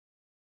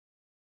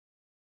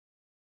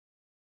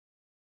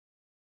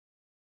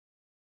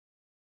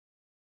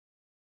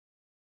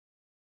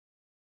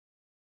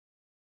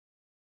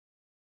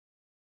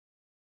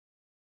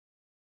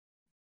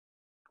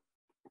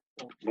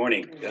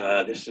Morning.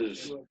 This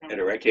is Ed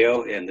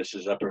Orecchio, and this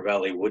is Upper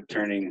Valley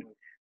Woodturning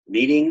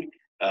meeting.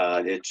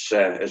 It's,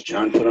 as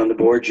John put on the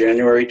board,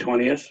 January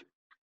 20th,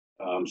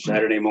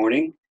 Saturday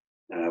morning.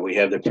 We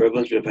have the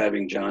privilege of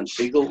having Jon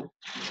Siegel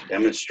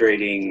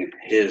demonstrating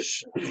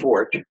his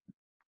forte,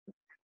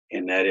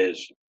 and that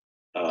is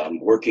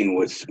working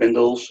with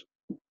spindles,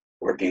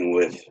 working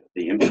with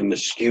the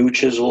infamous skew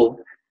chisel,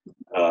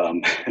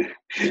 and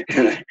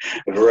a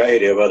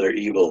variety of other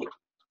evil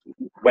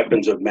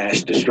weapons of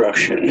mass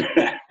destruction.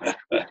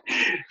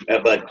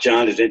 But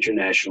Jon is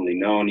internationally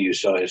known. You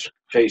saw his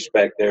face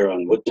back there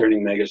on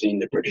Woodturning magazine,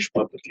 the British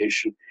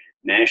publication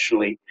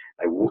nationally.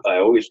 I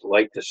always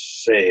like to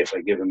say, if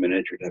I give him an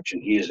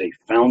introduction, he is a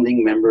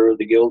founding member of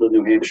the Guild of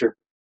New Hampshire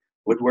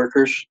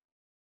Woodworkers.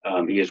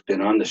 He has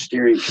been on the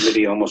steering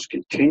committee almost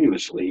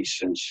continuously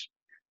since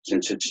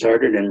it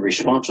started, and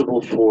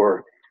responsible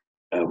for,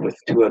 with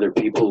two other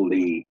people,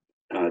 the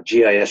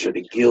GIS, or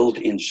the Guild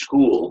in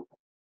School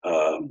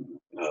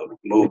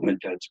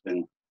movement that's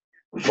been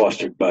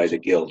fostered by the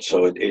Guild.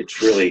 So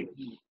it's really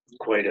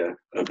quite a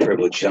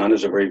privilege. Jon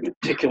is a very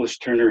meticulous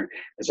turner,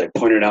 as I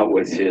pointed out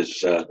with his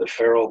the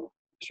ferrule,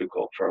 as we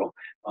call ferrule,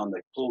 on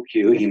the pull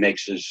cue.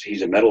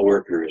 He's a metal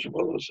worker as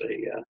well as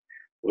a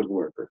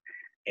woodworker,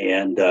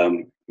 and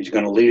he's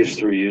going to lead us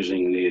through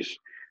using these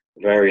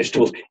various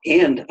tools.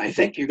 And I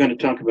think you're going to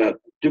talk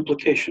about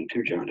duplication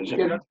too, Jon, isn't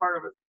it? Yeah, that's part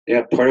of it.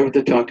 Yeah, part of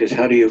the talk is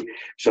how do you,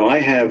 so I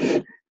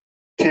have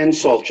 10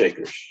 salt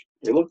shakers.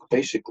 They look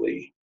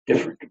basically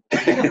different.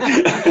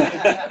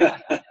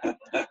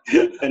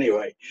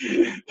 Anyway,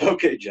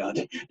 okay, Jon,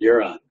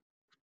 you're on.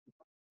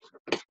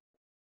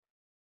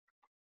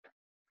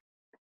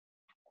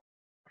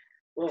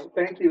 Well,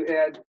 thank you,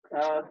 Ed.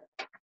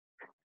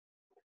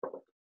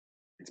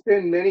 It's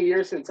been many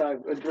years since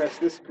I've addressed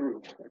this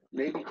group,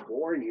 maybe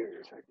 4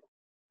 years,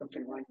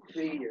 something like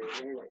 3 years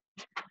anyway.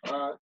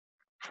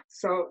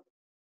 So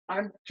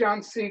I'm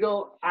Jon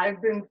Siegel. I've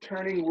been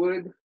turning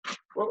wood.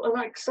 Well,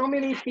 like so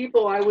many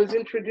people, I was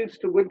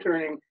introduced to wood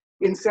turning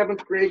in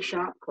 7th grade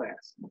shop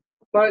class.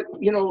 But,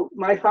 you know,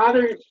 my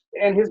father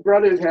and his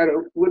brothers had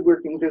a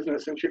woodworking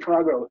business in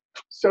Chicago.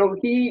 So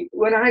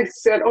when I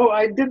said, oh,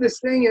 I did this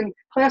thing in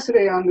class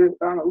today on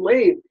a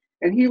lathe,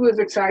 and he was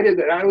excited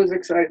that I was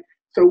excited.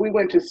 So we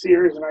went to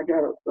Sears and I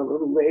got a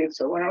little lathe.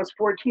 So when I was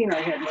 14, I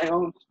had my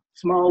own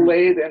small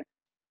lathe. And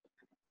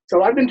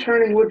so I've been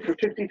turning wood for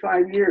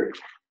 55 years.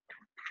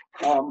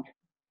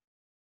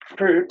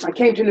 I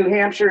came to New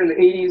Hampshire in the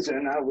 80s,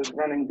 and I was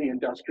running the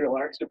industrial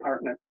arts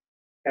department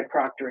at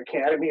Proctor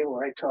Academy,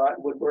 where I taught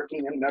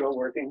woodworking and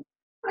metalworking.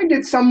 I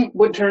did some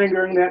wood turning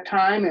during that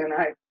time, and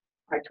I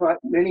taught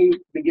many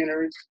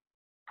beginners,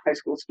 high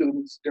school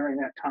students during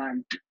that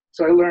time.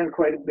 So I learned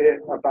quite a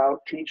bit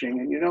about teaching.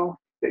 And you know,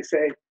 they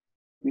say,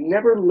 you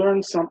never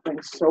learn something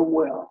so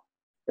well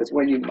as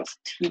when you must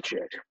teach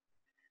it,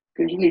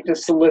 because you need to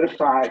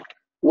solidify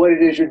what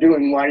it is you're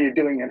doing, why you're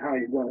doing it, and how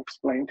you're going to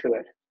explain to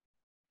it.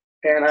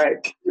 And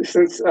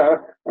since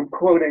I'm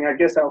quoting, I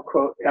guess I'll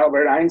quote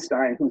Albert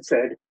Einstein, who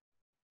said,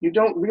 you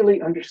don't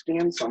really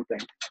understand something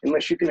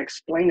unless you can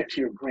explain it to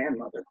your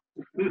grandmother.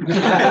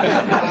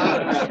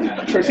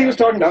 Of course, he was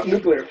talking about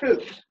nuclear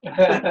physics.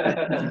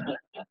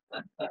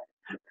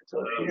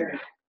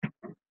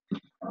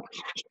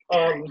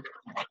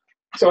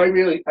 So I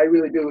really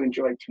do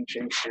enjoy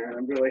teaching, and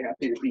I'm really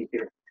happy to be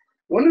here.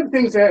 One of the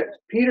things that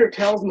Peter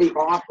tells me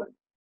often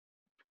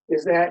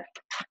is that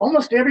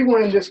almost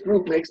everyone in this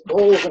group makes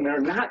bowls, and there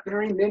are not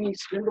very many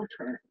spindle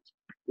turns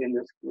in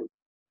this group.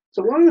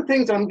 So one of the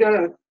things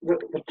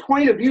the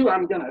point of view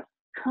I'm gonna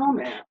come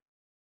at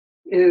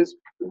is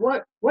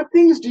what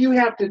things do you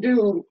have to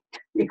do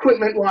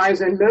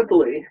equipment-wise and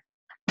mentally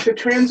to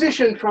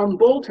transition from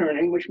bowl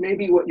turning, which may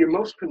be what you're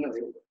most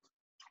familiar with,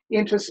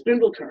 into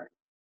spindle turning.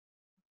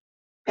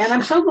 And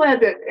I'm so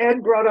glad that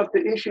Ed brought up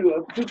the issue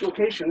of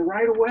duplication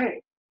right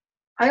away.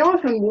 I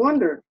often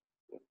wondered,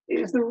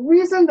 is the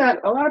reason that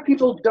a lot of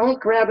people don't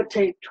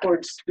gravitate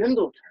towards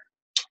spindle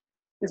turn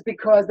is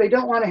because they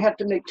don't want to have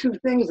to make two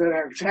things that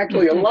are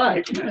exactly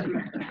alike.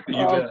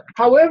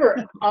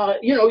 However,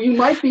 you know, you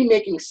might be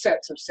making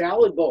sets of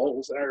salad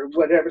bowls or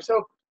whatever.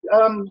 So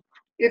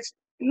it's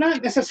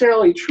not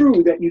necessarily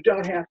true that you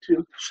don't have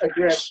to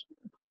address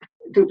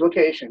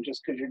duplication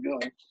just because you're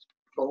doing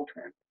bowl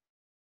turn.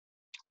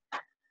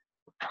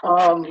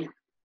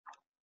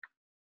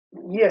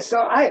 Yeah,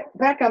 so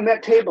back on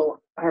that table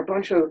are a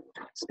bunch of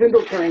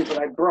spindle turnings that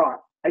I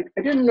brought. I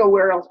didn't know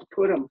where else to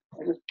put them.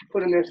 I just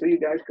put them there so you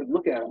guys could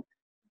look at them.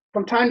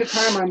 From time to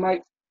time, I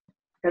might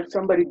have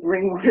somebody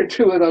bring one or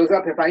two of those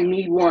up if I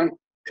need one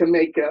to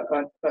make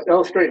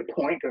illustrate a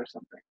point or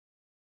something.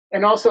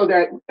 And also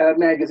that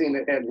magazine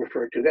that Ed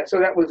referred to. So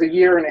that was 1.5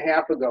 years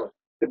ago.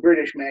 The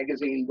British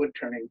magazine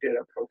Woodturning did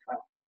a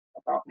profile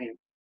about me.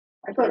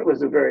 I thought it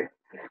was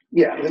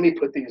yeah, let me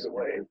put these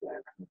away.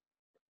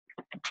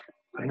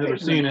 I've never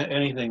seen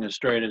anything as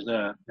straight as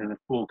that in a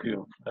pool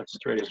cue. That's the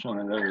straightest one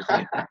I've ever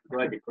seen.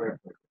 Glad you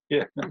clarified.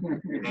 Yeah.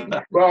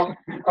 Well,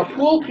 a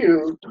pool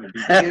cue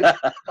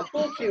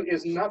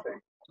is nothing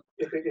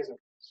if it isn't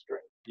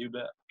straight. You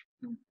bet.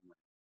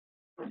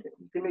 Okay,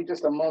 give me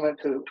just a moment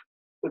to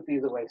put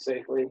these away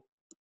safely.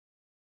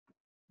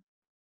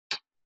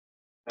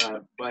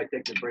 I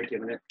take a break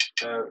in a minute.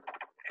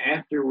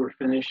 After we're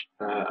finished,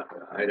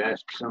 I'd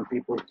ask some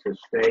people to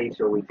stay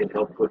so we can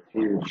help put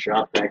Peter's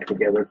shop back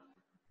together.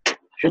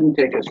 Shouldn't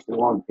take us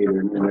long, Peter,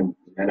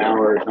 an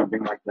hour or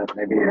something like that,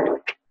 maybe.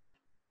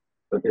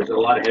 But there's a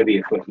lot of heavy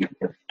equipment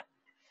to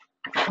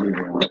move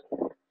around.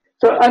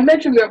 So I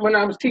mentioned that when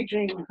I was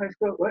teaching high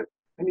school. What?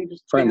 I need to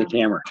Front of the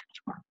camera.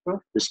 Huh?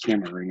 This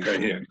camera right here.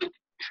 Right here.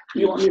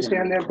 You want me to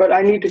stand there? But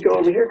I need to go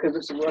over here because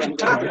this is what I'm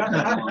going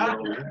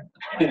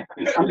to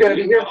do. I'm going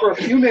to be here for a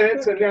few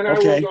minutes and then I will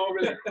Okay. go over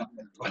there.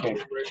 Okay.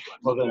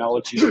 Well, then I'll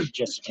let you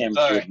adjust the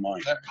camera to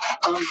mine.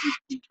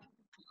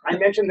 I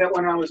mentioned that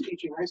when I was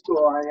teaching high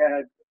school, I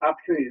had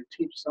opportunity to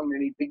teach so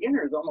many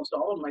beginners. Almost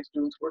all of my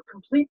students were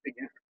complete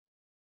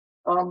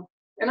beginners.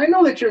 And I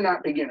know that you're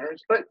not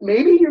beginners, but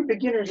maybe you're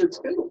beginners at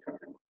spindle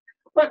turning.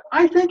 But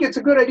I think it's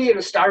a good idea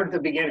to start at the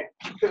beginning,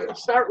 to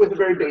start with the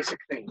very basic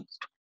things.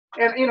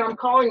 And I'm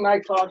calling my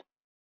talk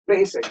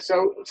basic.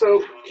 So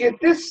if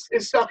this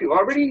is stuff you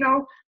already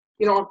know,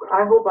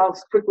 I hope I'll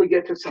quickly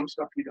get to some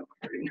stuff you don't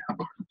already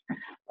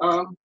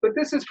know. But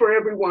this is for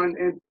everyone,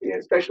 and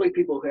especially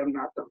people who have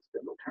not done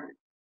spindle turning.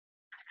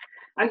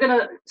 I'm going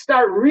to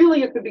start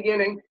really at the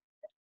beginning,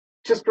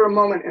 just for a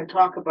moment, and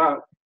talk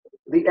about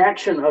the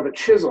action of a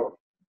chisel.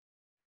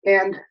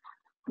 And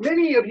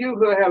many of you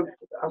who have,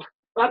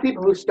 a lot of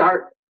people who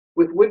start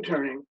with wood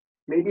turning,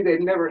 maybe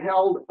they've never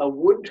held a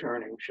wood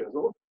turning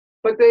chisel,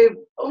 but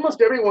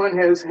almost everyone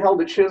has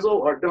held a chisel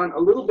or done a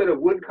little bit of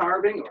wood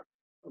carving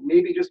or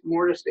maybe just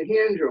mortise to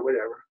hinge or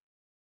whatever.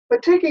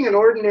 But taking an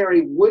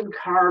ordinary wood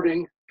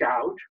carving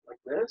gouge like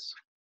this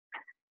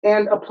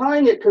and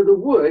applying it to the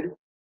wood,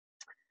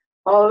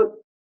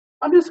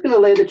 I'm just going to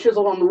lay the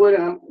chisel on the wood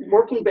and I'm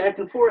working back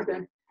and forth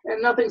and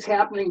nothing's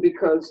happening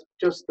because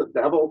just the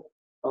bevel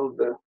of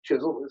the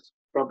chisel is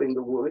rubbing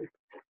the wood.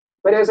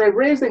 But as I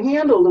raise the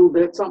handle a little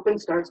bit, something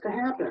starts to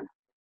happen.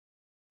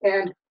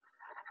 And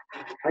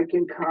I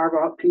can carve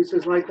out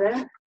pieces like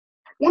that.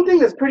 One thing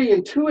that's pretty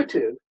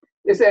intuitive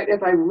is that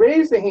if I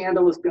raise the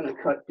handle, it's going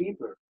to cut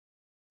deeper.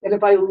 And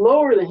if I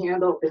lower the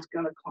handle, it's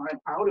going to climb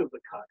out of the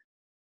cut.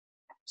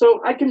 So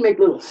I can make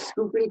little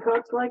scooping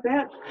cuts like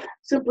that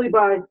simply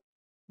by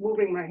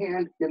moving my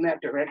hand in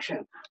that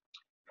direction.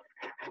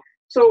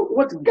 So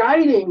what's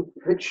guiding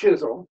the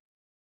chisel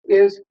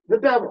is the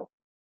bevel,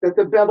 that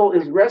the bevel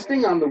is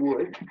resting on the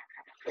wood,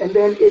 and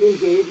then it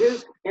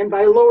engages, and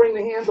by lowering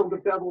the handle, the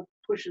bevel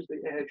pushes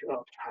the edge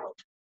up out.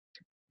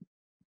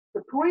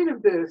 The point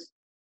of this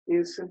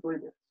is simply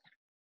this,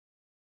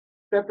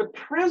 that the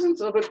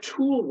presence of a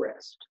tool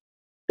rest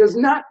does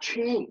not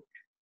change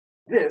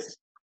this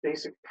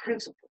basic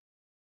principle,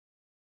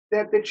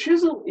 that the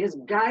chisel is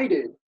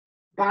guided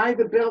by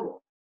the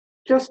bevel,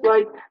 just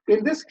like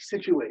in this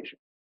situation.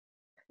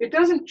 It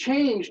doesn't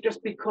change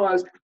just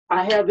because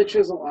I have the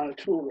chisel on a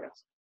tool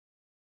rest.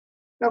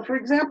 Now, for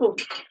example,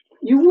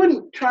 you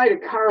wouldn't try to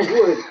carve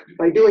wood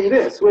by doing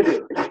this, would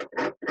you?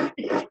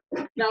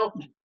 Now,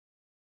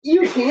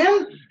 you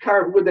can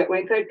carve wood that way.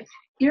 In fact,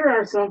 here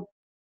are some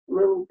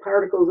little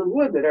particles of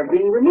wood that are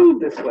being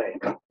removed this way.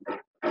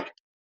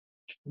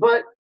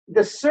 But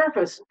the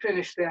surface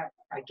finish that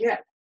I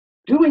get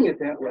doing it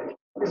that way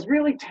is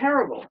really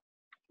terrible,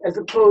 as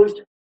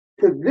opposed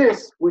to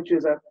this, which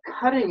is a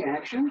cutting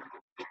action,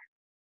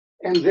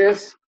 and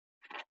this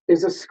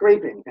is a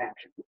scraping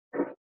action.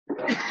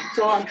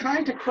 So I'm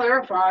trying to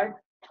clarify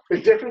the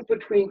difference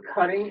between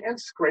cutting and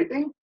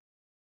scraping.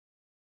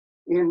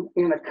 In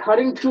a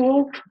cutting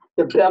tool,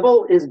 the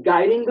bevel is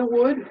guiding the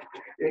wood,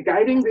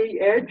 guiding the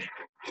edge,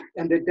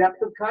 and the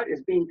depth of cut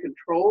is being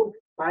controlled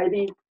by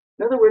in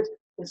other words,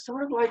 it's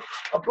sort of like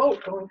a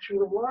boat going through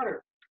the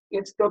water.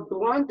 It's the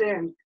blunt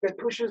end that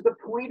pushes the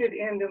pointed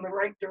end in the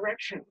right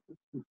direction.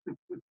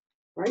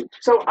 Right?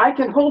 So I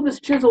can hold this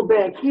chisel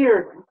back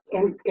here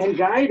and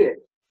guide it.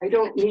 I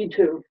don't need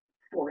to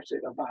force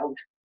it about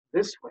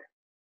this way.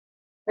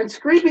 And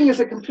scraping is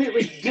a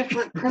completely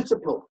different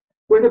principle,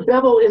 where the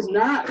bevel is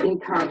not in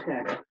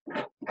contact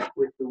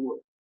with the wood.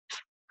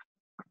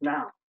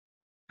 Now,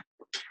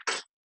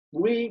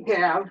 we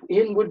have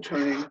in wood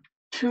turning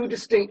two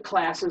distinct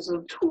classes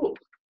of tools,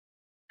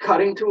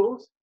 cutting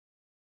tools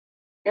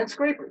and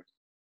scrapers.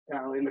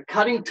 Now, in the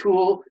cutting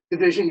tool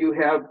division, you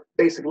have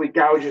basically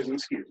gouges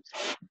and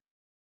skews.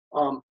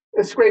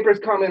 The scrapers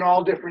come in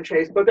all different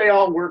shapes, but they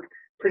all work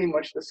pretty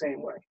much the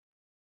same way.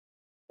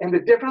 And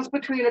the difference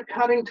between a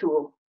cutting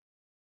tool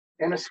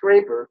and a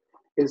scraper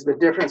is the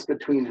difference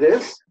between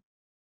this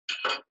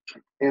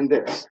and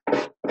this.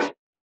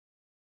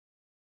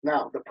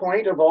 Now, the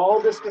point of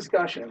all this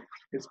discussion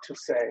is to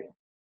say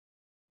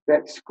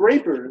that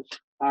scrapers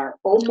are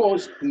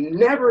almost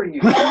never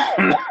used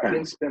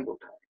in spindle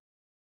turning.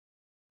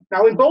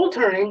 Now, in bowl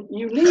turning,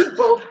 you need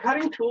both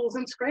cutting tools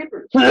and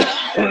scrapers. There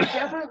are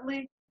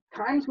definitely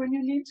times when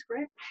you need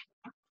scrapers.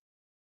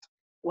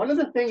 One of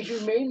the things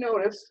you may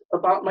notice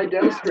about my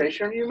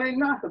demonstration, or you may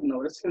not have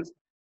noticed, is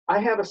I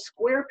have a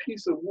square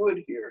piece of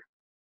wood here,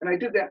 and I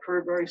did that for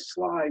a very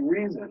sly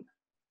reason.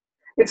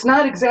 it's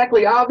not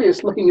exactly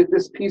obvious looking at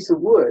this piece of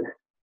wood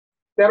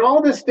that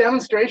all this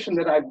demonstration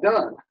that I've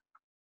done,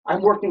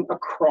 I'm working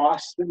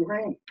across the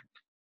grain.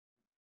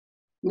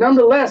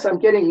 Nonetheless, I'm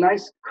getting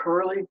nice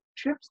curly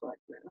chips like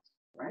this,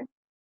 right?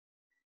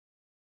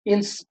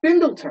 In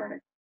spindle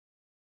turning,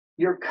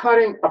 you're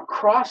cutting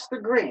across the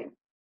grain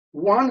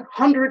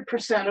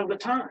 100% of the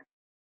time.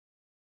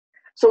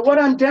 So what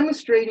I'm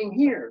demonstrating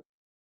here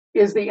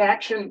is the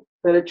action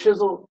that a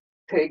chisel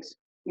takes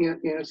in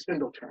a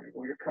spindle turning,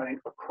 where you're cutting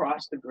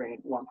across the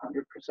grain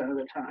 100% of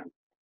the time.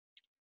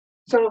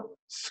 So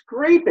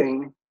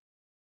scraping,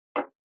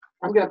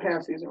 I'm going to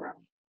pass these around.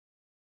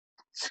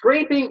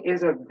 Scraping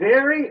is a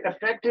very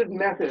effective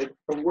method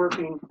of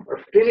working or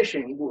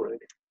finishing wood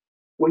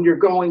when you're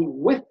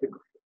going with the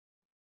grain.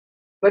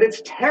 But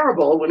it's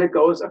terrible when it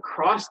goes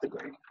across the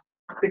grain,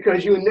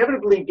 because you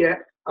inevitably get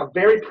a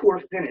very poor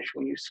finish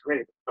when you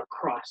scrape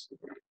across the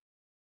grain.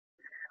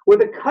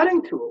 With a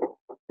cutting tool,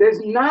 there's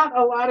not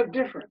a lot of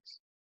difference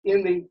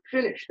in the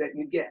finish that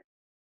you get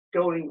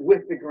going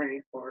with the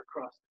grain or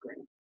across the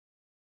grain.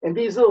 And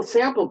these little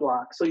sample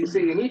blocks, so you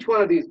see in each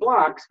one of these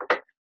blocks,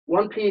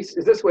 one piece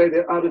is this way,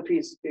 the other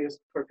piece is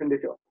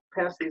perpendicular.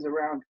 Pass these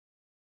around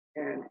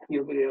and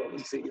you'll be able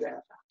to see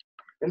that.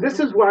 And this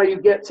is why you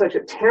get such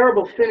a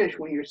terrible finish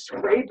when you're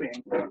scraping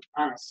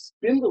on a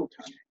spindle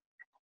turning,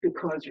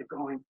 because you're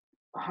going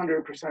 100%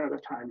 of the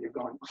time, you're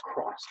going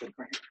across the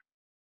grain.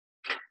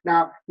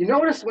 Now, you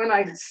notice when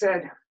I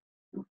said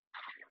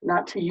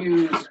not to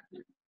use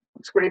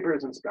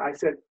scrapers and stuff, I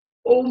said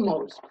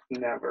almost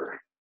never.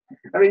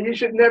 I mean, you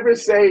should never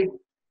say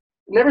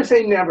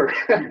never.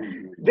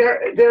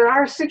 There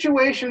are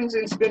situations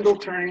in spindle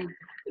turning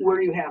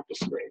where you have to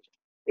scrape.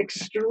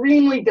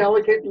 Extremely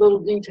delicate little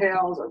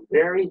details of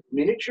very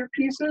miniature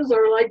pieces,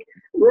 or like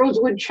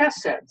rosewood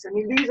chess sets. I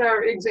mean, these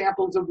are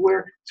examples of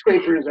where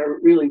scrapers are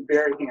really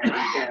very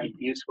handy and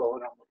useful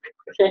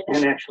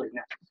and actually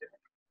necessary.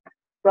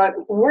 But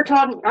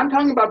I'm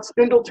talking about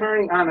spindle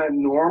turning on a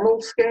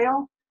normal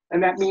scale,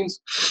 and that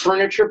means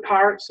furniture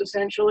parts,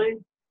 essentially,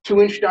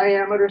 2-inch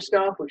diameter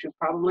stuff, which is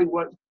probably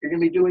what you're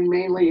going to be doing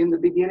mainly in the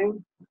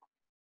beginning.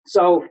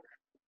 So,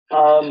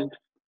 work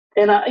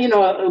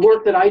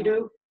that I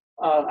do,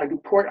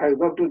 I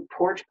love doing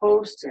porch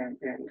posts and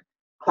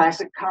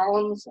classic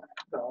columns.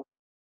 So,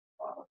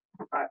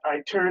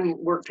 I turn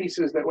work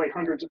pieces that weigh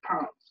hundreds of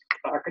pounds,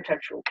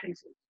 architectural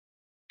pieces.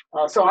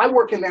 So I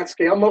work in that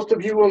scale. Most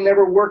of you will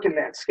never work in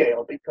that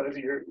scale because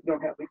you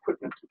don't have the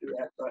equipment to do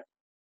that. But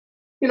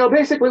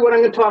basically, what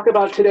I'm going to talk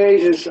about today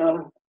is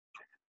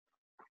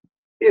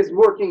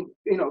working,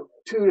 2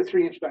 to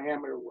 3 inch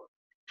diameter work.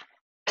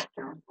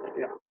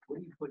 Yeah. Where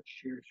do you put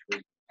shear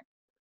scraping?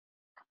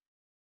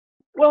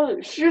 Well,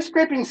 shear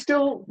scraping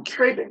still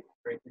scraping.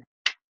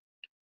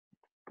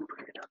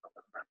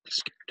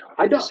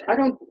 I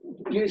don't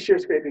use shear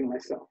scraping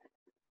myself.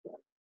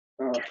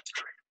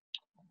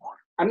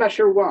 I'm not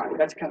sure why.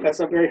 That's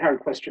a very hard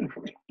question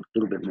for me. A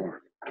little bit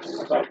more.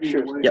 About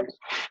shear Yep.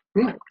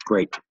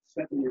 Great.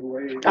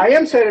 I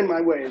am set in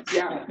my ways.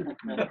 Yeah.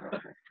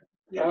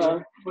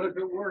 But if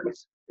it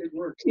works, it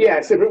works.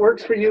 Yes, if it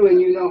works for you and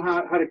you know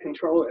how to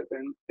control it,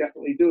 then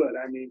definitely do it.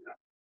 I mean,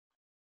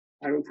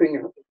 I was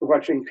thinking of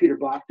watching Peter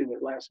Block do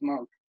it last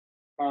month.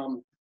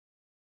 I'm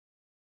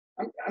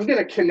going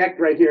to connect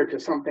right here to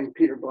something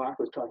Peter Block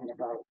was talking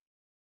about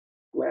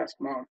last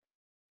month.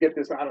 Get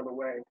this out of the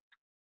way.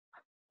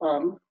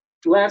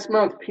 Last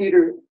month,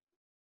 Peter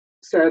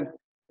said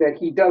that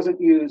he doesn't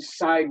use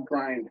side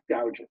grind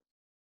gouges.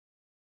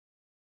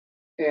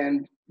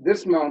 And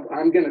this month,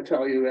 I'm going to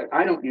tell you that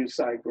I don't use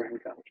side grind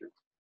gouges.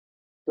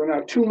 So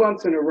now 2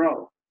 months in a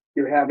row,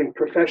 you're having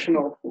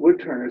professional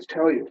woodturners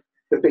tell you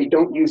that they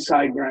don't use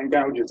side grind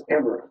gouges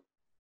ever.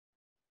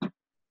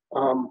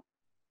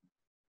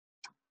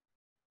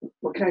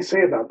 What can I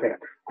say about that?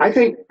 I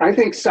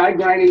think side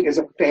grinding is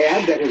a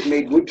fad that has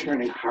made wood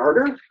turning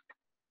harder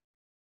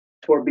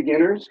for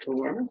beginners to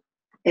learn,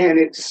 and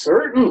it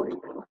certainly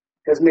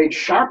has made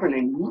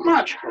sharpening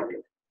much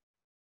harder.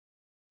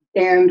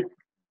 And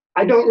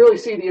I don't really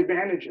see the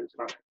advantages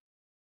of it.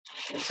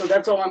 And so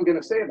that's all I'm going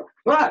to say about it.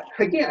 But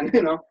again,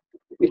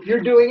 if you're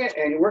doing it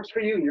and it works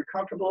for you and you're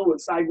comfortable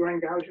with side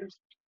grind gouges,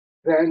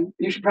 then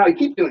you should probably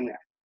keep doing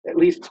that, at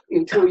least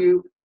until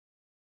you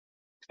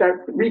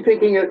start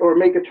rethinking it or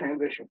make a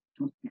transition.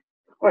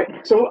 All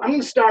right, so I'm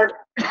going to start.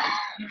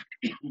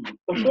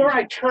 Before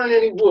I turn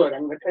any wood,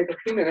 I'm going to take a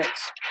few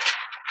minutes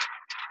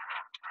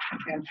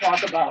and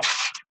talk about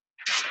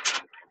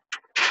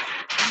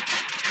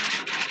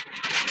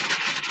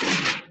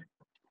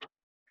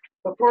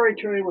before I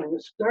turn anyone, I'm going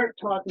to start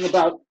talking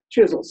about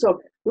chisels. So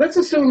let's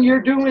assume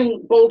you're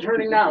doing bowl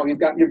turning now. You've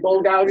got your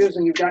bowl gouges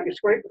and you've got your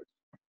scrapers.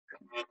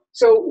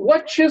 So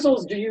what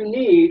chisels do you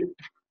need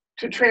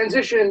to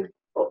transition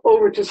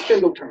over to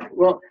spindle turning?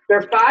 Well, there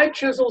are 5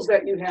 chisels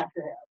that you have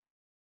to have.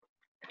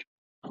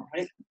 All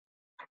right.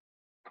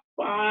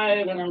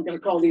 5, and I'm going to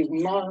call these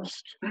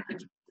must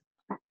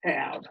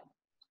have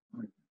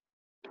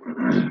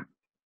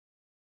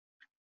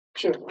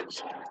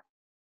chisels.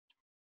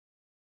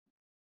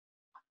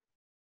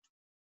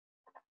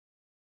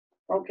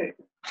 Okay.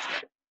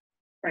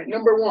 All right,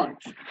 number one.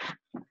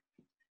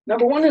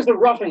 Number one is the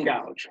rough and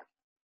gouge.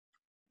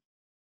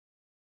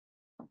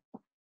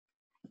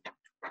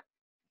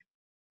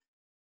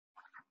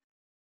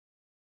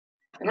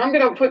 And I'm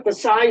going to put the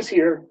size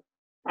here.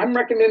 I'm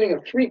recommending a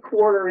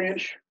 3/4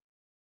 inch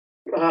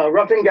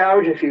rough and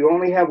gouge if you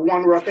only have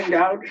one rough and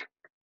gouge.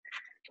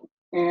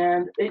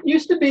 And it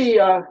used to be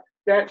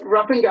that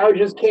rough and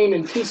gouges came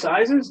in two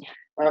sizes,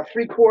 a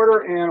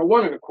 3/4 and a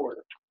 1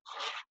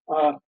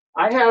 1/4.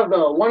 I have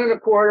a 1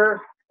 1/4,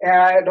 and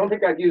I don't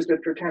think I've used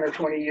it for 10 or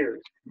 20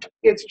 years.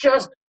 It's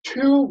just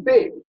too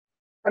big.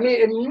 I mean,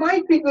 it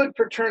might be good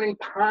for turning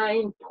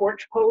pine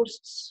porch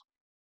posts,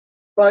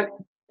 but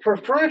for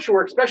furniture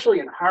work, especially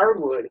in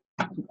hardwood,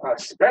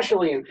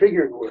 especially in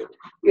figured wood,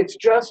 it's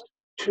just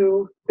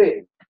too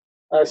big.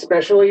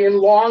 Especially in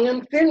long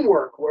and thin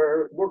work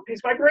where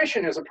workpiece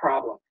vibration is a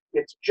problem.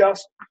 It's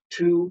just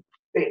too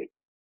big.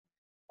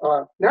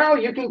 Now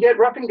you can get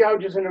rough and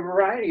gouges in a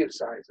variety of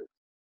sizes.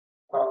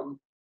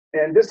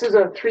 And this is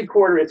a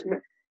 3/4, it's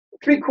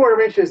 3/4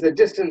 inch is the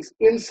distance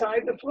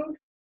inside the flute.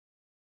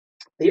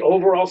 The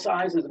overall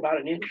size is about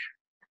 1 inch.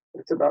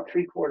 It's about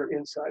 3/4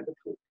 inside the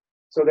flute.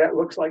 So that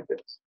looks like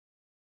this.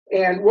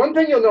 And one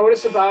thing you'll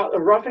notice about a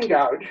rough and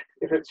gouge,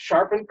 if it's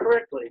sharpened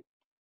correctly,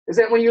 is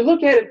that when you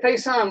look at it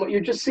face on, what you're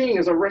just seeing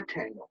is a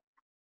rectangle.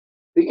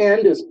 The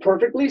end is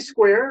perfectly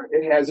square,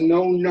 it has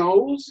no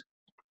nose,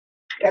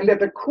 and that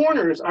the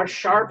corners are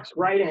sharp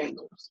right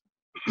angles.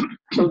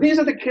 So these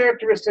are the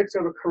characteristics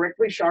of a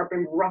correctly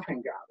sharpened rough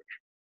and gouge.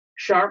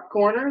 Sharp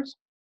corners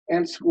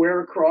and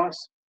square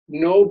across,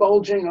 no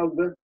bulging of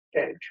the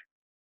edge.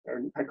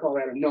 Or I call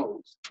that a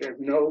nose. There's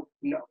no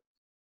nose.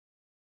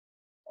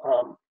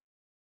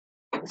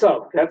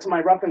 So that's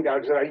my rough and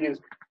gouge that I use.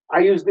 I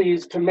use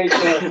these to make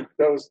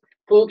those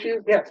flute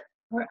cues. Yes.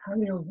 How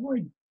do you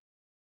avoid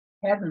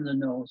having the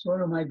nose?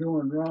 What am I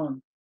doing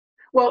wrong?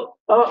 Well,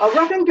 a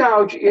rough and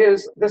gouge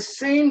is the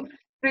same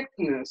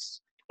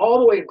thickness all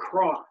the way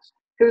across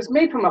because it's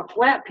made from a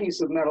flat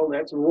piece of metal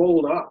that's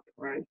rolled up,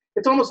 right?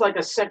 It's almost like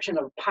a section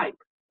of pipe.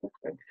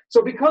 Okay?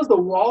 So because the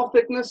wall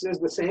thickness is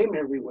the same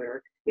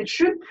everywhere, it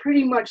should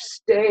pretty much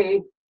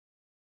stay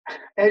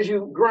as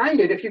you grind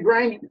it. If you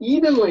grind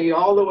evenly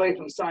all the way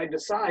from side to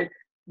side,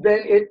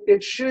 then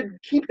it should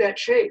keep that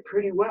shape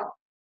pretty well.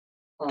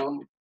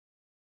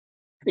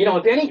 You know,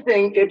 if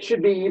anything, it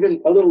should be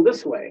even a little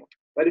this way,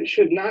 but it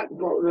should not,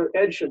 the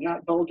edge should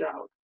not bulge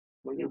out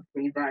when you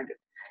grind it.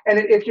 And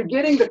if you're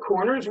getting the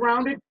corners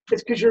rounded,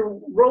 it's because you're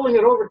rolling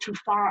it over too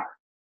far.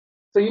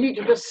 So you need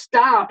to just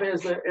stop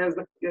as the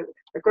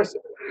of course,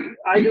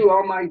 I do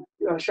all my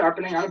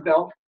sharpening on a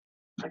belt.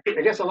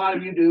 I guess a lot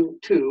of you do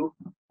too,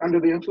 under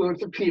the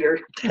influence of Peter.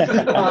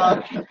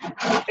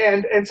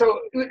 And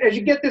so as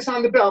you get this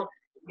on the belt,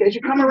 as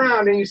you come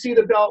around and you see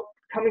the belt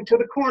coming to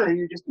the corner,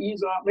 you just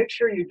ease off. Make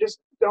sure you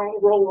just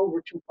don't roll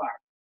over too far.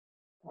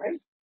 All right?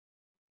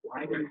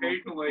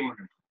 Occasionally.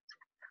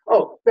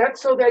 Oh,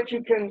 that's so that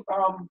you can,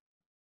 all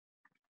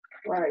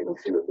right,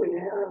 let's see what we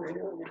have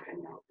here.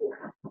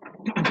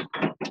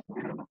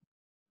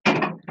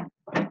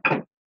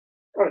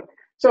 All right,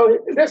 so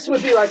this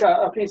would be like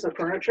a piece of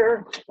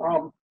furniture.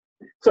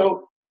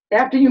 So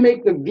after you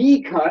make the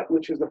V cut,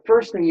 which is the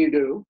first thing you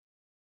do,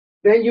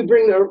 then you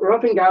bring the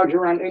rough and gouge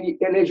around,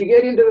 and as you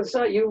get into the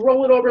side, you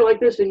roll it over like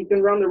this, and you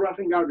can run the rough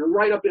and gouge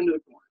right up into the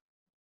corner.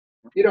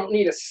 You don't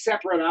need a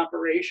separate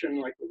operation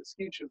like with a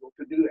skew chisel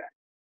to do that,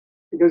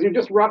 because you're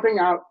just roughing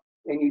out,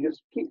 and you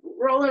just keep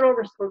rolling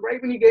over. So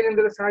right when you get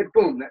into the side,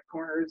 boom, that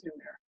corner is in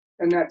there,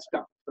 and that's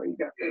done. So you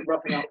got the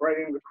roughing out right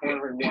into the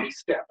corner in one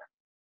step.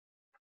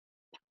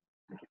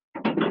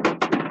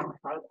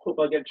 I hope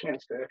I'll get a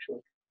chance to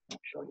actually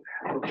show you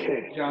that.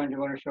 Okay. John, do you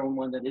want to show them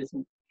one that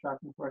isn't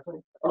sharpened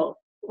correctly? Oh,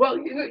 well,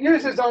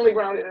 yours is only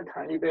rounded a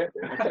tiny bit.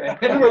 Okay.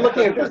 We were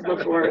looking at this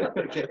before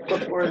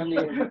the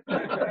meeting.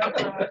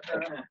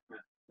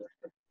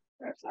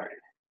 That's all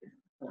right.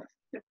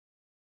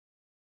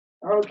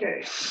 Okay.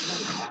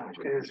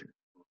 Is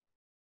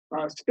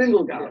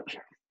spindle gouge.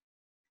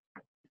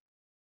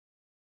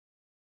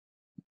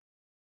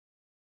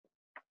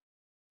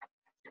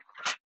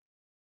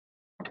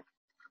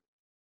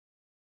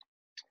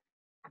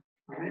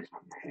 All right,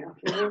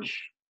 1/2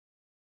 inch.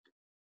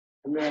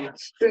 And then a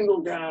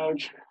spindle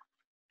gouge,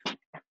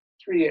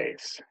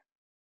 3/8.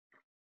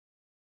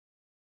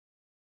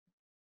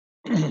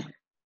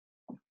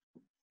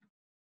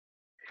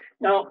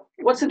 Now,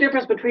 what's the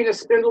difference between a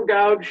spindle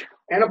gouge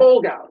and a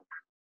bowl gouge?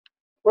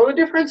 Well, the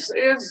difference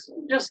is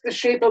just the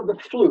shape of the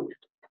flute.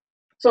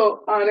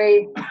 So on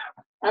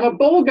a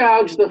bowl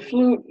gouge, the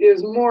flute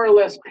is more or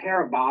less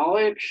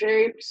parabolic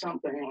shape,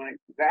 something like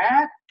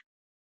that.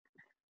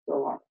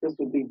 So this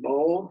would be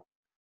bowl.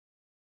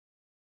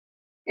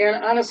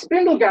 And on a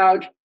spindle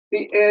gouge,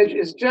 the edge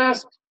is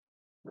just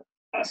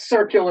a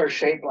circular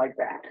shape like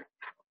that.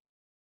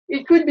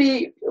 It could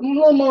be a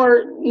little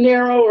more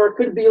narrow, or it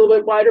could be a little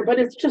bit wider, but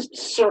it's just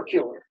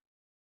circular.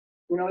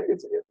 You know,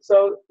 it's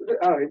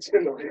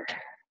spindle here.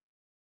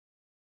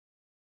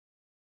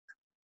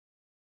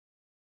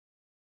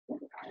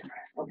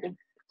 Okay,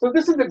 So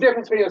this is the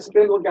difference between a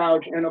spindle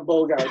gouge and a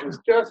bowl gouge. It's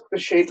just the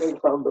shaping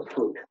of the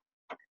flute.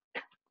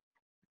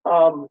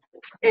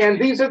 And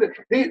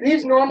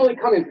these normally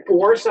come in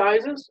 4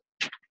 sizes: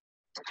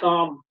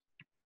 a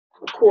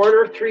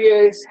quarter,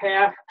 3/8,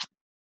 half,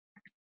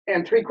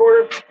 and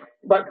 3/4.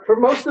 But for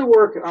most of the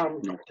work, No,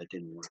 that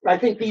didn't work. I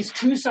think these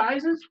 2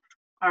 sizes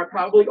are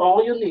probably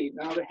all you'll need.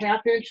 Now the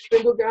 1/2-inch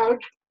spindle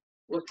gouge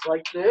looks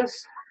like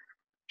this.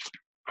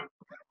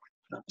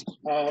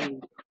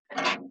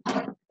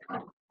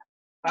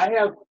 I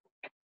have,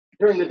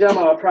 during the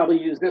demo, I'll probably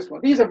use this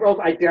one. These are both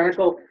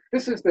identical.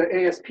 This is the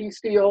ASP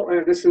steel,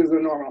 and this is the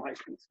normal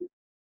high-speed steel.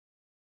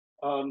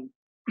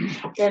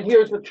 And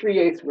here's the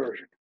 3/8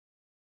 version.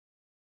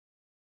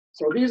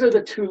 So these are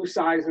the 2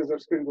 sizes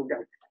of spindle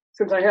gouge.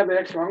 Since I have the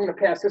extra, I'm going to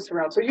pass this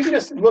around. So you can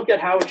just look at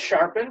how it's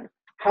sharpened,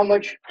 how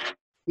much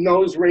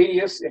nose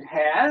radius it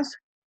has.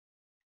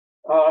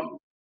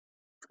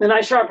 And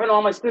I sharpen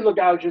all my spindle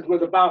gouges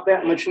with about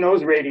that much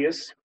nose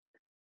radius.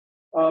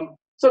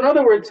 So in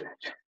other words,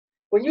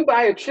 when you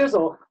buy a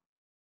chisel,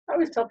 I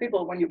always tell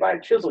people when you buy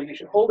a chisel, you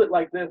should hold it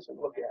like this and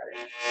look at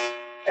it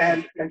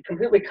and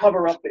completely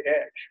cover up the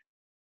edge.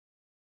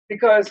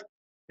 Because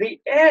the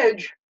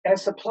edge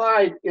as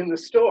supplied in the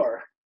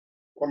store,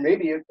 or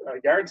maybe a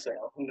yard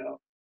sale, who knows,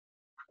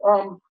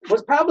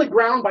 was probably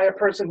ground by a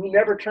person who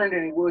never turned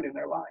any wood in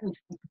their life.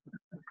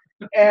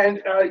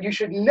 And you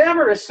should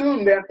never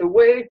assume that the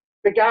way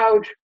the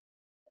gouge,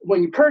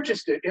 when you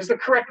purchased it, is the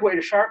correct way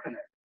to sharpen it.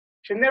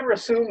 You should never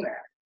assume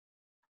that.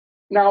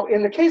 Now,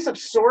 in the case of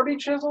Sorby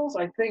chisels,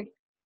 I think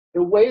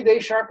the way they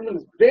sharpen them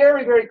is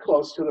very, very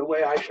close to the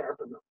way I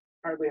sharpen them.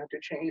 Hardly have to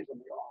change them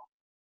at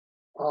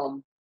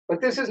all.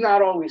 But this is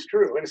not always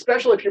true, and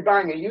especially if you're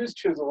buying a used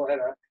chisel at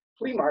a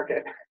flea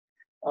market,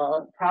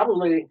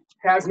 probably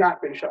has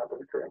not been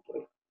sharpened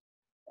correctly.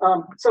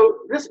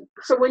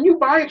 So when you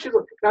buy a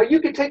chisel, now you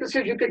could take this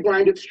chisel, you could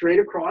grind it straight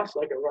across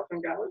like a rough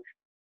and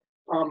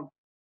gouge,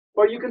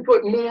 or you can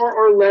put more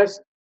or less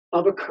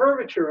of a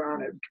curvature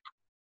on it.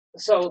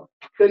 So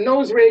the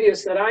nose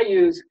radius that I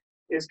use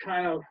is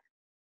kind of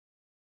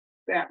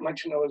that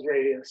much nose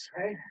radius,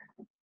 right?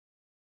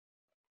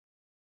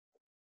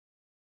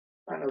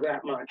 Kind of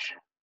that much,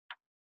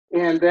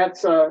 and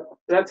that's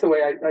the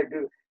way I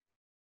do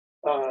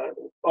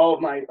all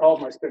of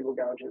my spindle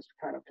gouges,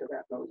 kind of to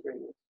that nose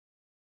radius.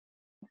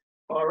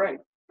 All right.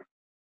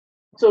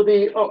 So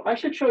I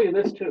should show you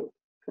this too.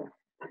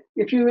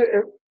 If you,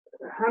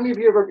 how many of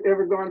you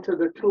ever gone to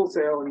the tool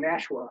sale in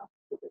Nashua?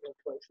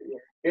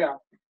 Yeah.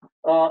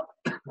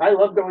 I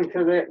love going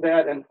to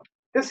that, and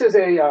this is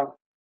a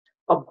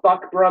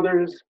Buck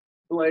Brothers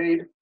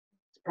blade.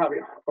 It's probably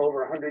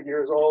over 100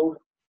 years old.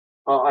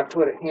 I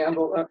put a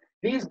handle.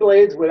 These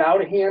blades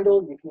without a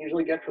handle, you can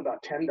usually get for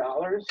about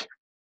 $10.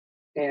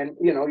 And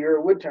you know, you're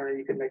a wood turner,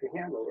 you can make a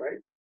handle,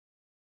 right?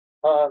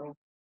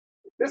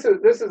 This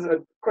is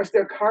of course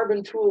they're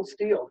carbon tool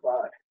steel,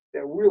 but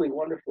they're really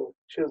wonderful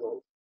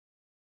chisels.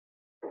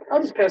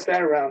 I'll just pass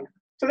that around.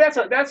 So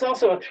that's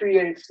also a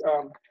 3/8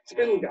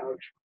 spindle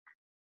gouge.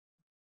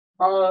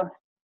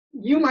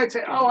 You might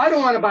say, oh, I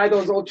don't want to buy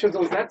those old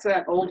chisels. That's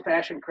that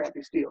old-fashioned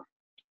crappy steel.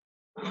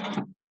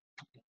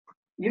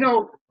 You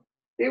know,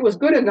 it was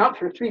good enough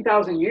for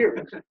 3,000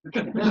 years.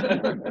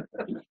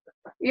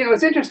 You know,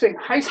 it's interesting,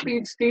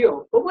 high-speed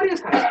steel. But what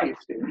is high-speed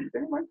steel? Does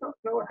anyone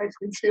know what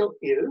high-speed steel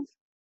is?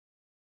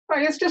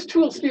 Right, it's just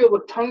tool steel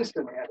with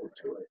tungsten added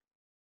to it.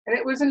 And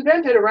it was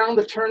invented around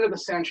the turn of the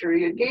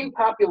century. It gained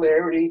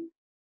popularity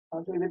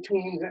through the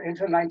teens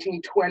into the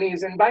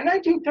 1920s. And by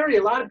 1930,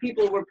 a lot of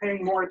people were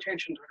paying more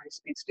attention to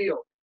high-speed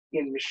steel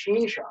in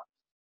machine shops.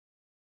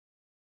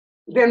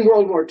 Then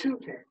World War II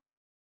came.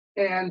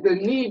 And the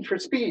need for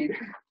speed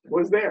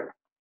was there.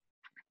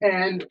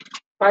 And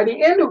by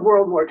the end of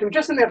World War II,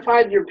 just in that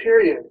 5-year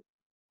period,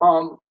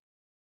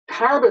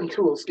 carbon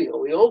tool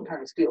steel, the old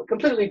kind of steel,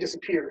 completely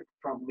disappeared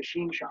from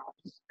machine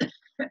shops.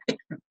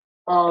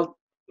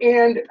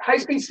 And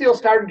high-speed steel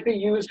started to be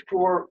used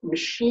for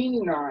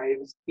machine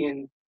knives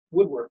in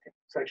woodworking,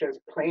 such as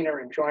planer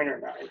and joiner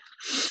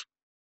knives.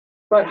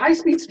 But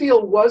high-speed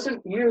steel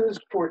wasn't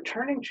used for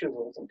turning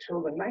chisels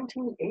until the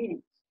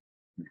 1980s.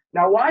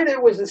 Now, why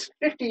there was this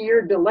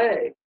 50-year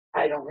delay,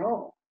 I don't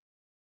know.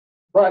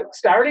 But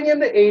starting in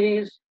the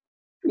 80s,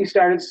 we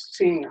started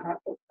seeing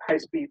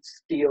high-speed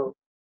steel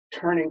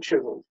turning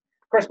chisels.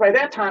 Of course, by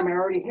that time, I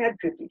already had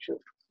 50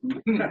 chisels.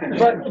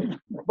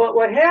 But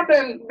what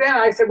happened then,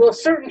 I said, well,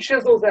 certain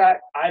chisels that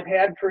I've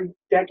had for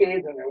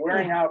decades and they're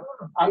wearing out,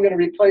 I'm going to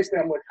replace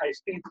them with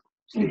high-speed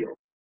steel.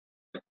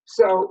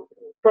 So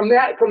from the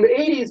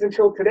 80s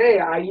until today,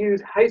 I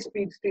use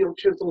high-speed steel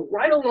chisels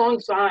right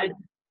alongside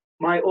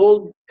my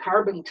old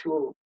carbon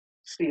tool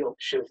steel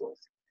chisels.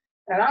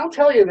 And I'll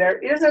tell you, there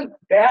isn't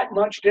that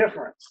much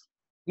difference.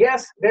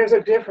 Yes, there's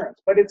a difference,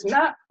 but it's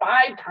not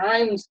 5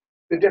 times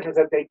the difference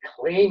that they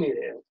claim it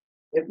is.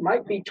 It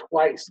might be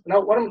twice.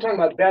 No, what I'm talking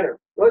about better.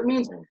 Well, it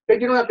means that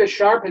you don't have to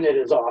sharpen it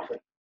as often.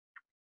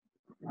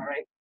 All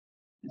right.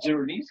 Is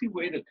there an easy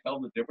way to tell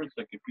the difference?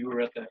 Like if you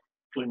were at that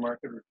flea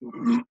market or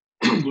two,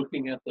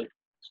 looking at the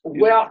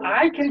Well,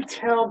 I can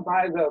tell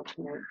by the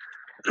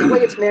way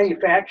it's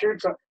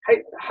manufactured. So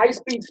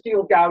high-speed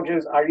steel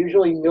gouges are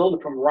usually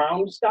milled from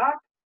round stock,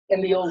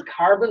 and the old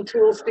carbon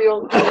tool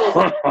steel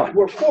tools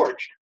were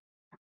forged.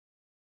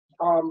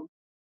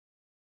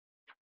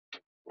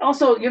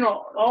 Also, you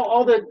know,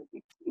 all the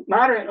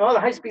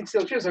high-speed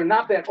steel chisels are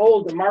not that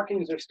old. The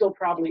markings are still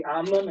probably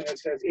on them, and it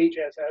says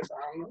HSS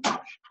on them.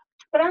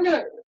 But I'm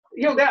gonna,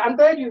 you know, I'm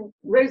glad you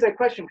raised that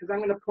question because I'm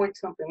gonna point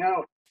something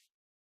out.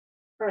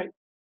 All right.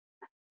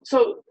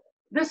 So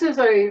this is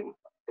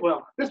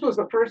this was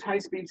the first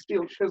high-speed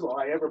steel chisel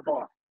I ever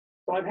bought.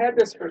 So I've had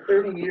this for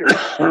 30 years.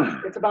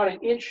 It's about an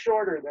inch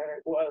shorter than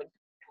it was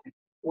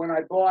when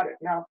I bought it.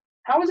 Now,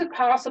 how is it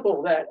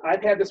possible that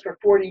I've had this for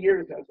 40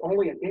 years and it's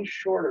only an inch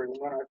shorter than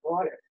when I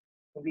bought it?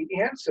 And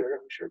the answer,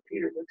 I'm sure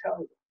Peter will tell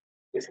you,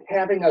 is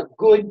having a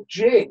good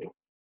jig.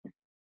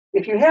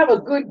 If you have a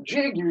good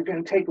jig, you're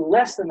going to take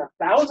less than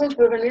 1,000th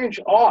of an inch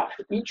off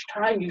each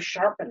time you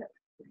sharpen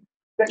it.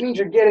 That means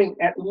you're getting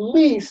at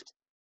least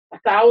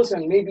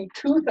 1,000, maybe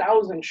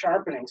 2,000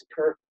 sharpenings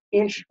per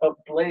inch of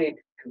blade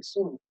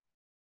consumed.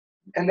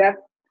 And that,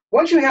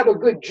 once you have a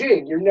good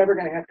jig, you're never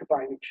going to have to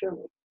buy new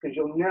chisels because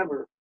you'll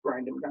never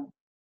grind them down.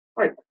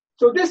 All right,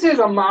 so this is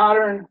a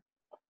modern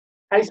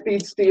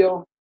high-speed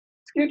steel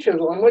skew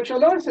chisel. And what you'll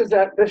notice is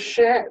that the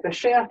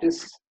shaft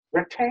is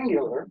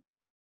rectangular,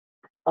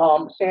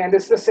 and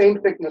it's the same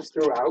thickness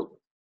throughout.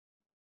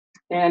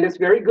 And it's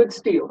very good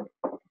steel.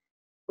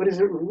 But is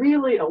it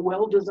really a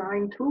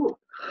well-designed tool?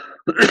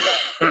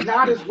 It's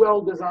not as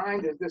well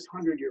designed as this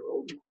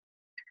 100-year-old.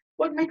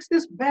 What makes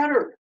this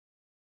better?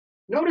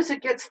 Notice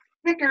it gets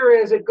thicker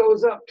as it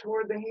goes up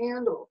toward the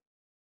handle.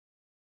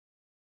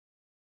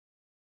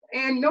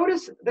 And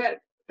notice that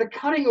the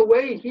cutting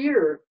away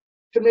here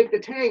to make the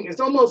tang is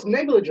almost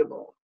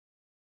negligible.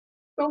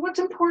 So what's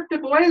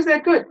important? Why is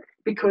that good?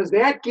 Because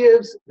that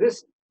gives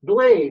this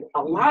blade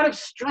a lot of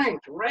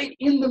strength right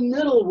in the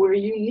middle where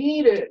you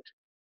need it.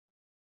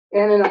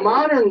 And in a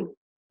modern,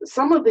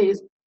 some of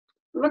these,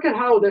 look at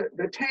how the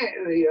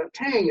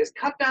tang is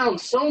cut down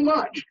so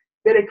much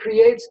that it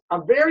creates a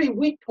very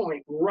weak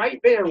point right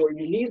there where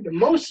you need the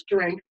most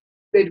strength.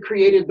 They've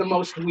created the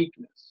most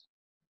weakness.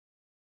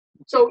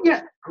 So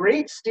yeah,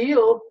 great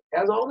steel,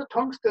 has all the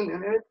tungsten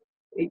in it,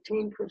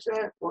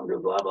 18%, wonder,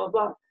 blah, blah,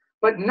 blah,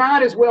 but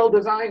not as well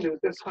designed as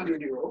this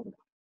 100-year-old.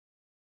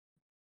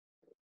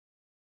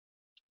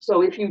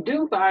 So if you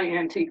do buy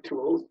antique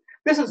tools,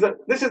 this is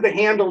the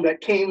handle that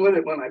came with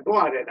it when I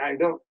bought it. I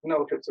don't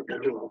know if it's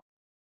original.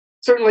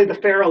 Certainly the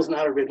ferrule's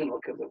not original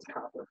because it's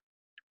copper.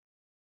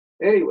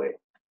 Anyway,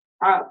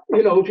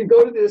 you know, if you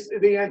go to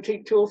the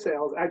antique tool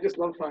sales, I just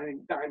love finding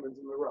diamonds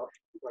in the rough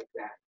like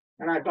that.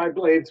 And I buy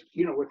blades,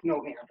 you know, with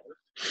no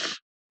handle.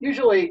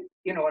 Usually,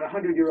 you know, in a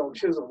 100-year-old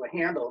chisel, the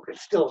handle, if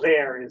it's still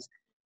there, is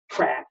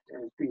cracked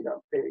and beat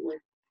up anyway.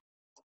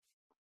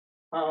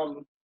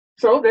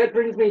 So that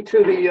brings me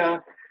to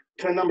the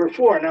to number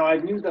 4. Now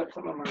I've used up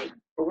some of my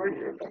board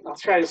here, but I'll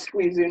try to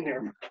squeeze in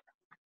here.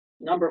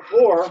 Number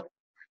 4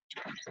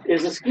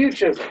 is a skew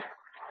chisel.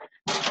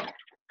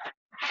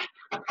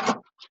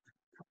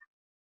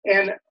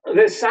 And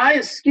the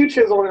size skew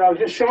chisel that I was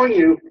just showing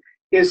you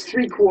is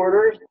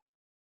 3/4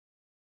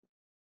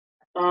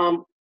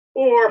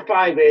 or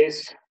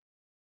 5/8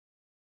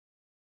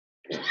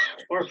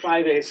 or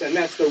 5/8, and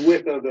that's the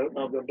width of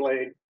the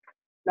blade.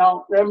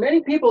 Now there are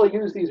many people who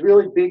use these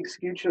really big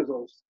skew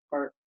chisels,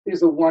 or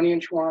these are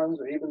 1-inch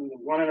ones, or even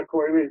 1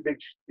 1/4 really big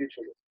skew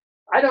chisels.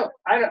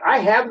 I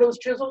have those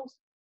chisels.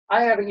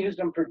 I haven't used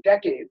them for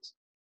decades.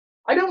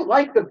 I don't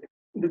like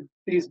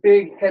these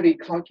big, heavy,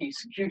 clunky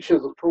skew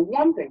chisels. For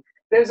one thing,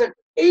 there's an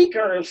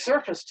acre of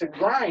surface to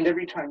grind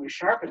every time you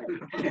sharpen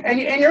it. And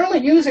you're only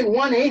using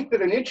 1/8 of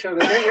an inch of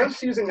it, and you're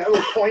just using that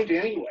little point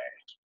anyway.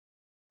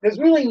 There's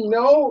really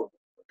no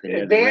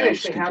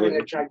advantage to having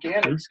a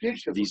gigantic skew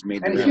chisel,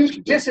 and a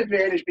huge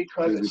disadvantage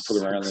because it's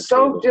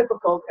so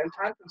difficult and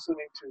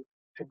time-consuming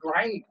to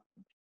grind.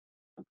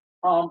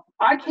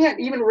 I can't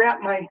even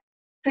wrap my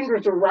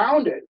fingers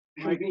around it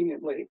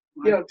conveniently,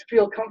 you know, to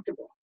feel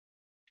comfortable.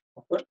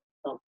 But,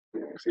 oh,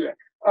 yeah, see that.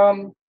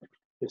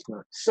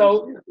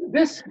 So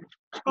this.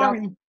 Now,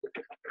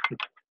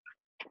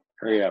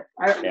 Hurry up,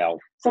 Al.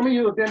 Some of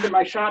you have been to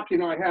my shop. You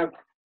know, I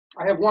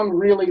have one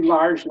really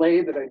large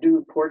lathe that I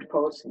do porch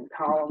posts and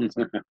columns.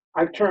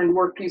 I've turned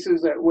work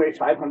pieces that weigh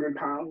 500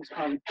 pounds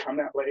on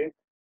that lathe.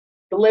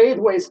 The lathe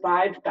weighs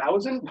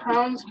 5,000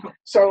 pounds,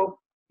 so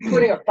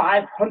putting a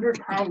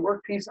 500-pound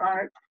workpiece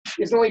on it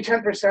is only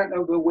 10%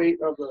 of the weight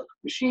of the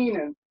machine,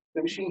 and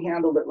the machine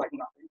handled it like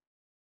nothing.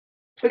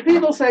 But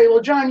people say,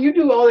 well, John, you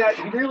do all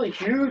that really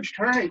huge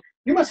turning.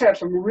 You must have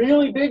some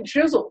really big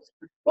chisels.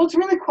 Well, it's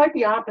really quite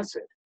the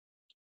opposite.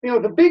 You know,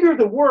 the bigger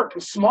the work,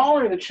 the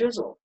smaller the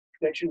chisel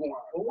that you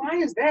want. Well, why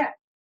is that?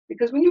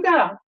 Because when you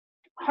got a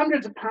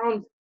hundreds of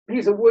pounds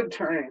piece of wood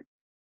turning,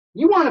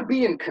 you want to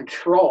be in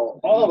control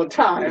all the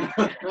time.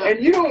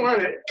 And you don't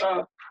want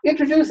to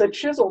introduce a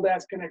chisel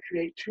that's going to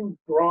create too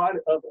broad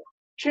of a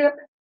chip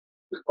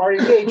or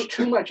engage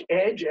too much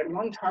edge at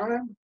one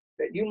time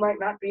that you might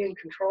not be in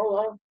control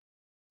of.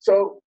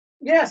 So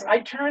yes, I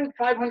turn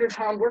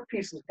 500-pound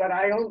workpieces, but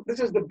this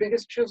is the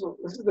biggest chisel.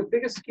 This is the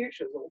biggest skew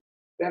chisel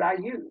that I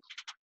use.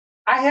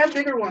 I have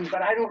bigger ones,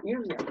 but I don't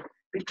use them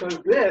because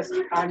this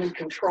I'm in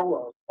control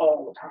of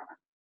all the time.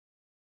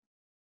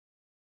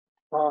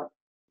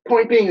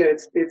 Point being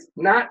that it's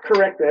not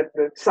correct that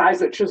the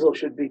size of the chisel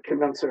should be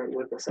commensurate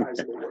with the size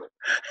of the work.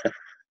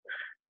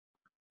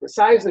 The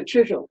size of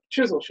the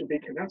chisel should be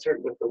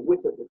commensurate with the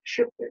width of the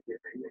chip that you're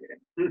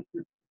creating.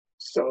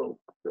 So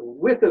the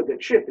width of the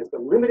chip is the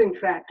limiting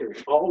factor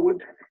in all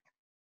wood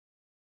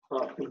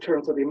in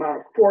terms of the amount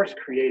of force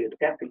created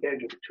at the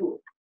edge of the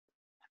tool.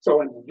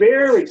 So in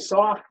very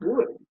soft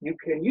wood, you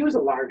can use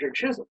a larger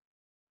chisel.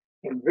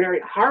 In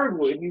very hard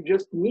wood, you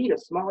just need a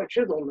smaller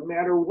chisel no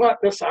matter what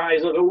the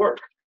size of the work.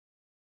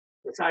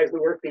 The size of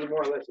the work being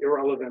more or less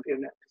irrelevant in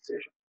that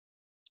decision.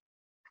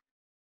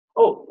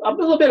 Oh, a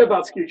little bit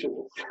about skew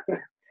chisels.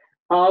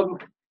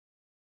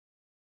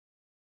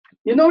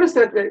 You notice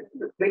that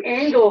the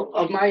angle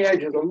of my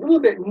edge is a little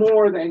bit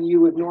more than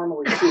you would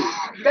normally see.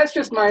 That's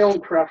just my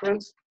own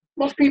preference.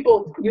 Most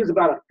people use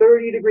about a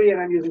 30-degree, and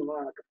I'm using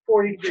more like a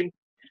 40-degree.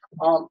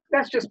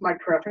 That's just my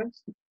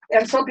preference.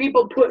 And some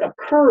people put a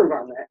curve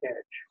on that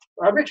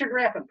edge. Richard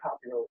Raffin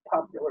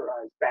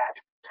popularized that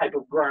type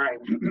of grind.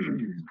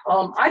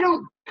 I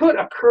don't put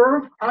a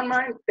curve on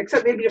mine,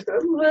 except maybe just a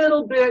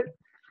little bit.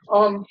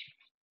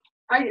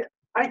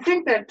 I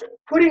think that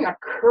putting a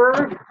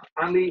curve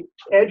on the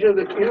edge of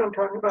the, you know what I'm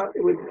talking about?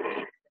 It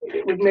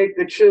would make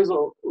the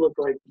chisel look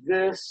like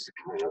this,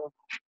 kind of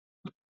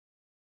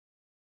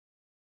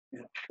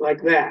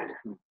like that.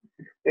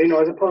 You know,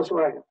 as opposed to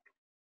what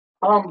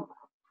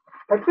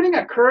by putting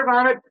a curve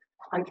on it,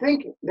 I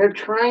think they're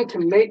trying to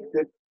make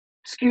the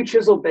skew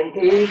chisel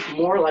behave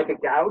more like a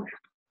gouge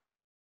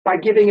by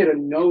giving it a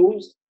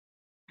nose,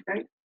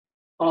 right?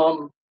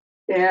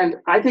 And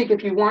I think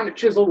if you want a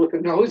chisel with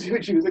a nose, you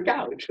would use a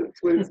gouge.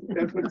 That's what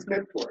it's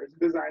meant for. It's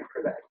designed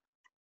for that.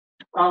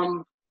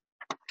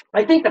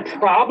 I think the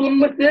problem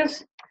with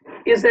this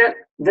is that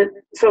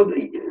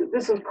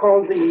this is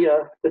called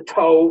the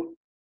toe,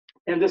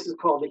 and this is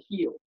called the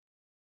heel.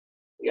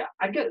 Yeah,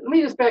 let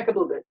me just back up a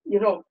little bit. You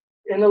know,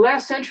 in the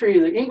last century,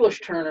 the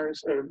English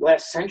turners, or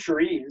last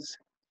centuries,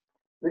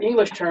 the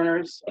English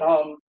turners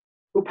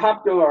who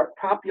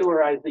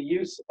popularized the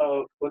use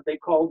of what they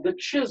called the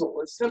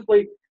chisel. It's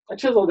simply a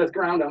chisel that's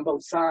ground on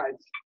both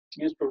sides,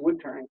 used for wood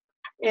turning.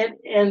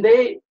 And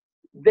they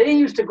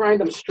used to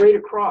grind them straight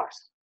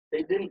across.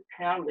 They didn't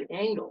have the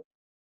angle,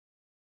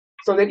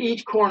 so that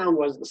each corner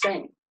was the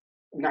same,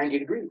 90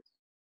 degrees.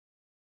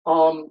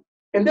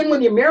 And then when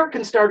the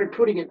Americans started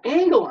putting an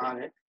angle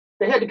on it,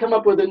 they had to come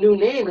up with a new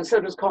name. Instead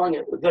of just calling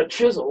it the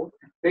chisel,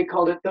 they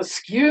called it the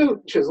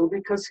skew chisel,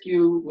 because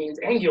skew means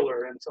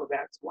angular, and so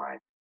that's why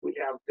we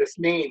have this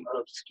name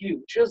of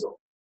skew chisel.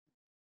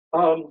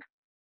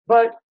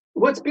 But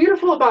what's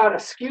beautiful about a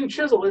skew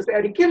chisel is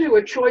that it gives you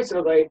a choice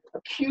of a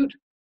acute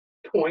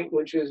point,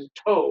 which is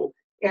toe,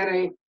 and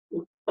a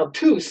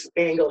obtuse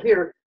angle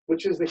here,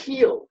 which is the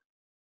heel.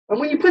 And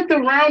when you put the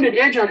rounded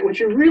edge on it, what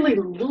you're really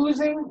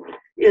losing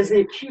is the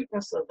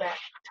acuteness of that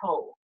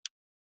toe.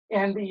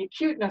 And the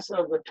acuteness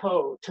of the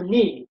toe, to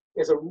me,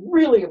 is a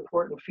really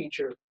important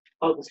feature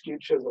of the skew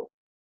chisel,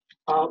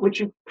 which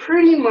you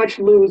pretty much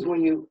lose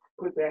when you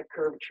put that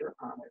curvature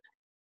on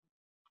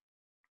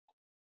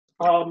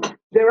it.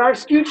 There are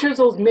skew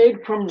chisels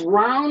made from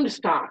round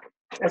stock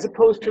as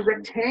opposed to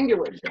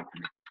rectangular stock.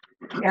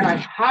 And I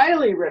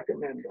highly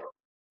recommend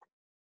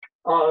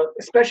those,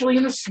 especially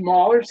in the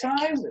smaller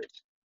sizes.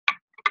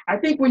 I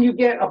think when you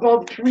get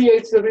above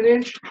 3/8 of an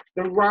inch,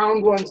 the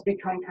round ones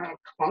become kind of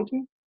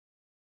clunky.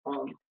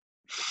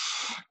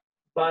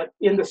 But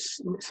in the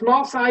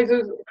small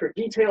sizes for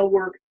detail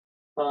work,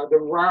 the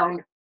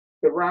round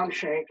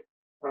shank.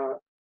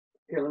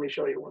 Here, let me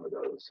show you one of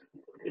those.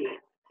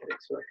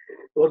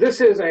 Well, this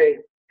is a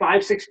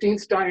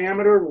 5/16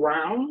 diameter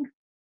round,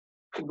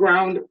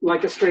 ground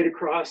like a straight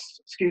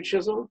across skew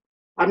chisel.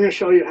 I'm going to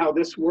show you how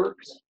this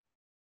works.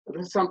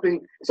 This is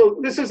something. So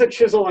this is a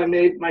chisel I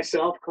made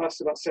myself.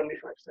 Cost about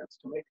 75 cents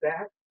to make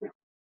that.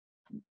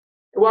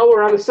 While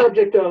we're on the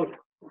subject of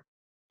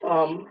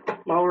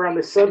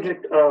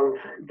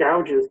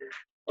gouges,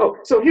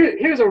 so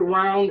here's a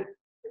round.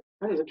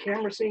 Is the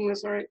camera seeing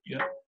this all right?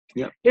 Yeah.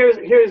 Yeah.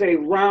 Here's a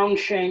round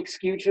shank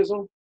skew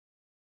chisel.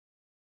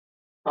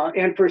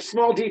 And for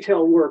small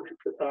detail work,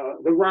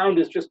 the round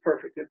is just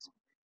perfect.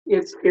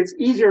 It's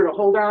easier to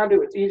hold on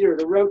to. It's easier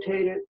to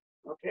rotate it.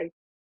 Okay,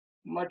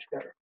 much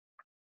better.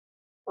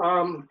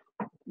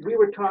 We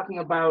were talking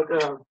about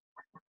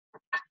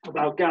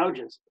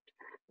gouges,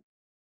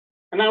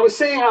 and I was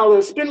saying how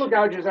the spindle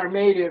gouges are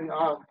made in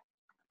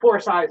 4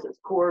 sizes: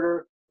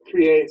 1/4,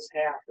 3/8,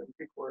 half, and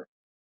 3/4.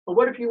 But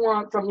what if you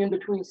want some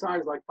in-between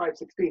size like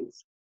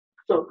 5/16?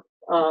 So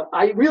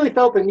I really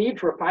felt the need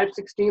for a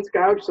 5/16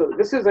 gouge. So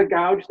this is a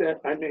gouge that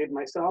I made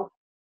myself.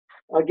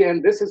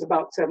 Again, this is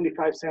about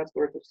 75 cents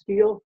worth of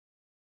steel.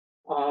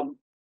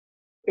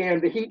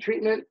 And the heat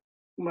treatment,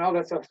 well,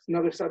 that's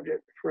another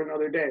subject for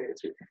another day.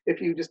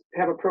 If you just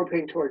have a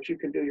propane torch, you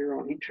can do your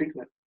own heat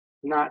treatment.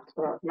 not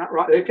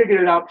they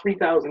figured it out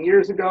 3,000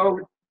 years ago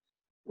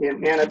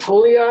in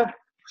Anatolia,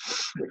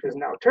 which is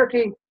now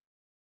Turkey.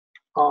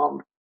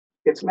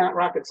 It's not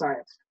rocket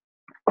science.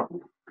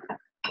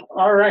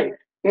 All right,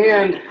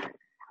 and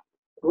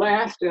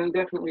last and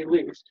definitely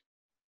least,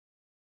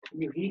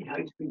 You heat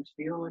high-speed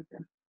steel like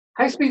that?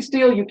 high-speed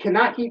steel you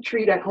cannot heat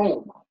treat at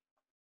home,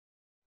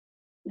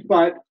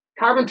 but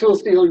carbon tool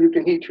steel you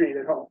can heat treat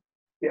at home.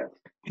 Yes.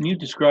 Can you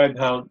describe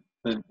how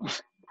the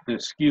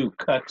skew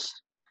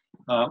cuts?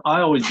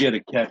 I always get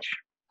a catch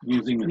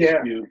using the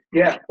Yeah. skew.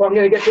 Yeah. Well, I'm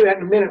going to get to that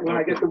in a minute when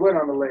I get the wood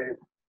on the lathe.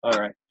 All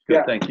right. Good.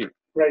 Yeah. Thank you.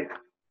 Right.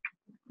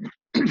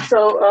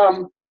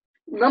 So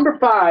number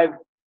 5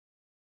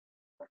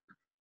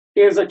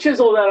 is a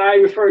chisel that I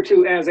refer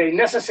to as a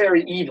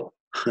necessary evil.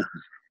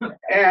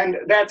 And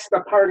that's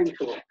the parting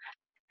tool.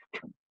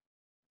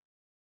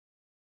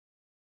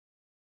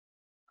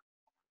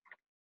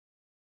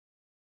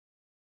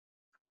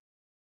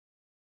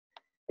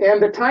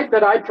 And the type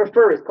that I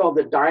prefer is called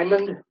the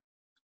diamond.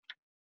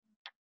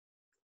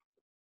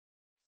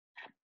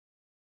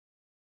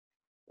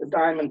 The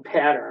diamond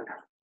pattern.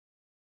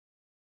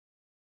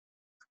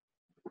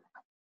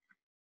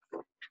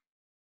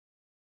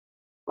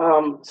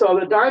 So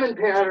the diamond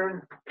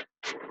pattern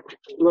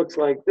looks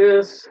like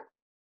this.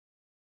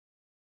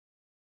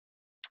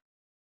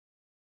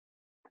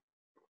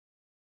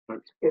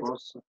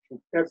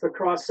 That's the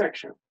cross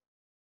section.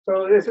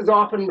 So this is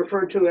often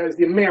referred to as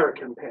the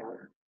American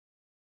pattern.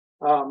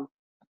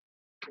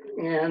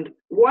 And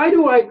why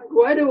do I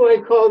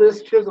call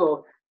this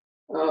chisel?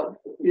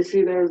 You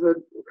see, there's a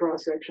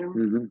cross section.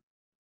 Mm-hmm.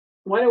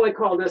 Why do I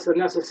call this a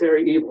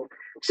necessary evil?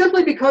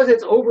 Simply because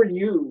it's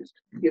overused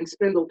in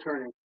spindle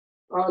turning.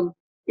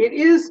 It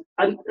is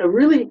a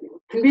really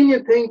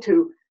convenient thing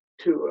to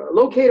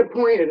locate a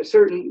point at a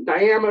certain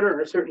diameter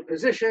or a certain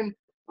position,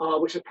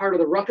 which is part of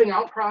the roughing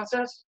out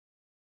process.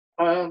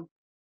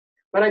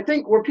 But I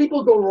think where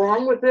people go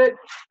wrong with it,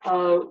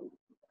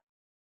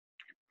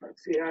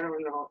 let's see, I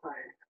don't know if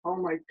all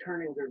my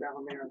turnings are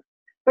down there.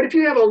 But if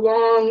you have a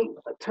long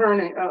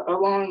turning, a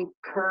long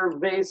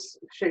curved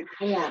vase-shaped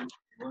form,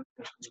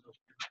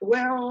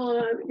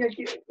 well, yeah,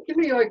 give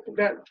me like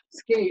that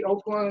skinny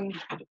oak one.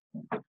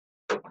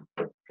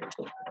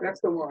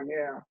 That's the one,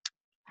 yeah.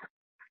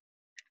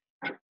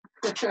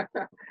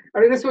 I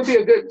mean, this would be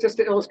a good, just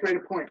to illustrate a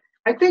point.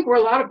 I think where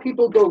a lot of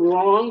people go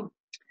wrong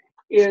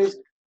is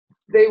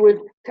they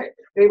would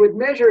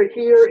measure it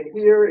here and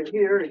here and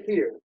here and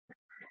here.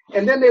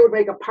 And then they would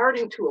make a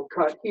parting tool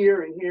cut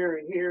here and here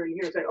and here and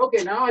here and say,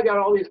 okay, now I got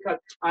all these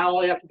cuts.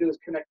 All I have to do is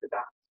connect the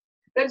dots.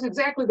 That's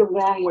exactly the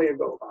wrong way to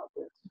go about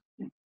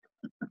this.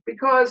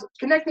 Because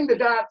connecting the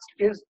dots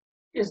is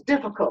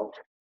difficult.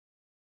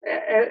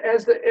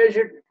 As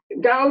your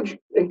gouge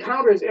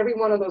encounters every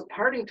one of those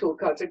parting tool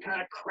cuts, it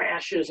kind of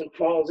crashes and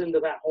falls into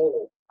that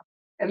hole.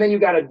 And then you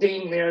got a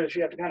ding there that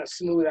you have to kind of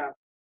smooth out.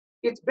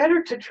 It's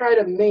better to try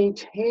to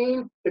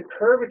maintain the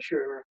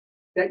curvature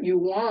that you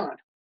want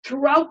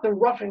throughout the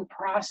roughing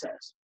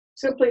process.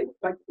 Simply,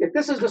 like if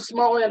this is the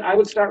small end, I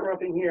would start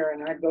roughing here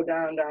and I'd go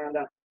down, down,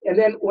 down. And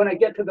then when I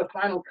get to the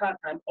final cut,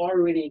 I've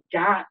already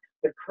got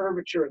the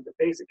curvature of the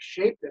basic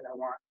shape that I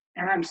want,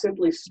 and I'm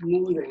simply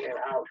smoothing it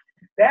out.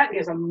 That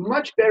is a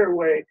much better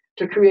way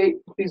to create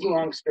these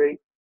long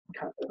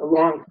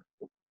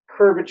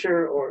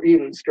curvature or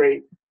even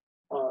straight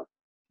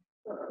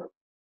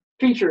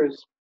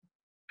features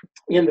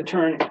in the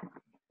turning.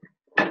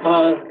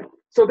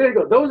 So there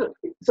you go.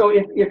 So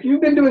if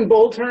you've been doing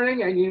bowl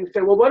turning and you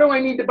say, well, what do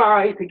I need to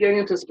buy to get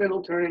into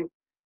spindle turning?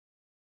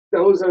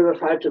 Those are the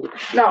 5 tools.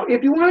 Now,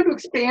 if you wanted to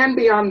expand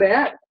beyond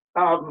that,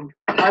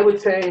 I would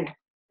say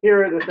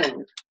here are the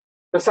things.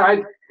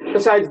 Besides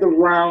the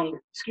round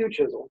skew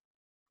chisel.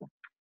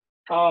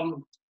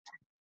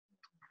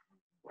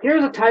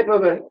 Here's a type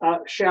of a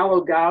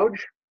shallow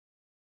gouge.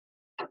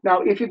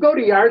 Now, if you go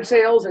to yard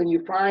sales and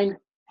you find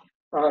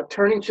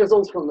turning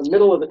chisels from the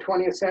middle of the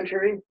 20th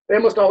century, they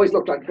almost always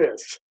look like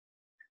this.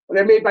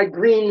 They're made by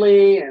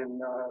Greenlee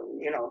and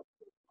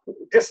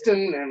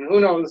Piston and who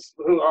knows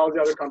who, all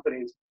the other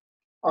companies.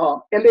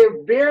 And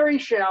they're very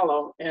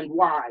shallow and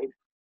wide,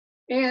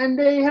 and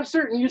they have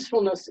certain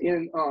usefulness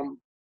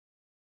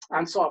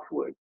on soft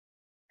wood.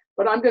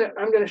 But I'm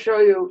gonna show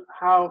you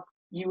how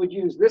you would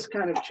use this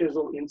kind of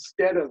chisel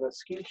instead of a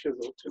skew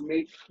chisel to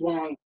make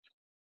long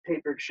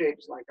tapered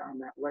shapes like on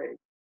that lathe,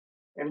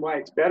 and why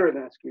it's better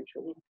than a skew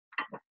chisel.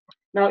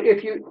 Now,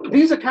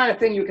 these are the kind of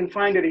thing you can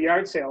find at a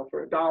yard sale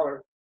for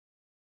 $1.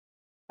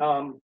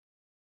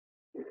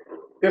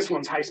 This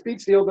one's high-speed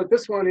steel, but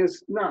this one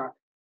is not.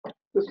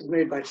 This was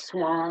made by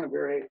Swan, a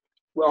very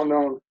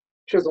well-known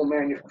chisel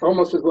manufacturer,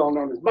 almost as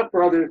well-known as Buck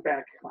Brothers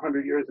back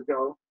 100 years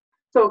ago.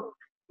 So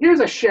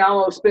here's a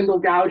shallow spindle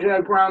gouge and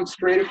I've ground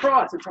straight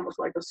across. It's almost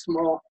like a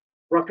small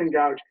roughing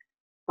gouge.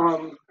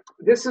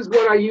 This is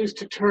what I use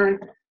to turn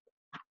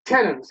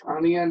tenons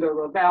on the end of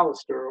a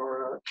baluster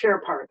or a chair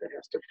part that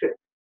has to fit.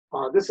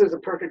 This is a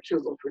perfect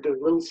chisel for doing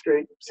little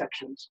straight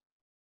sections.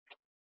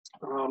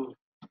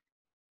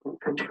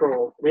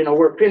 Control,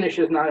 where finish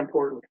is not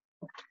important.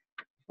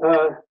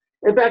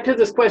 And back to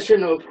this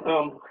question of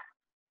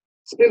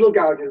spindle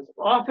gouges.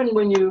 Often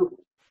when you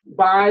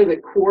buy the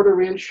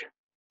 1/4-inch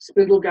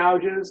spindle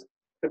gouges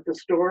at the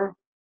store,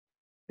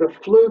 the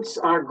flutes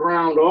are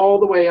ground all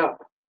the way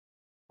up.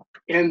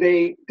 And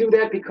they do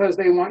that because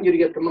they want you to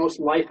get the most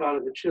life out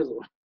of the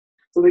chisel.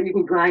 So that you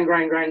can grind,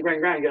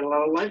 get a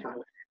lot of life out of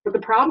it. But the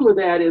problem with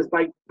that is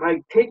by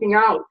taking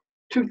out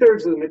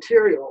 2/3 of the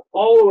material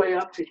all the way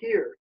up to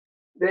here,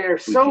 they're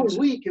so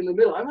weak in the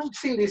middle. I've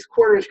seen these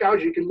 1/4-inch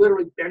gouges, you can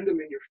literally bend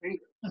them in your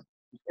fingers.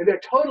 And they're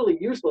totally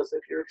useless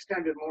if you're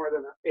extended more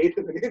than 1/8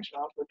 of an inch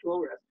off the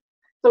tool rest.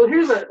 So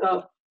here's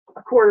a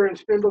 1/4-inch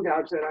spindle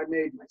gouge that I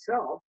made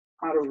myself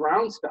out of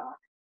round stock.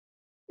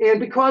 And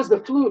because the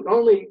flute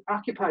only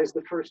occupies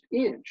the first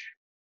inch,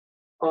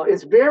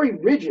 it's very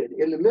rigid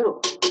in the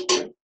middle.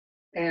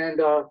 And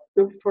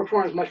it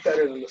performs much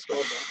better than the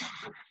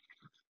store-bought.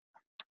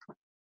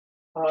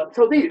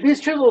 So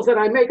these chisels that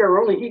I make are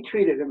only heat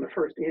treated in the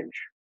first inch.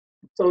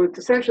 So it's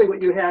essentially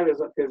what you have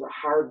is a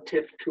hard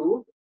tip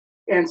tool.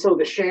 And so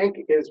the shank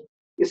is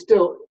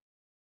still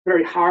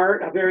very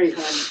hard, very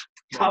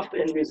tough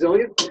and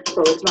resilient.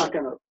 So it's not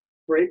going to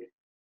break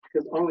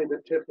because only the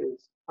tip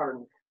is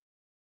hardened.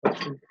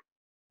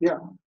 Yeah.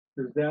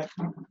 Does that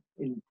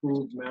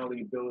improve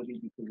malleability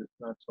because it's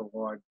not so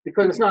hard?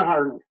 Because it's not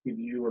hardened. Give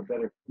you a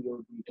better feel,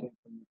 do you think?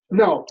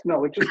 No,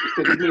 it just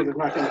means it's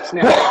not going to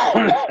snap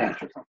or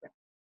something.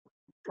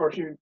 Or if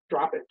you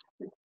drop it.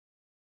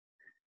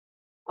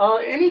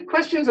 Any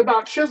questions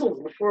about chisels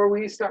before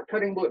we start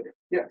cutting wood?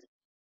 Yes.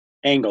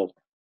 Angle.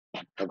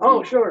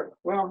 Oh, sure.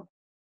 Well,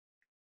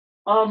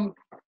 I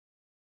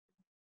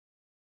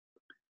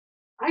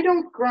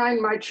don't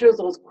grind my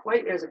chisels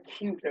quite as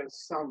acute as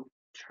some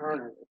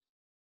turners.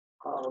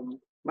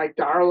 Mike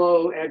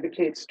Darlow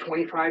advocates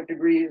 25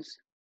 degrees.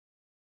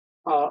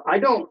 I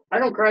don't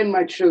grind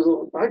my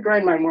chisel. I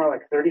grind mine more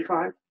like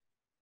 35.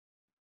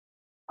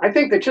 I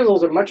think the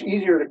chisels are much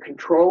easier to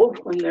control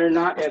when they're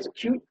not as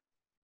acute.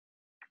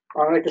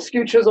 Like the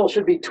skew chisel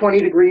should be 20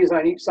 degrees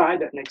on each side.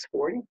 That makes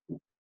 40.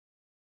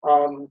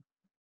 And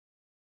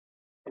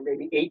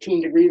maybe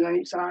 18 degrees on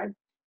each side.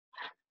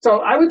 So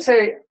I would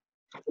say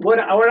what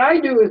I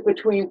do is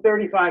between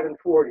 35 and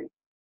 40.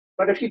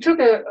 But if you took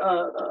a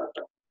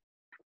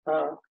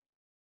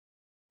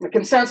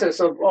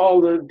consensus of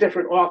all the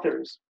different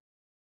authors,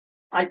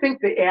 I think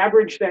the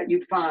average that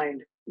you'd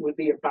find would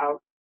be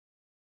about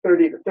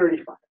 30 to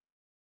 35.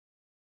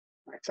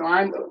 Right, so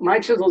my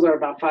chisels are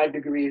about 5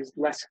 degrees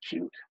less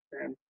acute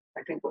than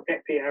I think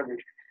the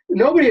average.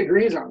 Nobody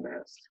agrees on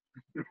this.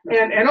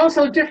 And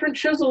also different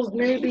chisels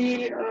may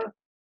be a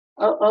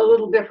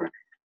little different.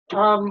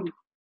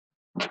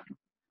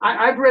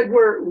 I've read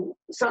where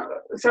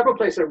several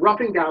places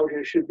roughing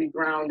gouges should be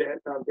ground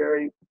at a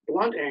very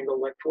blunt angle,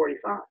 like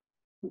 45.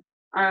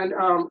 And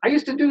I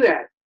used to do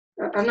that.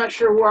 I'm not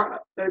sure why.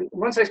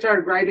 Once I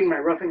started grinding my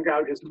roughing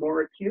gouges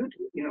more acute,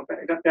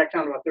 I got back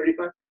down to about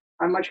 35.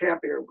 I'm much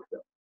happier with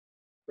them.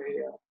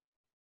 They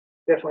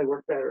definitely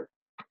work better.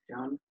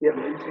 John, yeah.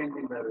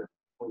 anything better?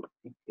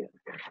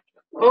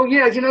 Oh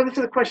yeah, this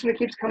is a question that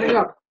keeps coming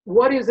up.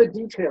 What is a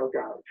detail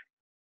gouge?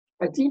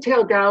 A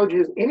detail gouge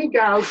is any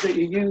gouge that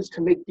you use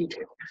to make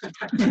details.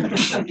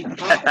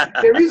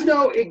 There is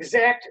no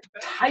exact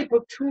type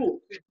of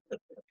tool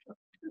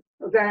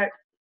that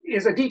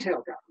is a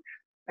detail gouge,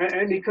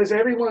 and because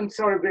everyone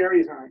sort of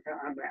varies on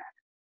that.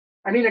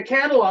 I mean, a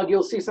catalog,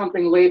 you'll see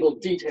something labeled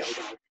detail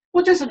gouge.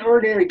 Well, just an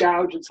ordinary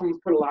gouge that someone's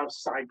put a lot of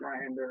side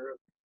grind or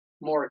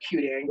more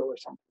acute angle or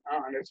something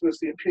on. It was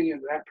the opinion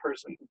of that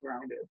person who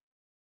ground it.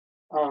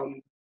 Well,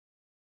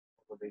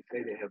 they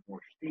say they have more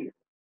steel.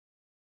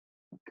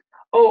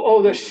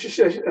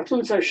 The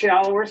flutes are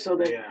shallower, so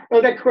they. Yeah. Oh,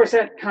 of course,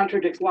 that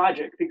contradicts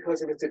logic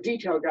because if it's a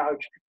detail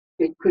gouge,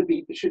 it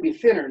should be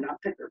thinner, not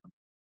thicker.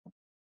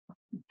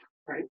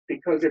 Right?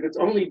 Because if it's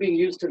only being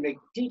used to make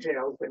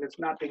details, then it's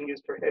not being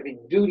used for heavy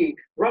duty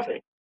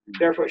roughing.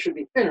 Therefore, it should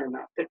be thinner,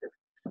 not thicker.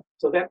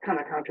 So that kind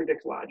of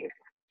contradicts logic,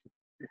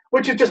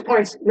 which it just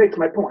makes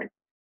my point.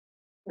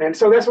 And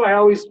so that's why I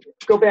always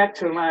go back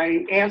to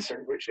my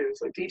answer, which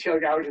is a detail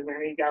gouge is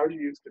any gouge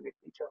used to make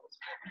details.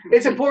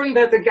 It's important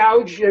that the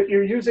gouge that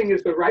you're using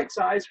is the right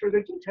size for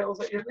the details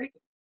that you're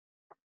making.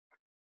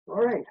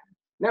 All right.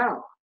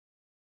 Now,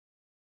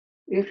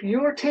 if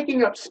you're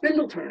taking up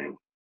spindle turning,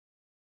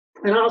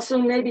 and I'll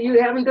assume maybe you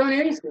haven't done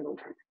any spindle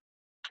turning.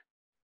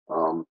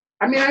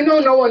 I mean, I know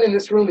no one in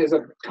this room is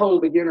a total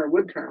beginner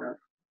wood turner,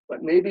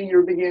 but maybe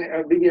you're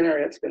a beginner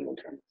at spindle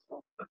turning.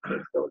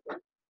 So,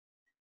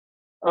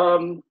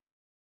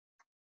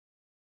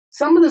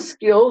 some of the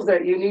skills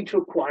that you need to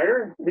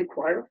acquire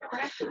require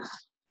practice.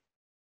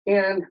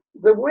 And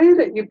the way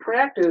that you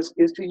practice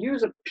is to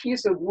use a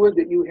piece of wood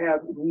that you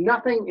have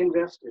nothing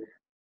invested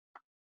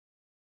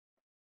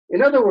in.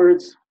 In other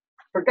words,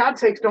 for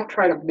God's sakes, don't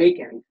try to make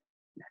anything.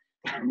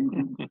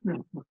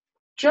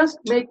 Just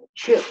make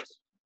chips.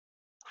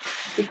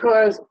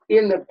 Because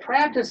in the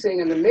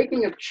practicing and the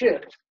making of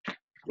chips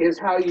is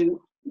how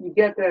you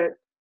get that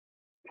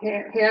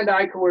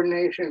hand-eye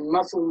coordination,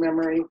 muscle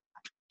memory,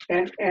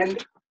 and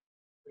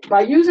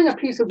by using a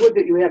piece of wood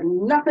that you have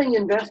nothing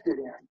invested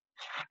in,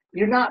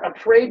 you're not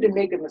afraid to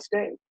make a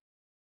mistake.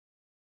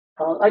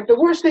 Like the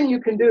worst thing you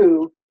can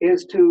do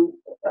is to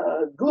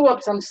glue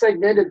up some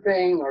segmented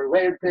thing or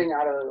layered thing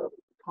out of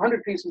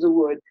 100 pieces of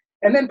wood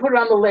and then put it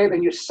on the lathe,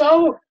 and you're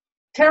so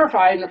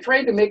terrified and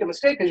afraid to make a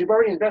mistake because you've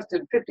already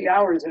invested 50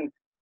 hours in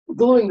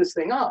gluing this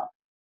thing up.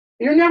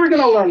 You're never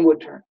going to learn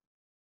wood turning.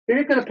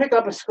 You're going to pick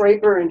up a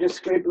scraper and just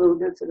scrape little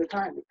bits at a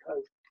time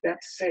because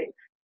that's safe,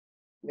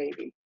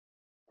 maybe.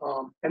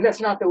 And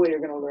that's not the way you're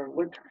going to learn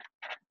wood turning.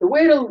 The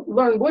way to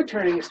learn wood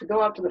turning is to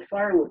go out to the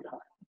firewood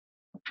pile.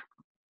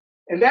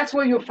 And that's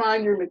where you'll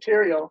find your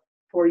material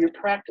for your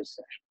practice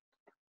session.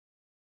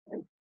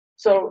 Okay?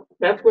 So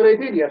that's what I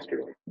did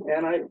yesterday.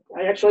 And I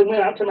actually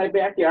went out to my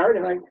backyard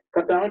and I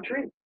cut down a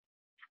tree.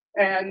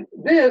 And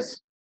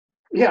this,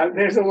 yeah,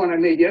 there's the one I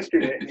made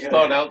yesterday. It's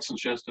thawed out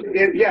since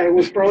yesterday. Yeah, it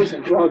was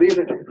frozen. Well,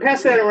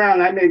 pass that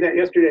around. I made that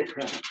yesterday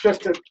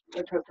just to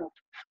test out.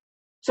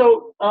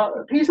 So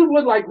a piece of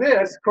wood like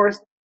this, of course,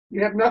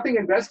 you have nothing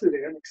invested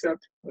in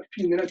except a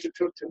few minutes it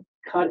took to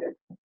cut it.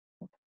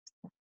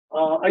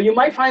 You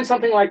might find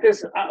something like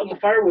this out on the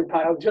firewood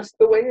pile just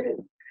the way it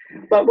is.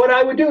 But what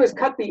I would do is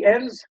cut the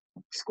ends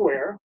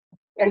square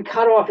and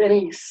cut off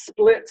any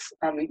splits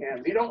on the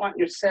ends. You don't want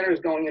your centers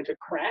going into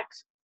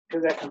cracks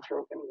because that can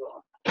throw things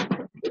off.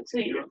 Let's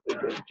see.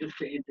 Just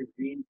to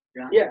intervene,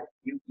 John. Yeah.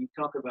 You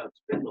talk about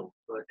spindles,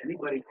 but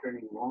anybody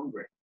turning long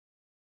grain,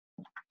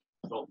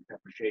 salt and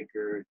pepper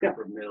shakers,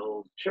 pepper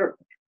mills, Sure.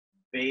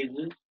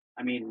 phases.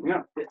 I mean,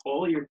 Yeah.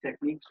 all your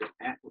techniques are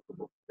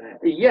applicable to that.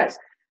 Yes.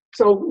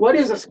 So what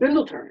is a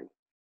spindle turning?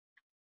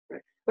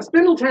 A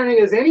spindle turning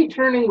is any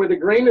turning where the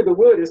grain of the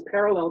wood is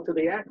parallel to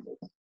the axis.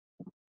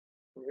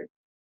 Right?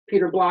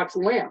 Peter Bloch's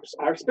lamps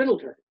are spindle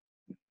turning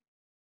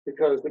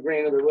because the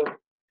grain of the wood.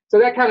 So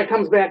that kind of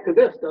comes back to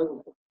this,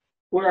 doesn't it?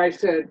 Where I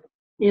said,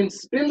 in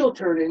spindle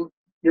turning,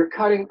 you're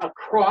cutting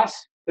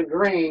across the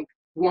grain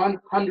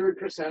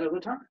 100% of the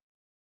time.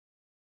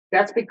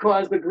 That's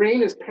because the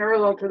grain is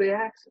parallel to the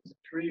axis. The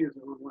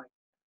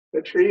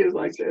tree is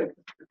like this.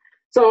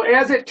 So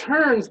as it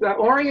turns, the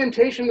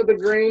orientation of the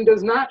grain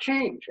does not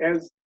change,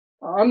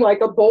 unlike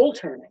a bowl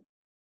turning,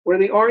 where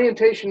the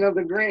orientation of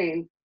the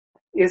grain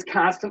is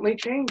constantly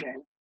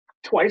changing,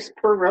 twice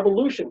per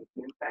revolution,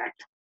 in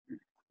fact.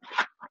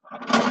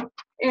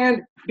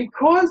 And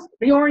because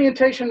the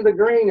orientation of the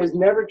grain is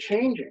never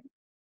changing,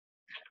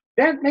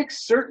 that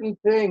makes certain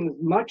things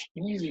much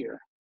easier.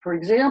 For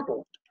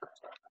example,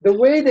 the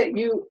way that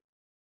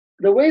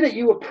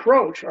you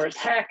approach or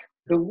attack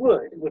the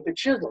wood with the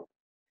chisel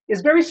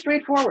is very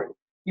straightforward.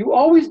 You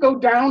always go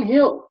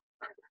downhill.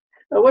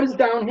 Now, what does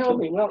downhill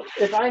mean? Well,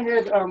 if I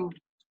had,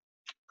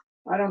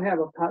 I don't have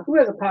a pocket. Who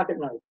has a pocket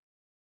knife?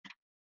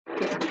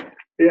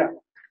 Yeah.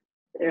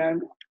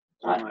 And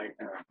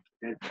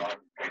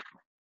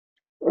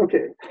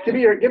okay, give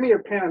me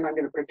your pen. I'm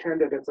going to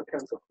pretend that it's a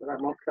pencil, but I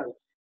won't cut it.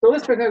 So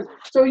let's pretend.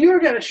 So you're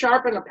going to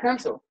sharpen a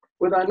pencil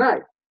with a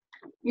knife.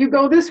 You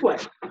go this way.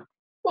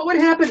 What would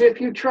happen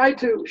if you tried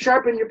to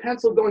sharpen your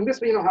pencil going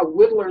this way? You know how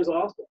whittlers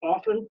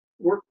often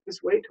work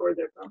this way toward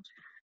their thumb.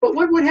 But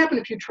what would happen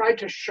if you tried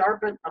to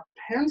sharpen a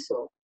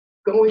pencil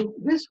going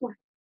this way?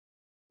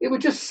 It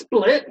would just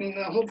split and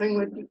the whole thing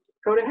would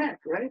go to heck,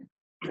 right?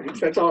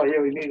 That's all I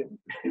really needed.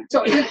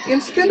 So in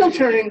spindle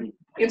turning,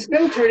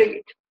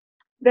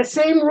 the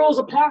same rules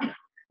apply.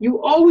 You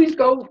always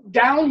go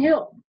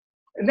downhill.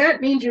 And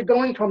that means you're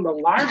going from the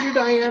larger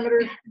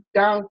diameter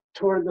down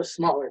toward the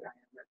smaller diameter.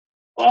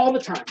 All the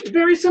time. It's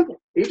very simple.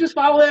 You just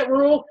follow that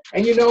rule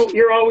and you know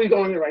you're always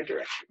going the right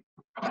direction.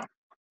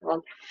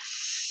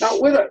 Now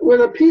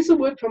with a piece of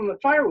wood from the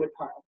firewood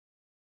pile,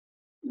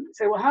 you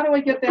say, well, how do I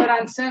get that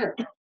on center?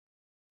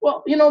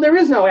 Well, you know, there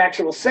is no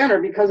actual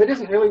center because it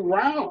isn't really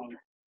round.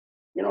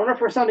 In order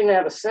for something to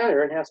have a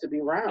center, it has to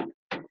be round.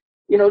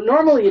 You know,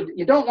 normally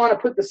you don't want to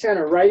put the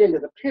center right into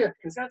the pith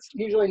because that's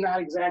usually not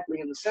exactly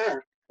in the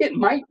center. It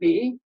might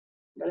be,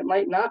 but it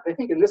might not. I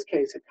think in this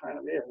case it kind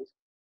of is.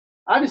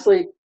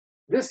 Obviously,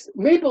 this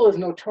maple is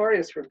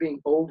notorious for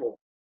being oval.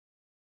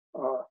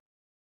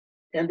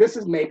 And this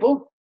is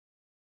maple.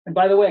 And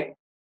by the way,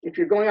 if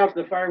you're going out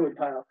to the firewood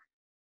pile,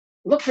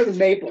 look for the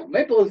maple.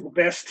 Maple is the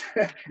best,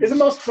 is the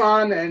most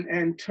fun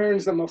and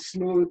turns the most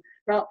smooth.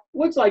 Now,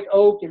 woods like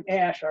oak and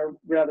ash are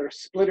rather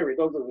splittery.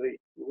 Those are the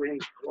ring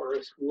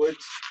forest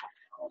woods.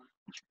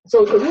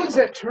 So the woods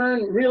that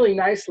turn really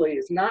nicely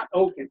is not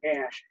oak and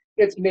ash.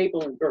 It's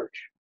maple and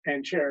birch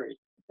and cherry.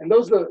 And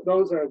those are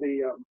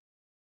the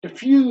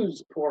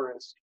diffuse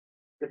porous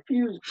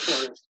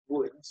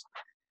woods,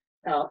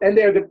 and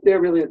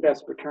they're really the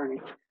best for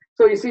turning.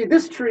 So you see,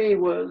 this tree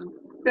was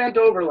bent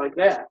over like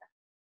that,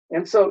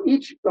 and so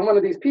each one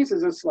of these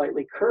pieces is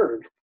slightly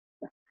curved.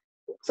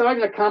 So I'm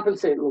going to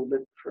compensate a little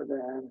bit for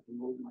that and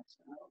move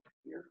myself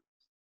here.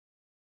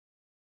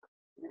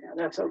 Yeah,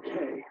 that's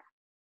okay.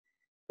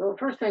 So the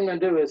first thing I'm going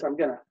to do is I'm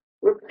going to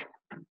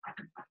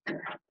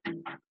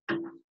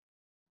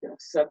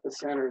set the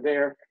center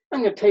there.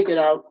 I'm going to take it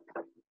out,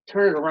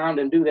 turn it around,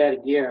 and do that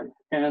again.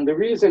 And the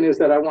reason is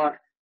that I want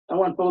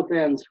both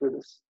ends for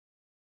this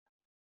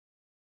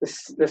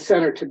the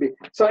center to be.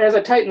 So as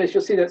I tighten this,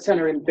 you'll see that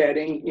center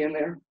embedding in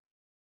there.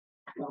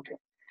 Okay.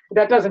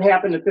 That doesn't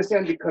happen at this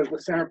end because the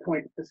center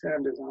point at this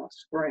end is on a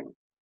spring.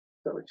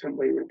 So it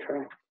simply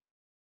retracts.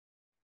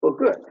 Well,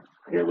 good.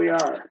 Here we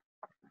are.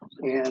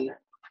 And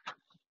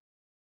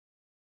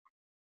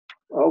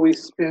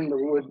always spin the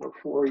wood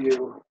before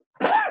you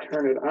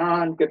turn it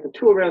on. Get the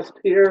tool rest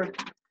here.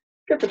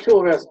 Get the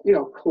tool rest,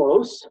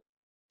 close.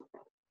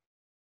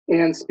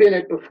 And spin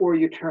it before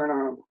you turn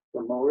on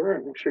the motor.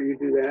 And make sure you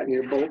do that in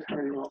your bolt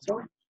turning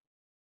also.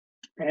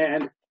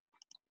 And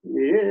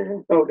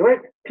yeah. Oh,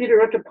 Peter,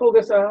 I have to pull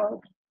this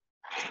out.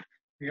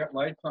 You got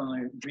lights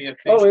on the VFD?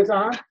 Oh, it's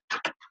on?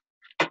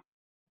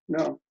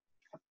 No.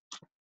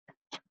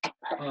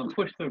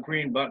 Push the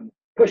green button.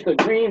 Push the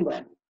green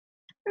button.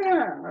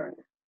 Yeah, all right.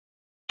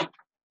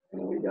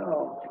 Here we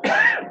go.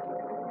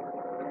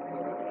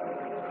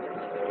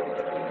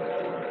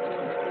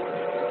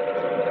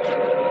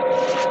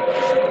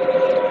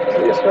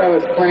 So just when I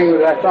was playing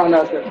with it, I found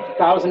out that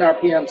 1,000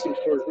 RPM seems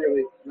to work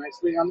really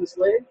nicely on this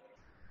lathe.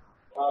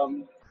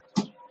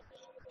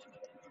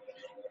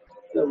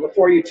 So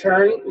before you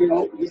turn,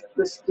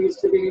 this needs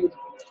to be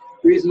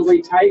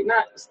reasonably tight,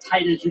 not as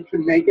tight as you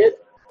can make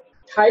it,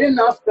 tight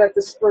enough that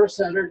the spur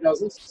center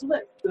doesn't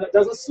slip. Right?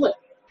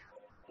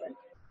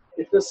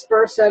 If the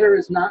spur center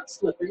is not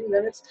slipping,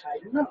 then it's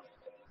tight enough.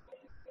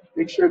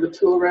 Make sure the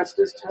tool rest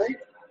is tight.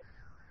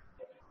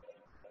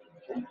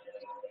 Okay.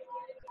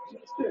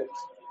 That's good.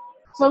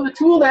 So the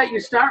tool that you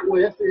start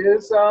with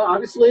is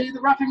obviously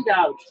the roughing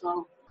gouge.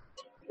 So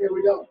here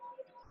we go.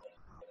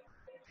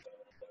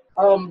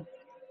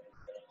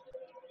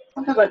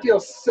 Sometimes I feel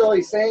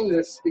silly saying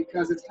this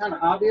because it's kind of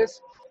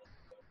obvious,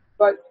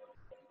 but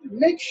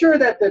make sure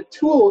that the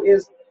tool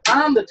is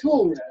on the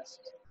tool rest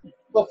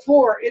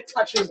before it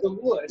touches the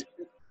wood.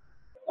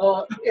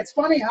 It's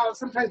funny how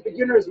sometimes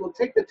beginners will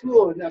take the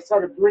tool and they'll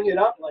sort of bring it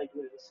up like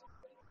this.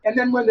 And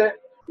then when the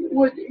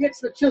wood hits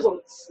the chisel,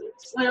 it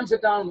slams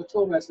it down on the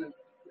tool rest and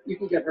you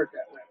can get hurt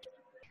that way.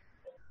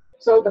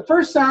 So the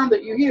first sound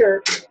that you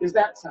hear is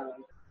that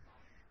sound.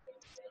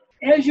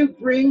 As you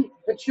bring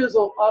the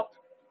chisel up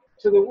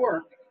to the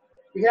work,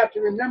 you have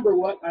to remember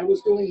what I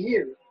was doing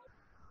here.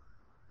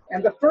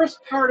 And the first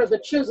part of the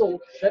chisel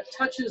that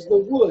touches the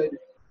wood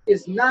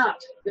is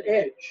not the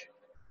edge.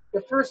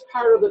 The first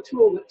part of the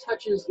tool that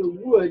touches the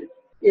wood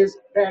is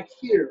back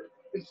here,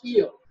 the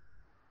heel.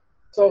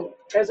 So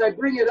as I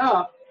bring it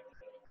up,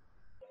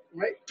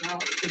 right now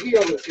the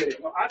heel is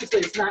hitting. Well, obviously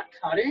it's not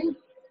cutting,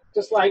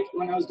 just like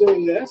when I was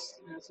doing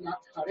this, it's not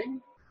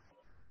cutting.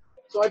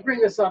 So I bring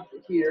this up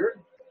here,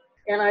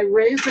 and I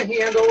raise the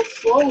handle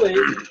slowly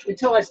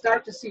until I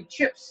start to see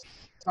chips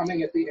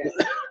coming at the edge.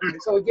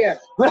 And so again,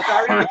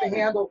 starting with the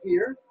handle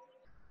here,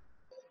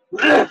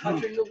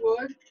 touching the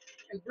wood,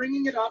 and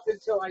bringing it up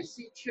until I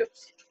see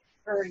chips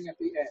occurring at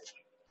the edge.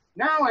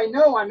 Now I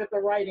know I'm at the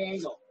right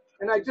angle,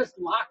 and I just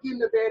lock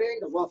into that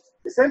angle. Well,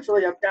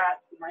 essentially I've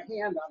got my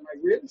hand on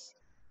my ribs,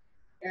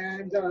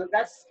 and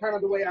that's kind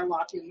of the way I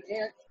lock in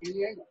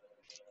the angle.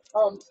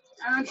 And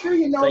I'm sure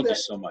you know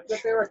that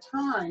there are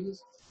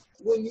times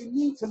when you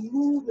need to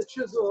move the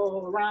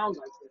chisel around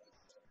like this.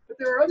 But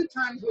there are other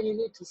times when you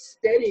need to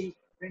steady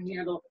the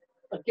handle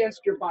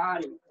against your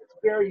body. It's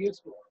very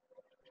useful.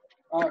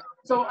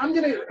 So I'm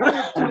gonna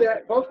do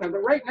that both times. But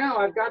right now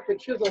I've got the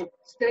chisel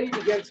steadied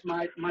against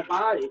my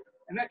body,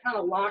 and that kind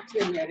of locks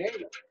in that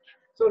angle.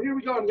 So here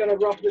we go, I'm gonna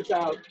rough this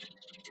out.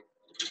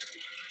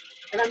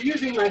 And I'm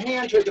using my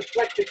hand to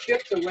deflect the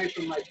chips away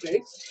from my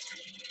face,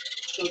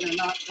 so they're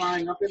not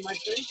flying up in my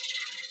face.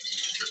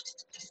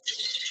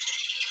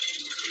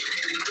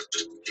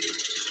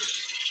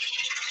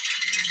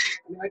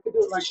 I could do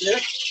it like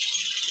this.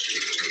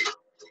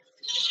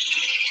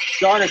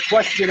 John, a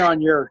question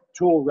on your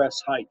tool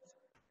rest height.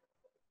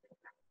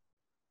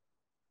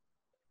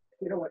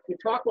 You know what? You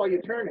talk while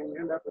you're turning, you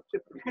end up with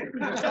chips.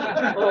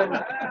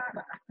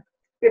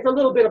 It's a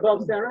little bit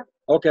above center.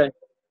 Okay.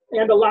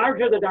 And the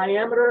larger the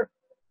diameter,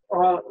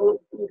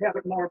 you have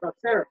it more above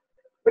center.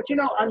 But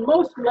on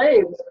most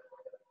lathes,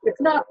 it's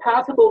not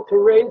possible to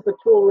raise the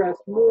tool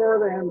rest more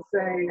than,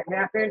 say, a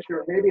 ½ inch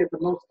or maybe at the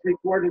most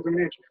 3/4 of an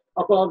inch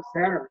above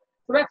center.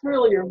 So that's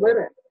really your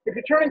limit. If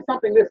you're turning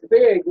something this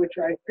big, which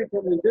I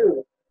frequently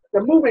do, the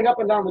moving up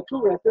and down the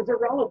tool rest is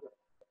irrelevant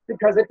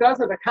because it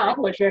doesn't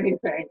accomplish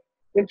anything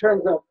in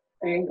terms of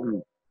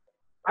angle.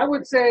 I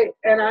would say,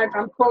 and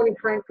I'm quoting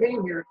Frank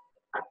Payne here,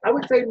 I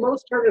would say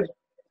most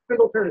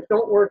spindle turners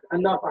don't work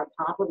enough on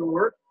top of the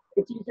work.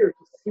 It's easier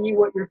to see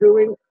what you're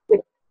doing.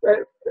 It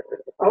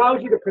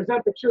allows you to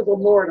present the chisel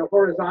more at a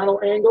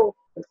horizontal angle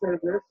instead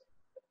of this.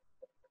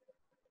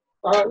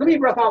 Let me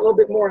rough out a little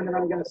bit more and then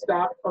I'm going to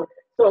stop.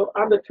 So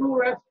on the tool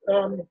rest,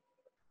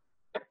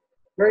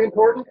 very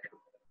important,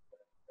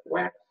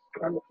 wax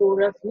on the tool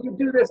rest. You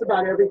do this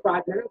about every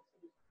 5 minutes.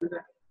 Do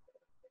that.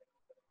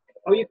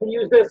 Oh, you can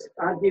use this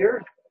on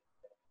here.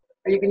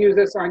 You can use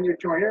this on your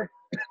joiner.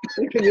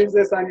 You can use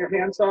this on your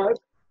hand saws.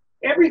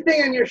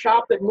 Everything in your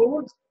shop that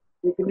moves,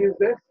 you can use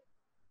this.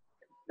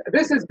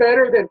 This is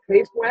better than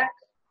paste wax.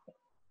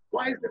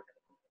 Why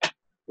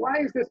Why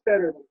is this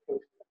better than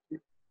paste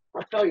wax?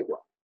 I'll tell you why.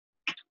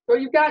 So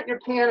you've got your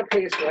can of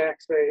paste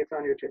wax, say it's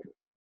on your table.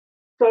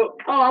 So,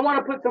 oh, I want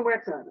to put some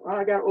wax on. Oh,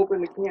 I got to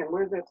open the can.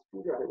 Where's that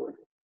screwdriver?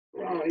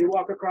 Oh, you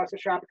walk across the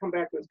shop, come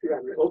back to the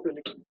screwdriver, open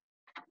the can.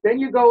 Then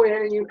you go in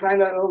and you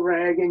find a little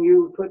rag and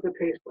you put the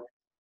paste wax.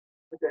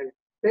 Okay.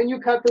 Then you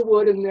cut the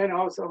wood and then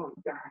also, oh,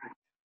 darn,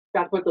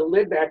 got to put the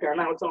lid back on.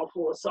 Now it's all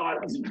full of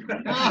sawdust.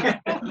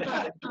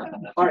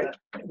 All right.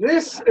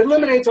 This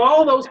eliminates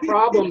all those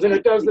problems and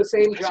it does the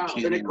same job.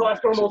 And it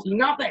costs almost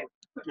nothing.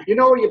 You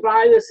know where you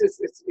buy this?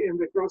 It's in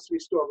the grocery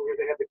store where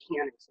they have the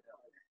canning sale.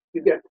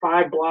 You get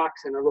 5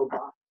 blocks in a little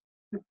box.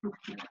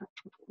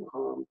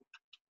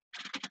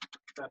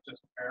 That's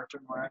just paraffin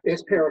wax.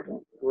 It's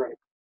paraffin, right.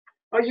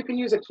 Or you can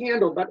use a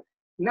candle, but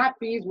not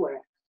beeswax.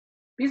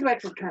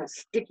 Beeswax is kind of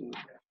sticky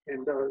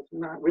and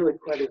not really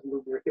quite as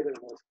lubricative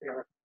as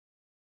paraffin.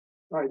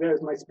 All right,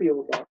 there's my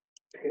spiel about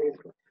paste.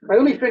 All right,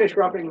 let me finish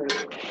roughing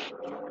this.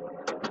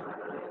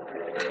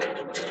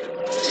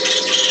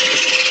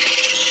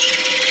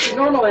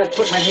 Normally I'd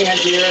put my hand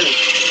here and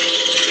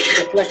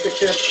deflect the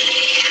chip.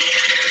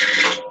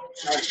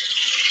 All right.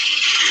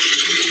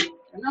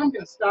 And now I'm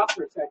going to stop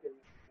for a second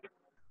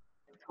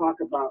and talk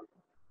about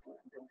what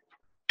I'm doing.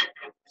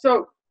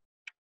 So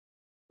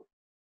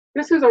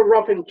this is a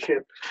roughing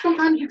chip.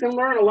 Sometimes you can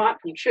learn a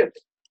lot from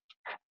chips.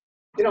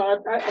 You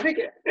know, I think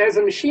as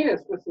a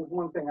machinist, this is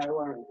one thing I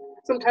learned.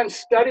 Sometimes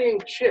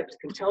studying chips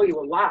can tell you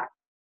a lot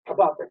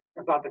about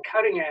the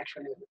cutting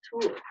action of the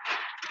tool.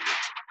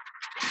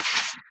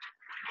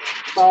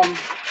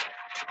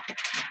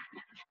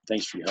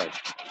 Thanks for your help.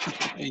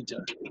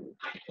 Anytime.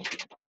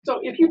 So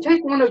if you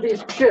take one of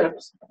these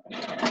chips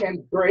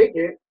and break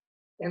it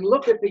and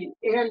look at the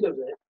end of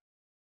it,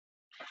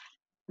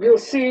 you'll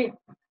see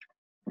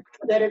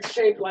that it's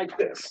shaped like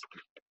this.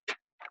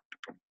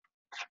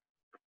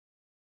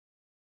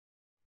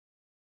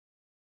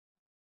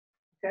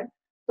 Okay,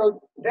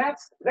 so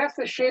that's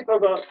the shape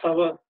of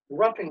a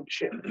roughing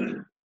chip.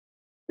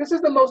 This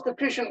is the most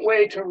efficient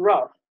way to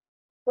rough.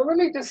 So let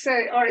me just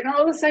say, all right,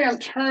 now let's say I'm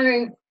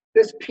turning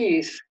this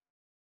piece,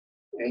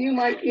 and you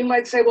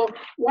might say, well,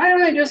 why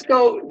don't I just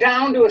go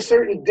down to a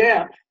certain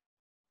depth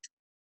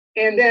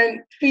and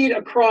then feed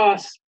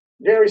across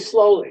very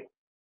slowly?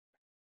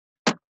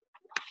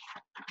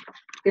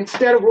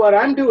 Instead of what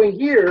I'm doing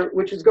here,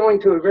 which is going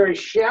to a very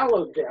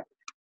shallow depth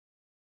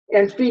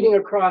and feeding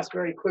across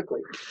very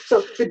quickly.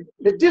 So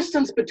the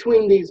distance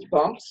between these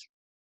bumps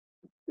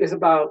is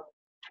about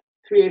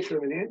 3/8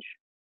 of an inch.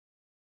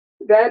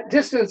 That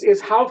distance is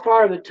how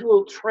far the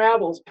tool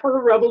travels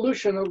per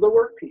revolution of the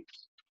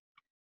workpiece.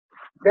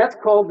 That's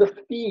called the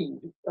feed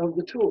of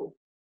the tool.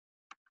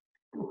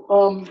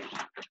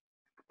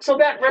 So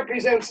that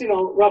represents, you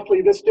know,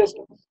 roughly this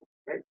distance,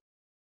 right?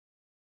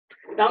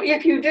 Now,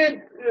 if you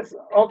did this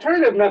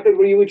alternative method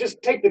where you would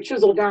just take the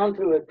chisel down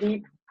to a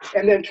deep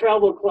and then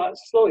travel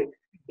slowly,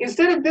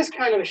 instead of this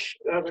kind of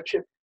a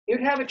chip,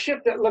 you'd have a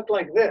chip that looked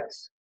like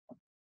this.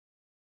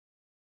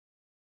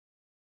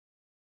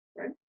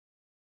 Right?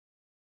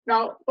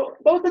 Now,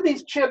 both of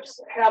these chips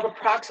have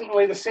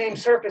approximately the same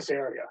surface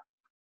area.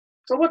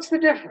 So what's the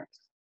difference?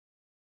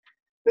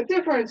 The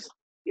difference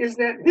is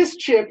that this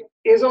chip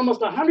is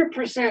almost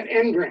 100%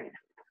 end grain.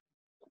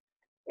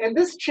 And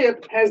this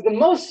chip has the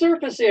most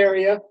surface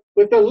area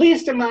with the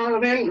least amount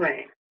of end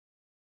grain.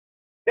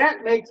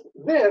 That makes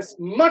this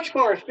much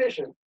more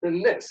efficient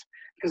than this,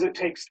 because it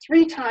takes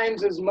 3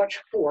 times as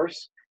much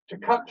force to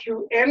cut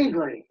through end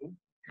grain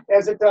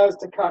as it does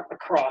to cut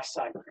across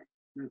side grain.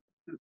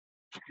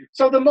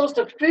 So the most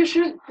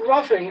efficient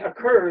roughing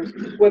occurs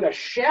with a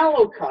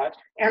shallow cut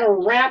and a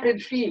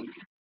rapid feed,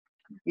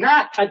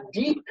 not a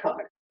deep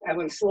cut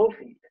and a slow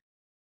feed.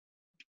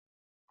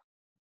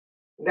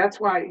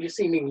 That's why you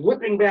see me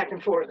whipping back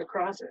and forth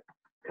across it,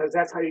 because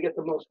that's how you get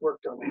the most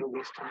work done in the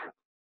least time.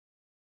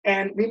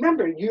 And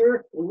remember,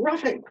 you're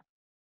roughing,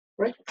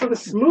 right? So the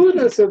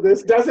smoothness of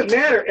this doesn't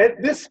matter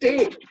at this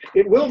stage.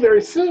 It will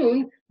very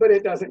soon, but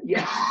it doesn't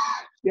yet.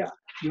 Yeah.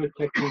 Your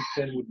technique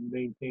then would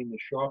maintain the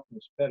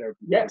sharpness better.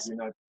 Yes. You're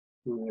not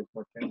doing as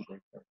much end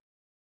break there.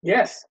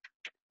 Yes.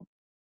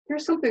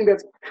 Here's something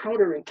that's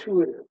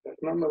counterintuitive, but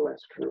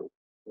nonetheless true.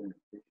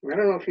 I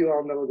don't know if you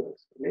all know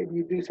this. Maybe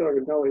you do sort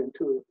of know it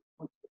intuitively.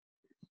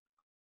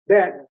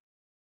 That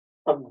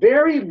a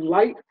very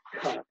light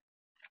cut,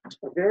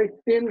 a very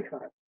thin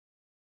cut,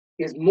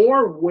 is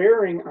more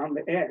wearing on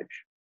the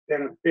edge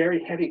than a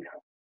very heavy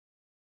cut.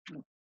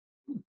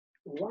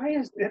 Why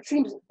is that?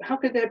 How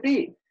could that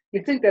be?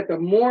 You think that the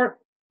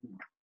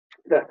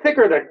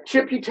thicker the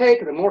chip you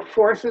take, the more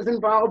force is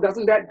involved.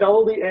 Doesn't that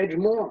dull the edge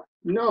more?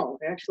 No,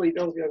 actually it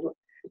dulls the edge more.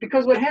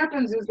 Because what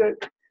happens is that,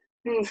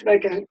 if I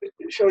can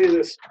show you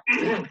this.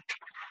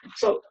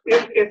 So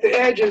if the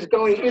edge is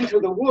going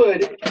into the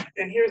wood,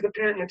 and here's the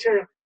parent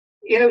material,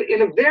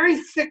 in a very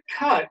thick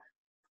cut,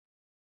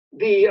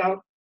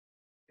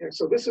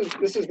 so this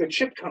is the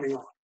chip coming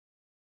off.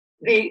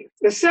 The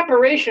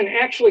separation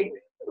actually,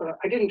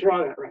 I didn't draw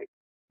that right,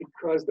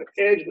 because the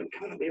edge would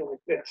kind of be like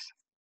this.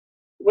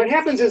 What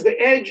happens is the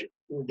edge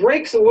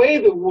breaks away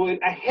the wood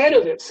ahead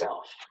of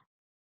itself,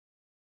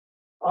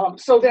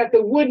 so that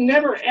the wood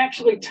never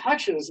actually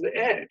touches the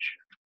edge.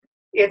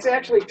 It's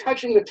actually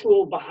touching the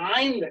tool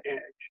behind the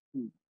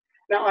edge.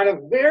 Now, on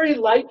a very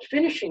light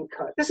finishing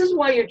cut, this is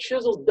why your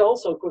chisels dull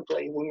so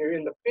quickly when you're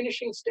in the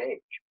finishing stage,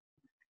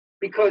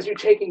 because you're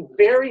taking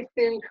very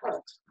thin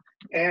cuts,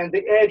 and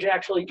the edge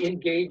actually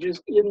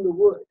engages in the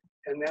wood,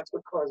 and that's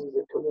what causes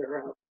it to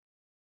wear out.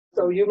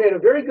 So you made a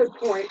very good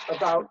point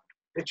about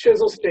the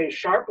chisel stays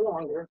sharp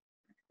longer,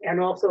 and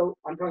also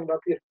I'm talking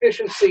about the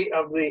efficiency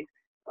of the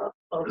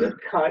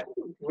cut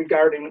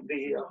regarding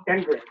the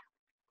end grain.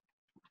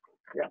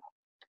 Yeah. All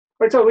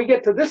right, so we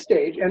get to this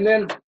stage, and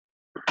then,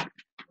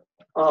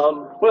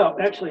 well,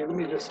 actually, let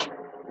me just,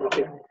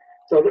 okay.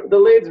 So the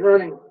lathe's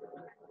running.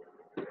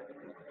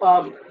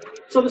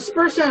 So the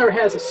spur center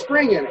has a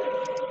spring in it.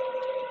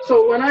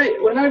 So when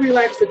I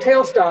relax the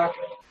tailstock,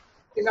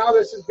 and now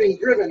this is being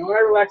driven, when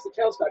I relax the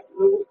tailstock,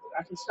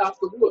 I can stop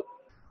the wood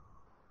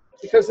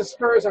because the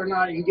spurs are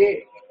not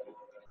engaged.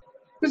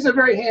 This is a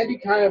very handy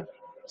kind of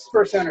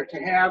spur center to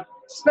have,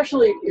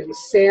 especially in the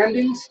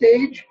sanding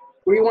stage,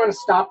 where you want to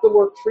stop the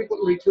work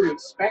frequently to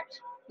inspect.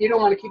 You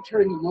don't want to keep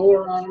turning the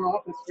motor on and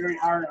off. It's very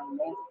hard on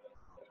the motor.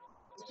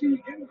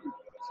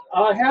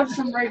 I have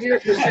some right here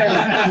for sale,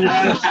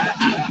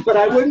 but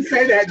I wouldn't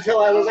say that until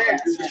I was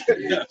asked.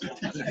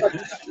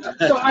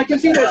 So I can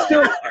see there's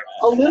still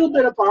a little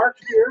bit of bark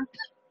here.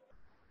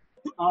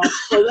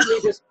 So let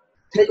me just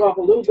take off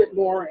a little bit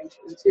more and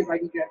see if I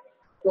can get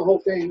the whole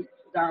thing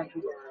down to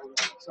where I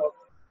want. So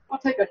I'll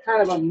take a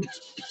kind of an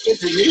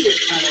intermediate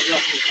kind of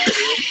roughness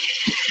here.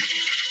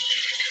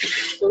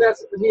 So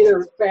that's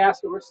neither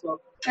fast or slow.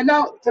 And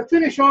now to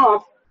finish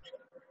off,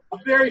 a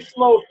very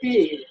slow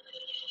feed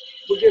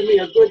will give me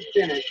a good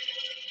finish.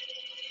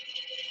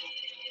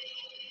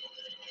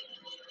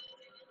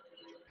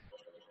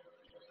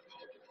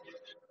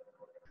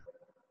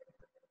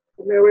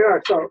 And there we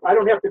are. So I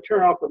don't have to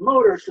turn off the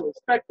motor to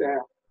inspect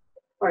that.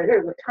 All right,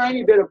 here's a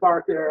tiny bit of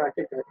bark there. I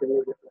think I can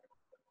leave it.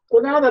 So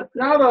now the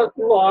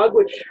log,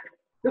 which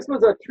this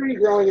was a tree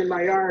growing in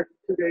my yard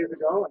 2 days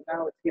ago, and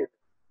now it's here.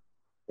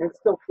 It's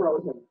still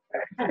frozen.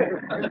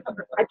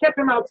 I kept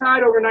them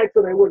outside overnight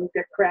so they wouldn't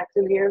get cracks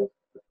in the end.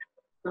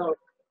 So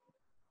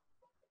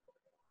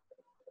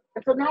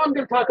now I'm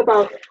going to talk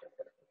about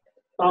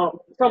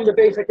some of the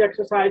basic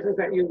exercises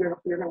that you're going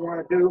to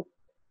want to do,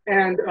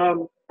 and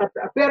a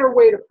better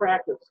way to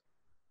practice.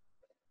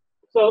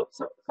 So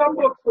some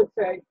books would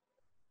say,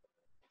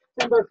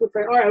 all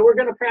right, we're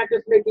going to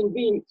practice making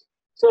beads.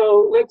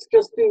 So let's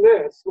just do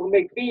this. We'll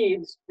make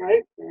beads,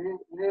 right?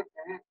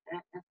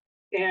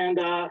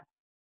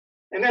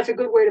 And that's a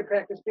good way to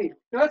practice beads.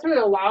 Now, that's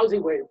really a lousy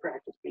way to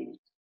practice beads.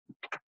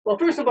 Well,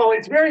 first of all,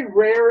 it's very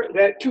rare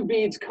that two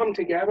beads come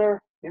together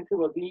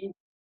into a bead.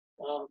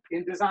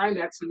 In design,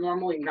 that's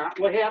normally not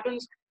what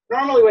happens.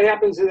 Normally what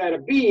happens is that a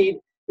bead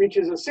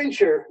reaches a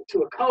cincture to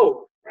a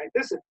cove, right?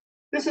 This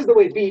is the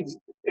way beads,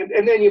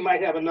 and then you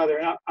might have another,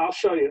 and I'll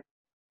show you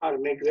how to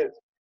make this.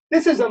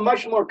 This is a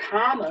much more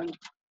common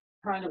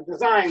kind of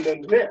design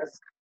than this.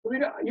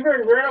 You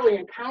very rarely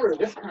encounter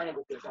this kind of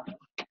a design.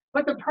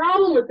 But the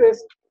problem with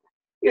this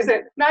is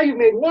that now you've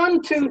made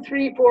 1, 2,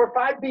 3, 4,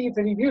 5 beads,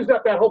 and you've used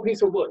up that whole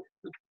piece of wood.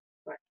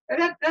 Right?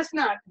 And that's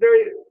not a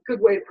very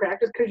good way to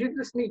practice because you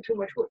just need too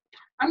much wood.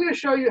 I'm going to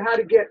show you how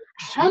to get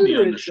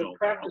hundreds of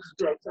practice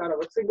strokes out of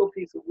a single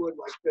piece of wood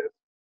like this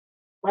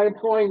by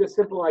employing the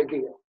simple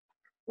idea.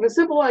 And the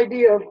simple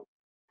idea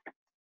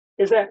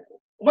is that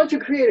once you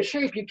create a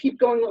shape, you keep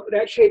going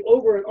that shape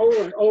over and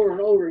over and over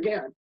and over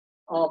again,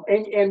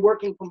 and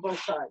working from both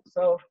sides.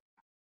 So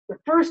the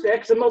first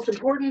exercise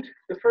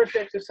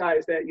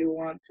that you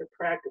want to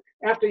practice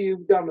after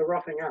you've done the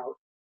roughing out,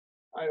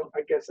 I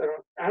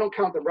don't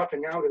count the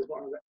roughing out as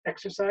one of the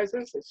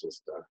exercises. It's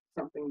just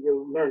something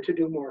you learn to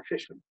do more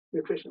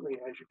efficiently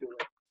as you do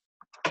it.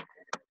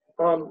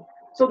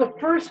 So the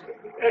first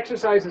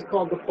exercise is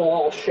called the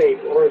ball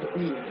shape or the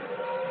bead.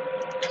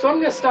 So I'm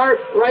going to start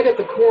right at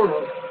the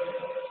corner.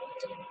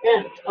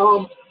 And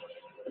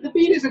the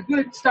bead is a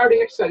good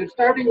starting exercise.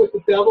 Starting with the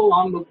bevel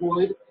on the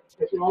wood.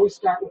 If you always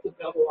start with the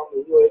bevel on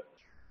the wood.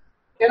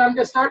 And I'm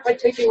going to start by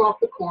taking off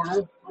the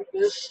corner like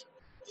this.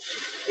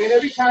 And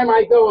every time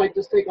I go, I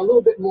just take a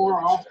little bit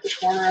more off the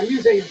corner. I'm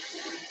using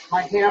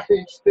my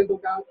 1/2-inch spindle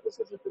gouge. This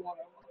isn't the one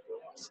I want to go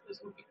on.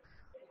 This one.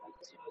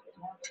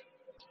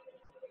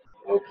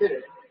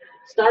 Okay.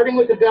 Starting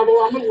with the bevel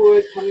on the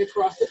wood, coming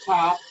across the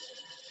top.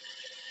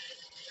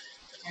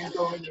 And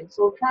going in.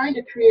 So trying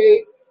to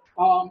create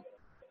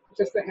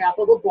just a half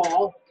of a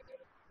ball.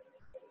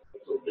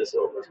 Move this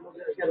over so we're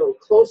going to get a little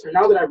closer.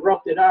 Now that I've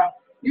roughed it out,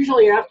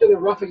 usually after the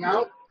roughing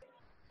out,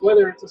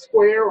 whether it's a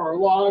square or a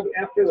log,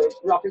 after the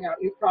roughing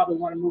out, you probably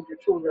want to move your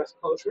tool rest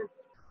closer.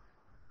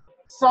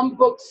 Some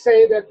books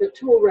say that the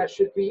tool rest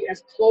should be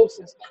as close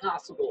as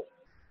possible.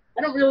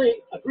 I don't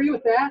really agree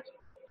with that.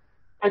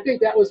 I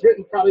think that was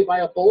written probably by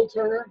a bolt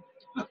turner.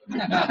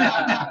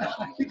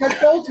 Because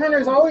bolt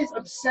turners always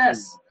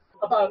obsess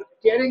about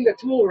getting the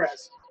tool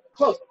rest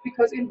close.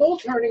 Because in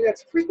bolt turning,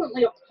 that's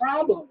frequently a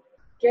problem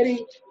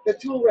getting the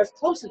tool rest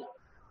close enough.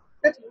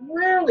 That's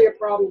rarely a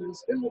problem in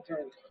spindle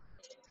turning.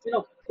 You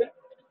know,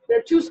 there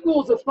are two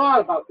schools of thought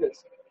about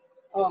this.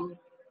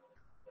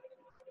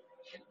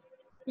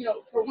 You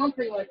know, for one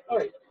thing, like, all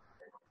right,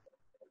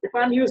 if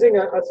I'm using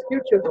a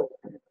skew chisel,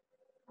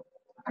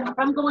 if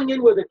I'm going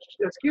in with a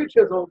skew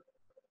chisel,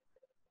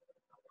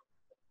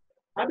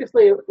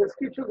 obviously the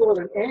skew chisel with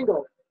an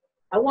angle,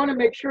 I want to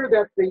make sure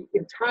that the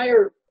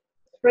entire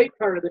straight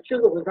part of the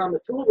chisel is on the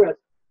tool rest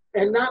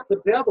and not the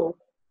bevel,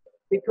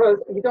 because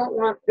you don't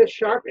want this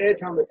sharp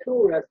edge on the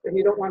tool rest and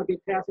you don't want to be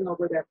passing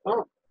over that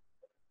bump.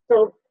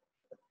 So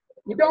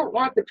you don't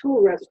want the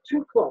tool rest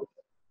too close.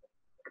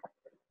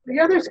 The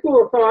other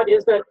school of thought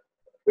is that,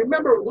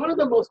 remember, one of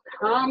the most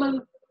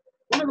common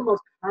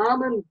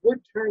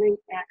wood turning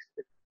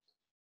accidents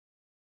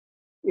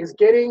is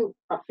getting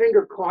a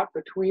finger caught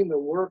between the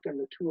work and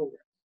the tool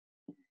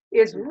rest.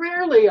 It's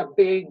rarely a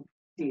big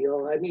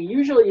deal. I mean,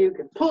 usually you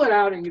can pull it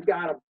out and you've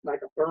got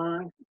like a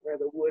burn where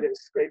the wood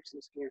has scraped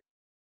some skin.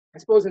 I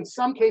suppose in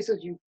some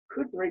cases you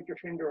could break your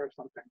finger or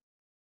something.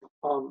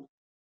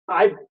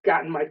 I've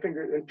gotten my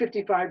finger in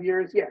 55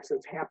 years. Yes,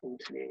 it's happened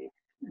to me,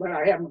 but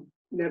I haven't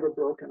never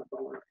broken a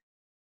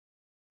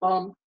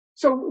bone.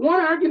 So one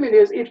argument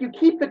is if you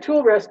keep the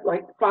tool rest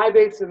like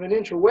 5/8 of an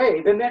inch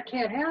away, then that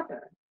can't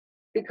happen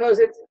because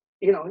it's,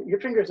 you know, your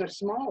fingers are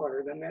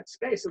smaller than that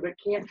space, so that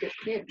can't get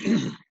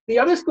pinched. The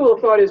other school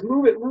of thought is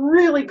move it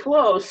really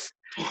close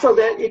so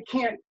that it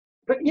can't,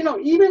 but you know,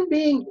 even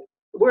being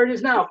where it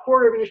is now,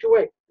 1/4 of an inch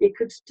away, it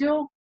could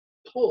still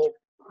pull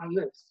on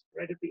this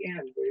right at the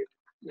end where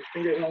your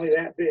finger is only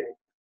that big.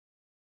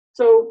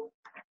 So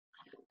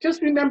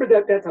just remember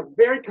that that's a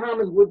very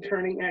common wood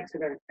turning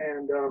accident,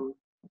 and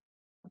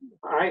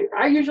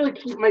I usually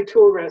keep my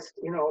tool rest,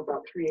 you know,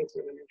 about 3/8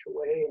 of an inch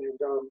away, and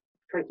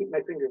try to keep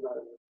my fingers out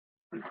of it.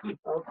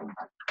 Okay.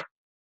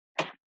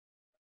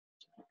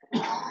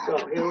 So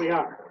here we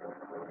are.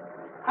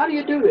 How do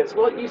you do this?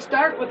 Well, you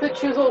start with the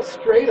chisel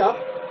straight up.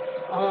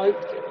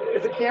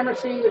 Is the camera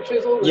seeing the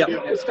chisel? Yep.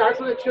 It starts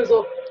with a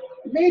chisel.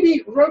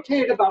 Maybe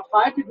rotate it about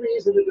 5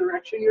 degrees in the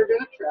direction you're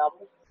going to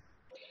travel.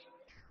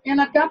 And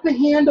I've got the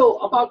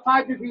handle about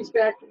 5 degrees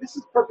back. This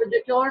is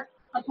perpendicular.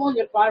 I'm pulling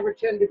it 5 or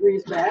 10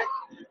 degrees back.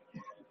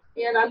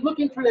 And I'm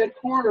looking for that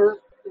corner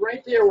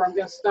right there where I'm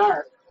going to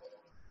start.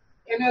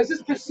 And as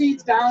this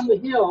proceeds down the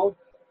hill,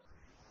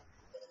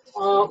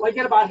 I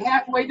get about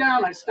halfway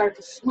down, I start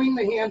to swing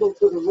the handle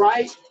to the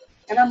right,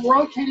 and I'm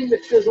rotating the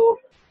chisel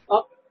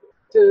up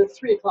to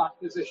 3 o'clock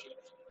position.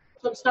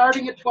 So I'm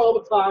starting at 12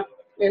 o'clock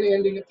and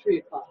ending at 3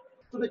 o'clock.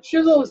 So the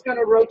chisel is going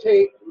to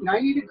rotate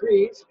 90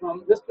 degrees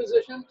from this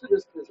position to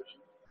this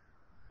position.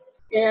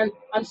 And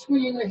I'm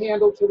swinging the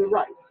handle to the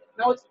right.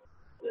 Now,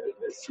 the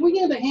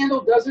swinging of the handle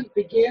doesn't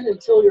begin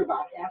until you're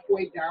about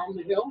halfway down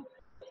the hill.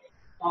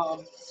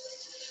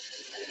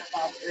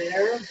 About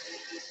there.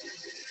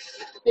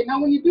 Okay, now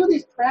when you do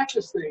these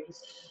practice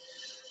things,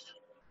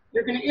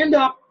 you're going to end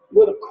up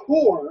with a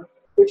core,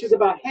 which is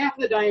about half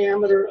the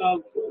diameter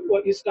of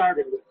what you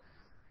started with.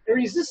 And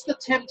resist the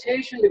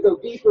temptation to go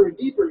deeper and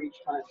deeper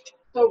each time.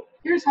 So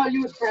here's how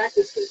you would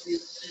practice this. You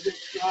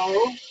just go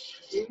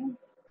in,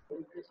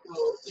 you just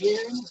go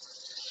in,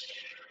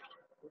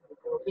 you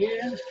go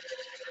in.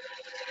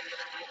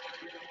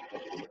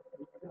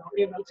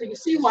 So you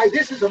see why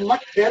this is a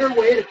much better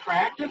way to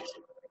practice?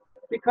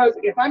 Because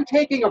if I'm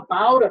taking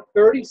about a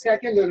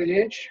 32nd of an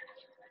inch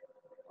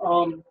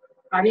on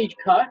each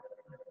cut,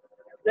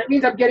 that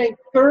means I'm getting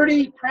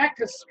 30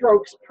 practice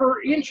strokes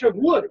per inch of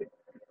wood,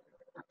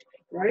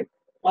 right?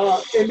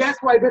 And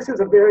that's why this is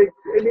and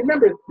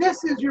remember,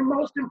 this is your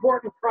most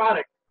important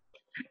product,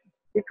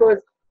 because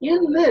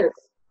in this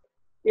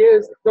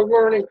is the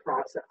learning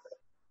process.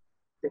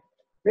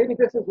 Maybe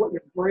this is what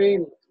your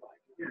brain looks like.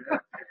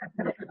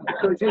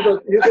 So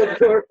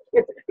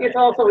it's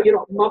also, you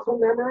know, muscle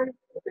memory,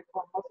 what they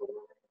call muscle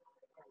memory.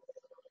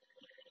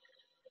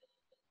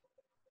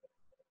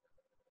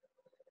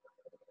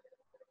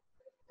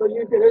 So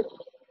you did it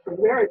from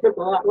there. It took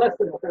a lot less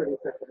than 30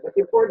 seconds. But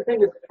the important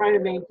thing is trying to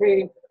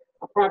maintain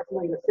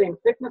approximately the same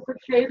thickness of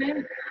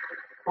shaving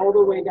all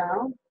the way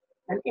down,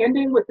 and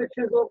ending with the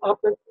chisel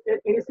up. And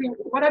you see,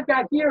 what I've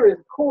got here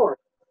is core.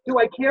 Do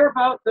I care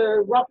about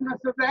the roughness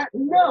of that?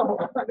 No,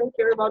 I don't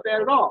care about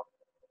that at all.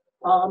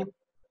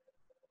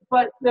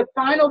 But the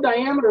final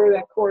diameter of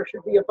that core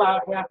should be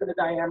about half of the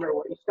diameter of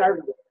what you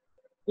started with.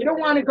 You don't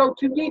want to go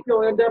too deep.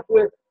 You'll end up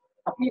with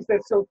a piece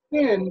that's so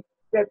thin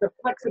that the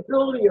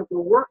flexibility of the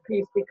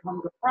workpiece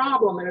becomes a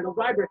problem and it'll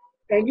vibrate.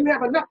 And you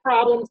have enough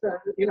problems that,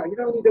 you know, you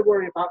don't need to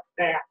worry about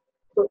that.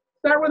 So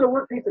start with a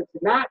workpiece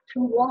that's not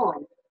too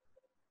long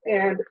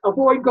and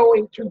avoid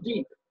going too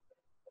deep.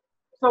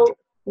 So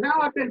now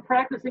I've been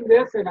practicing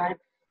this and I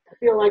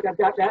feel like I've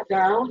got that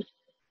down.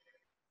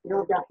 You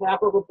know, I've got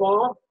half of a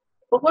ball.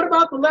 But what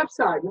about the left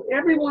side?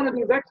 Every one of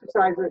these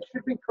exercises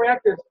should be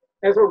practiced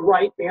as a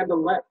right and a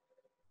left.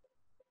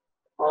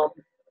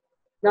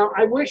 Now,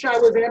 I wish I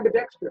was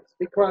ambidextrous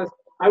because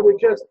I would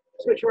just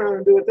switch around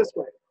and do it this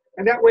way.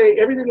 And that way,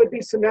 everything would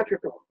be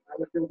symmetrical. I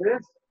would do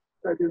this,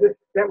 So I do this.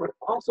 That would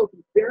also be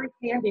very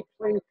handy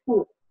playing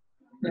pool.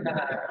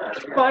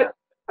 But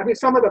I mean,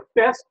 some of the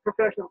best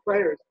professional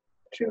players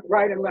shoot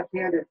right and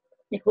left-handed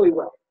equally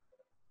well.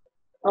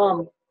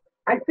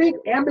 I think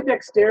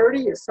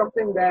ambidexterity is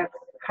something that's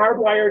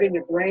hardwired in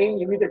your brain.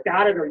 You either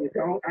got it or you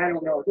don't. I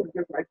don't know. This is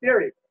just my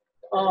theory.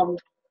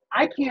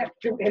 I can't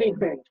do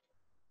anything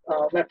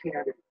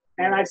left-handed,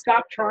 and I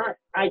stopped trying.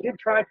 I did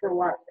try for a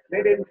while.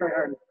 They didn't try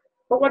hard enough.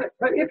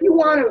 But if you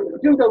want to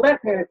do the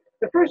left-handed,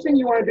 the first thing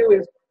you want to do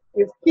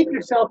is keep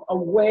yourself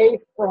away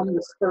from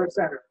the spur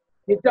center.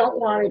 You don't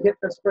want to hit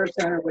the spur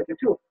center with your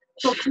tool.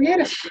 So create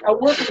a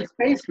working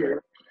space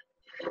here.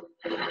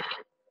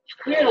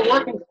 Create a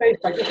working space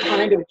by just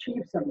trying to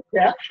achieve some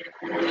depth.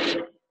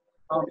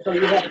 So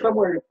you have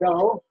somewhere to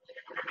go.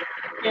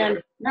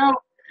 And now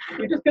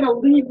you're just going to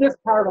leave this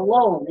part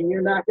alone, and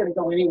you're not going to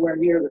go anywhere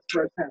near the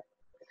spur center.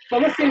 So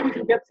let's see if we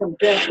can get some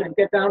depth and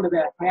get down to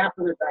that half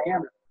of the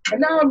diameter. And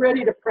now I'm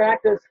ready to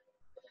practice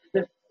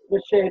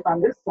the shape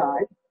on this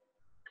side.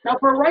 Now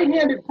for a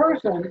right-handed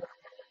person,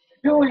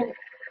 doing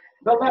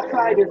the left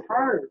side is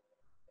harder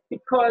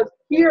because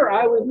here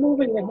I was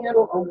moving the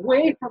handle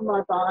away from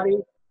my body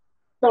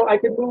so I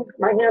could move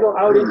my handle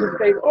out into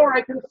space, or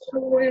I can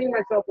swing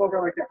myself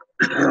over like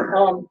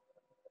that.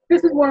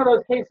 This is one of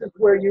those cases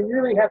where you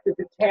really have to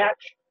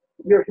detach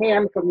your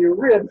hand from your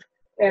ribs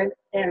and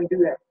do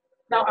that.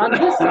 Now on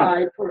this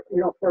side, for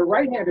a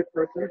right-handed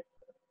person,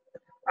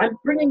 I'm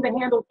bringing the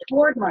handle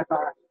toward my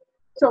body.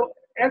 So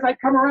as I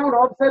come around,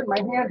 all of a sudden my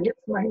hand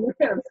hits my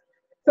ribs.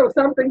 So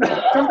something's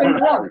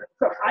wrong.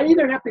 So I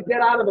either have to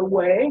get out of the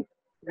way.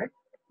 Okay?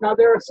 Now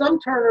there are some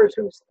turners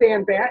who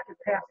stand back and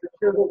pass the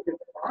chisel in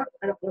front.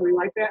 I don't really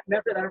like that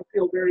method. I don't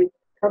feel very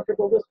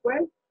comfortable this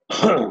way.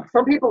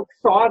 Some people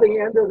saw the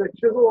end of the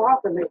chisel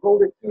off and they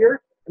hold it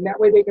here, and that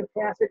way they can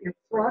pass it in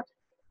front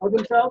of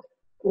themselves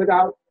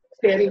without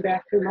standing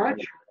back too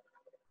much.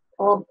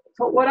 So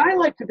what I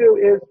like to do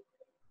is,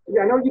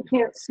 I know you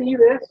can't see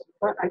this,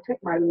 but I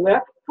take my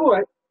left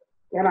foot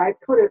and I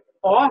put it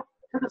off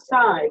to the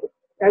side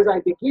as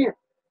I begin.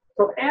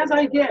 So as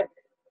I get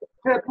to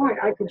that point,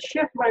 I can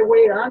shift my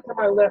weight onto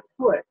my left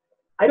foot.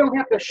 I don't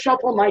have to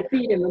shuffle my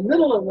feet in the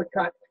middle of the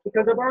cut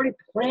because I've already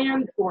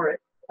planned for it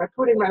by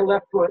putting my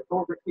left foot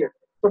over here.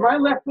 So my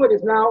left foot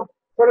is now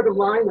sort of in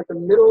line with the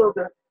middle of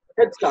the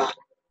headstock.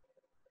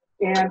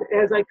 And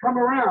as I come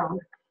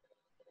around,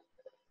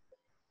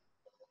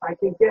 I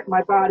can get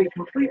my body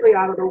completely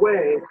out of the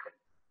way,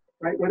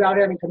 right, without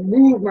having to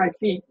move my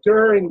feet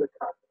during the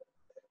cut.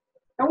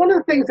 Now, one of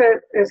the things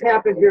that has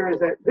happened here is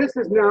that this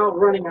is now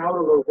running out a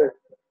little bit.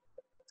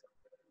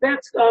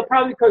 That's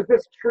probably because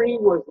this tree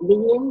was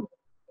leaning,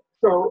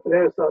 so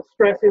there's a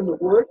stress in the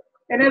wood.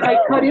 And as I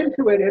cut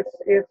into it,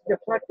 it's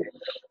deflecting.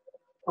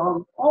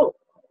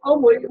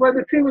 Whether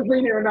the tree was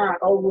leaning or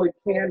not, all wood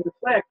can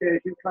deflect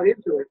as you cut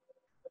into it.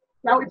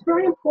 Now, it's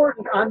very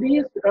important on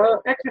these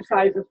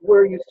exercises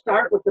where you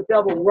start with the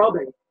double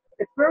rubbing,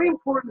 it's very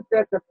important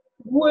that the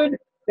wood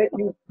that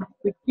you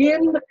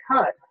begin the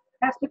cut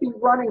has to be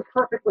running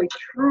perfectly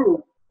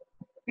true,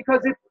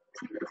 because see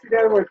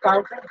that where it's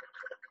bouncing?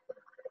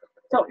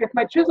 So if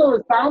my chisel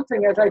is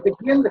bouncing as I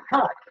begin the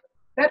cut,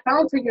 that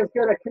bouncing is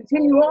going to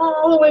continue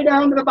all the way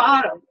down to the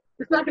bottom.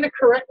 It's not going to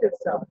correct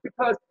itself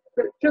because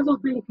the chisel's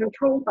being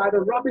controlled by the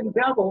rubbing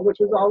bevel, which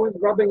is always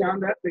rubbing on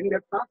that thing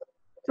that's bouncing.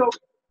 So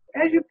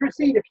as you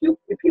proceed, if you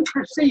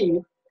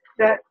perceive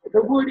that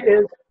the wood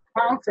is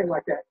bouncing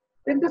like that,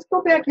 then just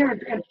go back here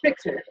and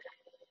fix it.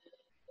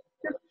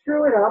 Just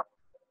screw it up,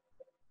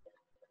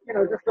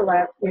 just the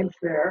last inch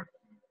there,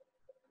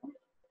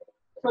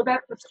 so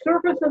that the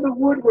surface of the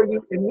wood where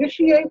you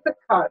initiate the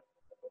cut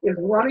is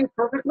running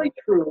perfectly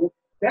true.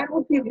 That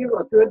will give you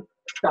a good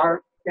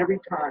start every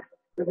time.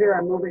 So here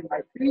I'm moving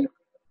my feet,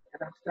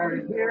 and I'm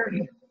starting here.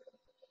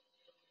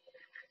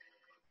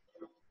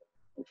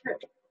 Okay.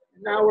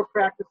 Now we're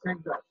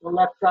practicing the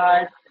left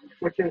side,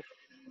 which is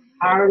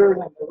harder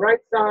than the right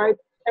side.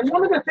 And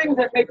one of the things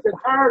that makes it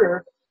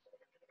harder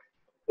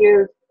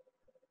is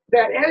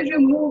that as you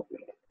move,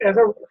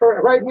 for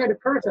a right-handed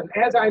person,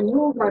 as I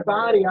move my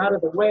body out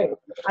of the way,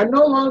 I'm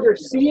no longer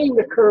seeing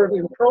the curve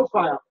in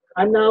profile.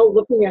 I'm now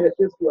looking at it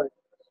this way.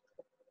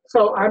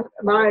 So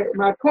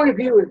my point of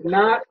view is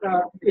not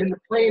in the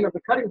plane of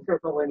the cutting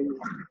circle anymore.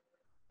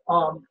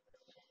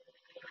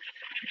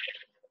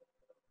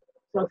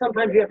 So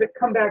sometimes you have to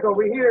come back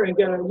over here and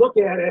get a look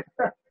at it,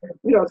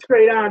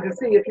 straight on to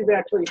see if you've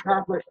actually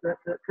accomplished the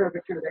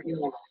curvature that you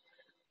want.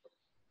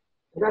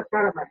 So that's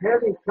kind of a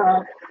heavy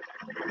cut.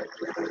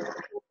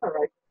 All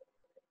right.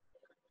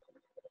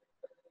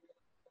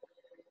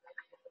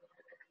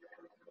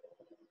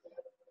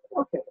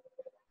 Okay.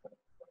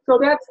 So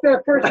that's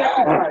the first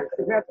exercise,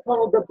 and that's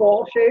called the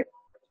ball shape,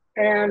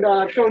 and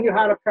showing you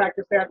how to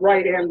practice that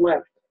right and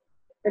left.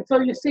 And so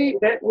you see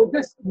that with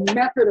this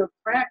method of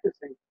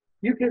practicing,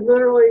 you can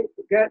literally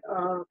get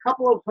a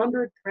couple of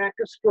 100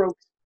 practice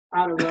strokes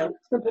out of a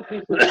simple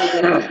piece of wood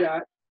that you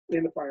got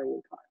in the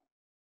firewood pile.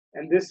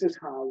 And this is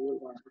how you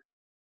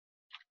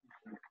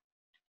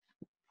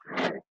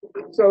learn.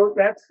 So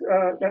that's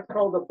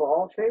called the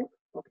ball shape.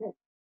 Okay.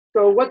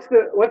 So what's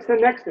the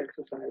next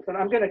exercise? And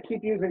I'm going to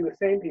keep using the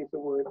same piece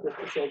of wood just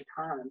to save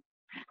time.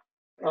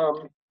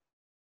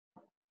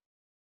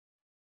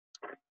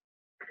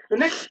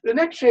 The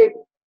next shape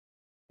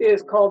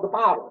is called the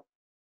bottle.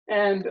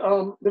 And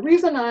the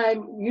reason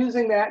I'm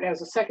using that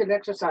as a second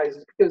exercise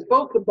is because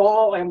both the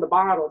ball and the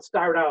bottle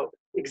start out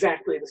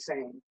exactly the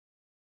same.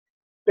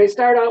 They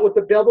start out with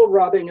the bevel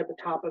rubbing at the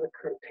top of the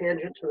curve,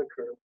 tangent to the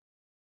curve.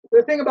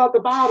 The thing about the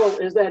bottle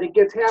is that it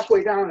gets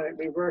halfway down and it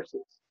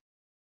reverses.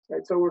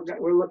 Right, so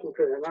we're looking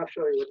for that, and I'll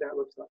show you what that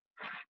looks like.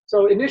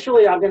 So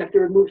initially, I'm going to have to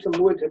remove some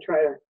wood to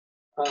try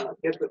to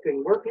get the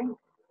thing working.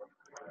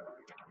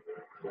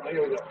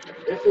 Here we go.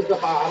 This is the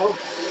bottle.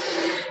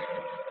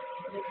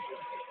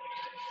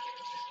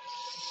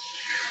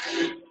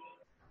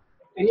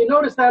 And you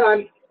notice that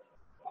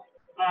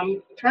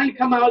I'm trying to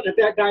come out at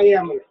that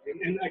diameter.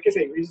 And like I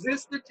say,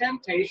 resist the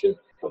temptation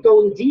of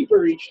going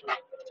deeper each time,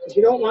 because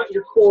you don't want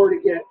your core to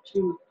get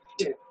too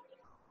thin.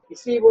 You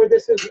see where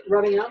this is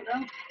running out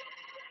now?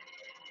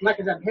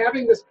 Because I'm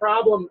having this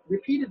problem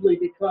repeatedly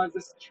because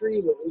this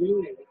tree was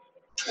leaning.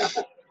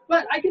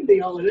 But I can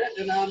deal with it,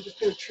 and I'm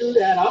just going to true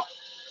that up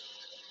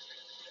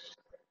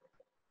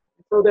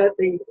so that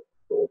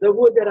the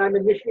wood that I'm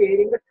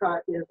initiating the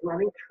cut is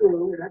running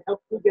true, and that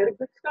helps me get a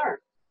good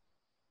start.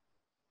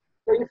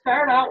 So you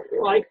start out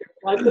like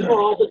the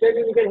ball, but then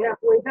when you get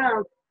halfway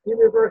down, you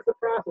reverse the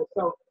process.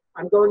 So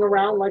I'm going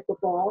around like the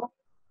ball,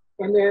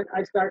 and then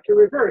I start to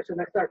reverse, and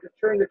I start to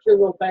turn the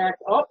chisel back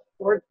up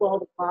towards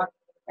 12 o'clock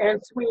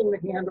and swing the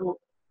handle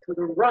to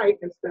the right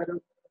instead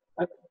of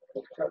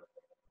to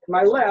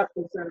my left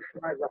instead of to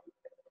my right.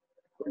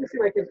 Let me see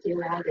if I can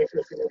elongate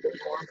this a little bit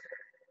more.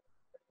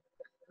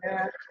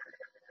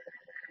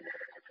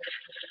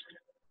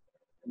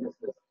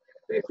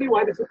 You see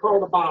why this is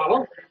called a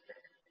bottle?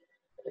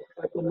 It's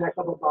like the neck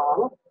of a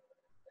bottle.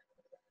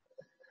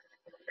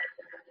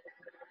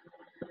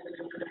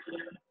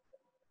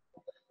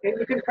 And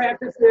you can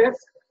practice this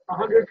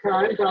 100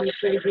 times on the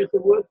same piece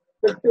of wood.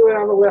 Let's do it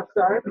on the left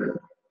side.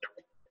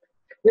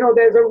 You know,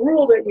 there's a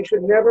rule that you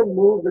should never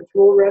move the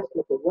tool rest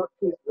with the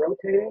workpiece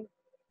rotating.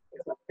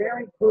 It's a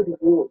very good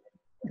rule.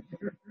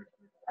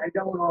 I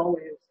don't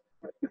always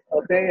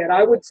obey it.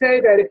 I would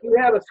say that if you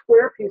have a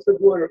square piece of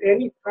wood or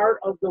any part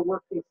of the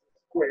workpiece is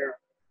square,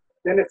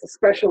 then it's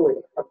especially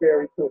a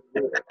very good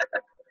rule.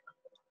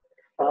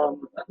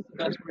 That's the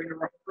best way to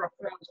rough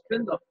out a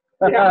spindle.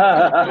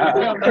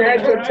 Yeah. Drag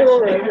the tool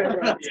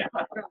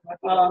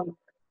right.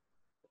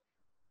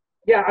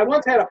 Yeah, I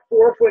once had a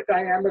 4-foot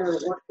diameter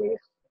workpiece,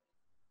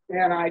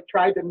 and I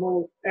tried to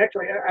move.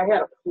 Actually, I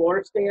had a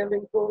floor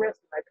standing tool rest,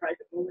 and I tried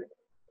to move it.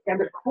 And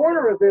the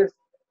corner of this,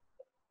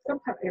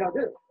 sometimes, you know,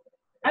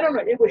 I don't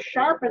know, it was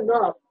sharp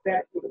enough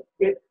that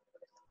it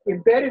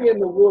embedded in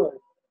the wood,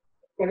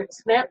 and it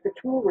snapped the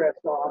tool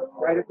rest off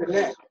right at the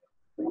neck.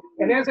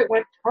 And as it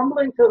went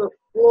tumbling to the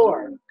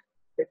floor,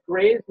 it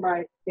grazed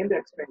my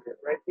index finger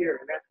right here,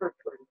 and that hurt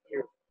for a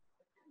year.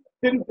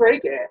 Didn't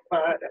break it,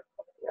 but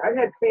I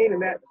had pain in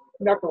that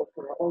knuckle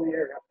for a whole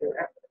year after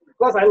that.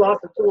 Plus, I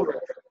lost the tool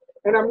rest.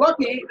 And I'm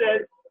lucky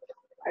that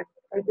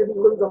I didn't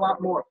lose a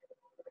lot more.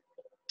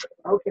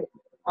 Okay.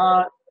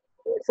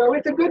 So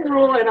it's a good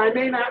rule, and I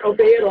may not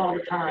obey it all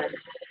the time.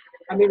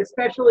 I mean,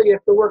 especially if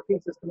the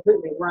workpiece is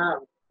completely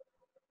round.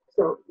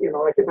 So, you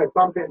know, like if I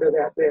bump into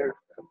that there,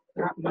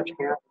 not much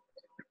happens.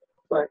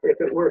 But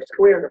if it were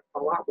square, a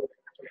lot would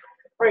happen.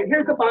 All right,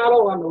 here's the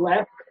bottle on the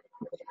left.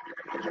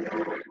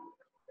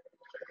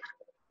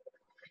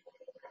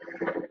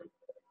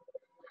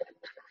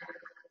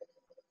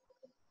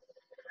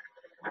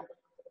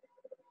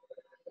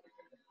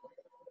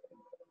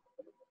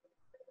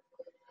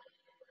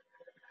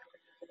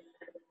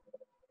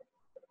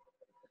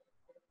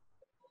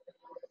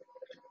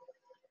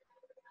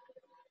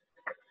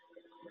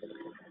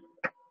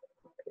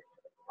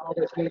 All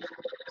this needs,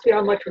 see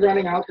how much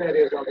running out that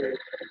is already.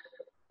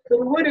 So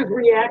the wood is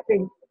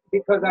reacting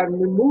because I'm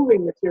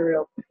removing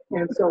material,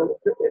 and so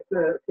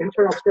the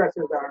internal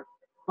stresses are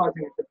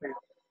causing it to fail.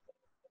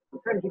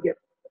 Sometimes you get,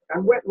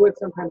 on wet wood,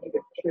 sometimes you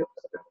get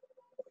chips that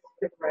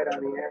stick right on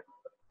the end,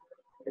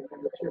 and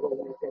then the chisel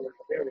won't go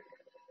there.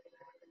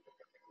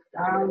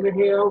 Down the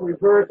hill,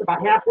 reverse,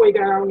 about halfway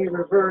down, you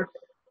reverse.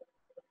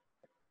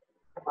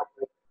 All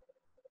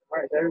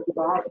right, there's the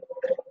bottom.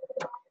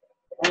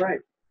 All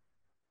right.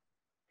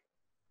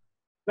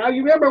 Now,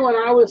 you remember when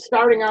I was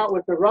starting out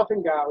with the rough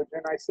and gouge,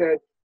 and I said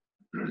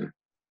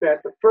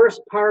that the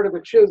first part of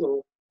the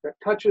chisel that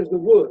touches the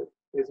wood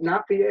is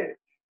not the edge,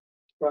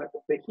 but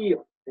the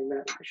heel. And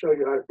then I show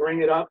you how to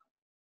bring it up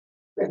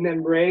and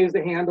then raise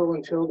the handle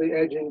until the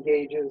edge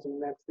engages,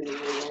 and that's the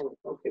end.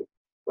 Okay.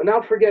 Well,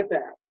 now forget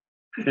that.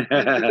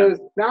 Because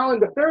now in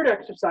the third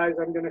exercise,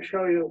 I'm going to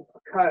show you a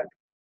cut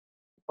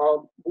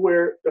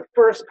where the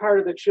first part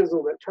of the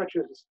chisel that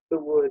touches the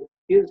wood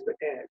is the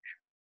edge.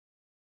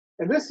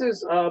 And this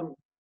is a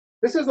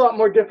lot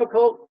more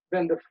difficult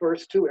than the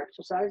first two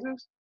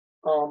exercises.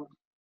 You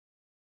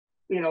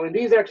know, in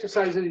these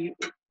exercises,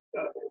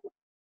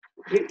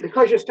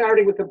 because you're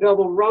starting with the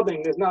bevel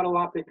rubbing, there's not a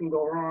lot that can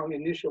go wrong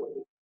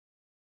initially.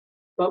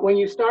 But when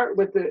you start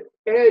with the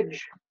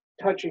edge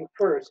touching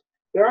first,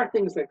 there are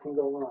things that can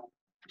go wrong.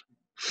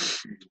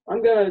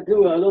 I'm going to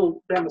do a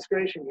little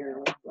demonstration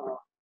here.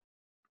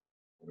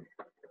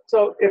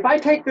 So if I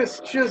take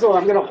this chisel,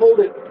 I'm going to hold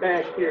it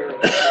back here.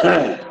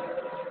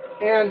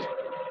 And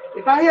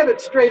if I have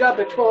it straight up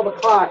at 12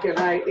 o'clock and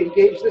I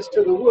engage this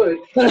to the wood,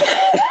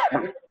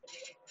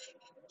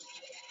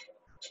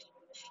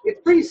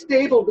 it's pretty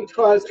stable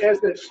because as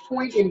the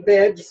point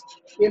embeds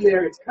in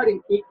there, it's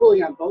cutting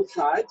equally on both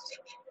sides.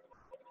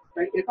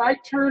 Right? If I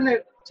turn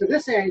it to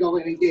this angle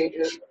and engage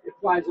it, it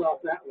flies off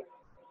that way.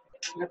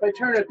 And if I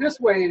turn it this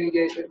way and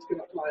engage it, it's going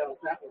to fly off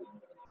that way.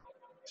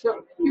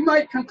 So you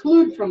might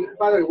conclude from,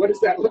 by the way, what does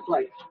that look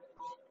like?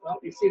 Well,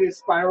 you see this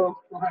spiral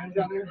behind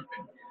down there?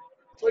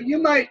 Well, you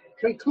might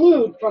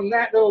conclude from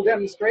that little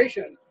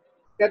demonstration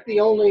that the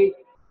only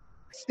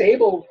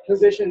stable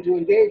position to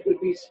engage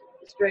would be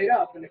straight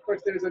up. And of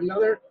course, there's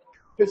another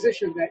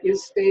position that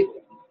is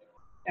stable.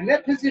 And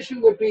that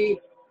position would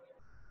be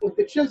with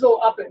the chisel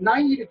up at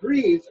 90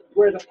 degrees,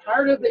 where the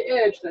part of the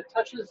edge that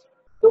touches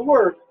the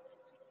work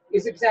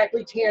is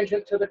exactly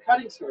tangent to the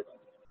cutting circle.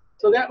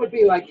 So that would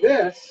be like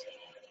this.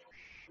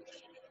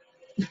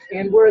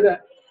 And where the,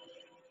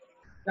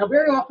 now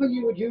very often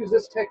you would use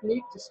this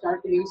technique to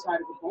start the inside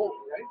of the bowl,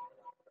 right?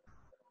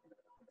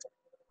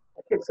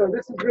 Okay, so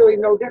this is really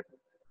no different.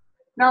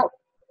 Now,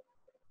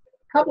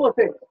 a couple of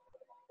things.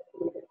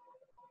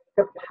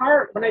 The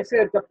part, when I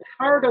said the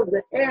part of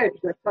the edge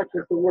that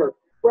touches the work,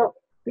 well,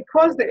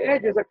 because the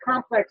edge is a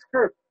complex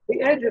curve,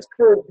 the edge is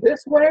curved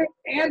this way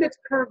and it's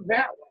curved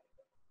that way.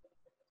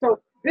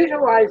 So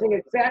visualizing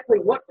exactly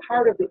what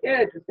part of the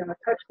edge is going to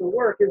touch the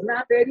work is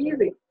not that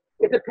easy.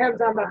 It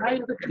depends on the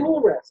height of the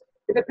tool rest.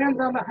 It depends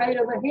on the height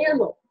of the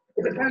handle.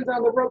 It depends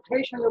on the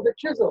rotation of the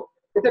chisel.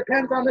 It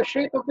depends on the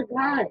shape of the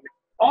grind.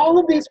 All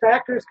of these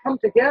factors come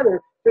together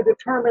to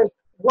determine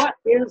what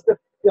is the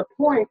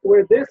point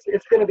where this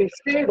is going to be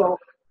stable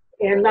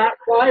and not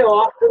fly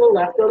off to the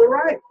left or the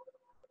right.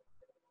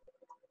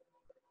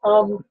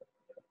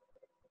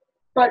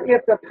 But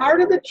if the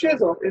part of the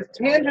chisel is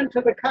tangent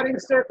to the cutting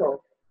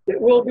circle, it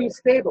will be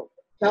stable.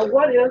 Now,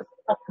 what is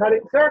a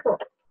cutting circle?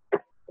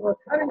 Well, a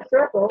cutting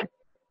circle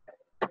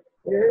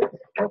is,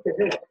 okay,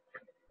 here.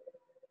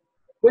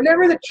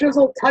 Whenever the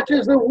chisel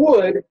touches the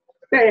wood,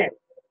 bang,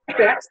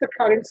 that's the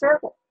cutting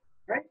circle,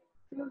 right?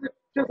 As soon as the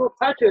chisel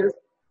touches,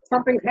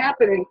 something's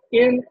happening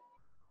in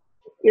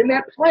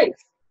that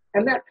place.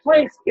 And that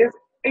place is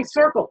a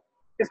circle.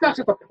 It's not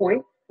just a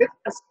point, it's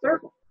a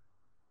circle.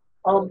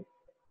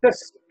 The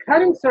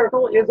cutting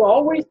circle is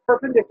always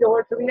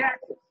perpendicular to the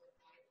axis.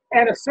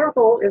 And a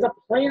circle is a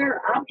planar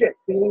object,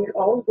 meaning it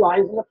always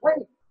lies in the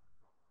plane.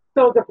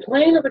 So the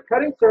plane of the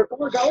cutting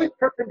circle is always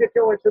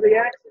perpendicular to the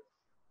axis.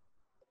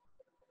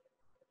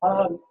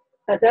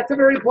 That's a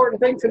very important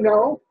thing to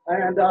know.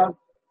 And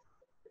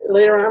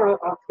later on,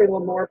 I'll say a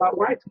little more about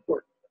why it's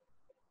important.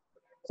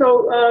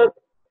 So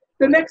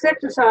the next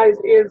exercise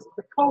is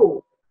the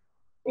cove.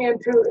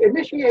 And to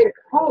initiate a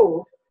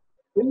cove,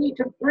 we need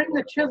to bring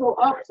the chisel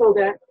up so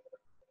that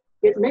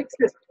it makes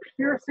this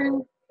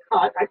piercing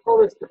cut. I call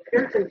this the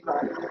piercing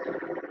cut.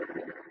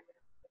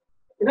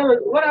 In other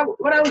words,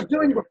 what I was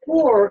doing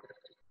before,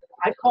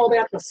 I call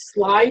that the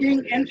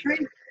sliding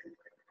entry.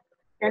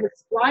 And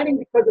it's sliding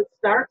because it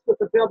starts with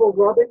the bevel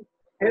rubbing,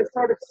 and it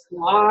sort of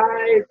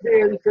slides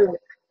into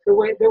the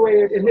way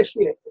it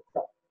initiates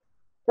itself.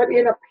 But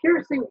in a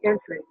piercing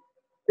entry,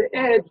 the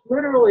edge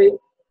literally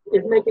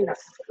is making a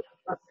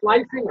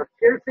slicing or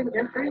piercing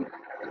entry.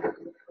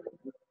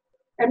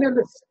 And then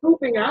the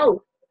scooping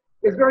out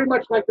is very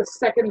much like the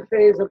second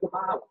phase of the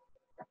bottle.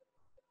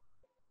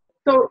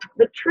 So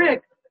the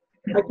trick,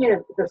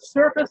 again, the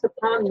surface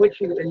upon which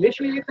you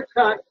initiate the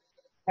cut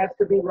has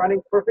to be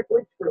running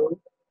perfectly true.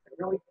 It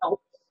really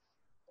helps.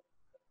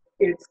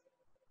 It's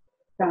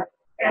not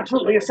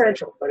absolutely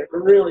essential, but it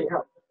really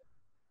helps.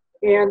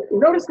 And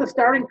notice the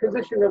starting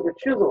position of the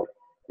chisel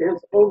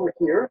is over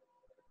here.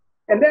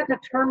 And that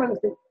determines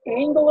the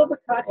angle of the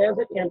cut as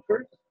it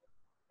enters.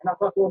 And I'll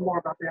talk a little more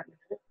about that in a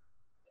minute.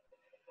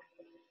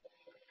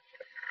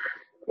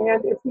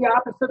 And it's the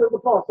opposite of the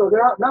ball. So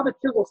now the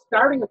chisel's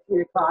starting at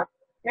 3 o'clock,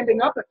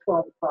 ending up at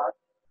 12 o'clock,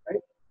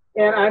 right?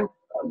 And I'm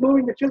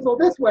moving the chisel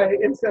this way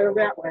instead of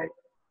that way.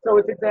 So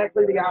it's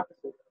exactly the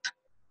opposite.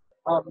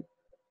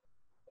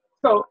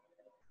 So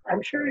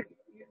I'm sure you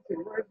see,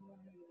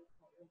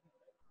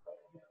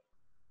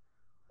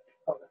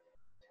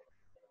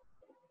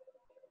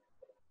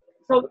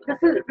 so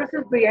this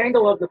is the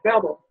angle of the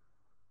bevel.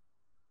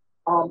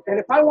 And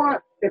if I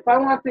want the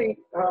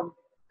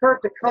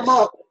curve to come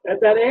up at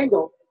that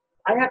angle,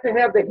 I have to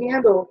have the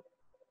handle.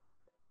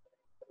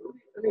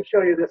 Let me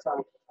show you this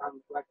on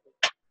Blackboard.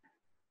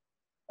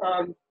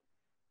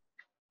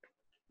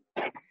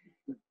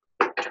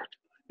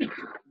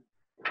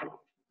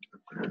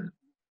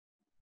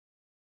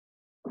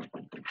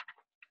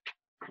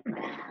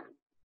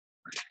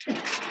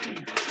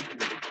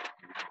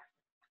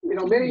 You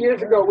know, many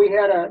years ago we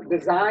had a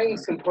design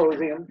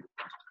symposium,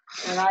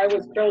 and I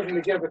was chosen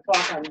to give a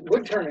talk on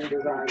wood turning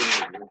design.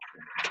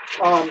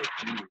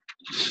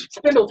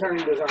 spindle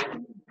turning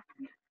design.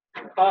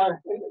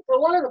 So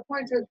one of the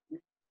points is,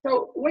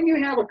 so when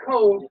you have a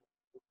code,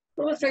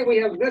 so let's say we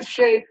have this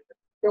shape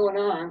going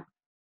on,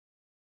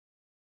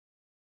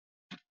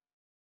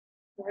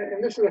 right,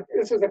 and this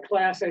is a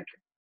classic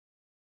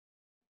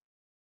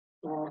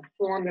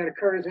form that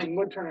occurs in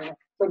wood turning.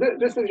 So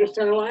this is your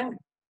center line.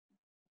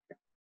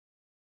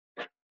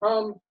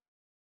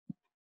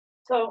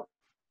 So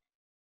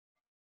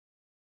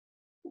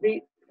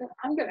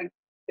I'm gonna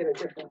get a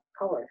different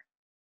color.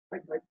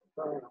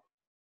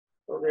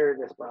 So there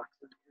this box.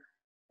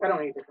 I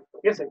don't need a different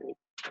color. Yes, I do.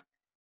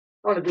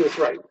 I want to do this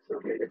right, so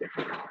I'll get a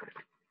different color.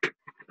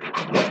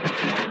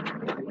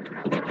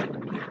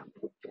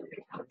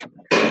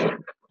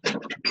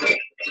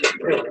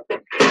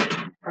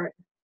 All right.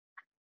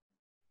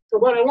 So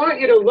what I want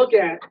you to look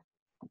at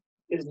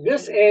is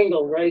this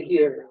angle right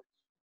here.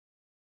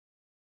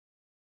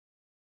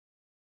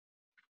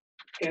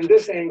 And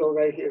this angle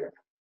right here.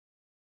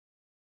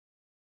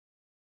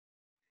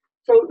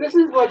 So this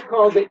is what's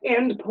called the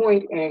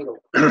endpoint angle.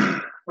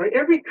 Right?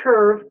 Every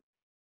curve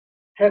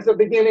has a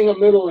beginning, a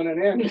middle, and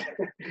an end.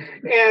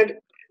 And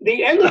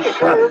the end of the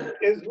curve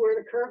is where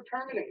the curve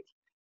terminates.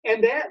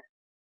 And that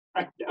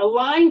a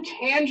line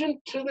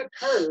tangent to the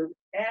curve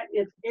at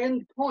its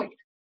end point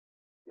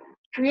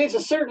creates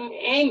a certain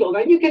angle.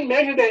 Now you can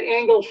measure that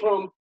angle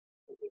from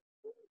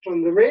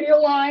the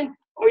radial line,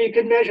 or you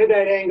can measure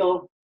that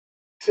angle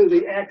to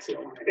the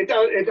axial line. It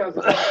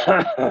doesn't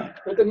matter.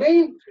 But the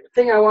main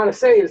thing I want to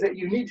say is that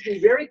you need to be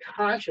very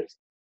conscious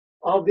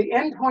of the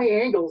endpoint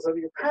angles of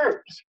your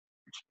curves.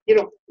 You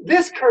know,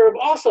 this curve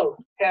also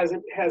has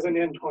an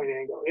endpoint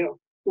angle, you know,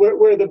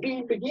 where the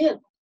beam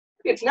begins.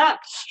 It's not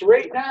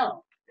straight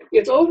down.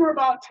 It's over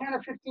about 10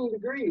 or 15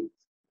 degrees.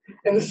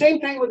 And the same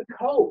thing with the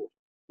cove.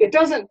 It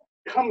doesn't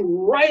come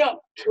right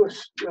up to a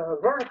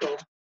vertical,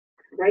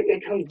 right?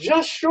 It comes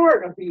just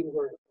short of being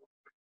vertical.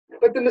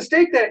 But the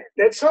mistake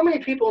that so many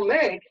people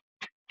make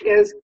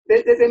is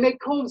they make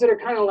coves that are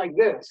kind of like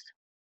this.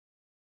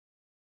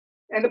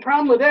 And the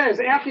problem with that is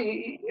after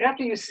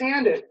you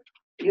sand it,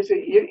 you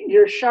see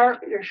your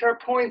sharp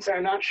points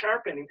are not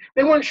sharp anymore.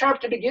 They weren't sharp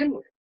to begin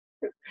with.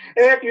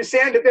 And after you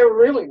sand it, they're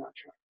really not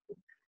sharp.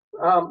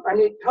 I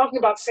mean, talking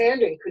about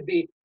sanding could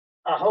be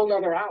a whole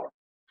nother hour.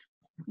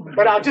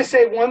 But I'll just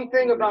say one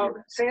thing about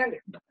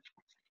sanding.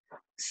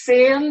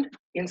 Sand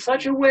in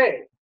such a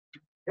way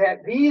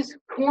that these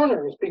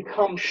corners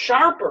become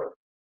sharper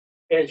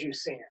as you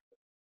sand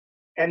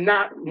and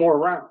not more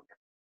round.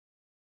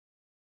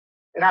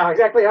 And now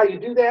exactly how you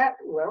do that?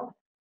 Well,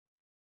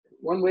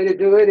 one way to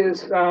do it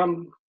is,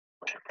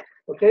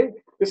 okay,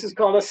 this is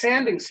called a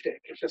sanding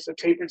stick. It's just a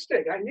tapered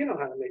stick. You know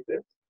how to make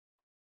this.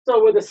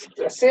 So with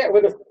a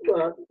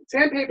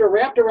sandpaper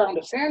wrapped around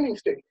a sanding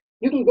stick,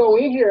 you can go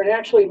in here and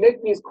actually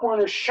make these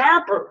corners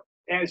sharper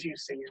as you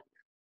sand,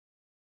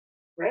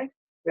 right?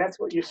 That's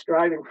what you're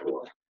striving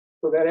for.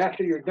 So that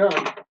after you're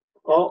done,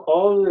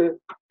 all the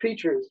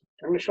features,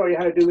 I'm going to show you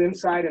how to do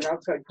inside and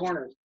outside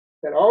corners,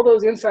 that all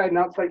those inside and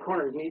outside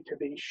corners need to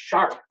be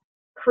sharp,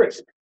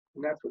 crisp,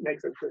 and that's what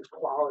makes it for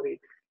quality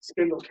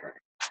spindle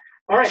turning.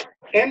 All right,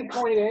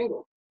 endpoint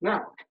angle.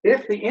 Now,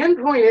 if the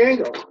endpoint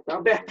angle,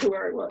 now back to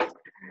where I was,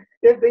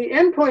 if the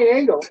endpoint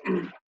angle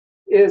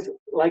is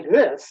like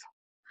this,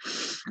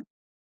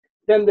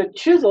 then the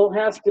chisel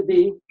has to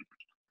be,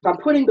 I'm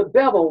putting the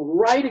bevel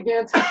right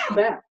against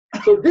that.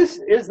 So this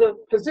is the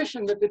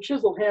position that the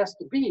chisel has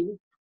to be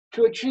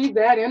to achieve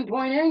that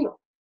endpoint angle,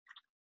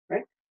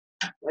 right?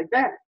 Like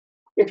that.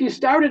 If you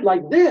started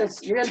like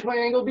this, your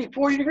endpoint angle would be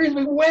 40 degrees,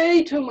 would be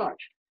way too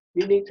much.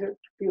 You need to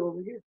be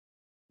over here.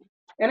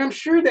 And I'm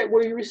sure that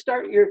where you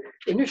restart your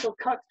initial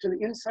cut to the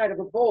inside of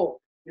a bowl,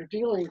 you're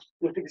dealing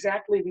with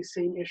exactly the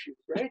same issues,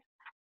 right?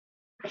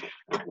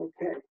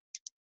 Okay,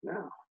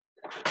 now.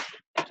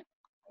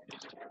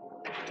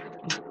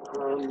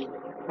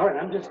 All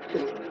right, I'm just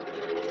gonna.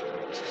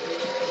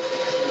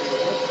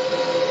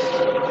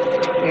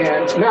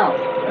 And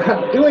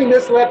now, doing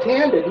this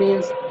left-handed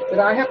means that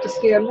I have to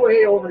stand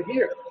way over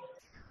here.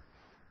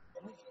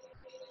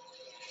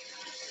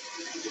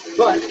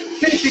 But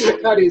finishing the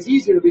cut is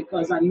easier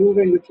because I'm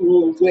moving the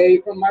tool away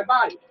from my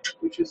body,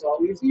 which is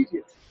always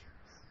easier.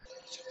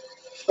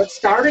 But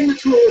starting the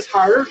tool is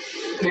harder.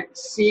 You can't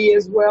see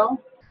as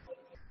well.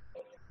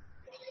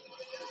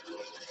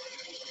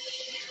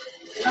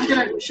 I'm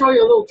going to show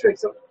you a little trick.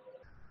 So,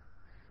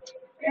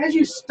 as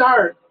you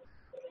start,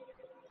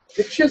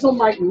 the chisel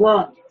might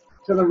run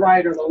to the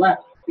right or the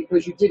left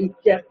because you didn't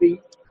get the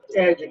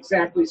edge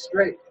exactly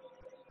straight.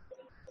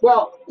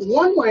 Well,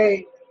 one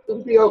way it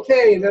would be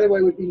okay, and the other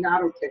way would be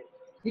not okay.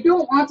 You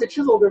don't want the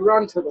chisel to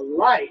run to the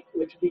right,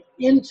 which would be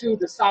into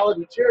the solid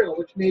material,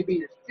 which may be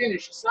your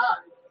finished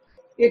side.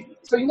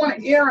 So you want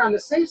to err on the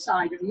safe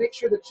side and make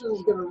sure the chisel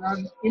is going to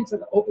run into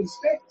the open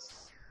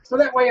space. So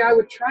that way I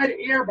would try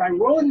to err by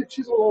rolling the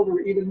chisel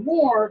over even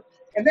more,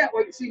 and that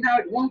way, see, now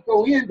it won't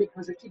go in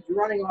because it keeps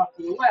running off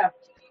to the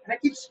left, and I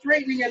keep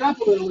straightening it up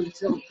a little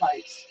until it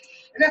bites.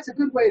 And that's a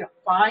good way to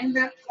find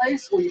that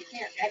place where you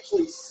can't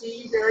actually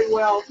see very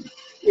well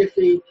if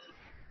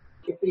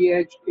the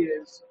edge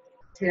is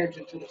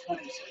tangent to the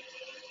cutting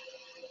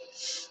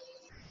surface.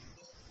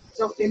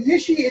 So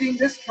initiating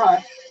this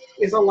cut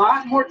is a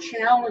lot more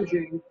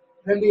challenging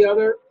than the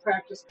other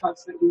practice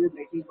cuts that we were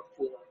making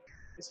before,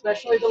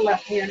 especially the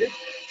left-handed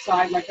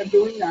side like I'm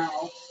doing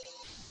now.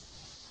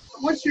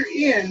 But once you're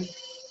in,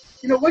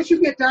 once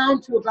you get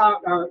down to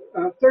about a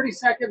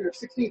 32nd or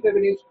 16th of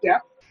an inch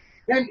depth,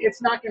 then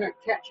it's not going to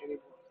catch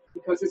anymore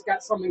because it's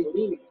got something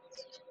leaning.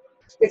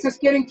 It's just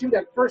getting to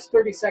that first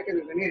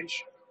 32nd of an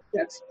inch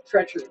that's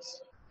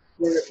treacherous,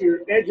 where if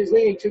your edge is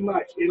leaning too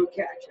much, it'll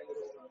catch. And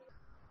it'll run.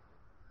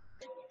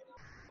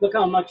 Look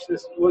how much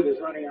this wood is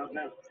running out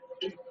now.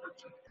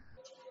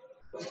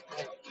 I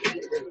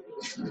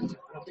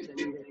don't think I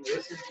need any of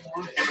this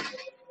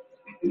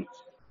anymore.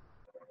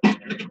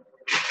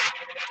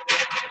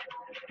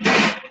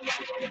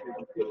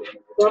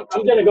 Well,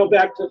 I'm going to go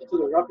back to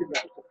the roughing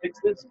rack to fix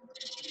this.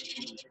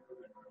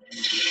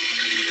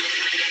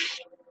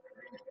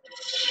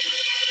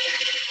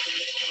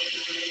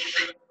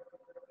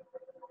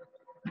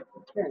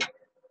 Okay.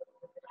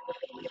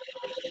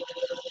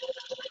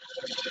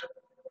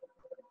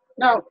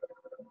 Now,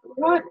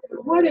 what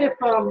if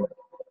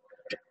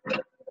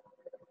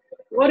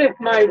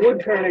my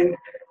wood turning?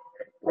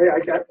 I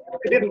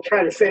didn't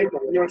try to save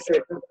them. You want to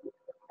save them?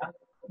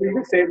 You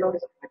can save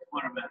those.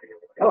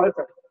 Oh, that's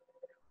right.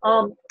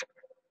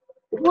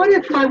 What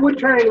if my wood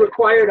turning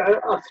required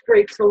a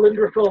straight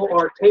cylindrical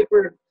or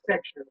tapered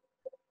section?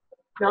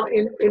 Now,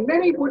 in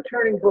many wood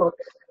turning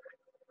books,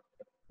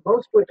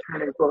 most wood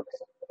turning books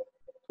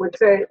would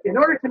say, in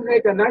order to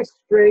make a nice,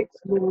 straight,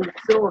 smooth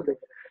cylinder,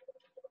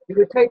 you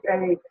would take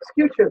a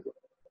skew chisel.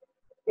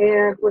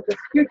 And with the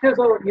skew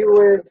chisel, you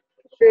would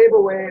shave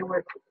away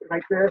with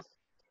like this.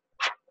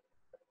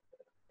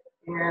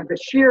 And the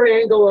shear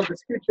angle of the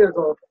skew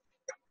chisel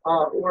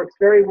works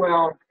very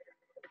well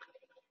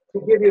to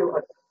give you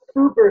a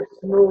super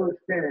smooth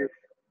finish.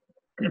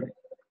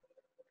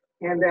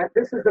 And that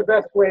this is the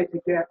best way to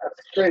get a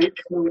straight,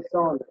 smooth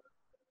cylinder.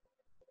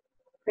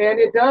 And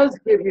it does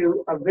give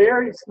you a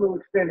very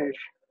smooth finish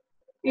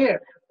if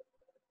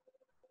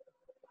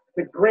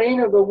the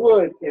grain of the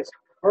wood is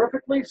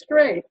perfectly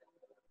straight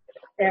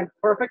and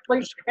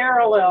perfectly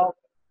parallel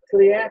to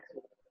the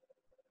axis.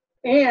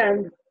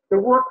 And the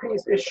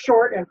workpiece is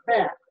short and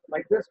fat,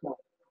 like this one.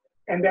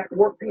 And that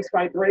workpiece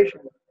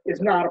vibration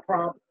is not a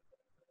problem.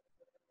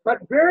 But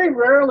very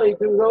rarely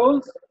do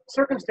those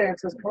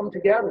circumstances come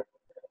together.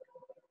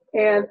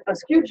 And a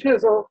skew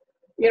chisel,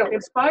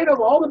 in spite of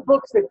all the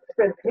books that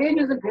spend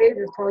pages and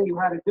pages telling you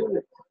how to do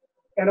this,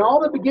 and all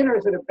the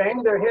beginners that have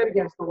banged their head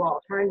against the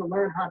wall trying to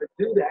learn how to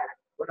do that,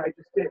 what I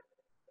just did,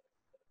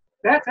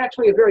 that's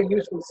actually a very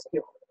useful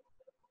skill.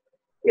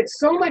 It's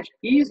so much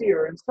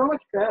easier and so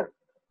much better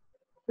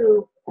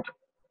to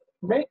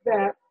make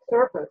that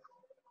surface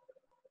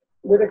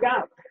with a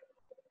gouge.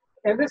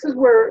 And this is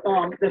where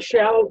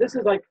this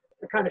is like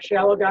the kind of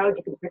shallow gouge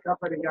you can pick up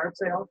at a yard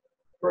sale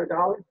for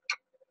 $1.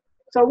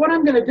 So what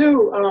I'm going to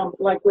do,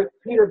 like what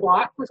Peter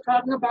Block was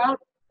talking about,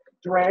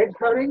 drag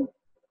cutting.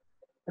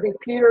 I think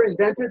Peter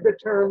invented the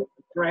term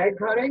drag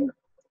cutting.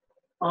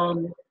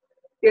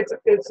 It's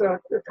a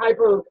type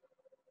of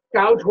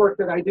gouge work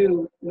that I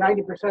do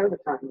 90% of the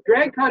time.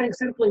 Drag cutting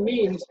simply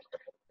means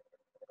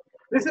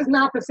this is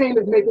not the same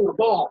as making a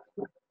ball,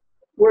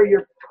 where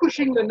you're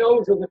pushing the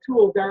nose of the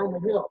tool down the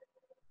hill,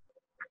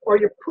 or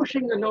you're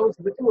pushing the nose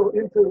of the tool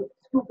into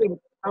scooping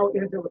out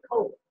into the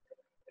coal.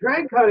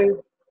 Drag cutting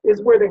is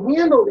where the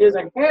handle is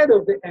ahead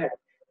of the edge,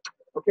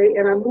 okay,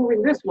 and I'm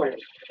moving this way.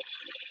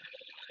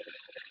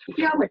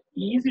 See how much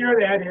easier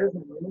that is?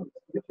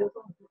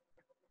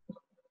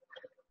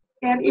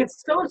 And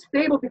it's so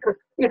stable because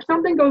if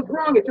something goes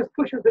wrong, it just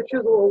pushes the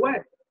chisel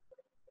away,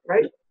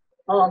 right?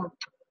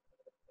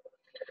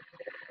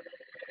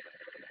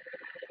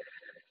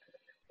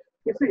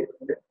 You see,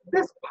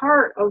 this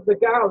part of the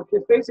gouge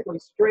is basically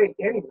straight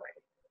anyway,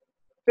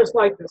 just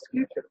like the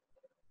skew chisel.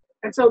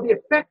 And so the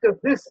effect of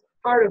this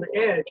part of the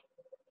edge,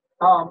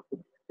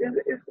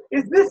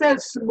 is this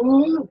as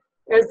smooth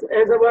as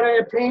what I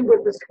obtained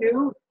with the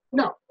skew?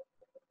 No.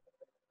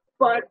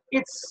 But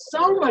it's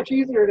so much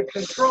easier to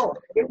control.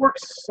 It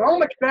works so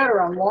much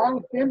better on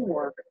long, thin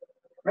work,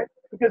 right?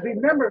 Because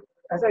remember,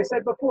 as I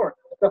said before,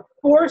 the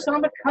force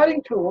on the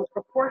cutting tool is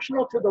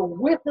proportional to the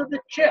width of the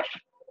chip.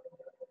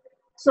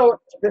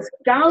 So this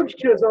gouge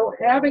chisel,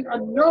 having a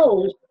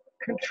nose,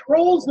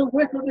 controls the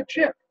width of the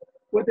chip.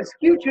 With the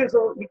skew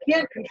chisel, you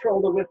can't control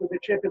the width of the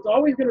chip. It's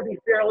always going to be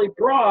fairly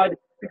broad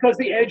because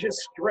the edge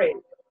is straight.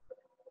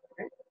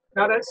 Okay?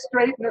 Now that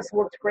straightness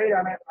works great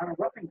on a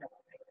roughing gun,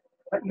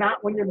 but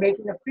not when you're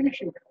making a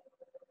finishing cut.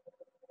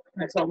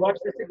 All right, so watch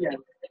this again.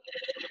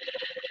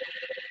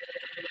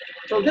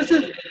 So this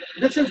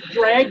is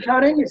drag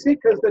cutting, you see,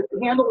 because the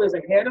handle is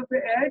ahead of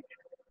the edge,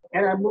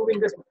 and I'm moving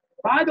this one.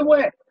 By the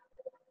way,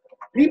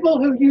 people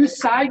who use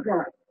side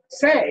grind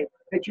say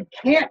that you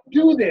can't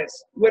do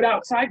this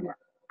without side grind.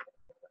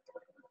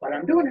 But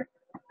I'm doing it.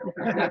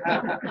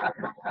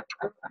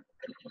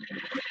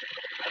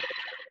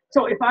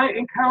 So if I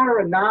encounter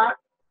a knot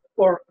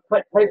or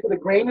place where the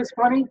grain is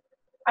funny,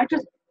 I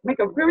just make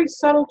a very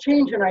subtle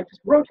change and I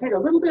just rotate a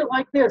little bit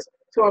like this.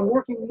 So I'm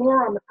working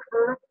more on the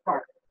curved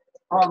part.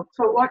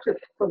 So watch it.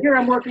 So here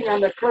I'm working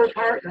on the curved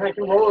part and I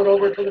can roll it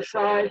over to the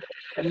side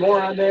and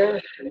more on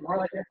there and more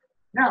like that.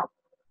 Now,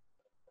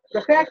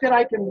 the fact that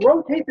I can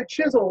rotate the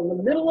chisel in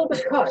the middle of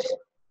the cut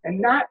and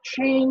not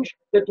change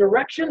the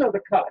direction of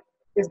the cut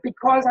is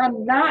because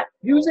I'm not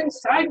using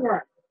side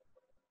grind.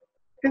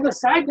 Because the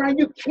side grind,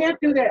 you can't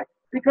do that.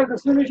 Because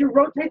as soon as you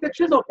rotate the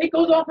chisel, it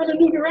goes off in a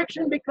new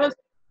direction because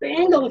the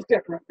angle is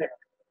different there.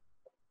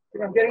 See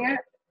what I'm getting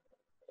at?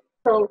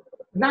 So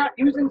not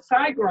using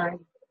side grind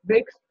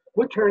makes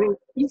wood turning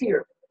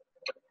easier.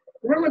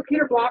 Remember when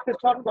Peter Block was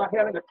talking about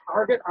having a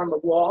target on the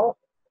wall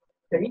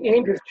that he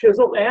aimed his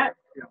chisel at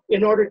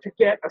in order to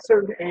get a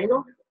certain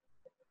angle?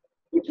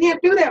 You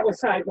can't do that with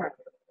side grind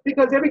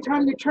because every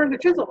time you turn the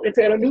chisel, it's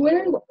at a new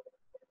angle.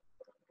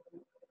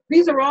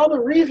 These are all the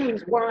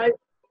reasons why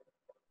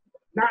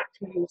not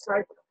to use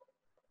side grind,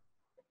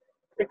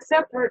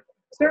 except for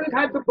certain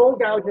types of bowl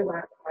gouges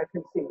I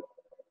can see.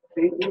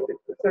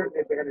 It's a certain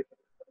advantage.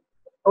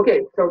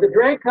 Okay, so the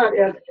drag cut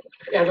as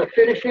a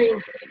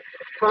finishing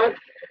cut,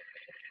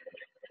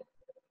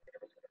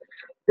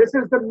 this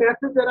is the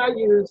method that I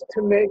use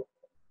to make,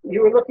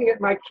 you were looking at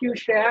my Q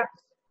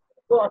shafts.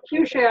 Well, a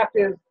Q shaft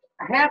is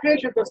a 1/2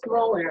 inch at the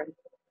small end.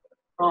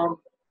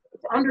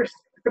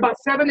 It's about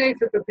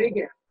 7/8 at the big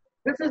end.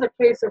 This is a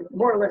case of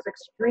more or less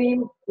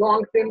extreme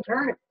long, thin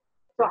turning.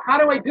 So how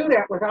do I do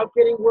that without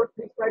getting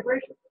workpiece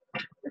vibration?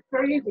 It's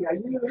very easy. I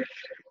use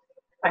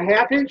a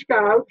 1/2 inch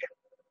gouge,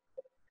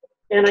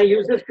 and I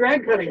use this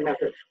drag cutting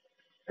method.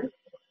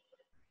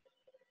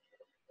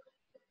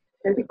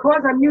 And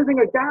because I'm using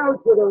a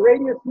gouge with a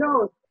radius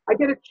nose, I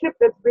get a chip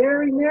that's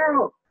very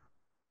narrow.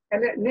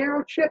 And that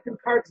narrow chip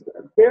imparts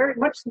very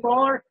much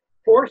smaller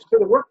force to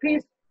the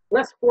workpiece.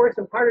 Less force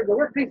imparted to the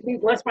workpiece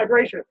means less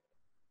vibration.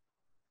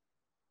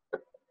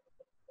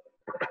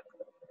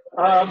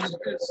 Side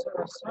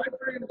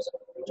grain,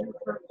 would you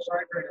refer to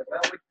side grain? Is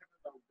that like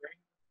the ring,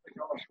 like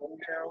on a bowl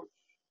gouge?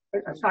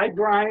 A side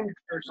grind.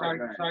 Or side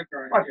grind,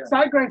 yeah.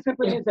 Side grind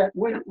simply means that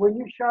when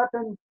you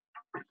sharpen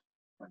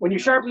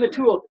the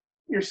tool,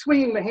 you're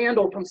swinging the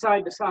handle from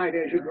side to side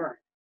as you grind.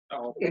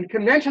 Oh, In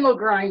conventional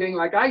grinding,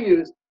 like I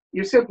use,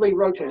 you simply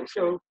rotate.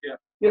 So, yeah.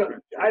 you know,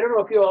 I don't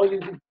know if you all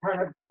use a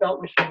kind of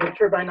belt machine. I'm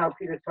sure by now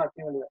Peter's talked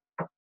you into it.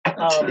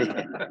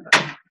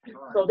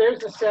 So there's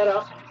the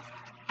setup.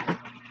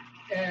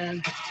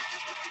 And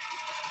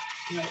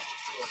you know,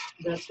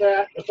 that's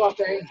that, the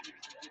buffing.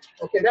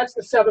 Okay, that's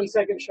the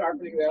 7-second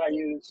sharpening that I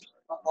use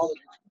all the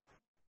time.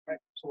 Right.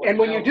 So like And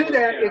when you an do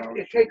that, Ellsworth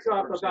it takes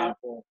off for about,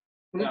 example,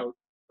 now,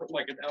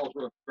 like an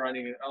Ellsworth,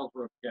 grinding an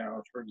Ellsworth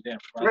gouge, for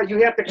example. right,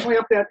 you have to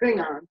clamp that thing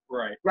on,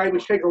 Right. right,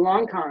 which takes a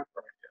long time.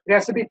 It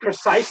has to be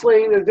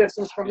precisely the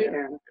distance from the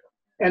end.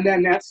 And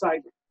then that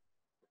side.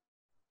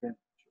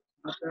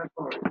 Not that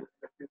far.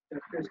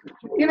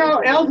 You know,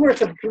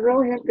 Ellsworth's a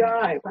brilliant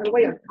guy. By the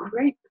way, a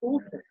great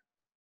pool player.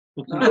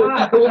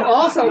 Who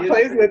also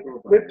plays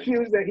with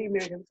cues that he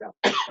made himself.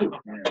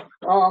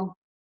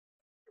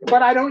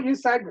 But I don't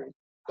use side grind,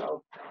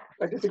 so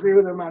I disagree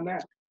with him on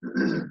that.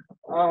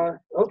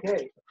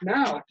 Okay,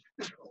 now,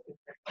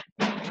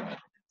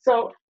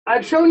 so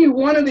I've shown you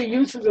one of the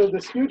uses of the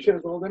skew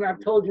chisel, and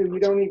I've told you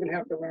don't even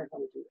have to learn how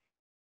to do it.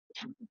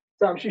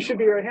 So she should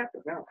be very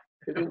happy now.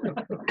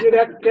 You're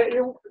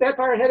that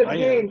far ahead of the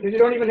game because you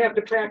don't even have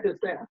to practice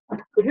that.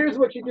 But here's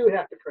what you do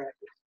have to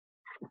practice.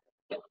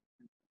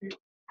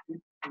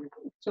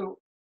 So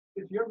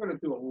if you're going to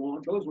do a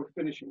long, those were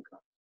finishing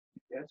cuts,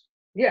 yes?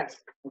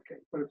 Yes. Okay,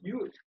 but if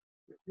you're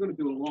going to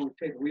do a long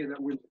table, we had that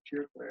Windsor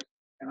chair player,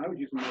 and I was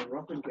using my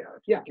rough-and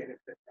gouge to get it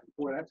fit. And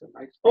boy, that's a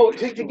nice. Oh,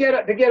 to get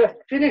a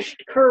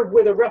finished curve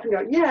with a roughing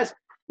gouge. Yes,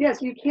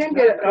 you can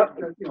get a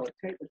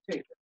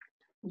tape.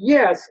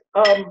 Yes,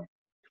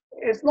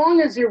 as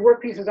long as your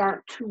workpieces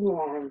aren't too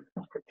long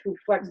or too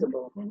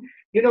flexible.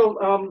 You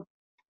know,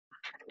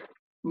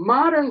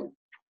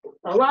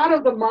 a lot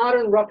of the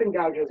modern roughing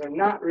gouges are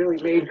not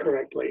really made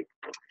correctly.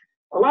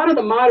 A lot of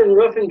the modern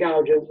roughing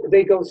gouges,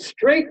 they go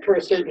straight for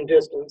a certain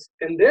distance,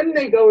 and then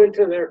they go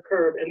into their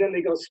curve, and then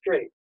they go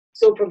straight.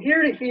 So from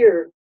here to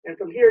here, and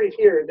from here to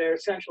here, they're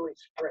essentially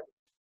straight.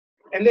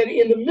 And then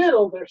in the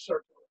middle, they're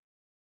circular.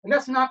 And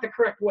that's not the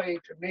correct way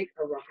to make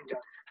a roughing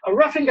gouge. A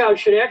roughing gouge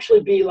should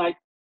actually be like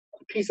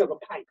a piece of a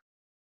pipe,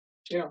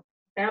 you know,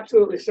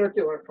 absolutely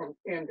circular from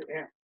end to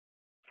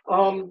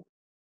end.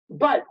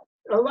 But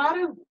a lot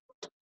of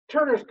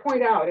turners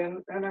point out,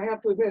 and I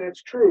have to admit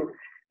it's true,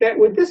 that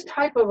with this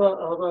type of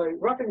a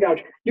roughing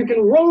gouge, you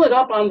can roll it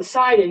up on the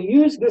side and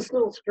use this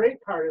little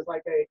straight part as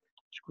like a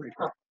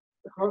scraper.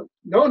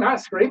 No, not a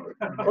scraper.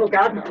 Oh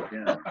God, no.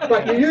 Yeah.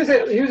 But you use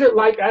it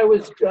like I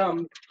was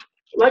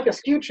like a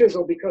skew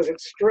chisel because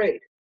it's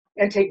straight,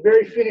 and take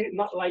very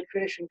light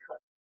finishing cut.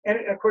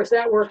 And of course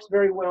that works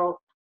very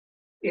well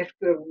if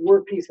the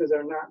workpieces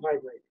are not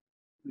vibrating.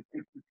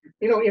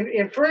 You know,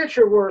 in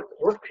furniture work,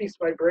 workpiece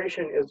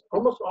vibration is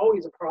almost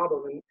always a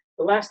problem. And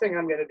the last thing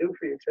I'm going to do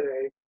for you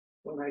today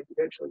when I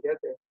eventually get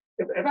there.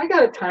 If I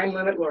got a time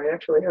limit where I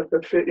actually have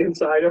to fit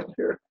inside of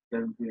here.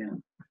 7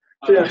 p.m.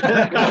 Yeah.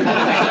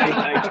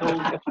 I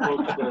told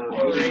folks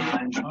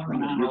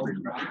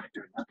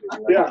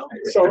Yeah.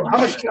 So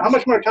how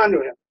much more time do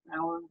we have?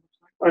 All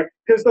right.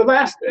 Because the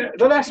last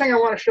thing I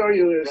want to show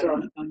you is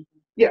the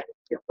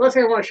last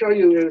thing I want to show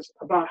you is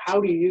about how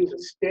to use a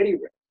steady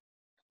wrist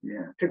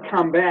to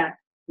combat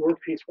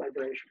workpiece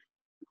vibration.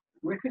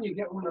 Where can you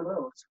get one of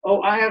those?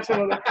 Oh, I have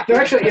some of those. No,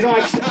 actually,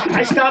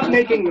 I stopped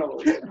making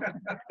those.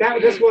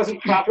 This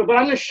wasn't profitable, but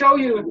I'm going to show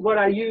you what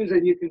I use,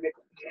 and you can make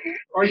them,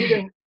 or you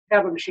can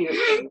have a machinist.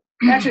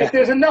 Actually, if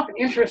there's enough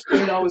interest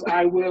in those,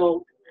 I'll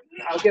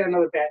get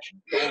another batch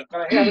going.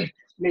 But I haven't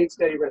made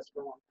steady wrists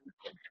for a long time.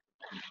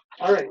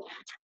 All right.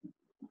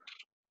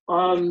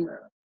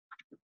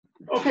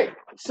 Okay,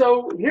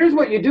 so here's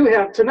what you do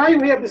have. So now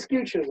you have the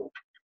skew chisel,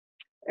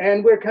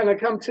 and we're going to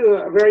come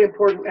to a very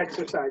important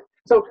exercise.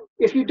 So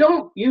if you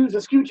don't use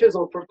a skew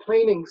chisel for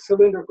planing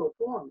cylindrical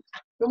forms,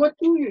 then what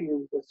do you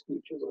use the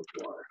skew chisel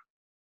for?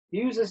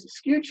 You use a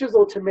skew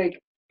chisel to make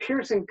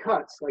piercing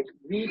cuts, like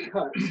V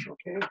cuts,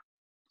 okay?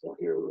 So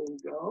here we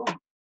go.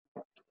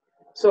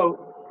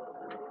 So,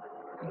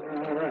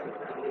 all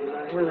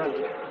right, we're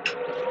running.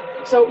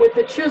 So with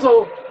the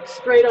chisel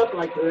straight up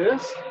like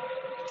this,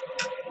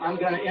 I'm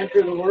going to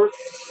enter the work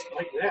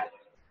like that.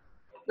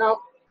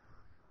 Now,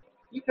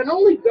 you can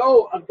only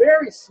go a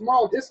very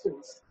small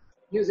distance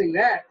using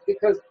that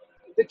because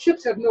the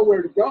chips have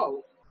nowhere to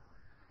go.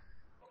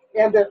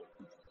 And the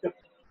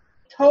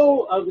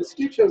toe of the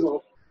skew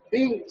chisel,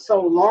 being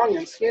so long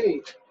and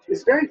skinny,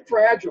 is very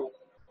fragile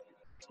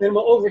and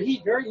will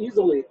overheat very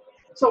easily.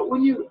 So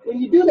when you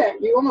do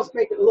that, you almost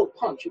make it a little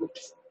punch,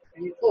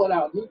 and you pull it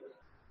out.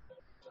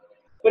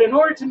 But in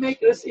order to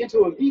make this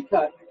into a V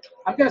cut,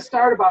 I'm going to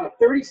start about a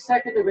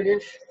 32nd of an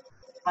inch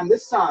on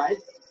this side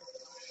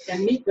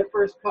and meet the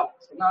first cut.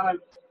 So now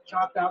I've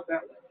chopped out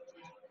that way.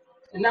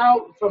 And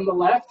now from the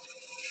left,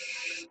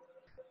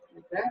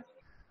 like that.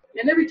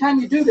 And every time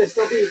you do this,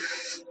 there'll be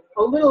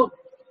a little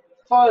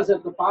fuzz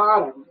at the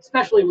bottom,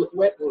 especially with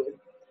wet wood.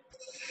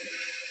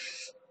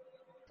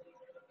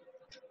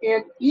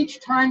 And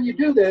each time you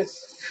do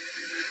this,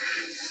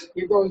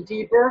 you're going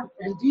deeper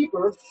and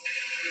deeper,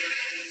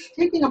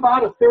 taking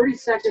about a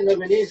 32nd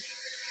of an inch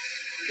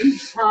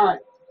each time.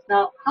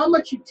 Now, how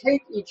much you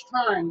take each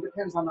time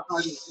depends on the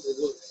hardness of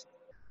the wood.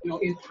 You know,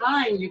 in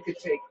time, you could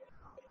take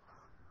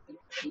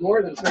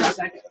more than 30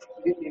 seconds.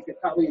 You could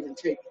probably even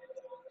take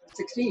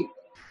 16.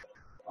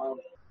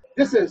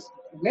 This is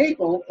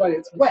maple, but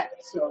it's wet,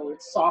 so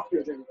it's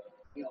softer than,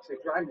 say,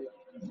 dry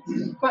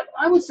maple. But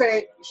I would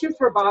say shoot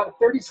for about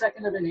a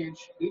 32nd of an inch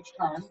each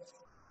time.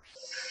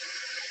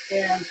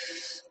 And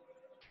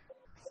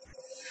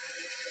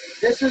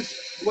this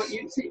is what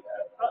you see.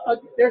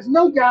 There's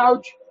no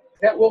gouge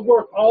that will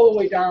work all the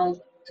way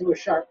down to a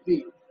sharp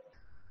V.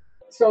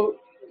 So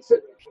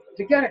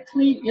to get a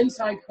clean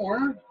inside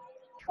corner,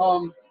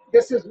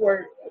 this is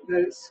where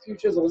the skew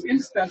chisel is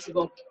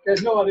indispensable.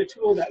 There's no other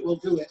tool that will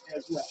do it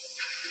as well.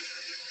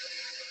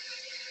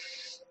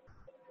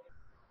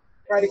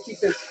 Try to keep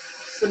this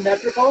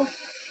symmetrical,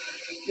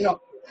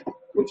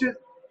 which is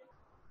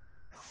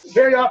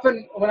very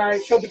often when I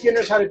show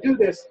beginners how to do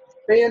this,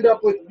 they end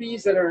up with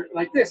V's that are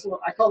like this. Well,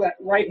 I call that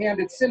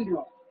right-handed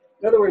syndrome.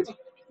 In other words,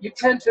 you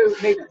tend to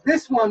make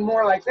this one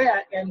more like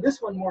that and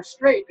this one more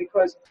straight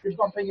because you're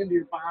bumping into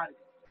your body.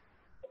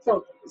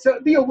 So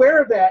be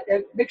aware of that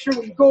and make sure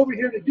when you go over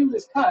here to do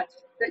this cut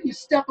that you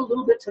step a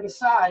little bit to the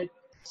side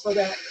so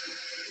that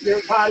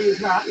your body is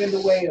not in the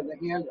way of the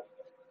handle.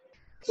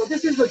 So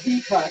this is a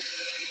V cut.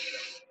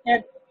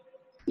 And,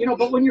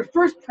 but when you're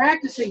first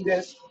practicing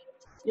this,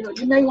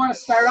 you may want to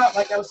start out,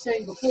 like I was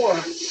saying before,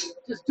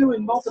 just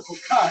doing multiple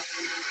cuts.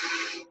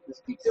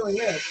 Just keep doing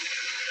this.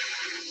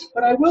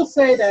 But I will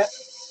say that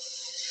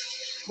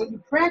when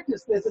you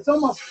practice this, it's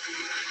almost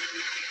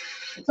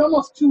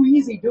too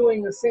easy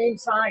doing the same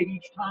side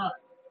each time.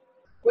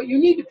 What you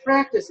need to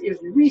practice is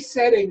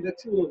resetting the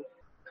tool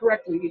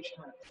correctly each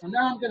time. So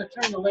now I'm going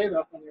to turn the lathe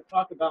up and we'll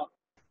talk about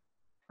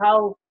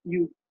how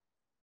you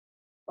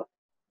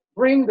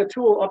bring the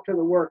tool up to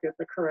the work at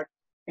the correct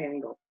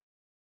angle.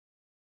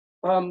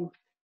 And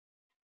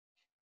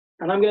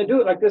I'm going to do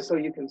it like this so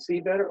you can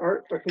see better.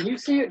 Or can you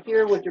see it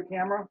here with your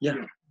camera?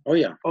 Yeah. Oh,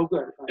 yeah. Oh,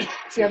 good.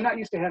 See, I'm not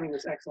used to having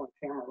this excellent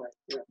camera right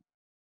here.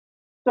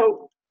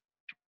 So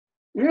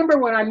remember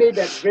when I made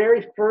that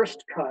very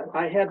first cut,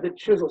 I had the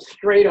chisel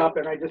straight up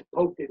and I just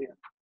poked it in.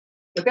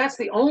 But that's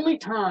the only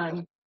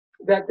time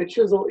that the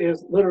chisel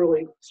is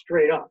literally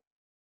straight up.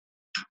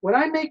 When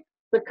I make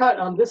the cut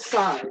on this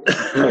side,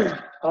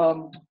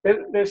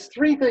 there's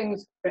three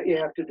things that you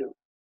have to do.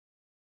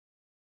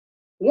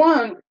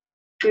 One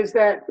is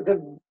that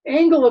the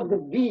angle of the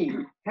V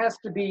has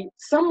to be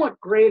somewhat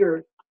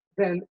greater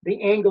than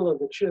the angle of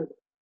the chisel.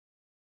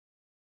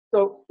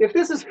 So if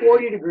this is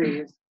 40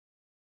 degrees,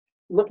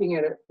 looking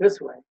at it this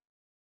way,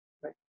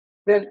 right,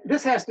 then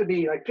this has to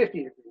be like 50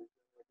 degrees.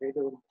 Okay?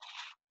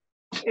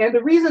 And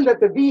the reason that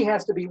the V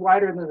has to be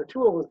wider than the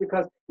tool is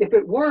because if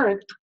it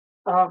weren't,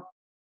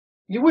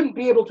 you wouldn't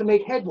be able to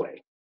make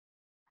headway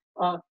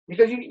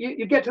because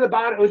you get to the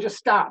bottom, it would just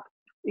stop.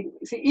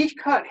 See, each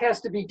cut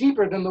has to be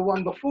deeper than the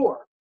one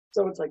before.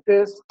 So it's like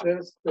this,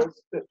 this, this,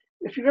 this.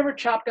 If you've ever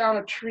chopped down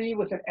a tree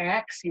with an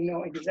axe, you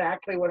know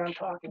exactly what I'm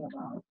talking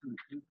about,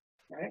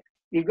 right?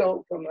 You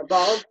go from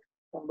above,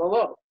 from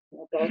below,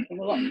 above, from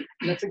below. And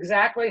that's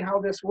exactly how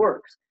this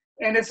works.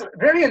 And it's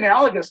very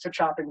analogous to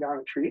chopping down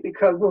a tree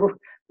because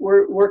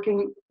we're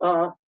working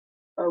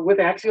with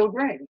axial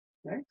grain,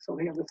 right? So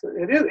it is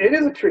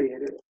a tree.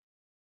 It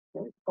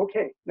is.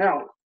 Okay,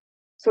 now,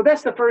 so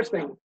that's the first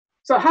thing.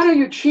 So how do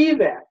you achieve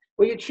that?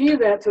 Well, you achieve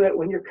that so that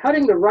when you're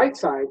cutting the right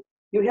side,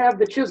 you have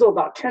the chisel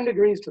about 10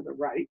 degrees to the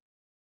right.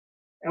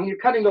 And when you're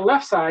cutting the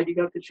left side, you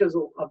got the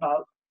chisel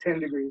about 10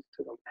 degrees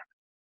to the left.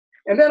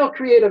 And that'll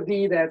create a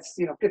V that's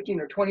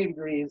 15 or 20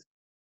 degrees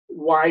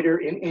wider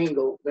in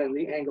angle than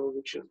the angle of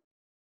the chisel.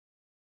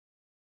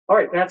 All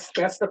right, that's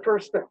the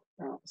first thing.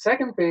 Now, the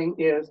second thing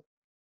is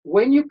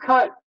when you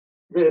cut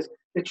this,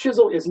 the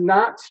chisel is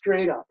not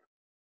straight up.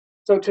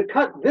 So to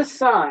cut this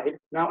side,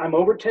 now I'm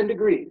over 10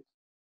 degrees.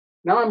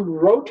 Now I'm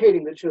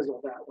rotating the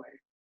chisel that way.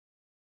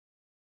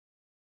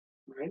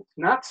 Right? It's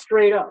not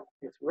straight up,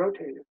 it's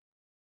rotated.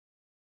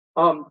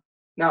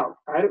 Now,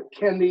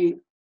 can the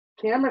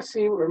camera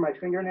see where my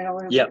fingernail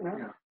is? Yep. Right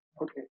now?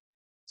 Okay.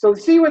 So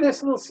see where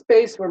this little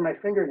space where my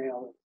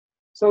fingernail is.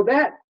 So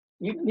that,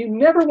 you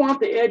never want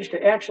the edge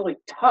to actually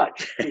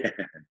touch here,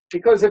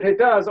 because if it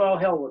does, all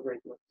hell will break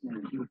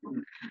loose.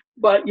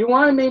 But you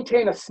want to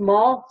maintain a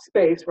small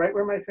space right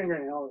where my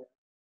fingernail is.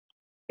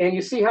 And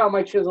you see how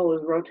my chisel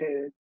is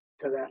rotated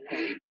to that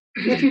point.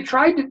 If you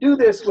tried to do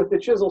this with the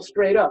chisel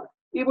straight up,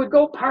 it would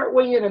go part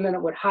way in and then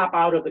it would hop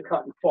out of the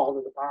cut and fall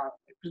to the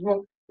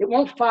bottom. It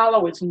won't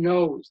follow its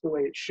nose the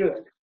way it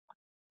should.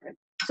 Right?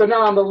 So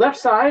now on the left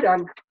side,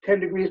 I'm 10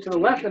 degrees to the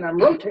left and I'm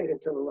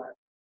rotated to the left.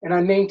 And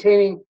I'm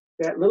maintaining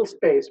that little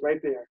space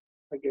right there,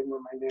 again, where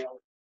my nail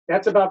is.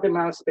 That's about the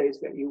amount of space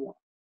that you want.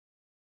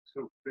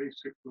 So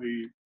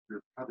basically,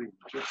 you're cutting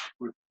just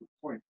with the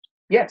point.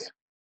 Yes.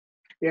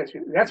 Yes.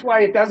 That's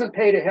why it doesn't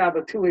pay to have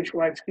a 2-inch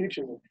wide skew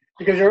chisel,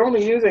 because you're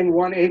only using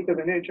 1/8 of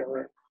an inch of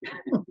it.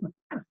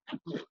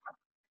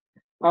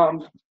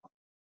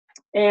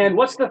 And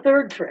what's the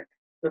third trick?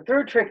 The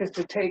third trick is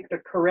to take the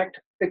correct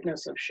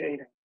thickness of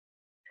shading.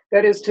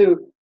 That is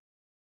to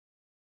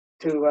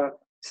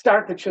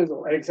start the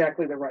chisel at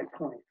exactly the right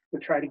point, to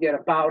try to get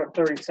about a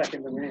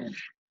 32nd of an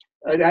inch.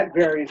 That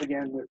varies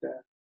again with the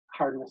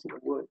hardness of the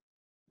wood.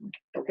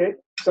 Okay,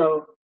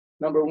 so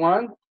number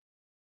one,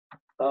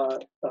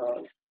 the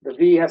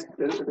V has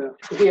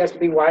to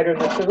be wider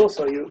than the chisel,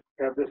 so you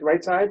have this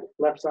right side,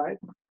 left side.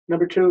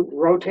 Number two,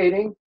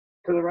 rotating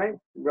to the right,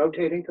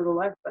 rotating to the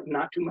left, but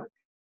not too much.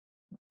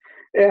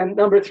 And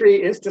number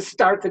three is to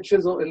start the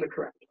chisel in the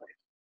correct place.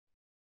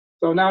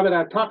 So now that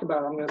I've talked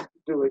about it, I'm going to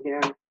do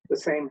again the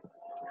same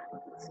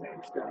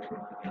stuff.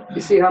 You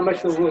see how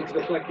much the wood's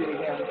deflected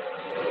again.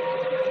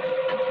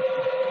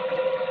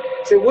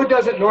 See, wood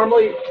doesn't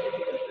normally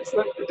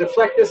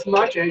deflect this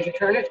much as you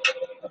turn it,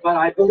 but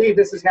I believe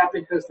this is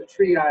happening because the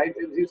tree I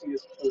was using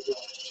was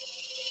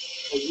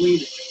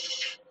leaning.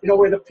 You know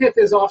where the pith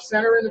is off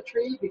center in the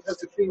tree because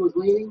the tree was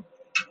leaning?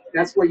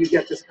 That's where you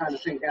get this kind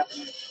of thing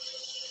happening.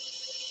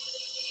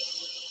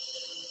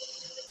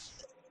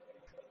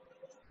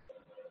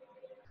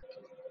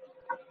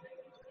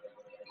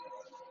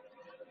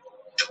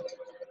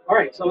 All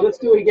right, so let's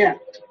do it again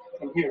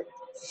from here.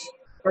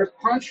 First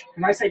punch,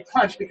 and I say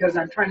punch because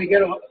I'm trying to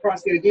get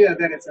across the idea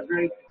that it's a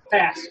very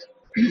fast.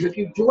 Because if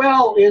you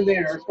dwell in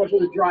there, especially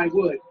with dry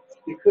wood,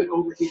 you could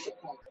overheat the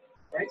point.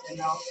 Right? And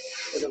now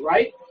to the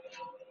right,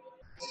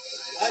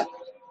 left,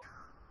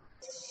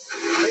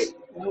 right.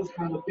 That was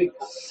kind of a big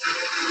cut.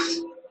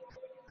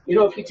 You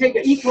know, if you take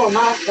an equal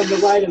amount from the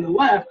right and the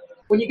left,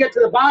 when you get to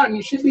the bottom,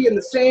 you should be in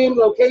the same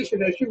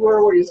location as you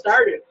were where you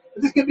started.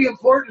 But this could be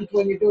important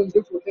when you're doing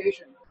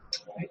duplication.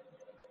 Right?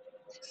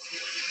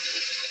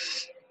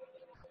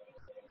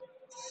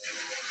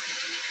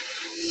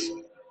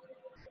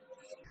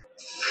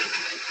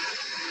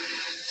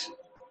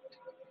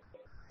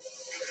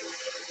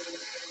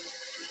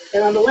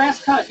 And on the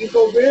last cut, you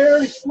go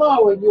very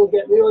slow and you'll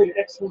get really an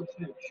excellent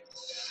finish.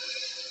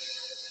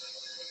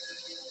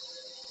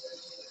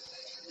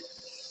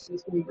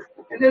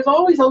 And there's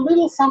always a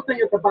little something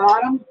at the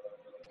bottom,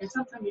 and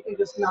sometimes you can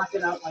just knock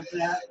it out like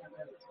that and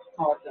then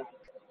call it done.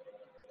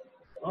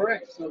 All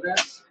right, so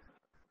that's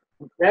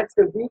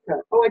the V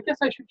cut. Oh, I guess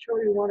I should show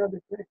you one other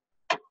thing,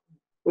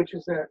 which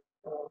is that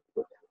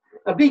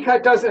a V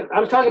cut doesn't, I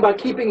was talking about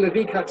keeping the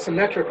V cut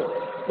symmetrical.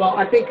 Well,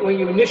 I think when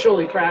you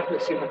initially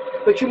practice,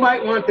 but you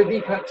might want the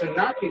V cut to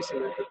not be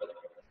symmetrical.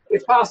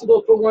 It's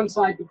possible for one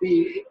side to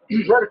be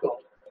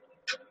vertical.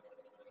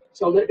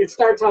 So that it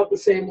starts out the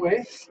same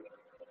way.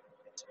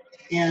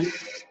 And,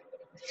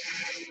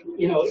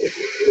 you know, it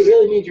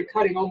really means you're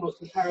cutting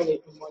almost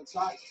entirely from one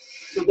side.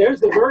 So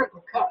there's the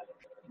vertical cut.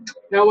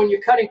 Now, when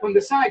you're cutting from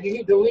the side, you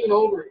need to lean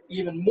over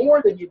even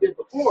more than you did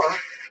before.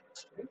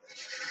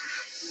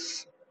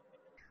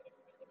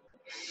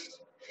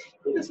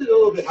 This is a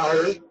little bit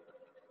harder.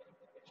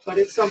 but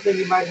it's something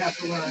you might have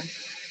to learn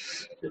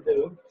to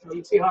do. So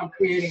you see how I'm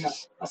creating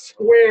a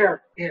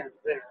square end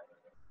there.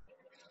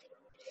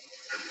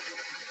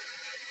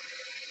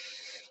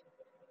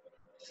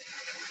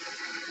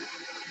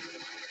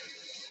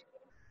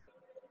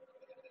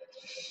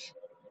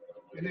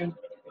 And then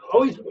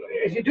always,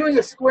 as you're doing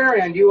a square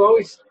end, you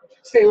always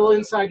stay a little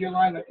inside your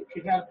line. Like if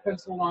you have a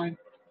pencil line,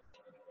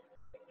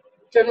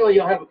 generally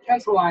you'll have a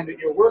pencil line that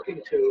you're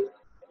working to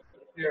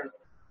there.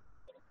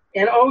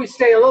 And always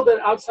stay a little bit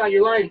outside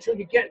your line until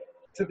you get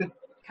to the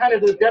kind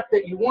of the depth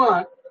that you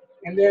want.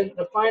 And then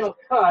the final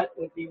cut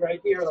would be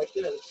right here like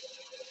this.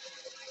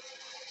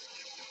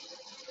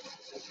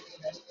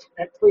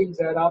 That cleans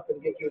that up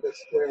and gives you the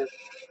square end.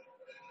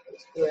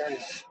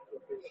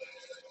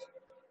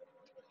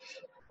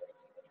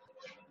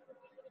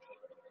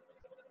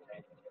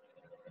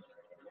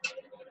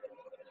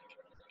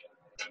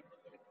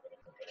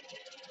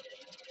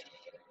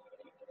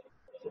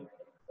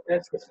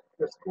 That's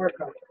the square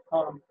cut.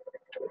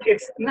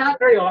 It's not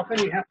very often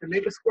you have to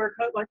make a square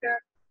cut like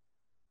that.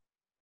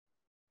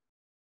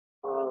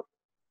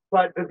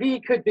 But the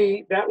V could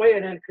be that way,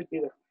 and then it could be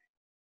that way.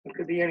 It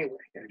could be any way,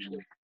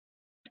 actually.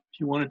 If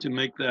you wanted to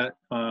make that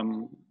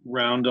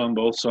round on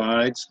both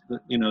sides,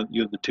 you know,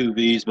 you have the two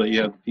V's, but you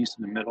have a piece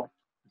in the middle.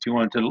 If you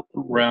wanted to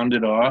round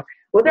it off.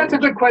 Well, that's a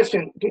good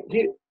question.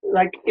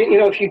 Like, you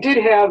know, if you did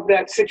have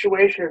that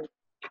situation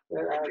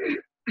that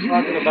I'm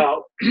talking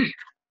about,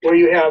 where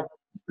you have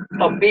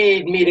a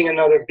bead meeting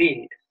another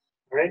bead,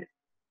 right?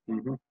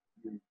 Mm-hmm.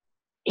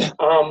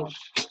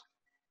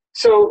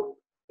 So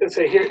let's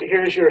say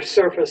here's your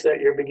surface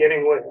that you're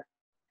beginning with.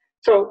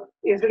 So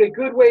is it a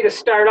good way to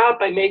start out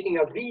by making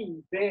a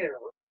V there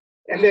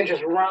and then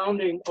just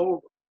rounding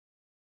over?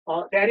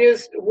 That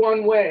is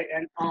one way,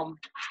 and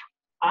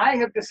I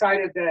have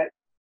decided that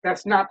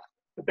that's not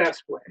the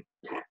best way.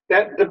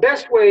 That the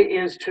best way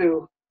is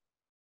to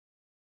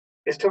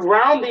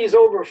round these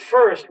over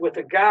first with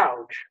a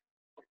gouge,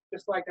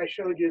 just like I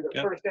showed you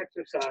the first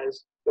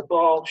exercise, the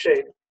ball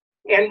shape.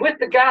 And with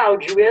the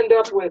gouge, you end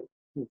up with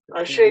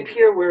a shape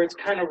here where it's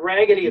kind of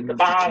raggedy at the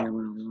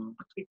bottom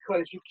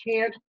because you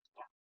can't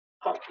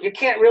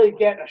really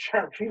get a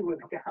sharp view with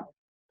a gouge.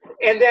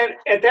 And then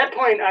at that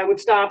point, I would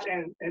stop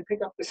and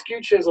pick up the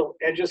skew chisel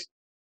and just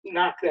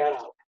knock that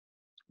out.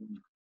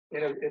 You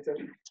know,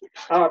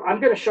 I'm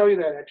going to show you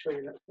that actually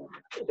in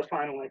the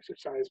final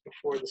exercise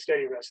before the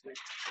steady rest thing.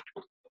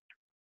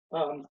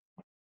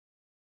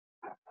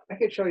 I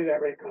can show you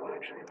that right now,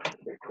 actually,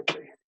 very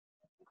quickly.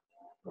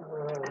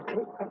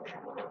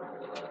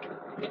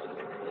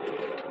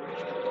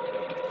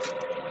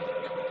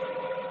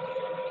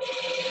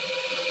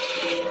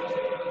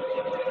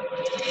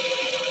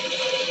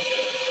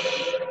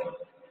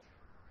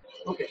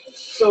 Okay,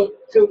 so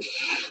to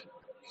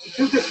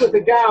do this with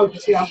the gouge, you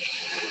see,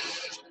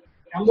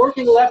 I'm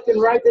working left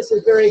and right. This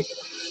is very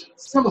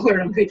similar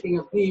to making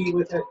a bead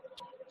with it,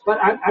 but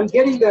I'm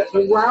getting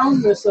the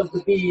roundness of the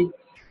bead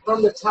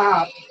from the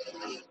top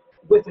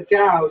with the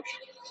gouge.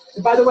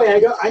 And by the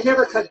way, I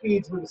never cut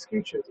beads with a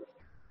skew chisel.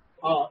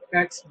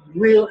 That's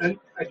real. And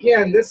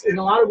again, this in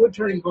a lot of wood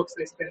turning books,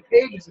 they spend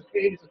pages and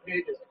pages and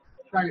pages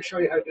trying to show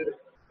you how to do that.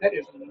 That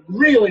is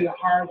really the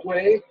hard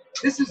way.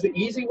 This is the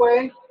easy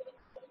way.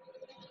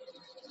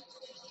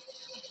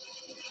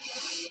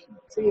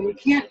 See, you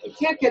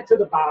can't get to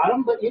the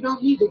bottom, but you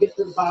don't need to get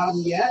to the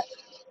bottom yet.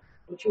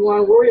 What you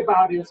want to worry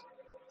about is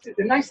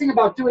the nice thing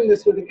about doing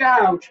this with a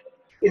gouge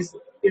is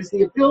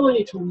the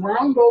ability to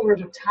round over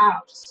the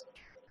tops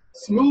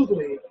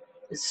smoothly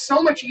is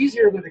so much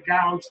easier with a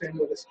gouge than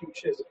with a skew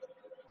chisel.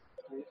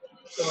 Right?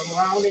 So I'm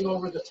rounding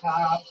over the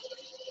top,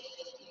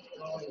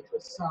 going to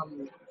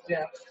some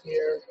depth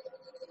here.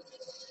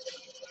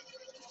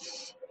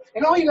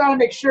 And all you got to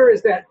make sure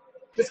is that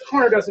this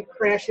corner doesn't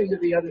crash into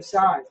the other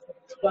side.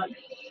 But,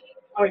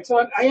 all right,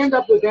 so I end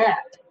up with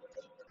that.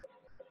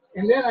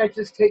 And then I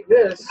just take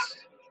this,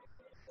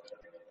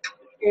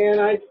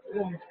 and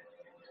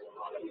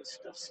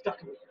stuff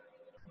stuck in it.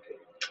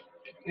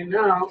 And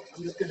now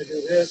I'm just going to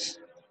do this.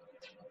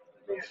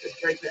 I have to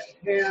break that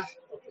in half.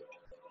 Okay.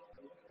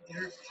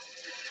 Here.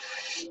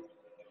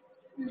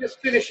 And just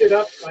finish it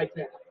up like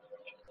that.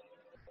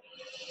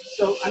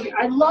 So I mean,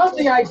 I love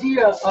the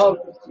idea of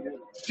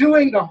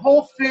doing the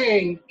whole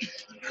thing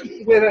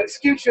with a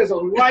skew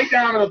chisel right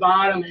down to the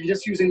bottom and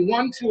just using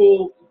one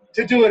tool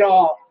to do it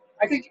all.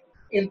 I think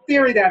in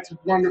theory that's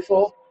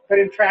wonderful, but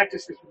in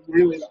practice it's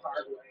really the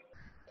hard way.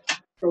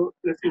 So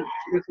this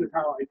is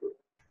how I do it.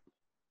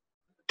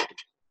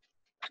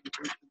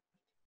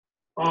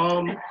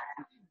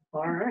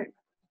 All right,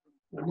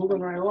 we're moving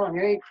right along.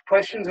 Any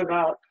questions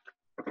about?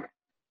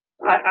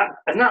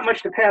 There's not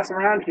much to pass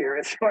around here.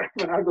 It's sort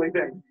of an ugly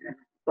thing,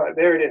 but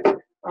there it is.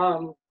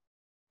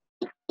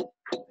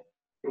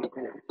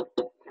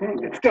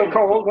 It's still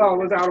cold. Well, it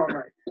was out all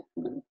night.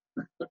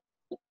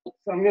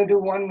 So I'm going to do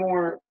one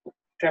more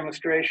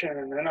demonstration,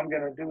 and then I'm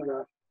going to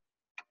do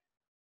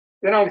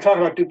then I'll talk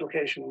about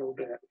duplication a little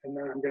bit, and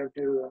then I'm going to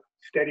do the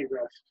steady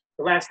rest.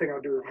 The last thing I'll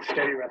do is the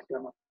steady rest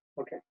demo.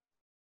 Okay.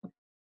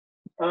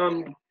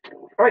 All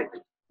right.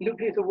 new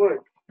piece of wood.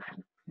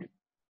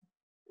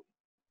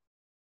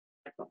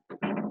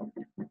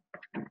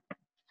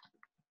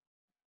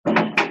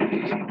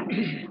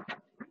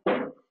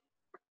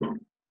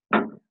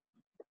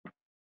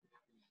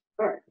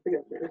 All right, this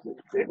is a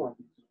big one.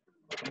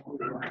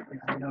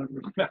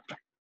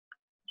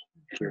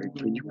 Jerry,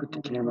 can you put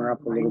the camera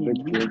up a little bit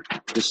here?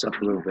 Just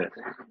up a little bit.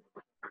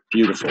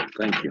 Beautiful,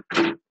 thank you.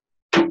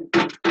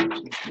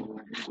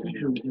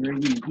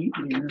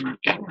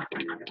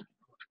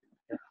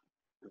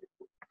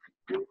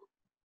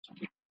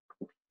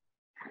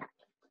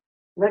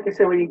 Like I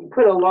said, when you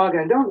put a log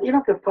on, you don't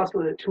have to fuss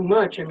with it too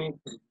much. I mean,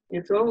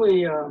 it's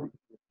only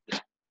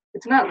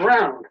it's not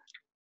round,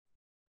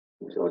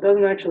 so it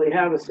doesn't actually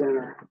have a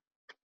center.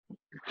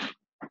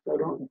 So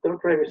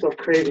don't drive yourself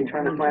crazy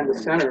trying to find the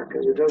center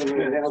because it doesn't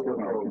really have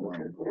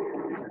one.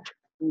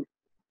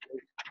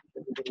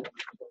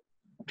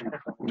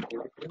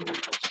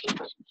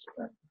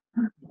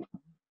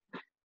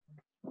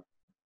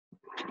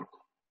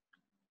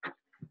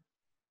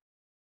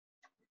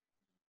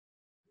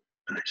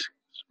 Nice,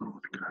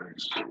 smooth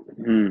guys.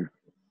 Mm.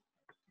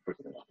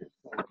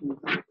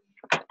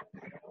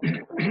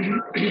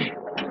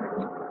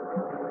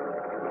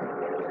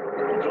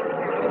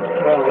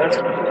 Well, that's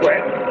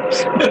wet.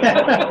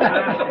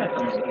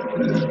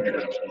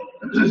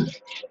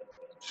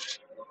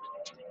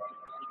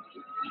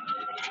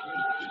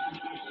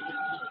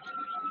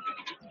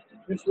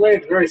 This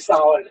lathe's very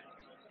solid.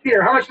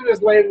 Here, how much does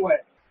this lathe weigh?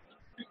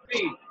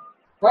 15.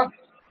 Huh?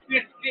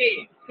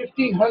 15.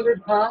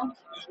 1,500 pounds?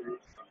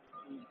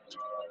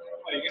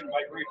 Well, you can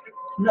vibration.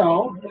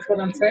 No, that's what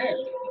I'm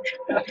saying.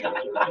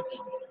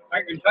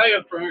 I can tell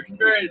you from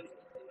experience,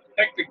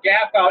 take the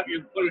gap out,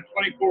 you put a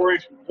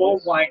 24-inch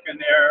bolt blank in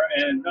there,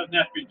 and it doesn't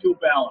have to be too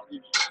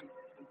balanced.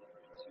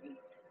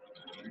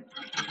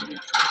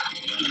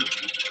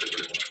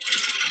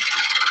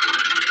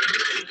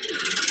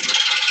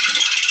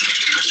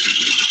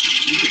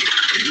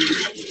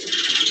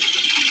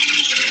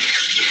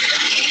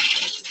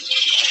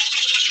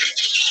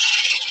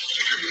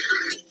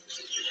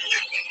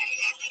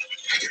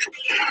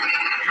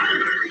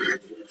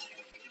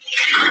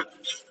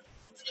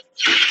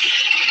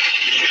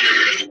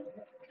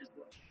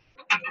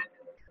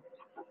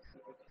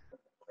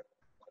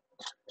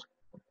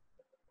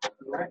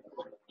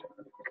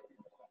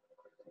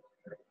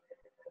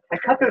 I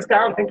cut this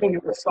down thinking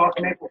it was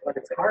soft maple, but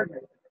it's hard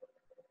maple.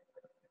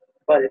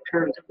 But it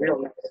turns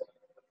real nice.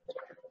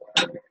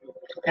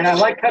 And I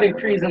like cutting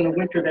trees in the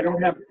winter that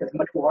don't have as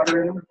much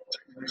water in them.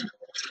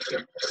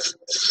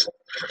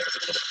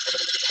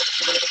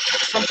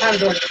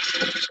 Sometimes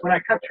when I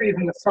cut trees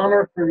in the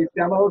summer for these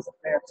demos,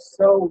 they're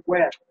so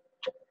wet.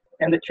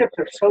 And the chips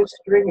are so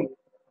stringy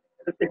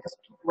that they just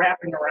keep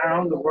wrapping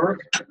around the work.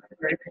 It's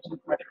very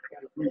much.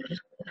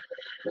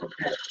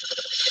 Okay.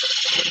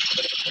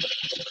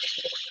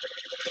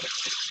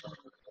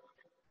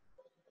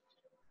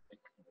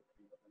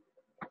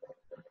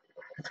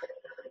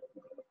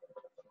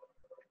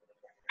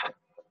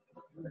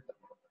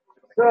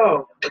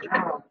 So,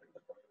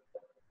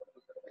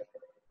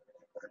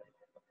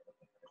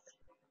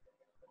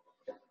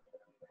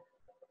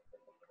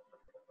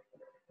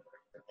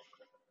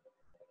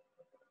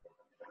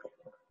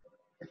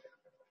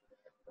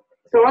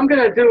 I'm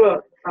going to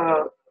do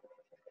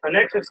an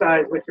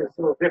exercise which is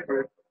a little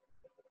different.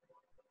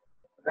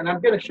 And I'm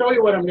going to show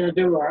you what I'm going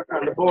to do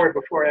on the board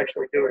before I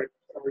actually do it.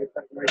 So you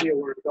have an idea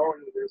where I'm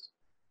going with this.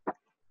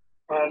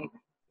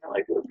 I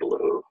like the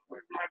blue.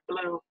 Where's my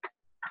blue?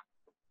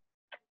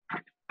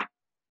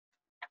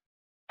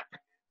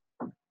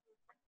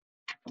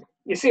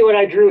 You see what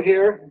I drew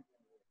here?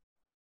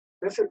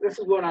 This is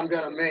what I'm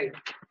going to make.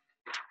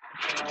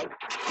 I'll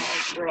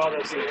draw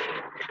this in.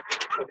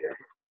 Okay.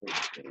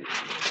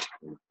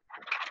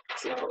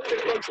 So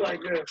it looks like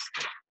this.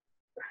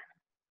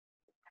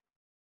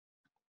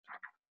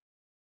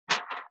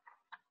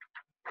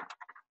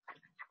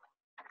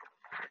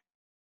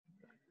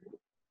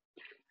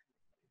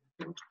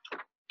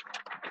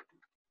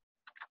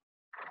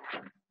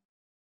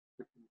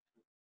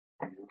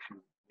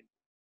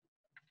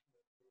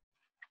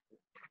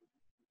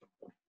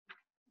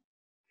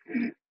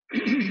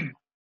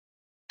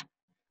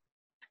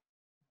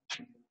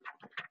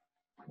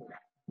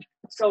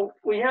 So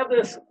we have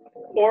this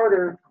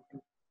order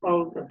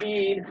of the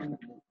bead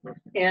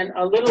and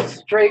a little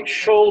straight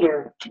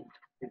shoulder.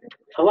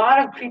 A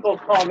lot of people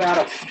call that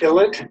a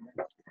fillet,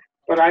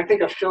 but I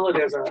think a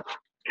fillet is a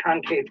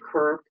concave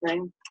curve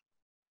thing.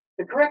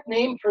 The correct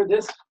name for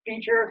this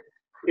feature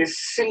is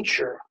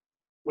cincher,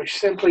 which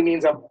simply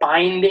means a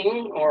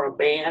binding or a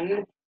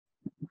band.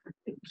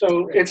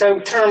 So it's a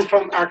term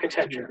from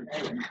architecture.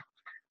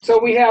 So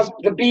we have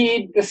the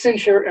bead, the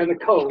cincher, and the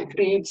cove.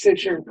 Bead,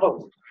 cincher, and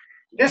cove.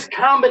 This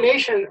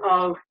combination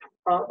of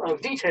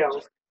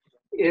details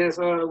is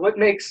what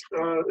makes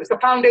is the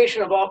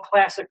foundation of all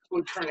classic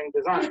wood turning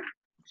design.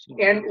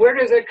 And where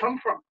does it come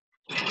from?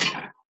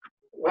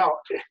 Well,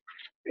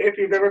 if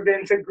you've ever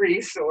been to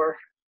Greece or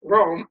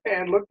Rome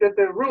and looked at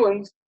the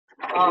ruins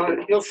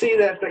you'll see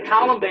that the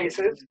column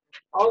bases,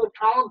 all the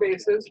column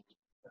bases,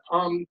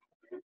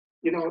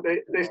 you know,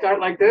 they start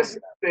like this.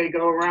 They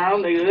go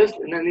around, they do this,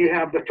 and then you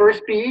have the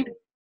first bead,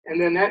 and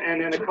then that,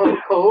 and then a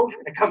cove.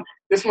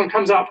 This one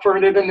comes out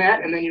further than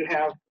that, and then you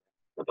have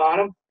the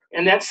bottom,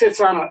 and that sits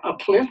on a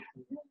plinth.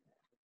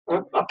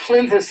 A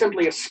plinth is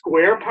simply a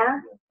square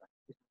part.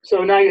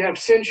 So now you have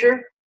cincher,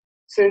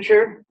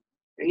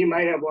 and you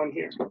might have one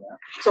here.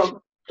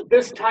 So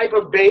this type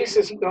of base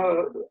is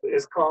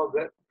called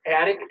the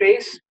attic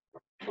base.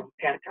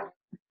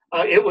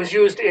 It was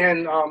used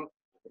in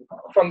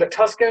from the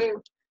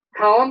Tuscan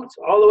columns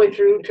all the way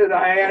through to the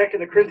Ionic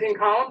and the Corinthian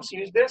columns.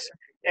 Used this,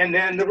 and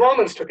then the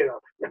Romans took it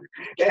up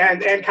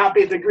and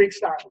copied the Greek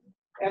style.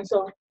 And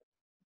so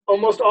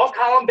almost all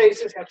column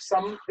bases have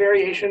some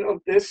variation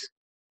of this.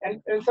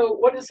 And so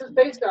what this is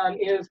based on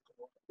is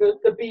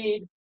the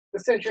bead, the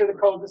cincher, the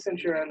cove, the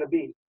cincher, and the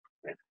bead.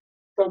 Right?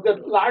 So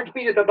the large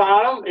bead at the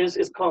bottom is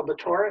called the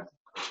torus,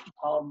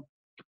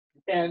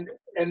 and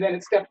then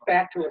it steps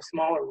back to a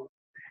smaller one.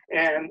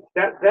 And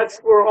that's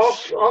where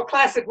all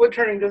classic wood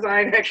turning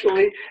design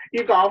actually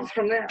evolves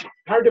from that.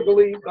 Hard to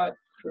believe, but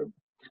true.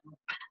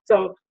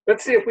 So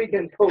let's see if we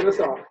can pull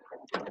this off.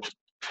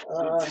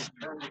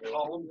 Turn the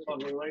columns on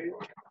the lathe.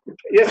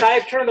 Yes,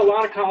 I've turned a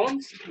lot of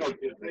columns. No,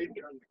 did they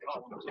turn the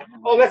columns?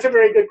 Oh, that's a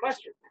very good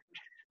question.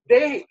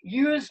 They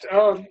used,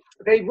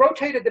 they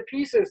rotated the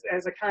pieces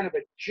as a kind of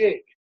a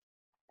jig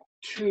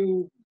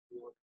to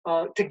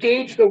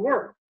gauge the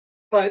work,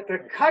 but the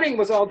cutting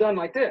was all done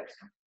like this.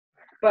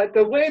 But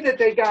the way that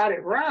they got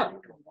it round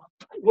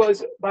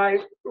was by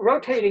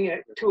rotating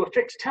it to a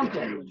fixed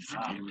template,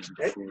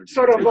 right?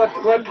 Sort of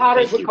what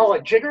potters would call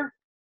a jigger,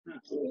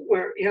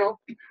 where, you know,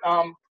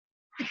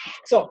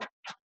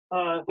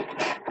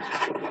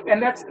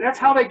 and that's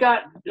how they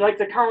got, like,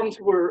 the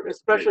columns were,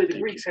 especially the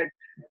Greeks had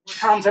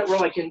columns that were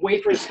like in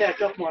wafers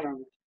stacked up one on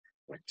them.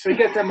 So you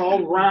get them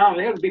all round.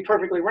 They had to be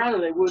perfectly round or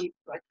they wouldn't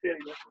like fit.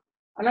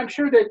 And I'm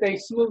sure that they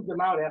smoothed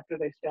them out after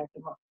they stacked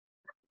them up.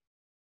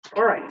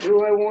 All right,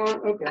 do I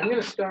want, okay, I'm going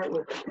to starting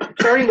with the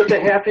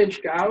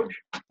 1/2-inch gouge.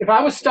 If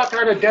I was stuck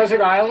on a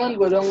desert island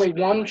with only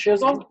one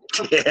chisel,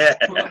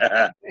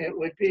 it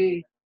would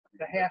be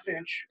the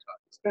 1/2-inch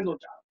spindle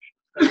gouge,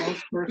 the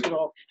most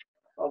versatile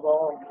of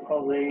all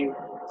of the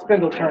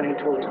spindle turning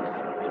tools.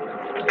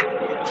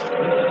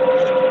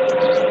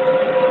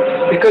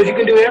 Because you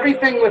can do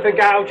everything with a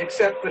gouge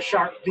except the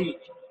sharp V,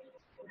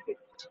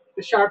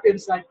 the sharp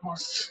inside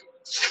corner.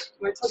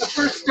 Right, so the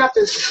first step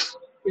is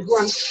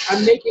when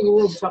I'm making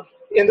room. So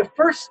in the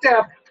first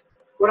step,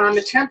 what I'm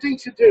attempting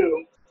to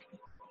do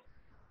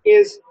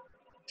is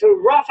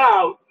to rough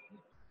out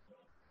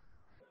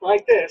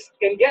like this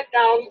and get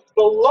down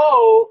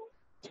below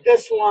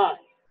this line.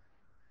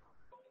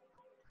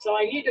 So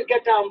I need to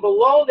get down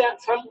below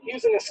that. So I'm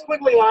using a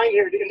squiggly line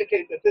here to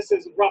indicate that this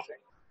is roughing.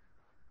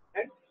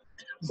 Okay?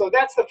 So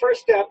that's the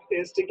first step,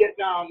 is to get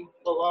down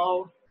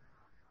below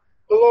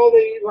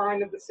the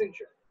line of the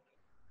cincher.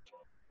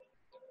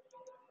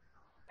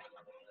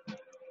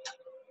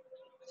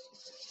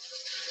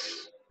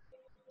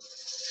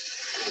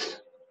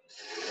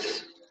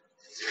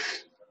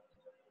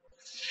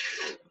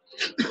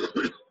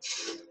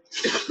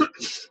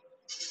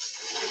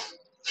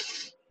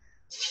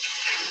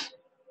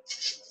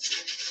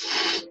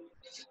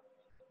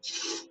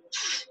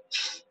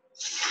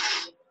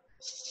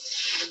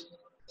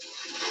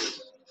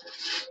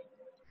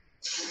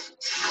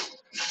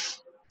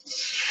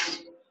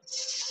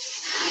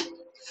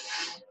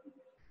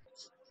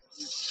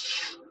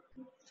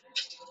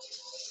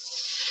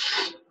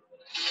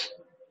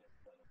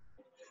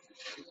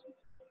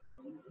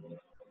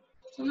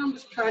 So I'm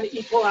just trying to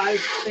equalize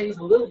things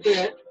a little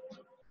bit,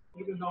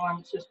 even though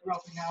I'm just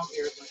roughing out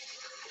here. But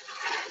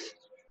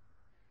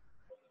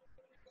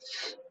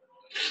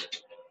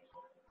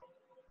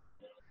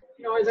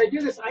you know, as I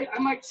do this, I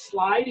might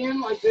slide in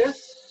like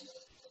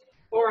this,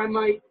 or I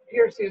might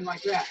pierce in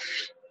like that,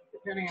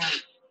 depending on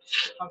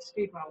how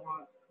steep I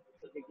want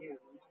to begin.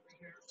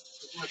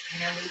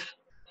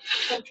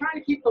 So I'm trying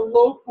to keep the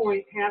low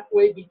point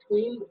halfway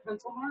between the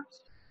pencil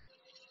marks.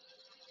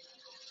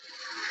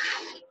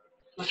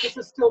 But this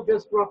is still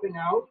just roughing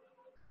out.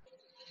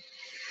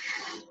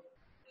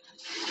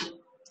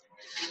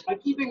 By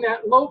keeping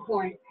that low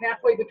point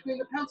halfway between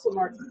the pencil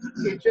marks,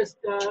 it just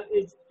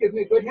it gives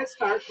me a good head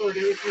start toward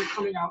everything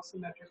coming out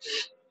symmetrically.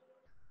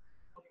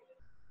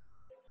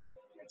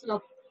 That's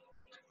enough.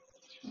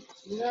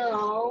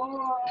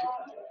 Now,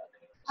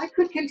 I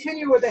could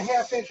continue with a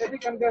 1/2 inch. I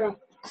think I'm going to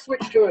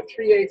switch to a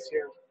 3/8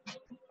 here.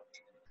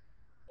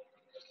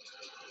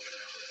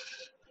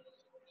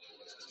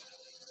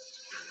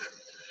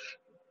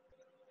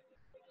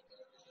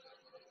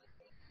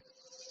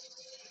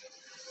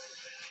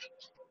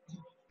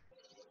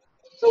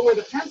 So where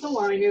the pencil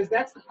line is,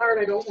 that's the part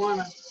I don't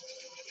want to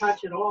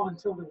touch at all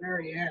until the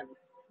very end,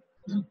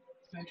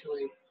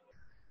 essentially.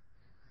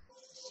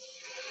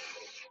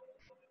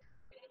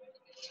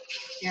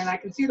 And I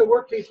can see the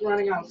workpiece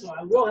running out, so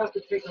I will have to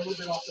take a little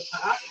bit off the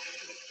top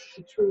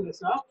to true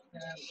this up.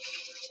 And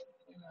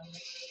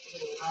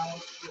allow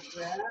for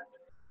that.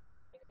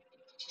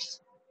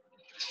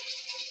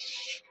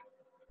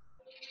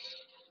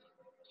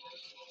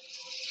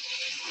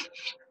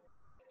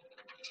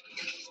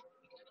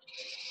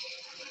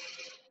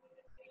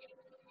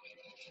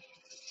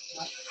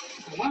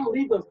 I want to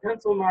leave those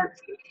pencil marks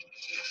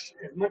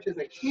as much as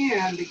I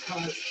can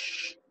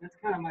because that's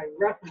kind of my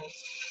reference.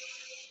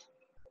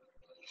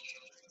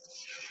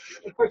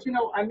 Of course, you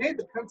know, I made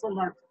the pencil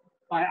marks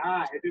by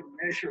eye. I didn't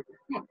measure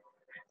them.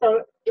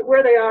 So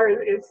where they are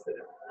is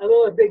a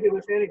little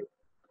ambiguous anyway.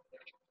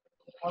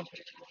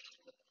 Okay.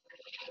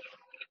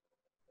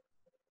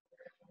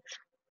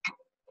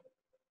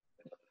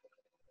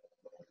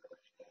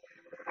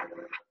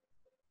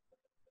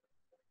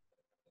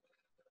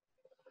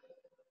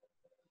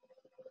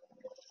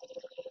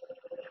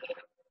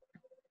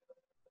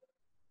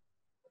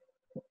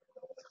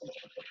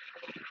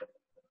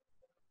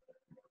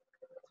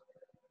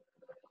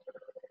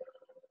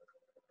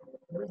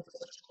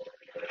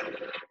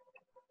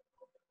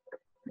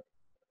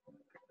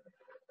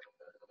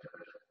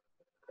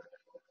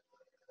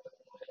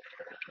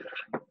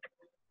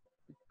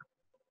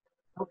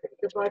 Okay,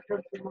 goodbye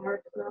pencil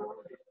marks now.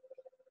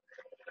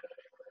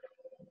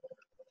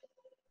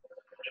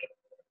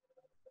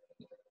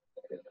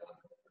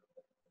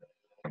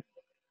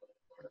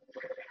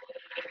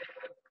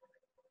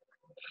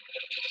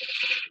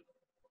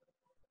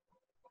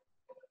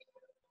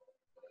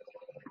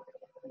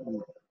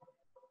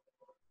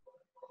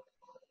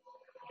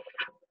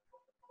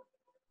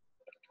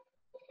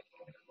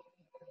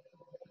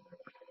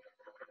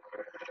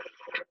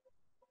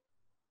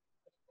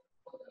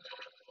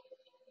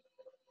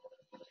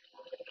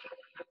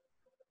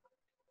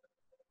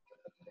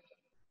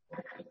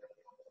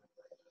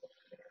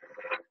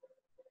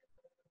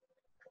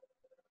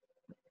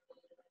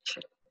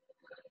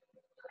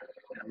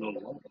 A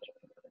little long.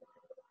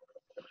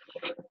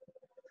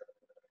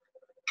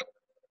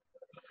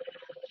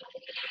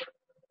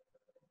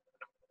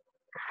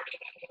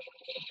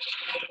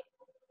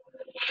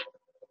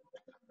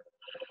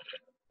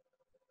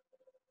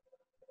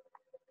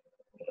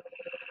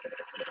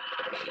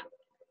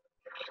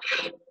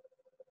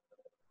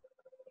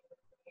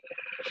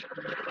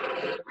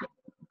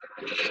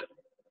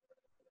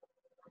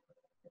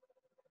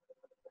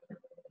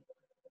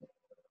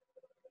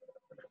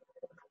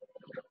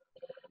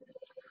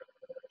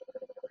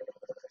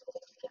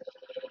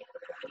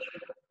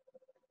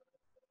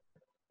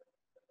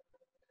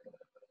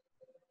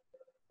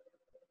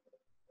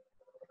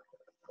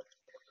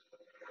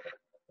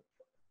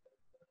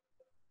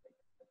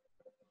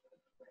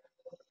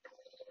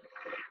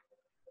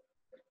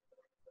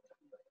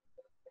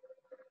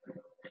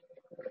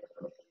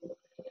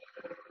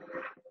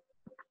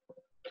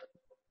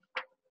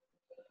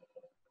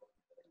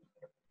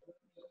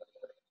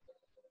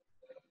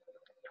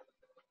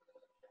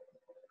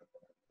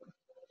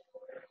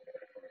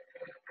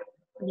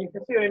 And you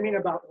can see what I mean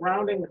about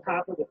rounding the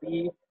top of the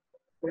bead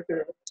with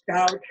the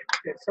gouge.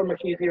 It's so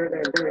much easier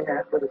than doing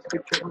that with a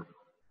stitcher.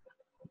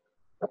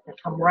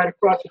 Come right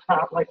across the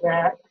top like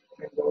that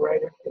and go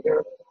right into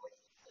there.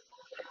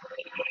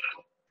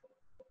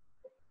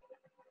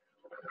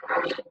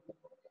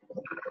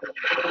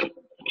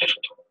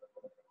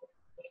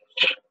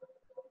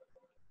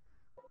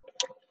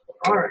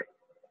 All right,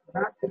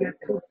 not to get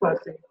too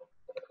fussy.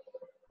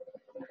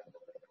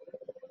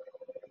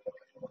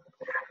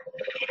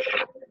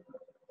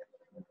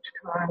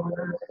 Time with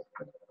this.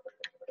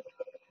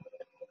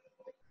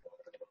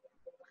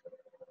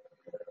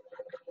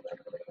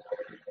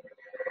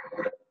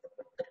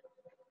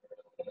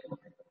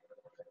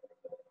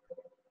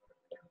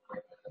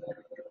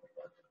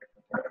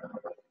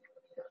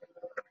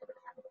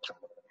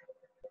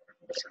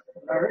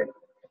 All right.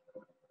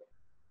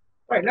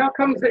 All right, now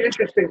comes the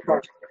interesting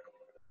part.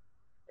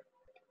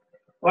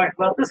 All right,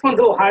 well, this one's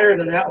a little higher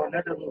than that one.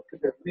 That doesn't look too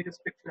good. Let me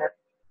just fix that.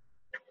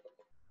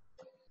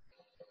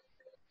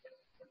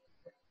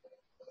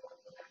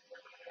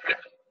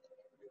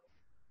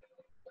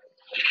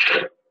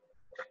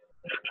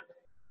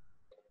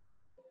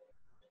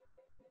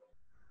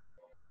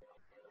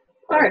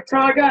 All right, so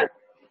I got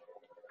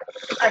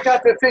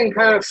the thing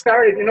kind of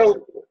started. You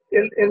know,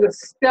 in the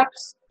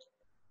steps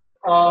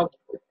of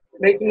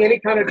making any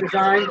kind of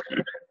design,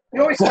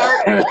 you always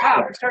start at the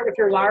top. You start with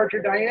your larger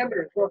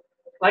diameter. So,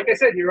 like I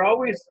said, you're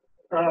always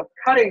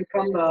cutting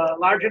from the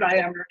larger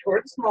diameter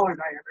toward the smaller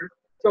diameter.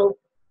 So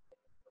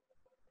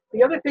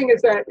the other thing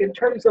is that in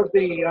terms of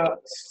the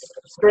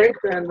strength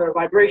and the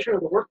vibration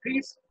of the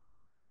workpiece,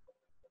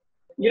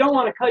 you don't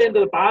want to cut into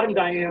the bottom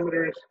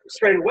diameters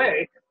straight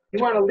away.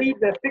 You want to leave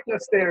that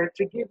thickness there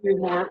to give you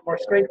more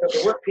strength of the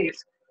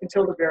workpiece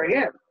until the very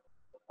end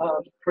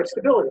for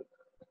stability.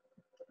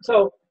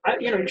 So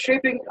I'm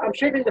shaping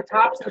the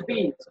tops of the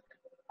beads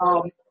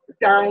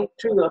down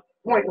to the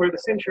point where the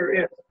cincher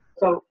is.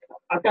 So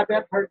I've got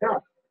that part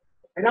done.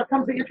 And now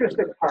comes the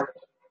interesting part.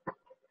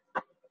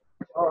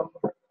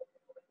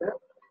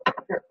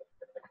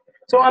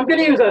 So I'm going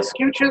to use a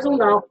skew chisel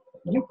now.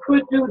 You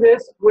could do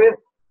this with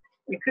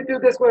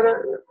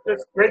a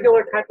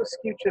regular type of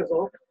skew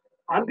chisel.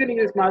 I'm going to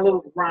use my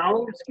little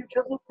round skew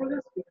chisel for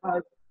this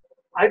because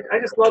I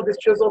just love this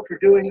chisel for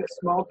doing the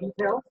small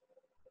details.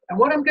 And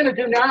what I'm going to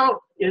do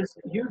now is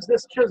use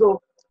this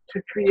chisel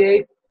to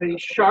create the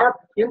sharp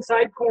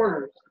inside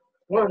corners.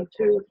 1,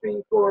 2,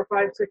 3, 4,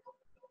 5, 6.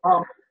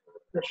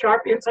 The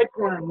sharp inside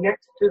corner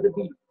next to the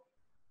bead.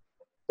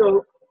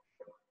 So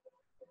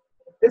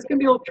this can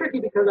be a little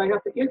tricky because I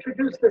have to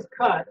introduce this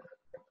cut.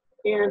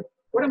 And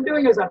what I'm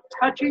doing is I'm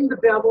touching the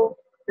bevel,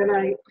 then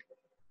I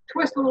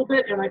twist a little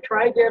bit and I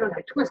try again, and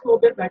I twist a little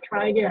bit and I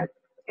try again.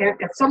 And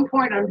at some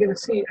point I'm going to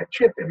see a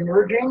chip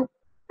emerging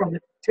from the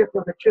tip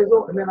of the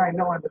chisel, and then I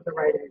know I'm at the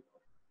right angle.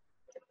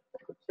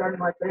 Starting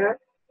like that,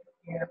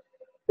 and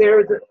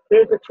there's a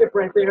chip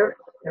right there,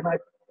 and I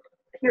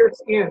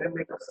pierce in and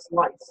make a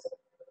slice.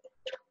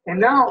 And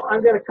now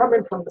I'm going to come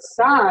in from the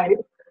side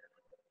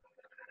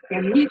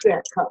and meet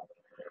that cut.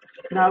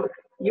 Now,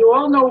 you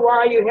all know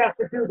why you have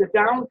to do the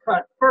down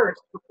cut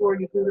first before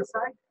you do the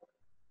side.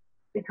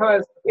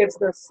 Because it's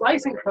the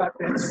slicing cut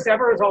that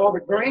severs all the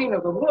grain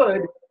of the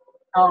wood.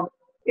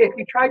 If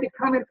you tried to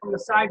come in from the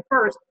side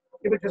first,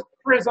 it would just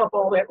frizz up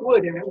all that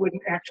wood and it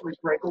wouldn't actually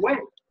break away.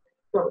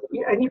 So,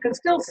 and you can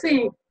still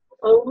see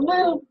a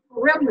little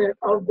remnant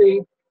of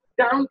the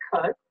down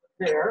cut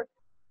there.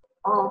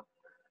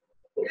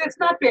 It's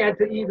not bad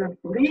to even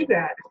leave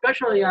that,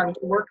 especially on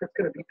work that's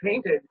going to be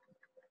painted.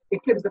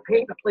 It gives the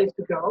paint a place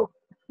to go.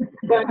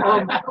 But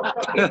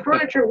in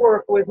furniture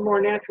work with more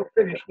natural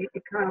finish, you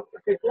kind of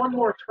take one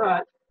more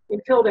cut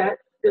until that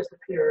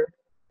disappears.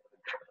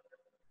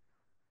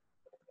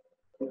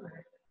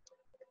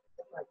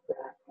 Like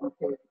that.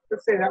 Okay,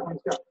 let's say that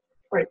one's done.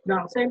 All right,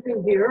 now same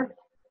thing here.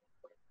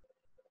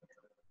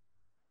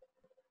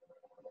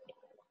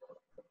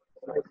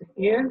 Slice it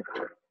in.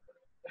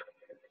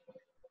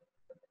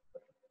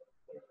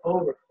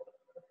 Over.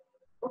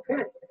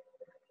 Okay.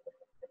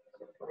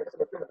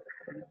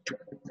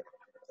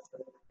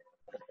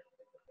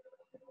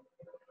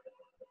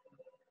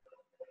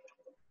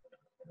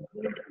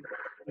 You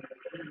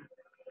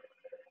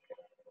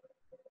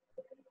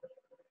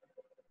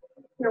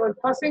know, and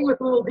fussing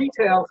with little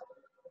details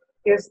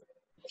is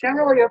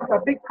generally a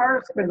big part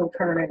of spindle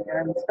turning,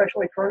 and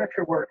especially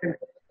furniture work. And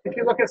if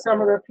you look at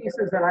some of the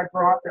pieces that I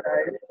brought that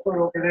I put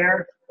over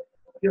there,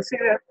 you'll see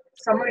that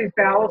some of these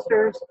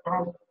balusters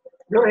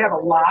really have a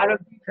lot of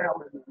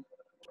detail in them.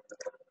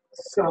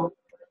 So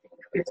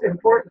it's an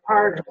important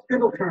part of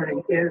spindle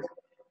turning is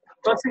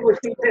fussing with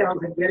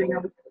details and getting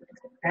them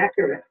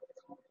accurate.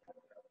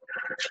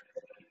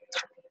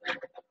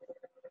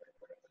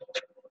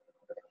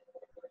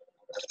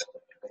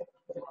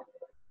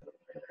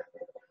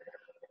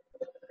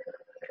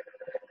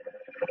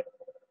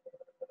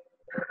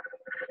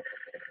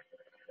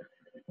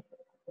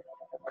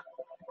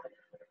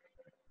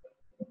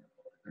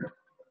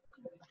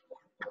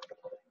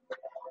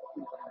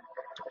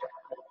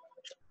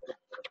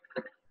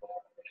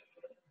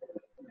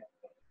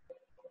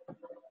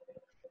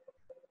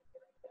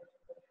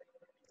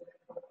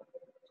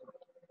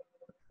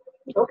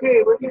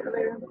 Okay, we're getting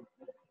there.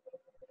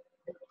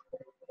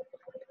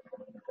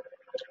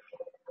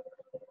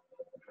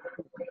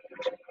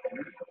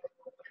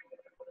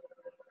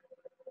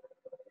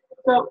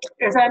 So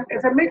as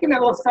I'm making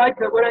that little side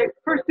cut, what I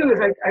first do is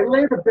I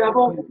lay the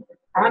bevel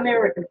on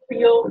there. I can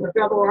feel the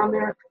bevel on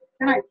there,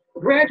 and I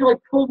gradually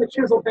pull the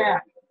chisel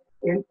back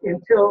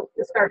until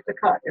it starts to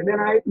cut, and then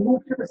I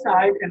move to the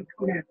side and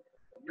come in.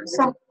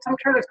 Some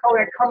turners call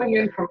that coming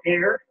in from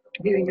air,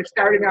 meaning you're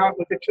starting out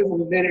with the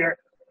chisel in midair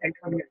and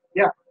coming in.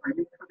 Yeah.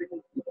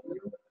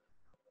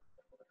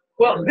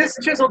 Well, this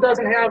chisel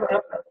doesn't have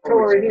a toe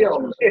or a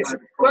heel. It's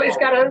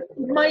got a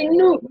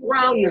minute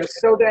roundness,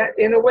 so that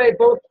in a way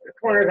both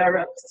corners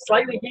are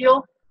slightly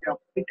heel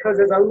because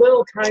there's a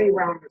little tiny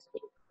roundness.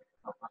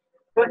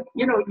 But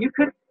you know, you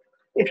could,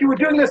 if you were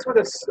doing this with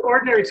an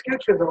ordinary skew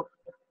chisel,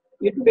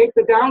 you'd make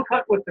the down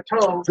cut with the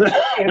toe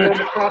and then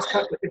the cross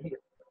cut with the heel.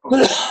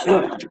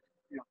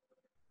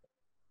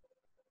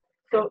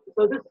 So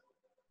this,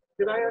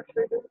 did I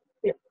actually do it?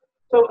 Yeah.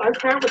 So I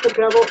start with the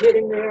bevel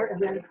hitting there and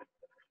then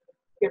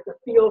get the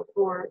feel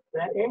for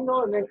that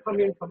angle and then come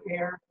in from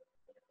air,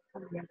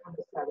 coming in from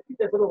the side. I think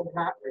there's a little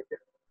knot right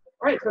there.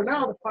 All right, so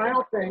now the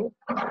final thing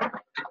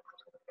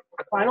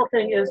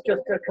is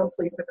just to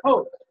complete the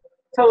coat.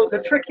 So the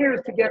trick here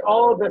is to get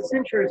all of the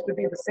cinchers to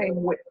be the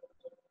same width.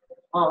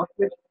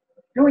 Which,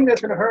 doing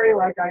this in a hurry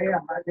like I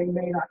am, they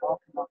may not all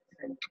come out the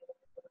same.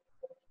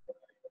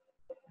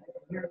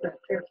 Here's that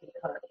piercing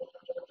cut.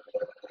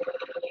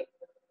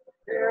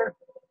 There.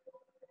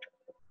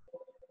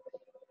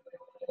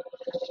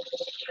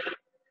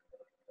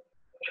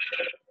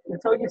 And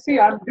so you see,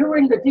 I'm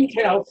doing the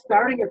details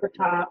starting at the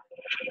top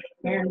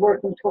and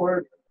working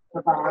toward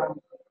the bottom.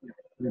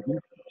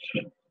 And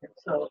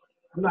so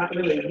I'm not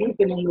really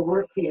weakening the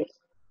workpiece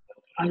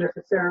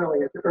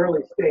unnecessarily at the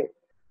early stage.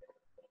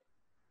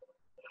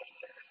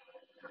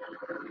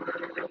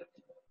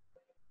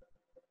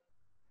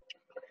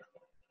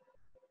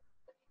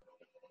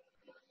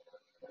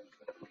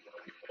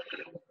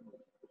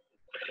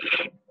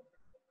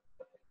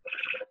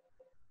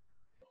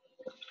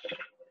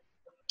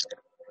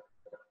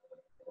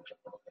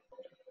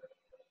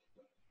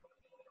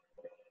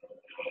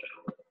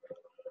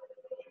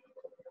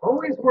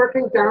 always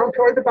working down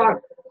toward the bottom.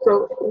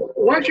 So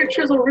once your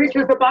chisel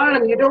reaches the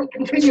bottom, you don't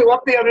continue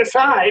up the other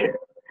side.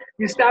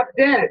 You stop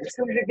dead as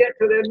soon as you get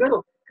to the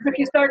middle. Because if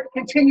you start to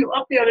continue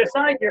up the other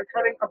side, you're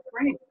cutting a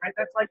frame, right?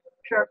 That's like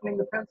sharpening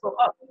the pencil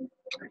up. You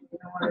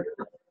don't want to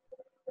do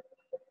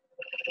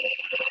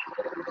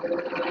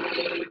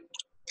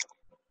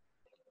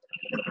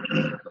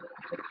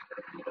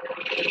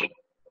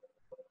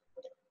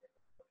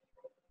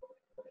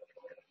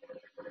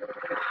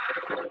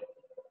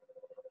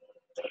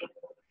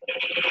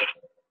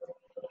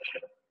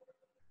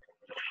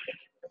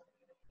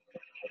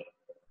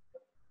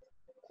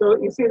So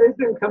you see, this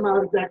didn't come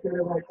out exactly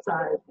the right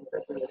size.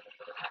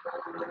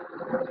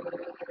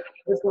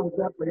 This one's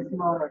definitely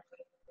smaller.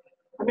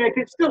 I mean, I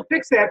could still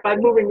fix that by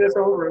moving this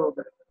over a little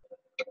bit.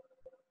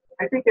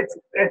 I think it's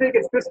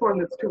this one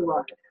that's too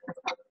large.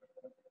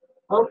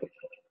 Okay.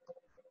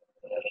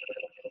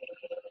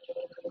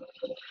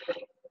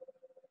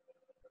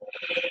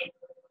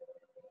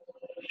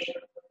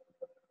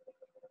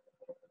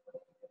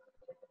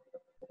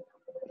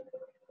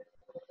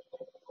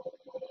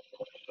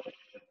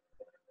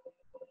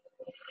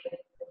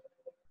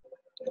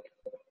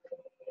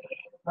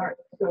 All right,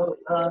 so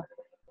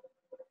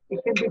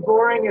it can be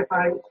boring if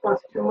I fuss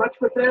too much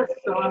with this,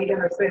 so I'm going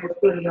to say it's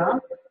good enough.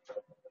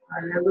 I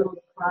have little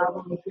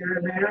problems here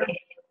and there.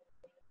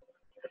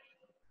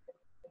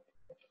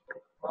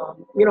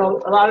 You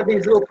know, a lot of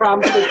these little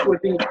problems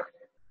would be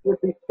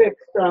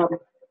fixed.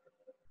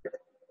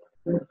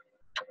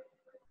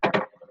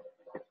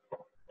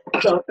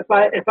 So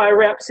if I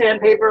wrap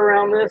sandpaper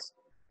around this,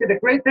 see, the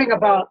great thing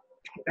about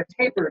a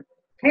taper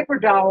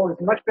dowel is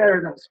much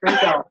better than a straight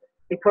dowel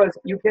because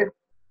you can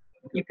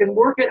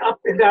work it up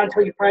and down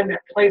until you find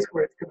that place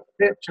where it's going to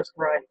fit just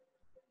right.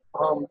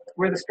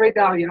 Where the straight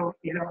dowel, you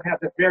don't have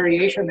the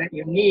variation that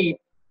you need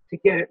to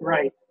get it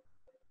right.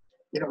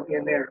 You know,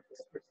 in there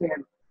for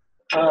sand.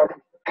 All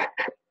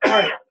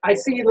right, I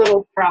see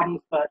little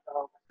problems, but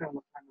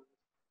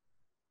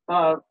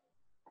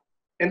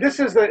and this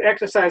is the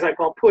exercise I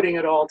call putting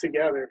it all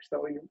together.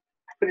 So you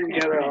put it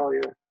together,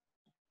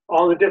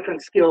 all the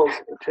different skills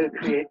to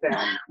create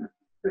that.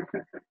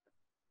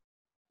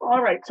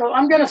 All right, so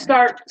I'm going to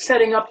start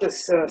setting up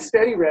this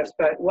steady rest,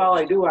 but while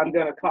I do, I'm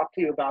going to talk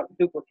to you about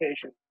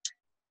duplication.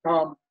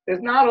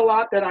 There's not a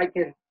lot that I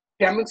can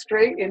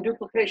demonstrate in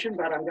duplication,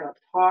 but I'm going to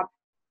talk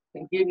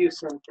and give you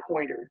some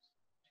pointers.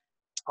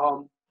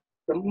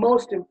 The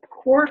most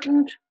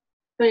important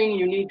thing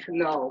you need to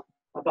know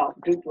about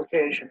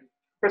duplication,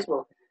 first of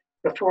all,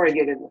 before I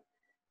get into it,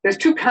 there's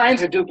two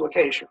kinds of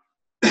duplication.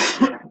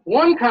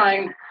 One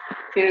kind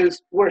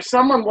is where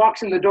someone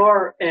walks in the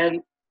door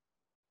and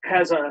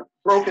has a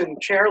broken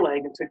chair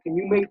leg and said, "Can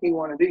you make me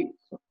one of these?"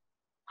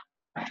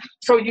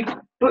 So you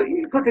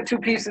put the two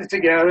pieces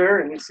together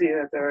and you see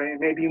that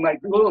maybe you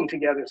might glue them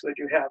together so that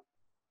you have,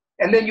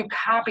 and then you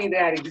copy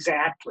that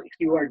exactly.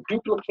 You are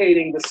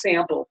duplicating the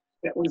sample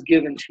that was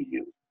given to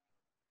you.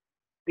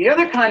 The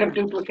other kind of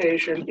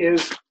duplication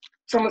is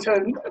someone says,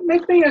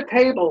 "Make me a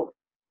table."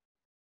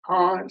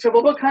 So,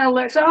 well, what kind of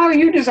legs? So,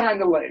 you design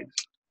the legs.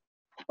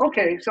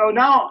 Okay, so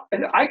now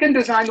I can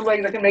design the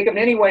legs. I can make them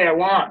any way I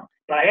want,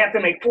 but I have to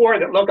make 4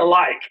 that look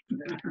alike.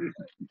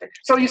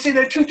 So you see,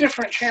 there are two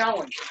different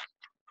challenges,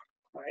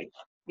 right?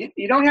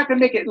 You don't have to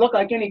make it look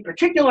like any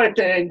particular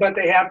thing, but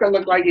they have to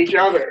look like each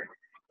other.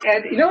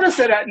 And you notice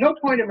that at no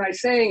point am I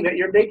saying that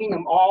you're making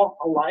them all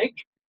alike,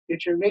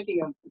 that you're making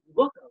them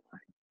look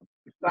alike.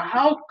 Now,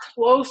 how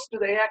close do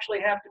they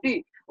actually have to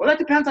be? Well, that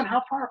depends on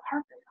how far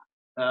apart they are.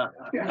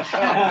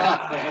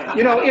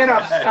 You know, in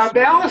a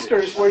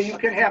balusters where you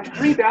can have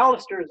 3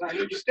 balusters on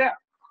each step,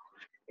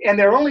 and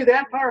they're only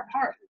that far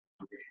apart,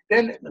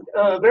 then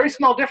very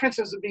small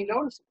differences would be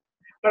noticeable.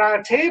 But on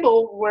a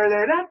table where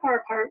they're that far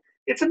apart,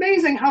 it's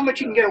amazing how much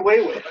you can get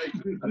away with,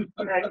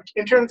 right?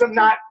 In terms of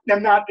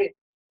them not being.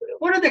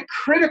 What are the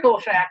critical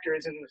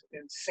factors in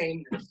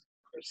sameness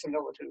or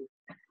similitude?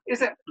 Is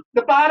that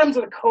the bottoms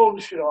of the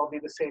combs should all be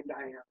the same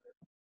diameter,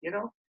 you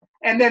know,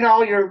 and then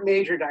all your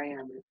major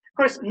diameters. Of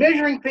course,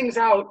 measuring things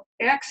out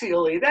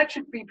axially, that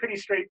should be pretty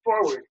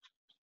straightforward.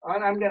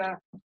 And I'm going to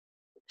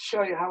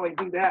show you how I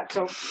do that.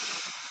 So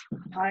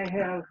I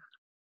have,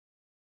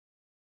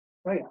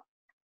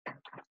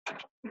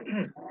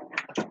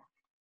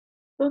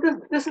 so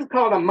this is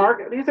called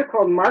these are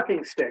called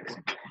marking sticks.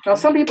 Now,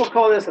 some people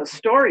call this a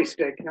story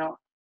stick. Now,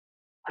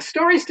 a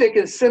story stick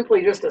is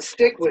simply just a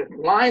stick with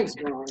lines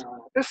drawn on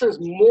it. This is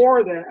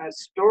more than a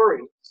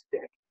story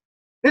stick.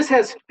 This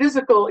has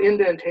physical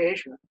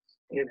indentations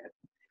in it.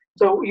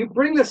 So you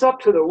bring this up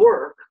to the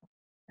work.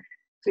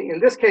 See, in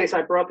this case,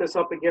 I brought this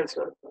up against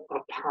a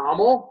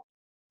pommel.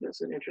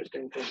 That's an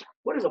interesting thing.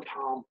 What is a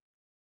pommel?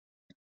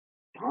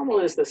 Pommel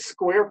is the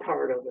square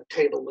part of a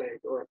table leg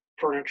or a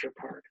furniture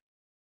part,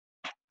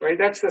 right?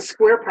 That's the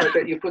square part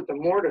that you put the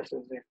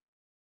mortises in.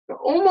 So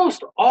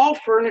almost all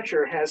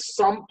furniture has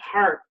some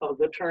part of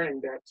the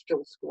turning that's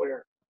still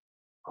square.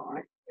 All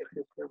right.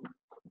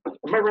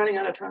 Am I running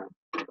out of time?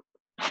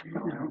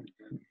 I'm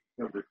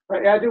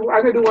going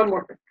to do one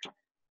more thing.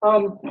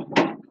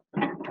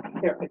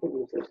 Here, I can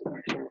use this.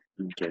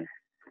 Okay.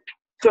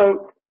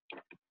 So,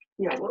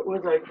 yeah, what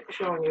was I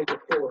showing you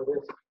before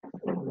this?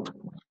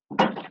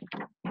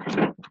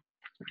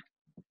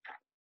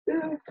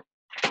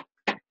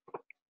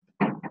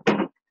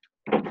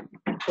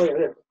 Oh, yeah,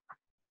 there.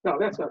 No,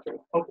 that's not there.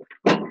 Okay.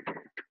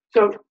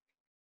 So,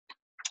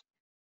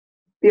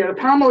 yeah, the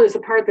pommel is the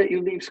part that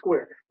you leave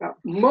square. Now,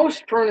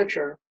 most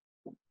furniture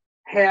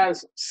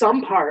has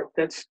some part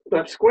that's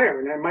left square,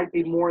 and there might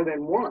be more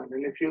than one.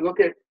 And if you look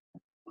at,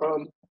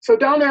 so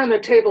down there on the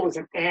table is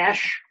an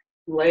ash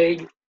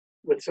leg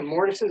with some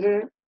mortises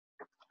in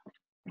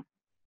it.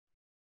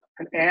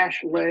 An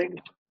ash leg.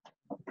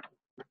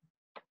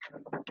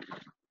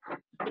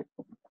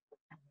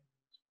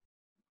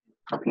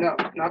 No,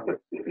 not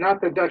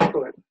the Dutch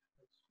foot.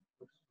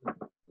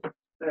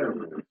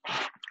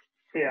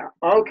 Yeah.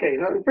 Okay.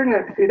 Now bring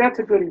that. See, that's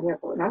a good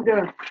example. And I'm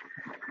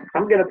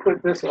gonna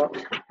put this up.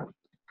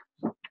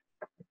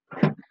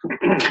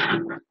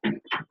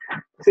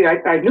 See,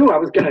 I knew I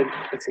was gonna.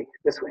 Let's see,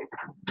 this way.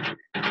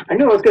 I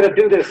knew I was gonna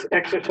do this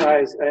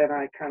exercise, and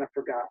I kind of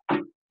forgot.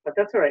 But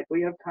that's all right.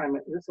 We have time.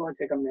 This will only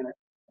take a minute.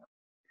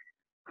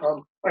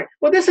 All right.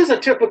 Well, this is a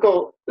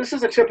typical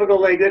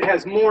leg that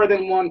has more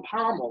than one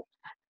pommel.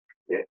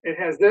 It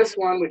has this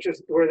one, which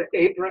is where the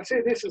apron.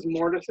 See, this is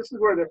mortise. This is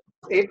where the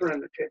apron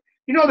and the table.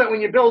 You know that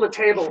when you build a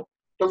table,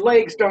 the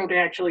legs don't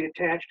actually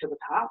attach to the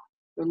top.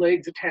 The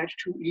legs attach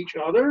to each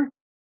other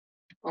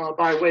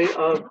by way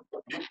of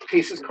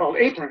pieces called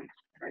apron.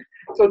 Right?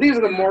 So these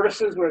are the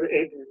mortises where the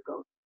apron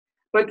goes.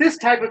 But this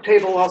type of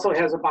table also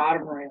has a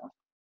bottom rail.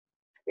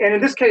 And in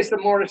this case, the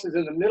mortise is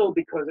in the middle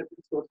because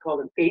it's what's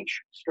called an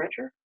H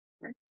stretcher.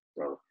 Right?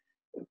 So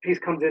the piece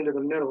comes into the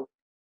middle,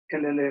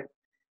 and then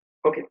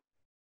okay.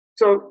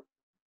 So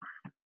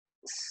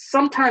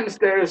sometimes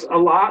there's a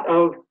lot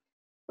of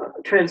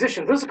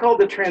transitions. This is called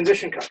the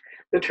transition cut.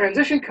 The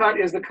transition cut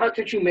is the cut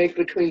that you make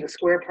between the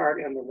square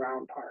part and the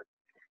round part.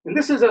 And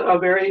this is a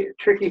very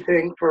tricky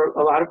thing for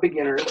a lot of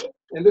beginners.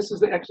 And this is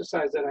the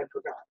exercise that I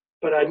forgot.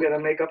 But I'm going to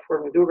make up for it.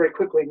 I'm going to do it very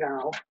quickly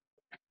now.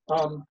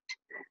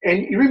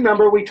 And you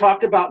remember we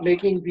talked about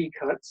making V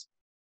cuts.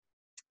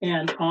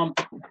 And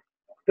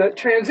the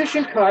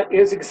transition cut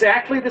is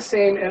exactly the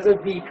same as a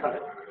V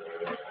cut.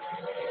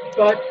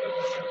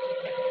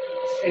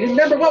 And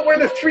remember, what were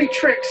the three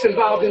tricks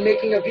involved in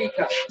making a V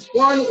cut?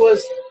 One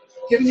was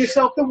giving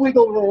yourself the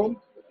wiggle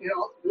room,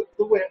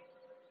 the width.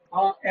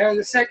 And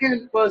the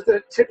second was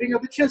the tipping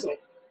of the chisel.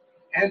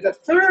 And the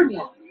third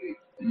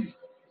one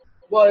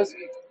was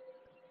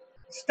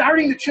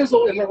starting the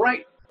chisel in the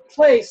right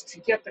place to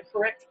get the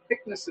correct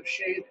thickness of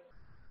shaving.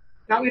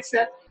 Now, it's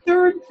that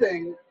third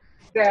thing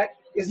that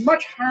is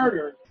much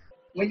harder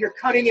when you're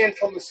cutting in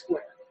from the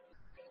square,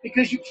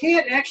 because you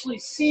can't actually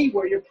see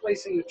where you're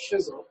placing the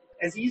chisel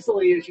as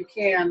easily as you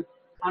can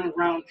on a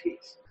round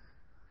piece.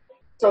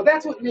 So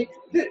that's what makes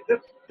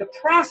the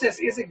process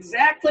is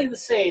exactly the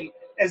same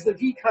as the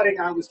V cutting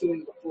I was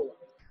doing before.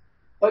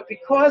 But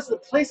because the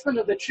placement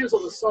of the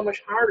chisel is so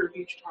much harder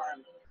each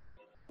time,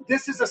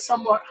 this is a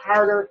somewhat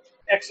harder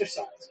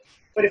exercise.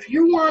 But if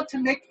you want to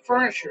make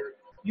furniture,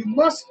 you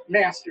must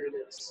master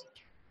this,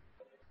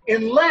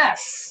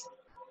 unless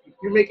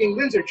you're making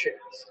Windsor chairs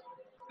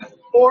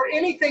or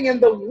anything in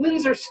the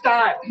Windsor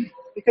style,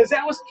 because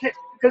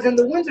in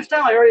the Windsor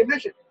style, I already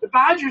mentioned, the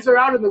bodgers are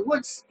out in the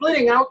woods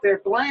splitting out their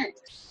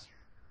blanks.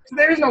 So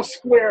there is no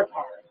square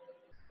part,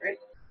 right?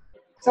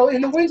 So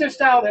in the Windsor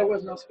style, there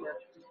was no square.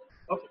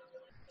 Okay.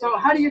 So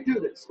how do you do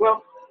this?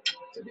 Well,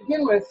 to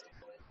begin with,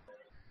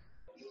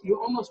 you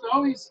almost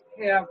always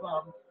have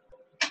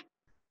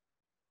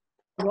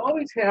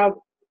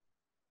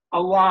a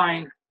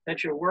line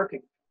that you're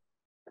working.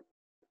 All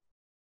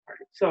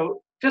right.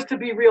 So just to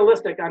be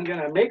realistic, I'm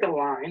going to make a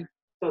line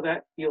so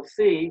that you'll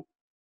see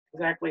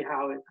exactly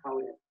how it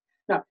is.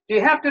 Now, do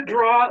you have to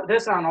draw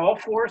this on all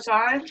four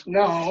sides?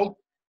 No,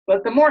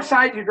 but the more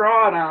sides you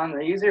draw it on,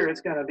 the easier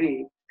it's going to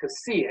be to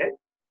see it.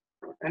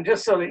 And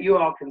just so that you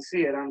all can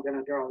see it, I'm going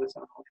to draw this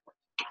on all four.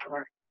 All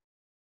right.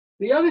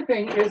 The other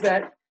thing is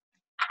that,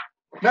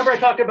 remember I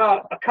talked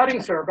about a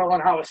cutting circle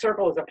and how a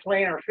circle is a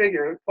planar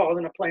figure. It falls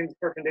in a plane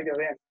perpendicular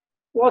to the end.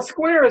 Well, a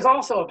square is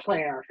also a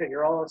planar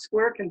figure, although a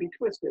square can be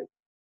twisted.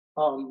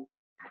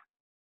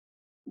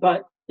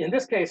 But in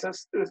this case,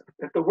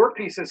 if the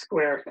workpiece is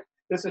square,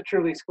 this is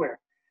truly square.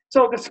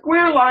 So the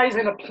square lies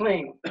in a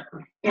plane.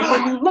 And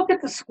when you look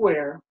at the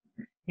square,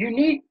 you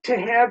need to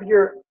have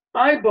your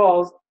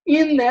eyeballs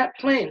in that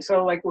plane.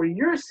 So like where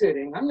you're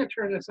sitting, I'm going to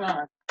turn this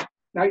on.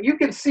 Now you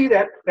can see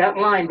that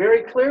line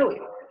very clearly.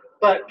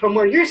 But from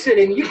where you're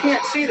sitting, you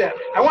can't see that.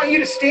 I want you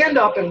to stand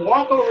up and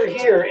walk over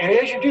here. And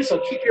as you do so,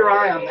 keep your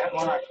eye on that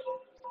line.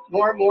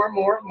 More.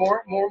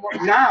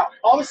 Now,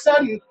 all of a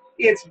sudden,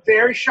 it's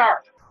very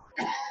sharp.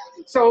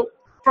 So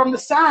from the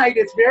side,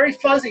 it's very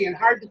fuzzy and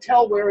hard to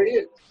tell where it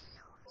is.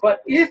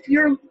 But if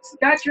you've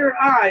got your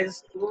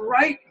eyes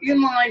right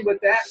in line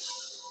with that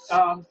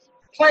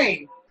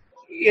plane,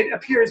 it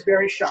appears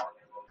very sharp.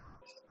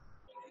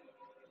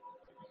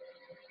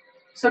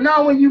 So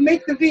now when you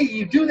make the V,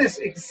 you do this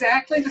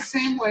exactly the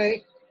same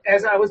way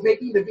as I was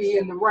making the V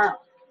in the round.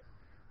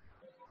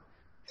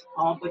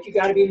 But you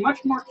got to be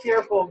much more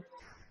careful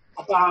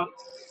about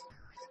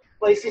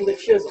placing the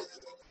chisel.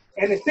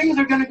 And if things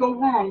are going to go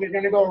wrong, they're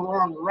going to go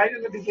wrong right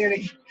in the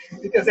beginning,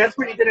 because that's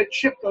where you're going to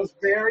chip those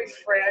very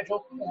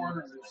fragile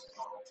corners,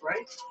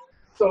 right?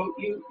 So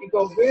you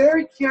go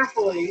very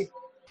carefully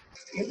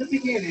in the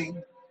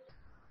beginning,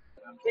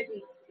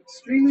 taking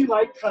extremely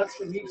light cuts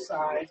from each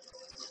side,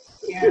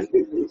 and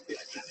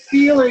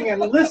feeling and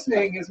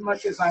listening as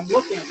much as I'm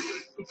looking,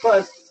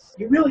 because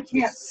you really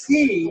can't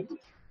see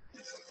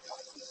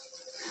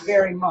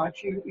very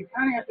much. You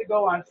kind of have to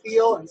go on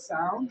feel and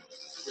sound.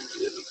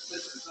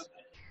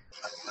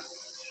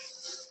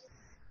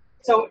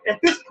 So at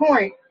this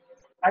point,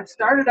 I've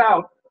started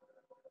out.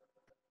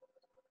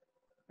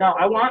 Now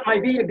I want my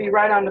V to be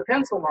right on the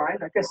pencil line.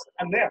 I guess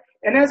I'm there.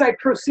 And as I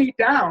proceed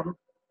down,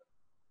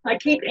 I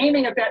keep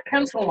aiming at that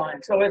pencil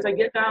line. So as I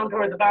get down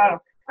toward the bottom,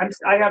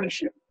 I haven't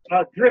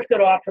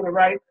drifted off to the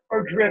right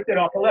or drifted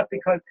off the left,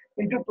 because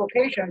in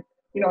duplication,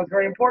 it's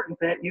very important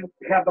that you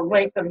have the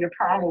length of your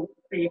palm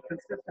be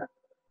consistent.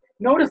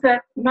 Notice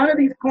that none of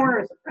these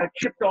corners are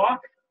chipped off.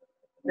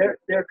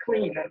 They're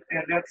clean,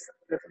 and that's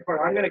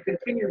important. I'm going to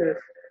continue this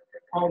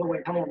all the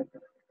way home.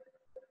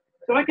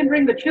 So I can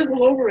bring the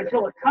chisel over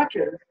until it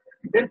touches,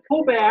 then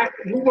pull back,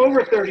 move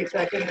over 30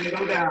 seconds, and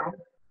go down.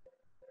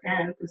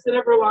 And instead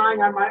of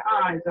relying on my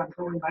eyes, I'm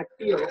going by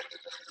feel.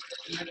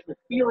 And that's the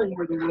feeling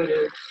where the wood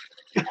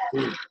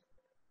is.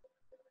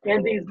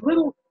 And these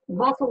little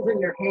muscles in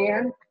your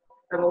hand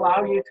that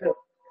allow you to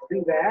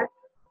do that,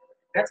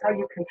 that's how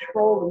you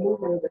control the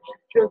movement of the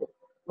chisel.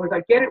 Whereas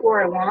I get it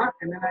where I want,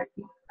 and then I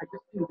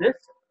just do this,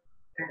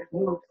 and it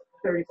moves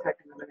 30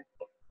 seconds a minute.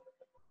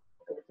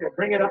 So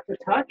bring it up to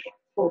touch,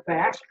 pull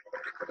back,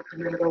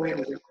 and then go in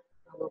with it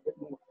a little bit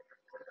more.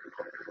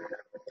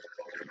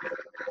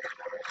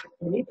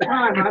 And each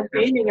time I'm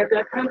aiming at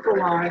that pencil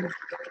line,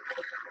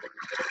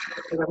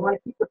 because I want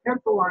to keep the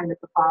pencil line at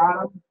the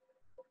bottom.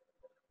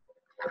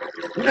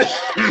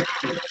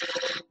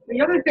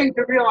 The other thing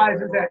to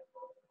realize is that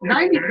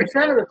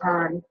 90% of the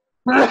time,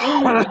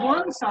 only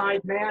one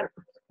side matters,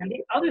 and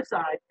the other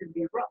side can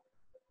be rough.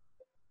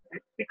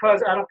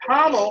 Because on a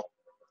pommel,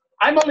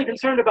 I'm only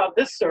concerned about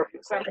this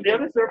surface, and the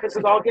other surface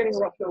is all getting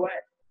roughed away.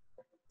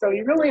 So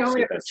you really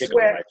only have to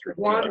sweat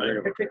one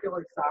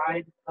particular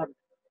side of it.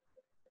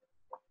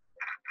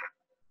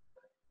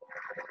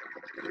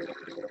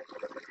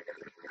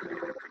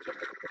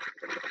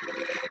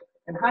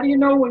 And how do you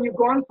know when you've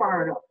gone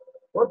far enough?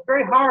 Well, it's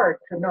very hard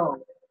to know.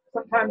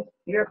 Sometimes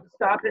you have to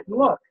stop it and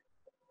look.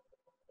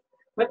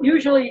 But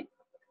usually,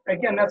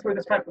 again, that's where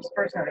this type of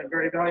person is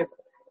very valuable.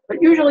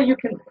 But usually you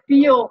can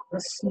feel the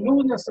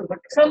smoothness of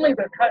suddenly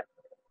the cut,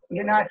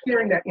 you're not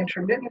hearing that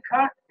intermittent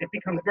cut. It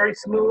becomes very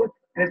smooth,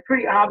 and it's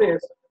pretty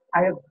obvious.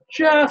 I have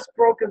just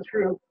broken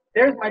through.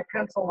 There's my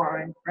pencil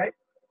line, right?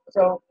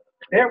 So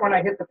there, when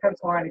I hit the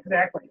pencil line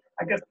exactly,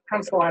 I guess the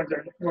pencil lines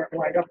weren't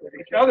lined up with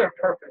each other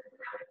perfect.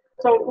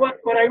 So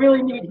what I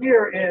really need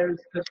here is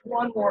just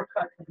one more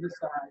cut to this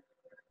side.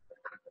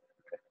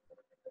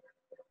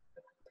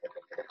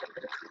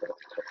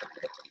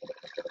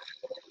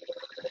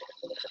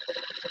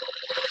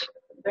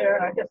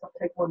 There, I guess I'll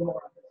take one more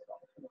on this side.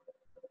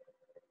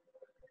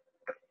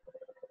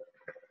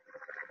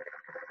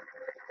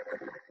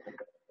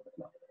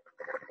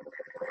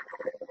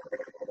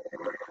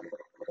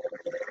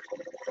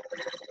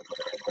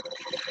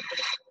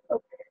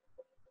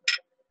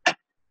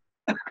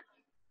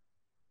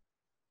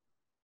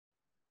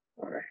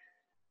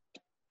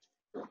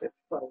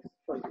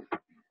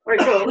 All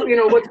right,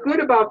 so, what's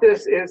good about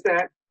this is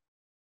that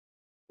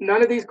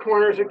none of these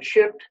corners are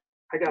chipped.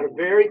 I got a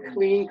very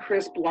clean,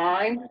 crisp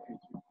line.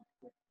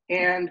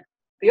 And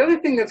the other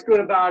thing that's good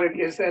about it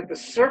is that the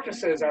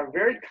surfaces are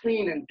very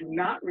clean and do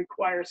not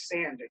require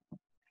sanding.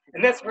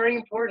 And that's very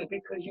important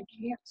because you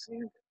can't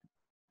sand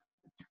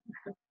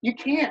it. You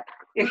can't.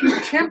 If you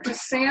attempt to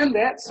sand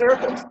that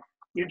surface,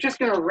 you're just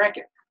going to wreck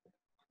it.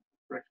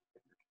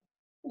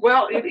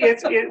 Well, what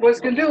it's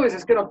going to do is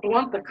it's going to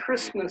blunt the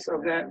crispness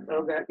of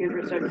that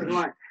intersecting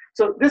line.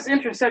 So this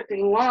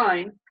intersecting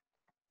line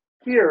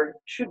here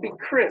should be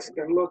crisp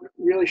and look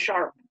really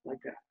sharp like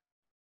that.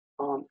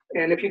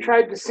 And if you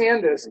tried to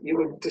sand this, you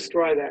would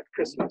destroy that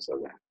crispness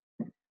of that.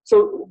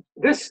 So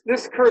this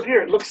curve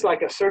here, it looks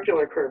like a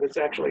circular curve. It's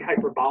actually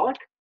hyperbolic.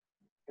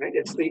 Right?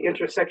 It's the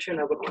intersection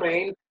of a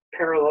plane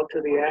parallel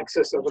to the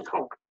axis of a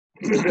cone.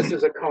 So this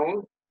is a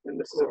cone, and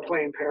this is a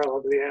plane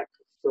parallel to the axis.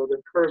 So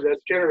the curve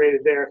that's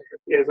generated there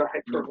is a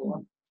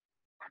hyperbola.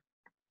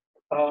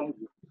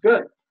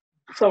 Good.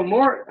 So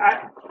more,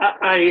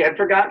 I had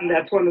forgotten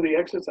that's one of the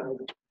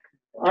exercises.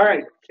 All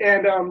right,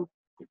 and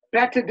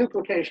back to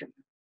duplication.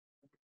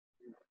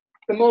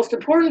 The most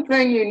important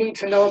thing you need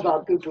to know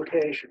about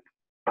duplication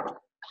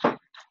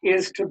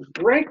is to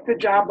break the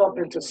job up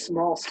into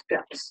small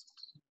steps.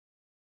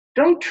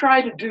 Don't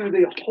try to do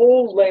the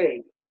whole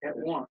leg at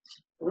once.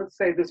 Let's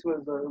say this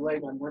was the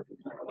leg I'm working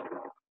on.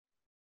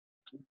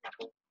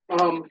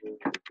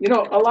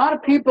 A lot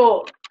of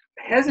people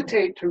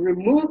hesitate to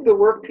remove the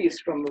workpiece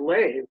from the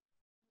lathe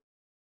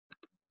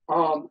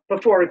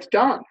before it's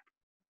done.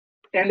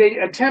 And they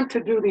attempt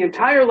to do the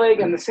entire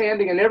leg and the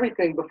sanding and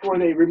everything before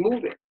they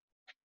remove it,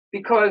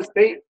 because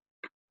they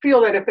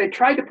feel that if they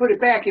tried to put it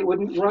back, it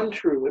wouldn't run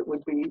true. It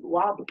would be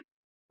wobbly.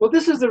 Well,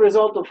 this is the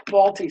result of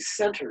faulty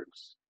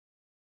centers.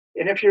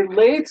 And if your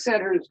lathe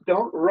centers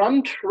don't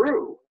run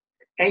true,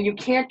 and you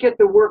can't get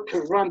the work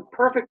to run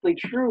perfectly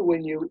true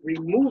when you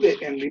remove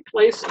it and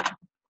replace it,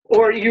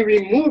 or you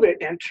remove it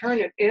and turn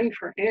it in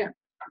for in,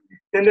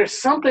 then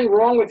there's something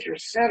wrong with your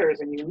centers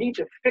and you need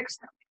to fix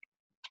them.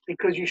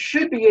 Because you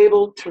should be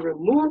able to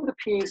remove the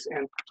piece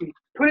and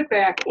put it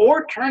back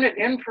or turn it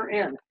in for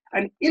in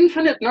an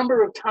infinite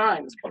number of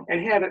times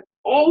and have it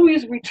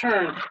always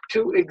return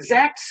to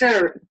exact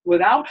center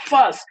without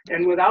fuss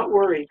and without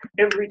worry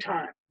every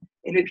time.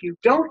 And if you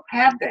don't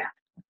have that,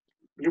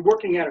 you're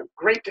working at a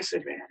great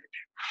disadvantage.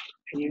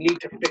 And you need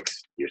to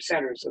fix your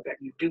centers so that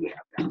you do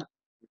have that.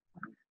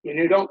 And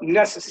you don't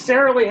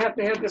necessarily have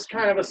to have this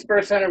kind of a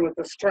spur center with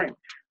a spring.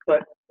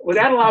 But what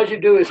that allows you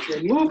to do is to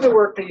remove the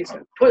workpiece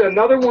and put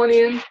another one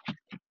in,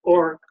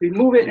 or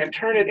remove it and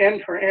turn it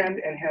end for end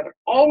and have it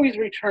always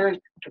return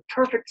to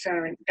perfect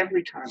centering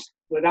every time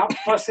without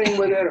fussing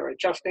with it or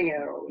adjusting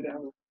it or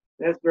whatever.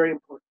 That's very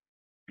important.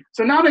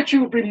 So now that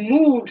you've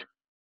removed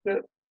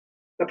the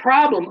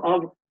problem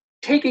of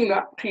taking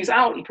the piece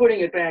out and putting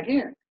it back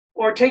in,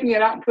 or taking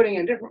it out and putting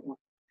in a different one,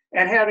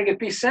 and having it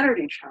be centered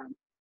each time,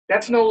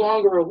 that's no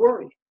longer a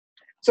worry.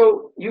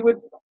 So you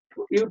would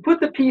put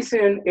the piece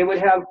in,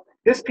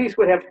 this piece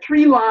would have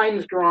 3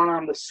 lines drawn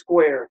on the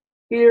square,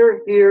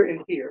 here, here,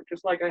 and here,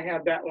 just like I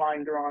have that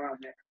line drawn on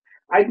there.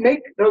 I'd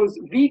make those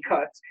V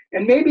cuts,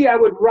 and maybe I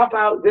would rough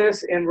out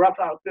this and rough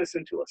out this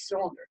into a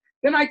cylinder.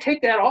 Then I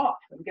take that off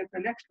and get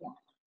the next one.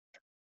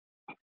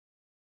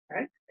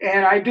 Right?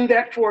 And I do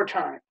that 4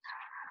 times.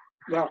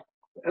 Well,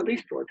 at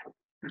least 4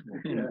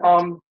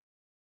 times.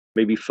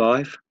 Maybe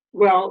 5?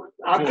 Well,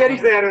 I'll get to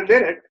that in a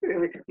minute.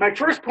 My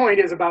first point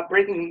is about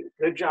breaking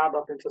the job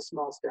up into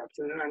small steps,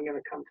 and then I'm going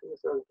to come to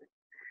this other thing.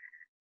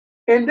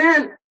 And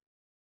then,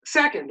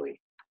 secondly,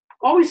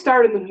 always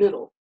start in the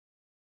middle,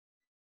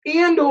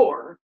 and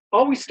or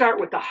always start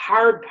with the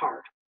hard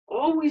part.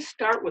 Always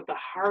start with the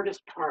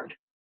hardest part.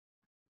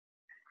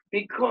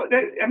 Because,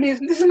 I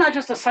mean, this is not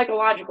just a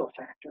psychological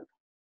factor.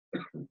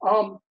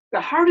 The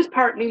hardest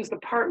part means the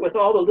part with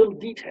all the little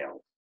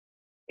details.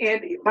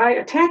 And by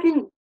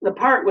attacking the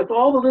part with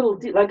all the little,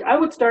 like I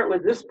would start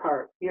with this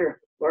part here,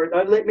 or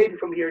maybe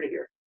from here to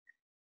here.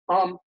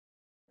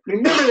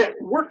 Remember that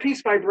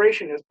workpiece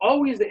vibration is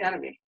always the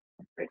enemy,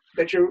 right,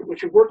 that you're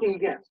working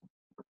against.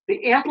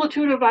 The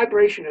amplitude of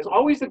vibration is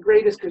always the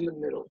greatest in the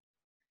middle.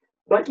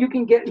 But you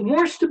can get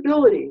more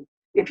stability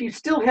if you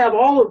still have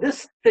all of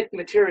this thick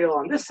material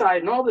on this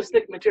side and all this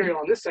thick material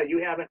on this side.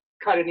 You haven't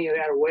cut any of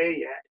that away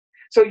yet.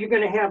 So you're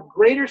going to have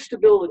greater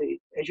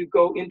stability as you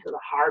go into the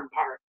hard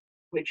part,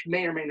 which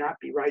may or may not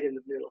be right in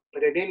the middle.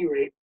 But at any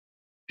rate,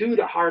 do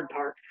the hard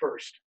part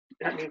first.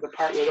 That means the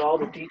part with all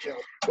the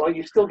details, while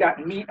you've still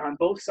got meat on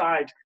both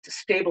sides to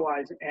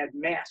stabilize and add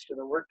mass to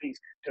the workpiece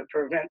to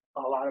prevent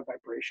a lot of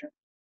vibration.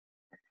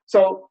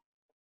 So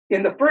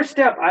in the first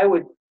step, I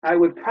would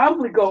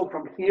probably go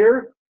from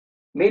here,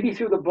 maybe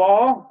through the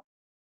ball,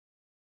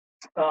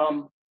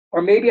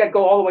 or maybe I'd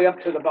go all the way up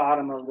to the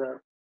bottom of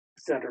the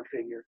center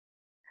figure.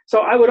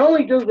 So I would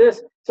only do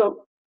this.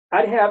 So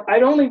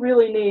I'd only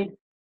really need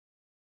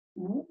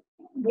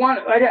one.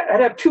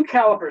 I'd have 2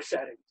 caliper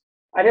settings.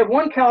 I'd have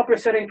 1 caliper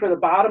setting for the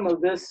bottom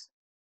of this.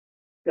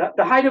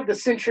 The height of the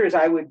cinchers,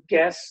 I would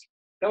guess.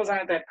 Those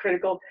aren't that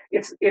critical.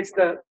 It's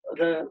the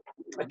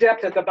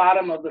depth at the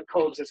bottom of the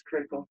coves that's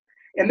critical.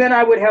 And then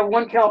I would have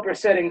 1 caliper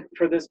setting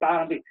for this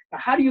bottom V. Now,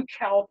 how do you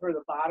caliper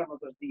the bottom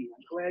of a V?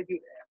 I'm glad you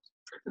asked.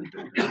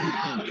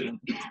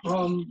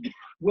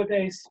 With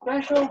a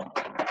special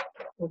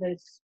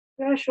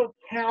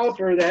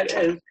caliper that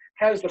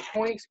has the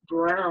points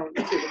ground.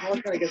 Let's see, how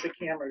can I get the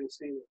camera to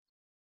see this?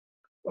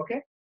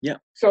 Okay? Yeah.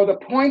 So the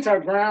points are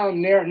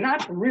ground there,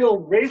 not real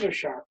razor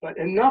sharp, but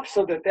enough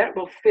so that that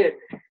will fit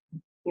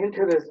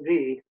into this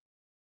V.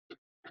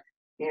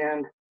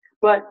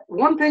 But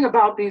one thing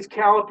about these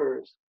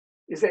calipers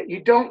is that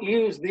you don't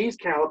use these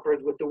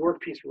calipers with the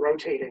workpiece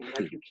rotating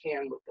like you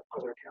can with the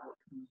other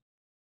calipers,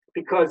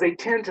 because they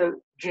tend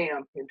to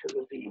jam into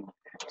the V.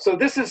 So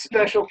this is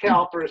special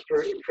calipers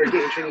for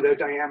gauging the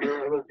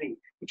diameter of a V.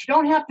 But you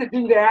don't have to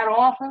do that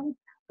often,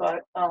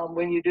 but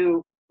when you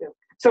do,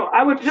 so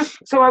I would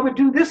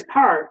do this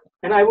part,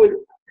 and I would,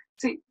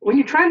 see, when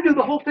you try to do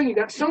the whole thing, you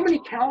got so many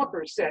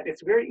calipers set,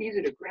 it's very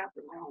easy to grab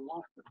the wrong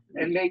one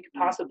and make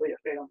possibly a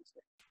fatal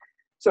mistake.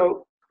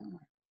 So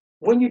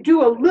when you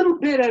do a little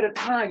bit at a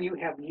time, you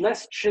have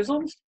less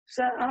chisels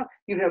set up,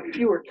 you have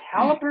fewer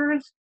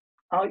calipers,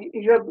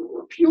 you have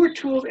fewer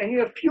tools, and you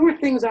have fewer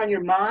things on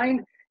your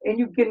mind, and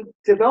you can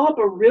develop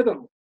a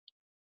rhythm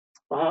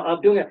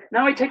of doing it.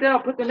 Now I take that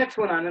off, put the next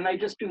one on, and I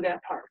just do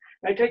that part.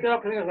 I take that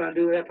off, put the next one on, and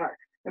do that part.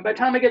 And by the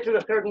time I get to the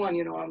 3rd one,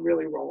 you know, I'm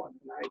really rolling,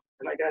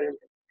 and I got everything.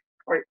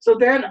 All right, so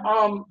then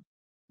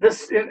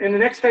this in the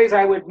next phase,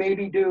 I would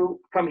maybe do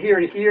from here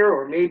to here,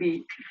 or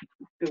maybe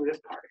do this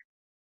part.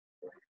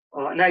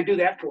 And I do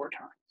that 4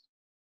 times.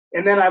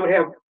 And then I would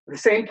have the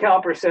same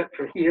caliper set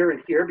for here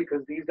and here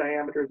because these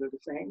diameters are the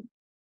same.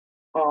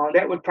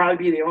 That would probably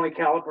be the only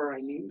caliper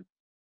I need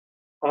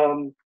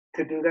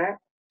to do that.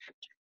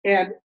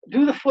 And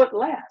do the foot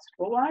last.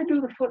 Well, why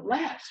do the foot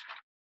last?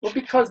 Well,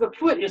 because the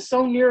foot is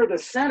so near the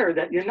center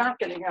that you're not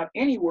going to have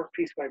any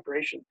workpiece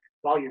vibration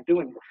while you're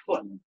doing the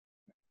foot.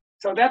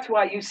 So that's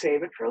why you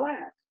save it for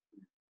last.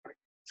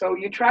 So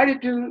you try to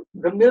do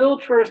the middle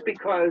first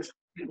because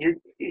you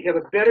have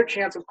a better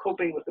chance of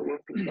coping with the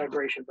workpiece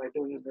vibration by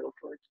doing the middle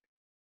first.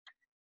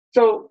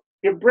 So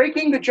you're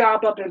breaking the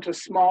job up into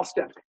small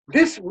steps.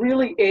 This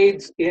really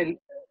aids in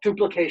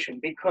duplication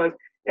because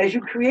as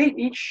you create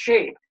each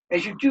shape,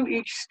 as you do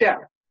each step,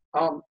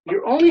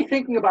 you're only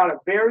thinking about a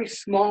very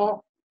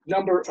small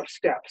number of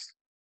steps,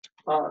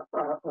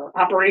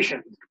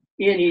 operations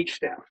in each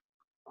step.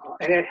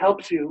 And it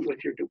helps you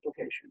with your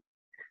duplication.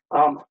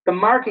 The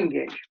marking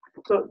gauge.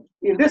 So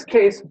in this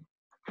case,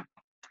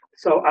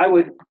 so I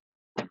would,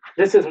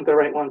 this isn't the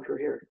right one for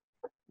here.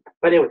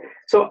 But anyway,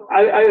 so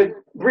I would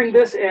bring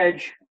this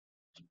edge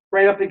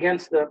right up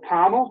against the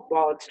pommel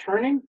while it's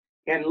turning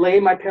and lay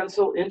my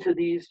pencil into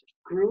these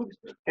grooves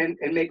and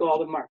make all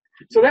the marks.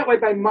 So that way,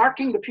 by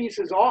marking the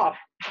pieces off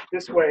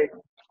this way,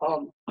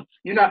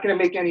 you're not going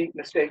to make any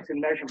mistakes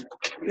in measurement.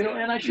 You know,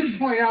 and I should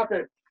point out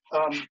that,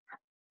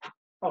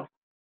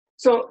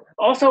 so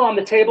also on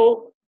the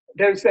table,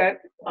 there's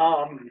that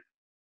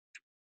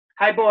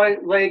high boy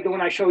leg, the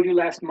one I showed you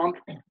last month,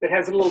 that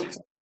has a little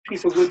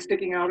piece of wood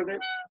sticking out of it.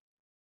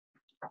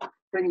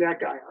 Bring that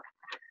guy up.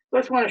 So I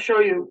just want to show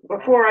you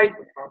before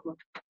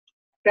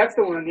that's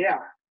the one, yeah.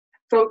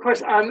 So of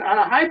course on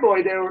a high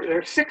boy there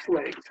are 6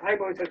 legs. High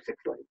boys have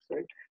 6 legs,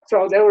 right?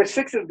 So there were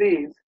 6 of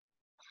these.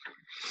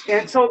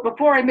 And so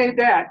before I made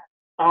that,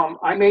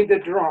 I made the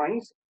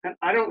drawings, and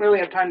I don't really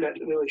have time to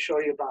really show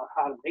you about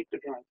how to make the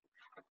drawings.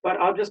 But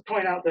I'll just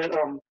point out that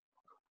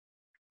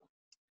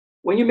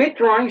when you make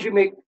drawings, you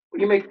make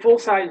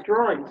full-size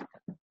drawings,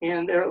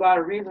 and there are a lot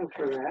of reasons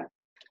for that.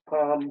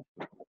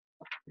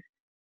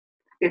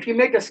 If you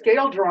make a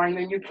scale drawing,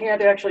 then you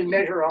can't actually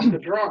measure off the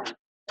drawing.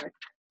 Right?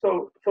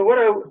 So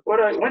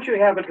once you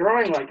have a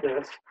drawing like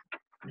this,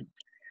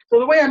 so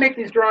the way I make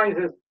these drawings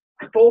is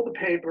I fold the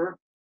paper,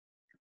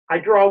 I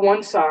draw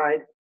one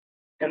side,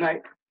 and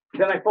then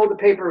I fold the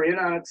paper in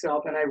on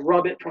itself, and I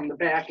rub it from the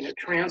back, and it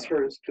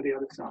transfers to the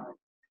other side.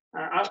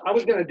 I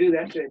was going to do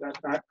that today, but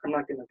I'm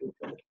not going to do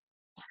that.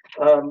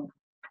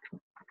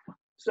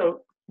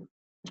 So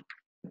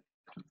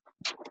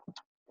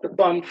the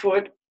bum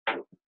foot,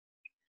 okay,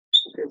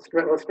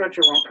 the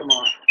stretcher won't come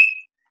off.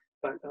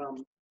 But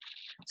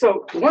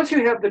so once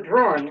you have the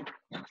drawing,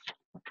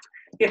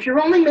 if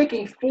you're only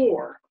making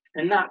 4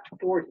 and not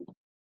 40,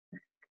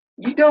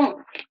 you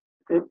don't.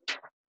 I'm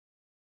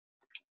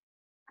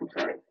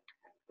sorry.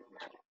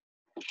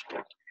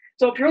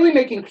 So if you're only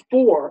making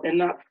 4 and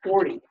not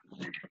 40,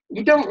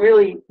 you don't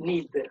really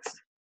need this.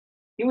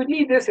 You would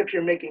need this if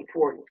you're making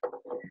 40.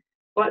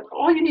 But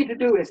all you need to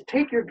do is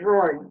take your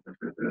drawing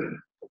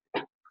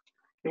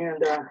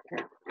and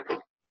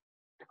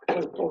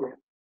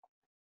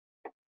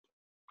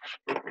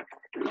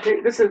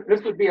this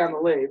would be on the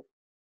lathe,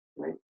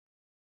 right?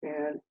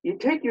 And you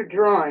take your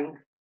drawing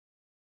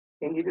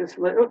and you just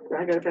let. Oh,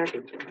 I got it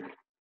backwards.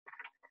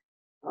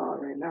 All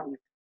right now.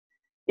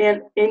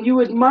 And you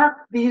would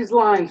mark these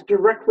lines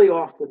directly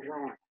off the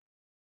drawing.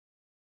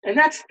 And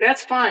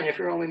that's fine if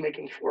you're only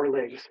making 4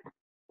 legs,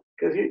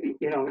 because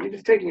you're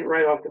just taking it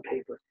right off the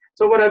paper.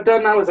 So what I've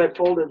done now is I've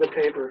folded the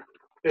paper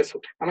this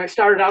way. And I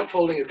started out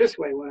folding it this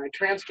way when I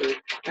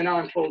transferred, and now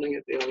I'm folding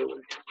it the other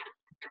way.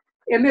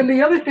 And then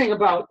the other thing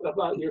about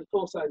your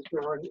full-size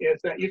drawing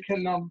is that you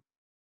can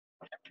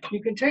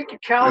take your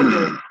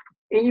caliper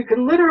and you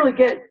can literally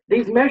get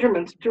these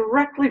measurements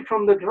directly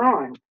from the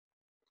drawing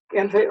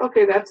and say,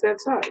 okay, that's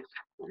that size.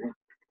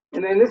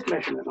 And then this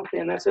measurement, okay,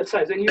 and that's that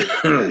size. And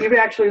you've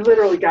actually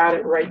literally got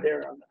it right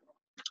there on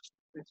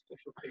the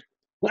special paper.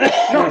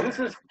 No, this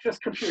is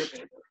just computer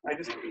paper. I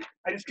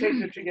just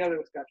taped it together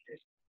with Scotch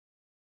tape.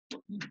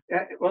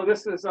 Well,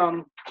 this is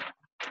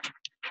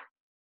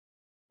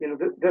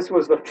this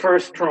was the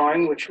first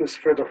drawing, which was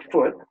for the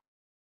foot,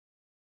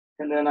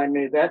 and then I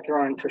made that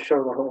drawing to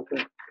show the whole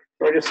thing.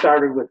 So I just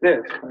started with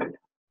this, right?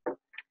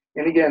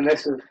 And again,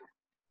 this is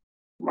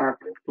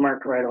marked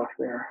right off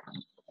there.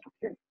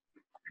 Okay.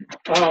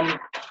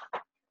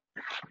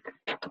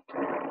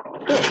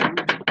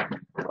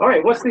 All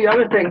right, what's the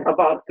other thing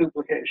about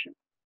duplication?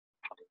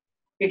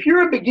 If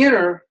you're a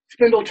beginner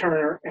spindle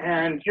turner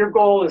and your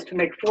goal is to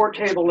make 4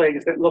 table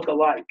legs that look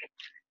alike,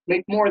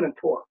 make more than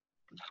 4.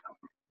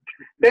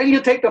 Then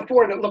you take the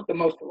 4 that look the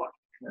most alike.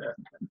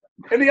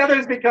 And the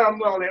others become,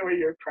 well, they were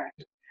your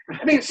practice.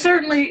 I mean,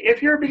 certainly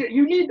if you're a beginner,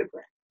 you need the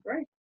practice,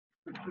 right?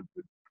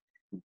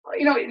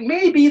 It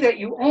may be that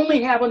you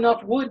only have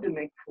enough wood to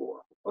make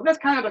 4. Well, that's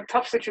kind of a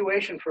tough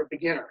situation for a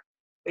beginner.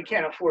 They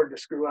can't afford to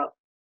screw up.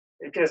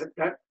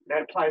 That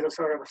applies a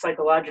sort of a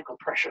psychological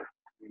pressure.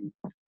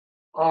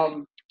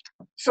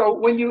 So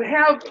when you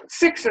have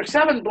 6 or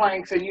 7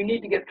 blanks and you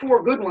need to get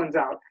 4 good ones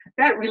out,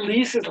 that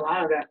releases a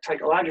lot of that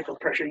psychological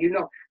pressure, you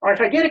know. Or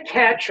if I get a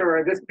catch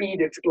or this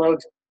bead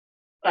explodes,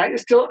 I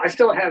still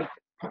have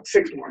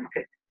 6 more.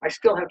 Okay, I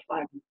still have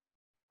 5.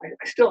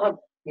 I still have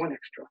 1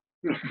 extra.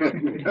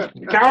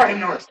 Now I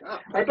noticed.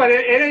 Right? But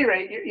at any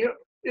rate,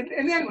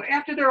 and then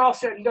after they're all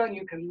said and done,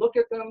 you can look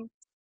at them,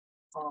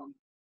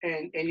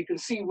 and you can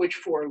see which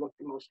 4 look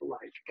the most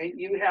alike. And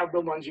you have the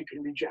ones you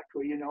can reject,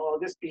 where you know, oh,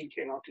 this bead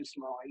came out too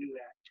small. I knew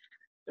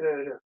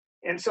that.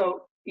 And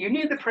so you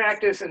need the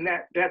practice, and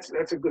that's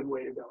a good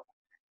way to go.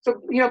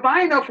 So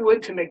buy enough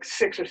wood to make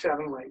 6 or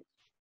 7 lathes,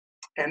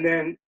 and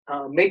then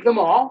make them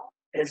all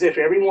as if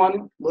every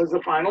one was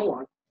the final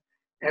one.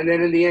 And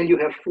then in the end, you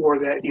have 4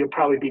 that you'll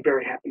probably be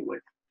very happy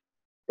with.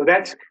 So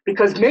that's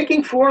because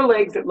making 4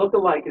 legs that look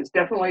alike is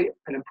definitely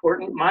an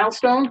important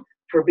milestone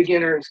for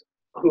beginners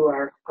who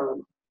are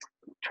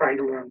trying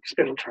to learn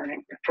spindle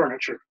turning,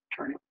 furniture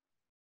turning.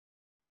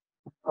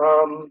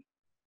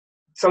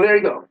 So there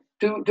you go.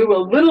 Do a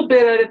little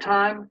bit at a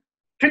time.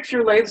 Fix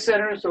your lathe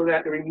center so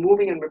that the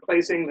removing and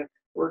replacing the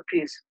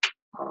workpiece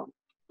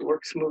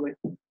works smoothly.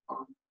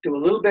 Do a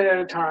little bit at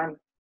a time.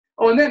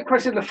 Oh, and then, of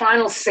course, in the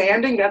final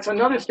sanding, that's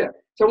another step.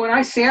 So when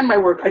I sand my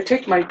work, I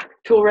take my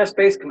tool rest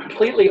base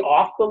completely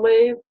off the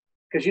lathe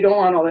because you don't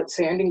want all that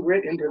sanding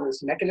grit into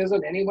this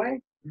mechanism anyway.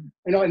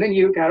 And then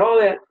you've got all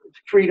that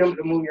freedom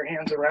to move your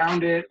hands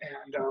around it,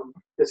 and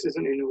this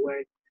isn't in a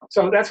way.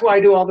 So that's why I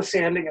do all the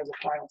sanding as a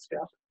final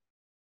step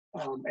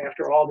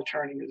after all the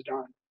turning is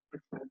done.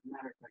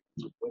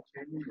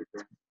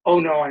 Oh,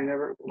 no, I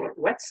never,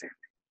 wet sanding.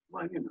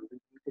 Well, you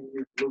can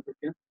use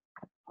lubricant.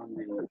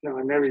 No,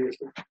 I never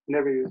used it.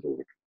 Never used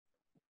it.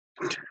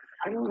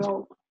 I don't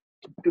know.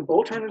 Do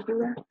bolt turners do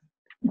that?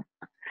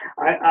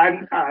 I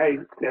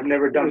have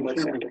never done wet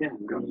sanding.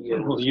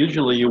 Well,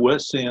 usually you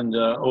wet sand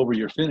over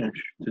your finish.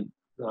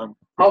 Oh,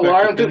 well,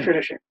 I don't do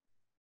finishing.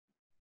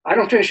 I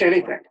don't finish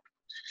anything.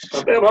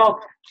 Well,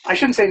 I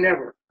shouldn't say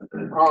never.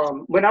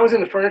 When I was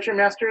in the Furniture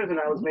Masters and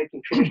I was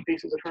making finished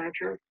pieces of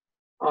furniture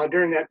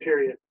during that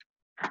period,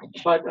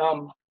 but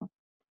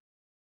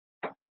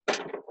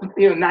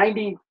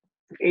 98%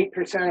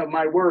 of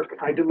my work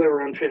I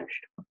deliver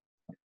unfinished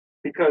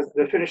because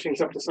the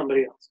finishing's up to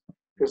somebody else.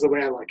 Because the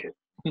way I like it.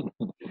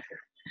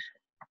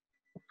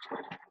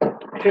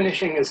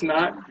 Finishing is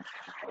not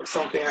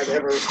something I've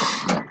ever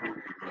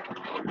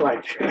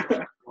liked.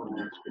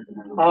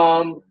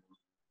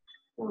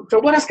 So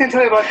what else can I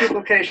tell you about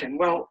duplication?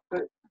 Well,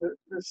 the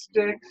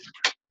sticks.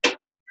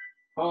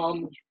 I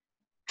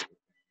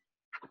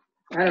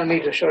don't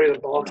need to show you the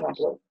ball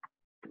template.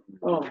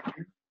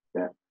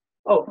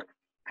 Oh,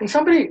 can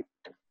somebody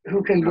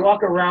who can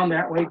walk around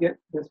that way get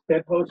this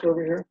bedpost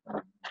over here?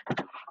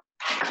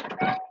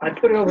 I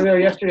put it over there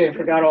yesterday and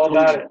forgot all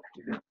about it.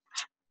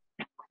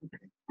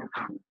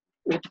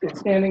 It's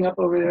standing up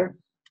over there.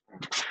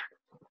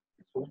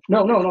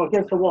 No,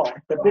 against the wall.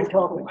 The big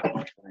tall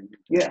thing.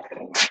 Yeah,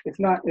 it's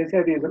not as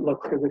heavy as it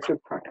looks because it's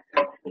just pine.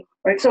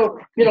 Right, so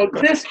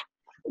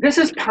this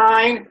is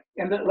pine,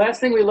 and the last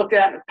thing we looked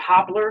at is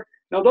poplar.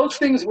 Now those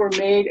things were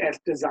made as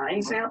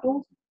design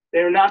samples.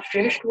 They're not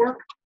finished work.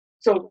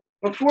 So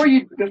before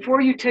you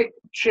take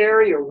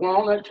cherry or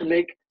walnut to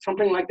make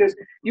something like this,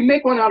 you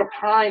make one out of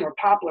pine or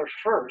poplar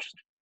first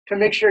to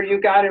make sure you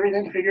got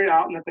everything figured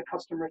out and that the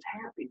customer is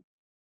happy.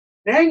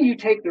 Then you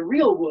take the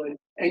real wood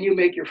and you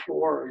make your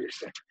 4 or your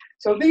 6.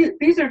 So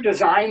these are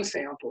design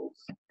samples,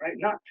 right?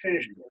 Not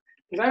finished wood.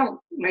 Because I don't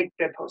make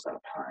bedposts out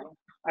of pine.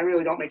 I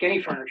really don't make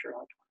any furniture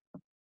out of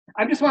pine.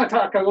 I just want to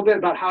talk a little bit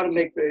about how to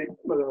make the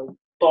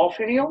ball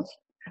finials.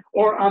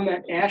 Or on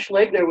the ash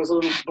leg, there was a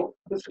little.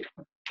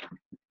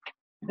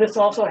 This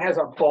also has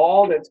a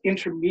ball that's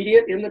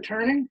intermediate in the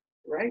turning,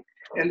 right?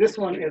 And this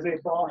one is a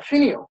ball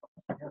finial.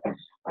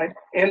 Right?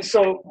 And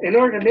so in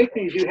order to make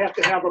these, you have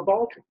to have a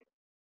ball template.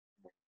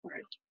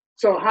 Right?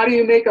 So how do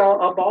you make a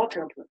ball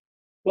template?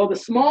 Well, the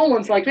small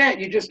ones like that,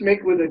 you just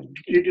make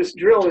you just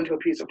drill into a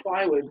piece of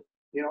plywood,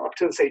 up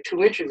to say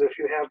 2 inches if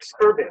you have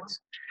spur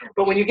bits.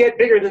 But when you get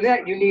bigger than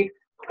that, you need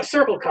a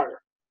circle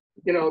cutter,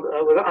 with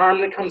an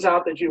arm that comes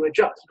out that you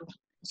adjust.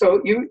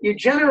 So you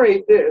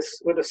generate this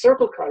with a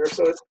circle cutter,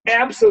 so it's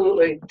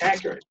absolutely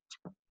accurate.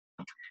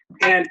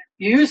 And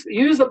you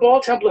use the ball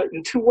template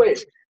in 2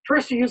 ways.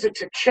 First, you use it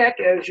to check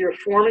as you're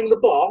forming the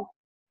ball,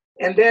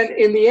 and then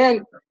in the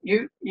end,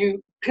 you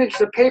pinch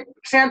the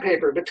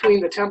sandpaper between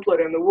the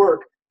template and the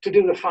work to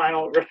do the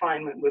final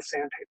refinement with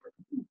sandpaper.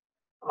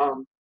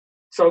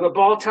 So the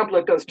ball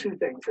template does 2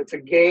 things. It's a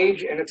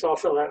gauge, and it's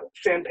also a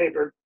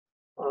sandpaper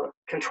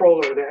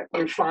controller that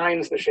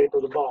refines the shape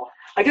of the ball.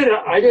 I did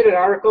an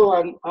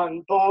article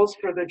on balls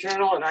for the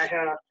journal, and I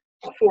had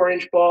a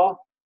 4-inch ball.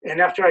 And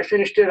after I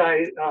finished it,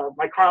 I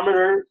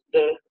micrometer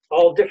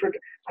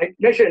I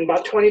measured in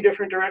about 20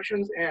 different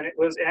directions, and it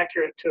was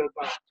accurate to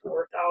about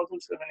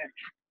 4/1000 of an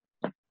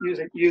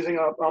inch using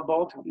a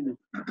ball template.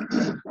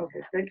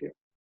 Okay, thank you.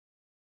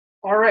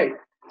 All right.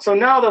 So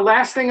now the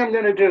last thing I'm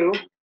going to do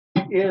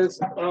is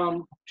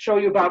show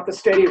you about the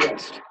steady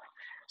rest.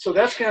 So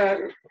that's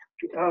going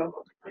to,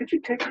 could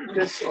you take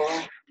this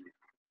off?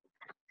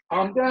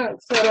 I'm going to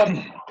set up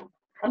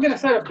I'm going to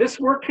set up this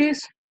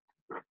workpiece.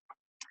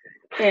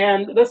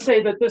 And let's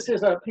say that this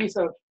is a piece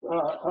of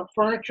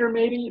furniture,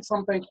 maybe,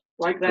 something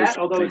like that,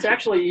 although it's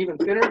actually even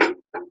thinner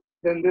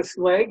than this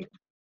leg.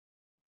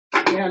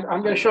 And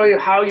I'm going to show you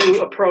how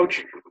you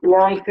approach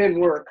long, thin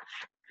work.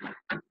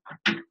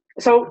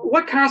 So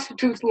what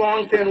constitutes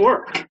long, thin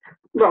work?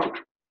 Well,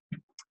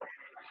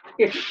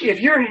 if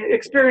you're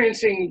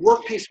experiencing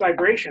workpiece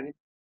vibration,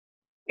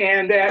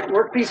 and that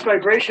workpiece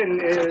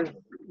vibration is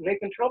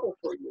making trouble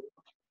for you,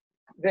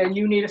 then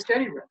you need a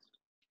steady rest.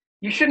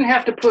 You shouldn't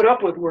have to put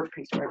up with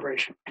workpiece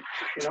vibration,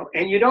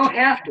 and you don't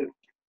have to.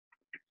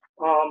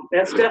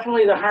 That's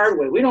definitely the hard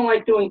way. We don't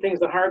like doing things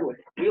the hard way.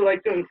 We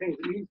like doing things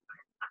the easy way.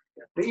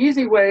 The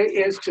easy way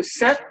is to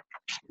set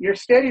your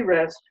steady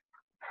rest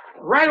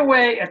right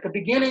away at the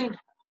beginning.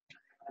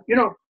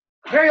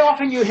 Very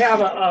often you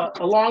have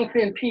a long,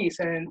 thin piece,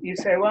 and you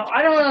say, well,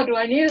 I don't know, do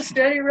I need a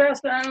steady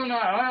rest? I don't know,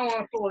 I don't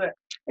want to fool that.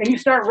 And you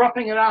start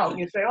roughing it out, and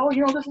you say, oh,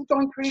 this is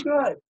going pretty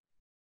good.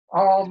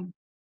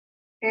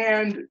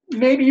 And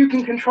maybe you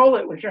can control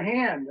it with your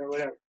hand or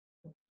whatever.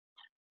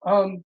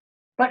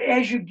 But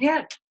as you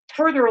get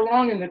further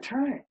along in the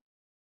turning,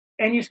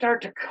 and you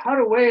start to cut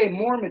away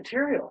more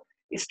material,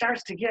 it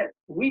starts to get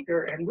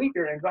weaker and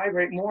weaker and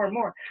vibrate more and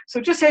more. So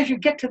just as you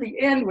get to the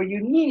end where you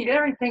need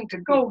everything to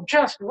go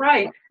just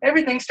right,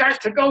 everything starts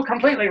to go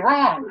completely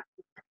wrong.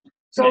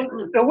 So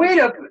the way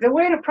to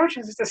approach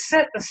this is to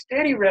set the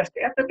steady rest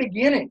at the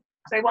beginning.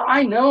 Say, well,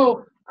 I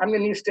know I'm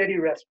going to need steady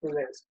rest for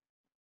this.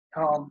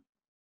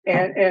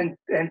 And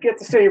get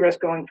the steady rest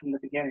going from the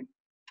beginning.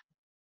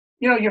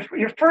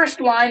 Your first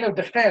line of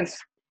defense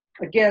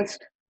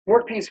against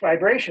workpiece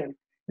vibration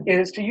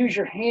is to use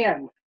your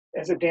hand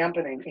as a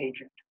dampening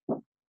agent.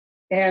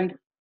 And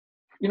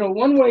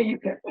one way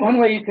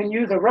you can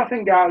use a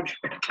roughing gouge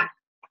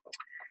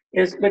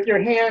is with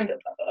your hand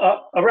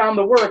around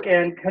the work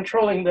and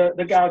controlling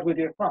the gouge with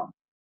your thumb.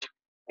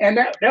 And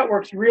that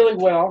works really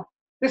well.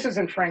 This is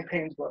in Frank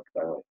Payne's book,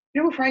 by the way.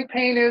 You know who Frank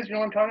Payne is? You know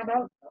what I'm talking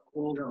about?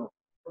 No.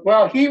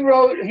 Well, he's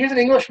an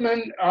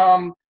Englishman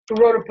who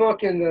wrote a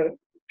book in the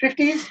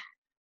 50s.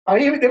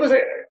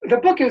 The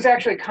book is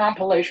actually a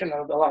compilation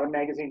of a lot of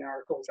magazine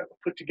articles that were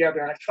put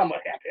together in a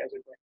somewhat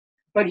haphazardly.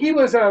 But he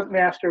was a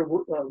master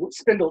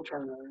spindle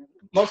turner.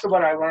 Most of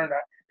what I learned,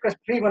 because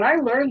when I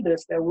learned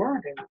this, there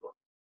weren't any books.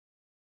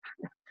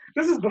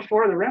 This is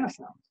before the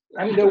Renaissance.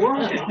 I mean, there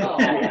weren't any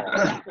books.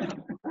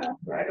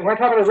 Right? And when I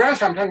talk about the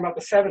Renaissance, I'm talking about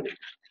the 70s.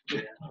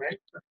 Right?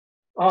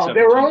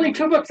 There were only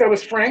two books. There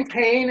was Frank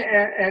Payne,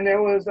 and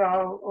there was,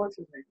 what's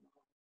his name?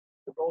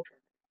 The Bowl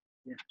Turner.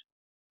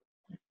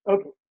 Yeah.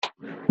 Okay.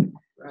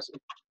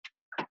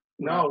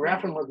 No,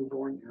 Raffin wasn't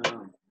born yet.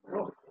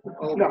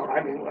 No,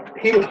 I mean,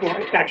 he was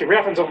born. Actually,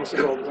 Raffin's almost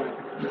as old as I am.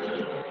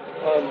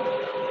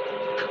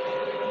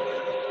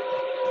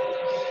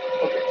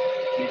 Okay.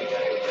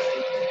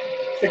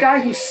 The guy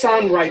whose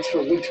son writes for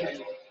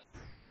Woodturner.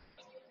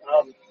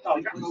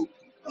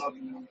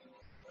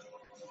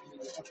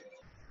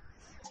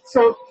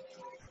 So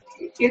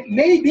it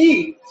may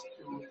be,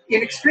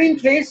 in extreme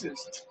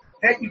cases,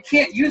 that you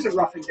can't use a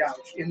roughing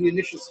gouge in the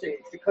initial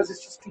stage because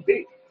it's just too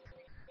big.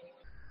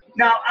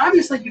 Now,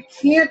 obviously, you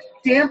can't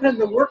dampen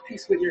the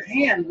workpiece with your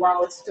hand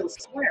while it's still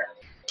square.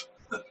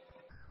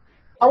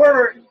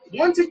 However,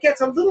 once it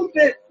gets a little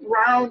bit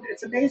round,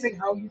 it's amazing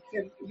how you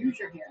can use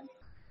your hand.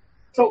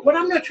 So what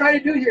I'm going to try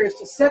to do here is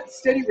to set the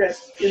steady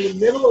rest in the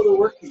middle of the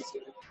workpiece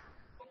here.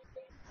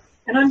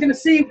 And I'm going to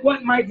see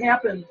what might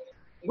happen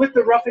with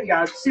the roughing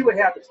gouge, see what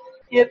happens.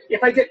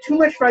 If I get too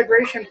much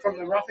vibration from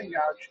the roughing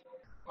gouge,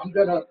 I'm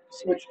going to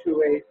switch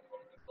to a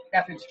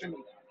half-inch spindle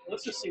gouge.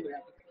 Let's just see what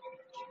happens.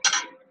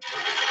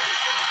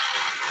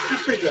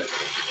 That's pretty good.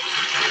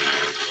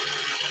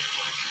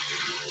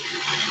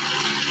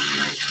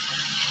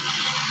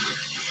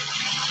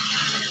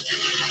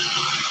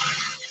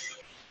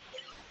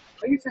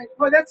 Are you saying,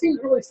 boy, that seems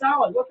really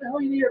solid. What the hell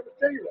do you need a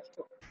steady rest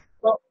for?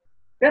 Well,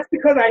 that's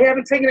because I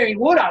haven't taken any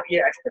wood out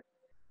yet.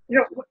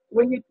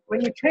 When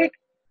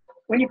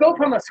you go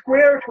from a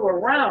square to a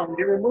round,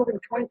 you're removing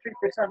 23%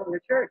 of the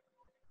material.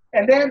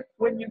 And then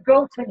when you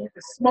go to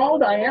the small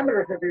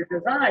diameters of your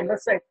design,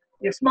 let's say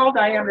your small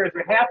diameters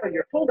are half of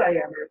your full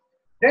diameter,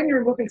 then you're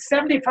removing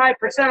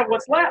 75% of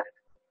what's left.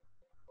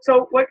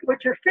 So what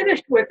you're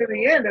finished with in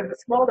the end in the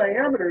small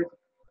diameters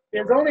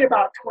is only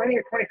about 20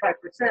 or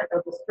 25%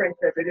 of the strength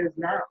as it is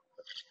now.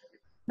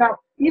 Now,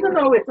 even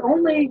though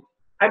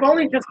I've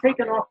only just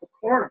taken off the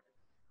corner.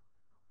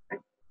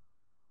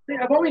 See,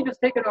 I've only just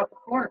taken off the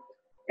corner.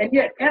 And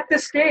yet, at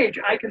this stage,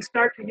 I can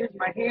start to use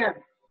my hand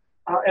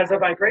as a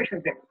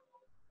vibration band.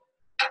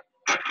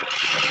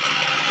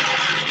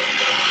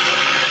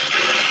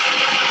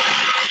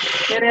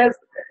 And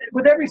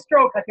with every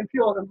stroke, I can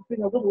feel I'm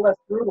being a little less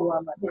brutal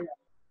on my hand.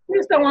 You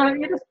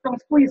just don't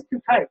squeeze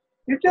too tight.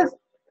 You're just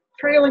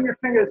trailing your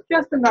fingers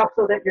just enough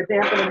so that you're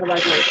dampening the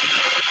vibration.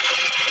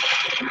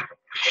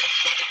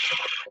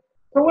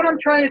 So what I'm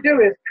trying to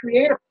do is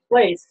create a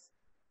place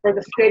for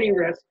the steady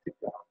rest to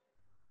go.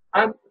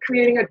 I'm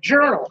creating a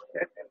journal,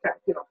 in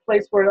fact, a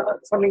place where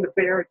something to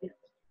bear against.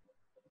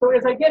 So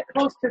as I get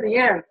close to the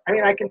end, I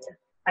mean, I can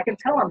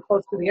tell I'm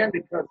close to the end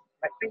because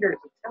my fingers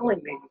are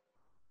telling me,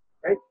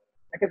 right?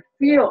 I can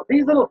feel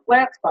these little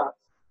flat spots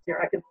here.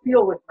 I can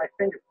feel with my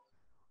fingers,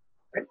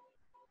 right?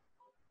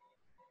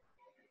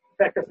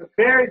 In fact, it's a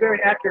very,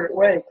 very accurate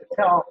way to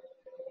tell.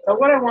 So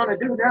what I want to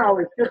do now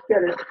is just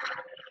get it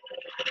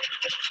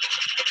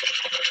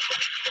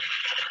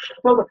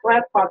so the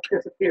flat spots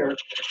disappear.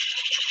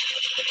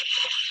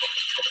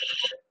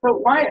 So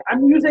why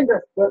I'm using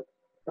the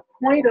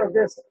point of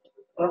this,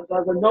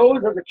 the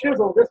nose of the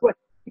chisel this way,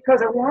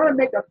 because I want to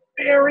make a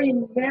very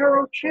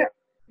narrow chip,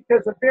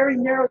 because a very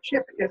narrow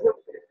chip is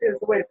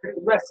the way to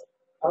produce less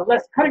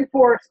cutting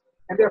force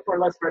and therefore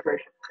less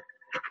vibration.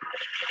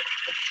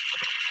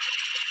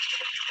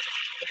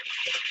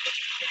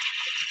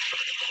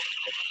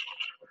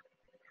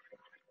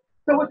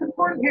 So what's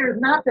important here is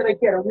not that I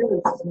get a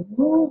really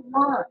smooth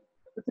line.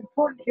 What's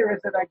important here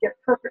is that I get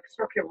perfect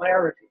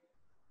circularity.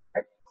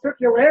 Right?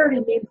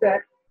 Circularity means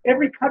that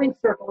every cutting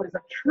circle is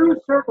a true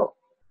circle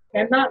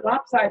and not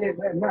lopsided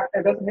and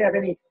it doesn't have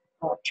any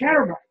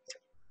chatter marks.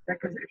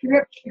 Because if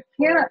you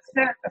cannot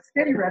set a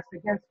steady rest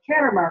against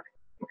chatter marks,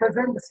 because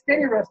then the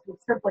steady rest will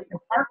simply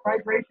impart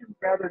vibrations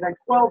rather than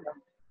quell them.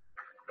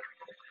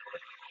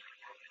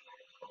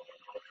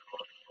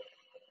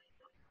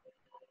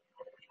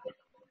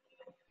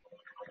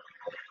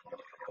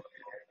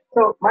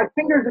 So my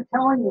fingers are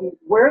telling me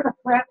where the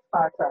flat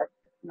spots are.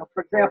 You know,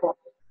 for example,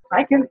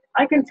 I can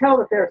tell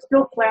that there are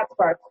still flat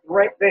spots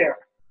right there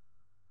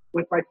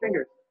with my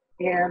fingers,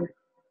 and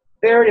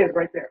there it is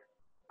right there.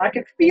 I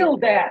can feel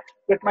that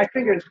with my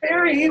fingers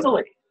very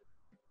easily,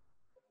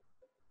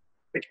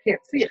 but you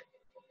can't see it,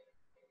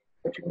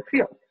 but you can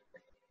feel it.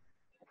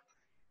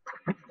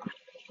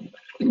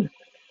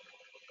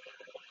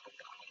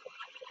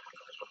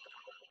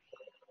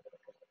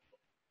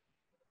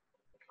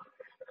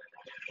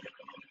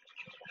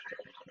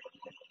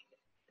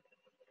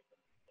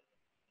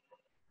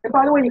 And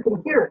by the way, you can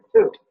hear it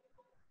too.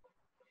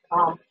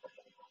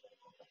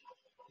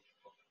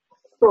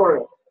 Sort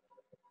of.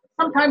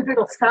 Sometimes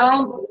it'll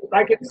sound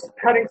like it's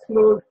cutting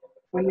smooth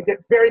when you get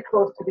very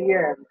close to the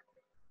end,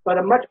 but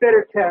a much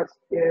better test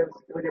is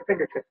with your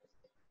fingertips.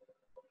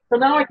 So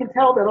now I can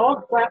tell that all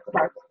the flat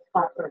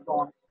spots are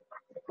gone.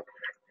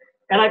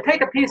 And I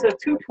take a piece of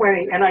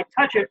 220 and I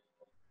touch it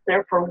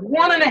there for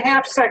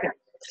 1.5 seconds.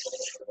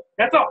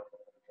 That's all.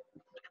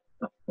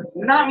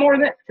 Not more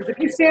than that. Because if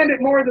you sand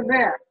it more than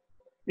that,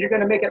 you're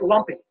going to make it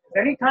lumpy.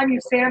 Anytime you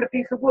sand a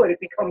piece of wood, it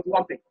becomes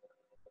lumpy.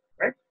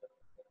 Right?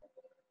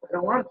 I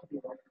don't want it to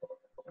be lumpy.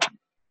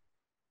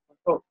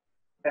 Oh,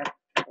 that.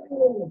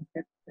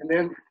 And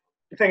then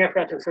the thing I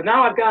forgot to. So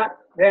now I've got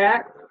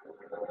that,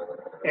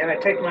 and I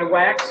take my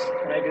wax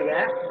and I do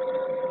that.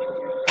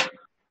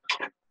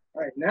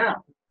 All right,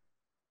 now.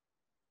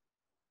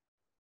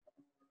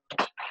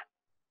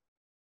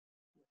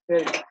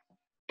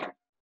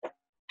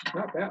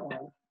 Not that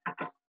one.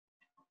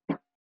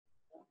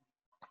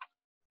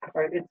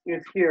 All right,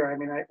 it's here. I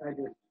mean, I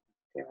just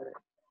got it.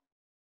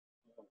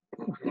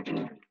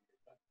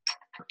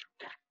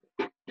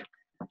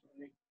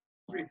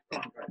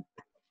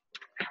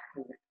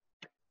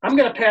 I'm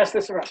going to pass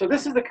this around. So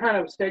this is the kind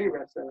of steady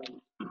rest that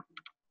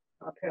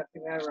I'm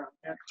passing that around.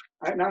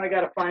 Now I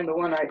got to find the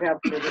one I have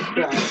for this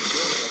guy.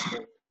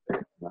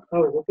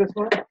 Oh, is it this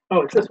one?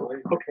 Oh, it's this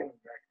one. Okay.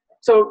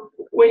 So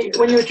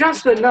when you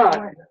adjust the nut,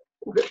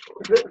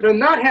 the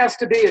nut has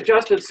to be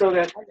adjusted so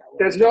that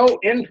there's no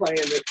end play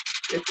in it.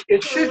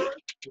 It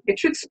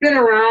should spin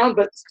around,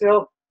 but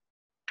still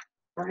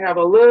have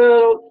a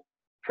little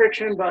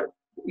friction, but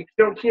you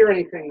don't hear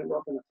anything.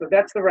 So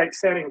that's the right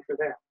setting for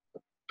that.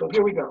 So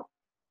here we go.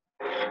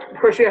 Of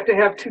course, you have to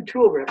have 2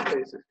 tool rest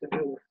bases to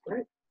do this,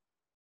 right?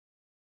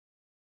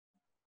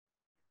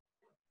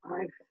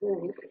 I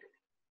think.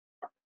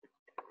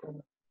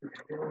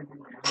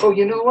 Oh,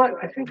 you know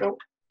what? I think I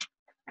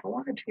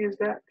wanted to use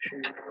that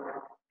shape.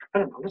 I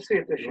don't know. Let's see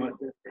if this should.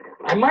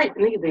 I might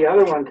need the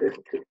other one to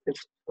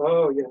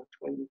oh, yeah.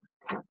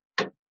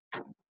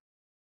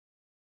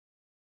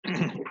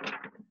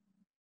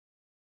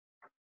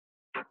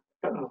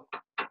 Uh-oh.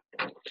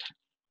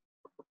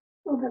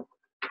 Oh,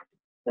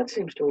 that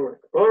seems to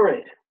work. All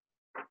right.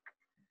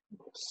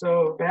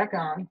 So back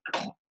on.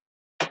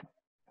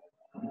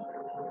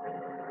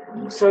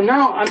 So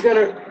now I'm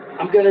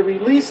gonna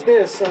release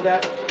this so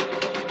that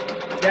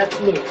that's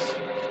loose.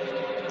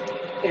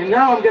 And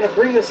now I'm gonna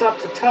bring this up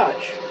to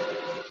touch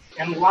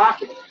and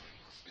lock it.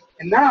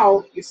 And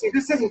now you see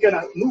this isn't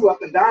gonna move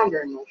up and down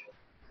very much.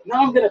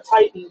 Now I'm gonna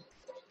tighten.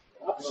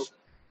 Uh-oh.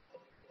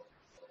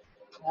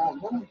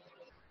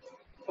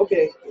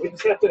 Okay, I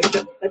just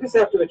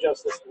have to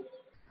adjust this one.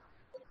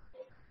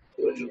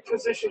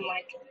 Position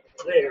like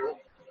there.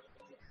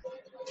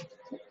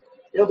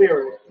 You'll be all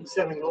right. He's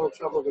having a little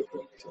trouble with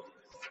it.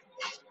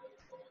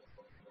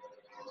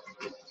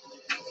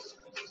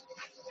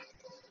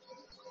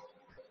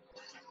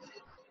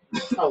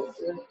 Oh,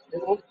 it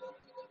won't.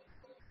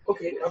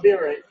 Okay, I'll be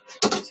all right.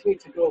 I just need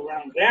to go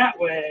around that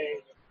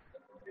way.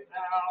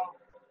 Now,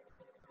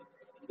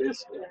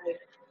 this way.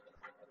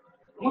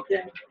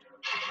 Okay.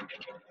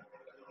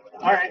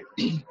 All right.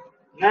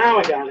 Now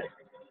I got it.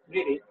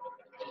 Maybe.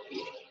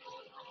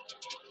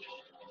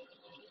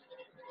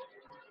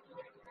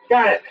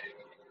 Got it.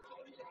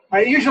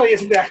 It usually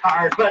isn't that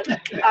hard, but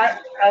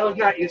I was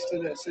not used to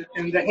this.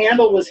 And the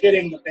handle was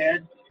hitting the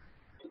bed.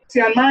 See,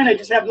 on mine, I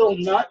just have a little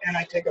nut, and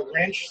I take a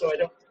wrench, so I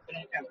don't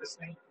have this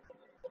thing.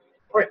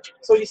 All right,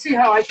 so you see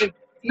how I can,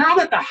 now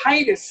that the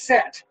height is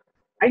set,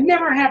 I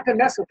never have to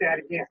mess with that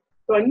again.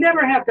 So I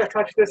never have to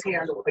touch this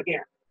handle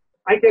again.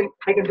 I can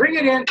bring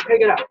it in,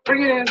 take it out,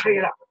 bring it in, take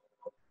it out.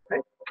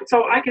 Right?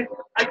 So I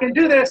can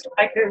do this.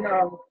 I can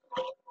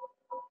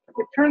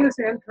turn this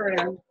end for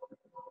end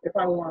if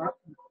I want.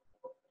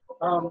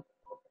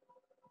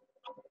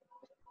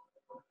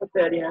 Put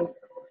that in.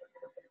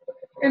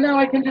 And now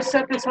I can just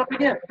set this up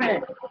again.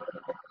 Bang.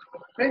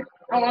 Okay?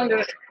 How long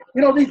does it,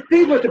 you know, these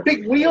with the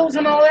big wheels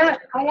and all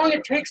that, how long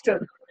it takes to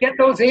get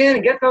those in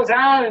and get those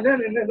out, and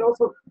then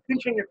also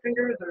pinching your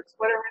fingers or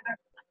whatever in there.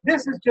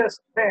 This is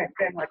just bang,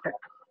 bang like that.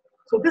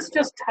 So this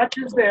just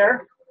touches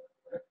there.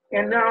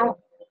 And now,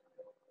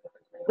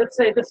 let's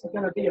say this is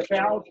going to be a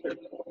balancer.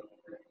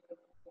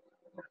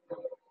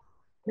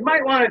 You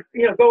might want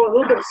to, go a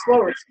little bit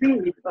slower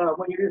speed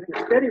when you're using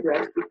a steady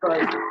rest,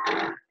 because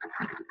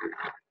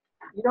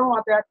you don't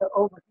want that to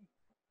overheat.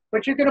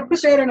 But you're going to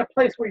put that in a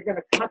place where you're going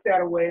to cut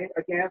that away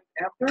again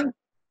after.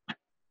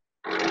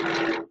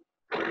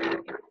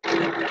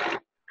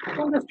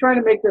 So I'm just trying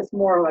to make this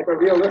more like a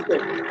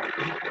realistic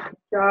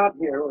job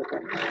here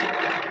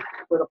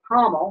with a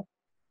pommel.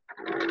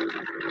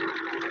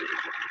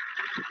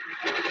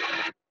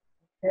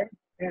 Okay,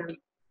 and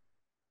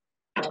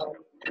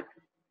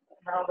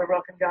now the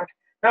rough and gouge.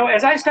 Now,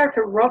 as I start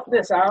to rough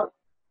this out,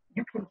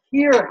 you can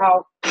hear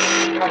how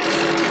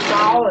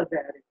solid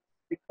that is,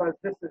 because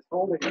this is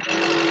holding it.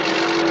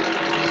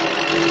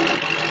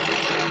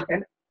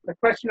 And the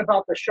question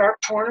about the sharp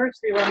corners,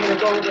 see what I'm going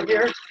to go over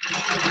here?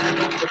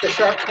 With the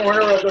sharp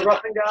corner of the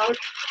rough and gouge.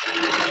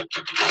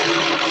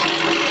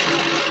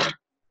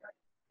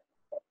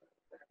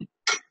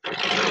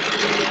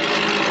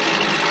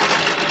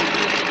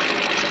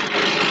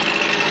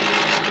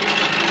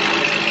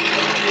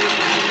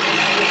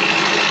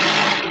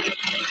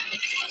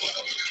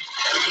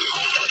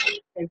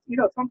 And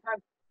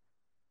sometimes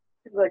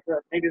it seems like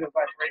maybe the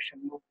vibration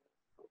moves.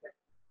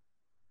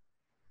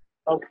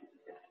 Okay,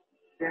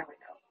 there we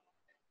go.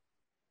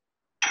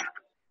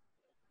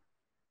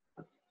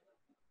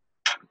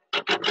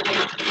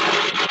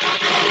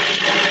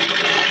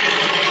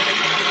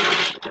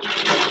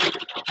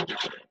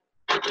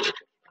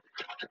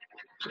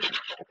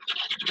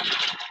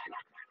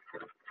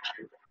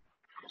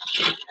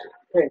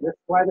 Okay, this is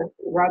why the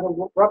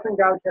rough and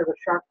gouge has a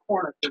sharp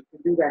corner, so you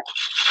can do that.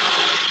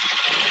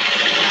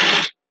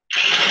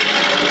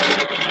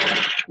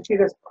 You see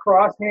this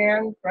cross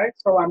hand, right?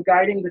 So I'm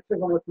guiding the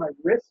chisel with my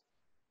wrist.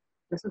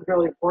 This is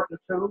really important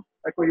too,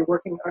 like where you're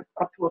working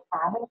up to a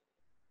pommel.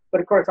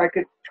 But of course, I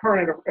could turn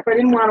it. If I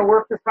didn't want to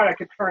work this part, I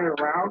could turn it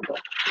around.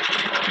 But,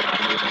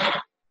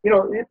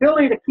 the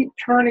ability to keep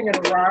turning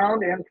it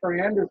around end for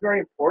end is very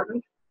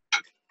important.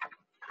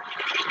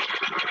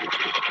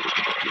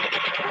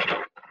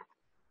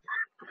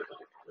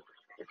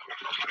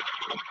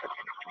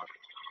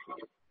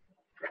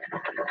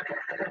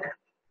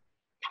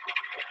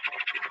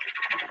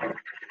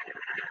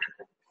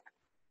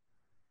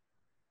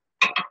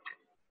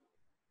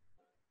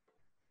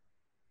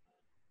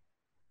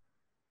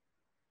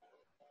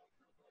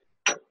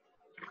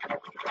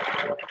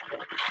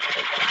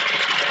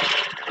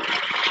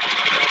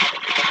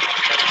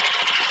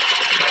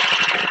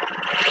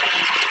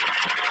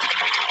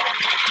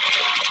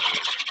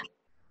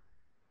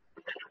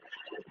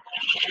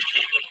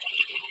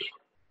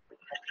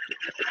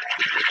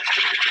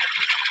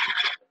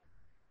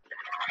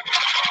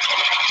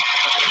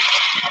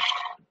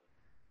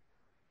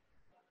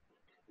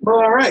 Well,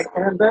 all right,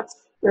 and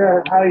that's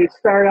how you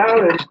start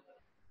out, and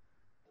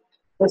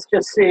let's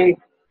just see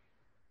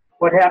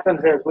what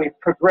happens as we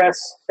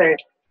progress, say,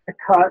 to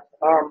cut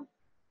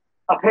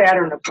a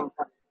pattern of some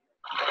kind.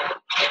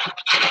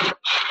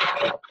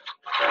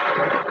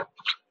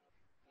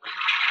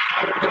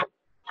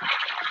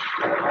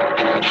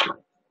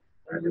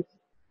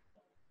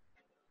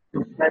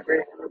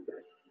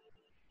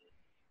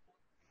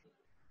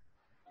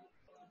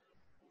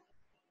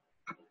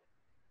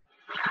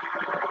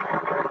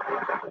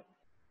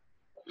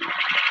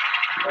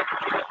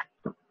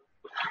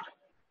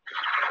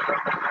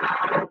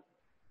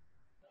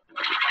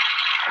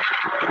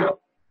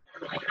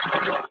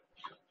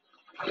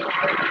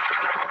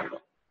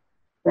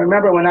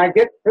 Remember, when I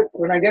get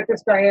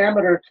this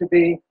diameter to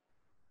be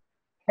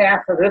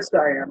half of this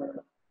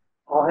diameter,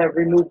 I'll have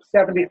removed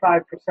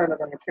 75% of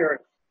the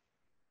material,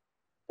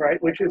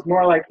 right? Which is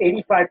more like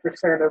 85%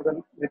 of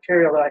the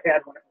material that I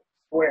had when it was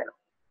square.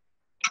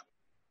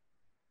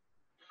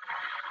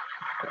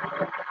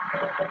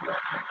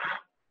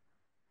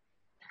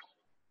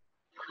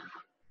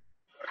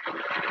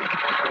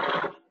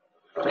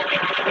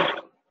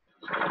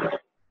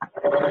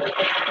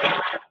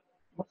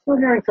 I'm still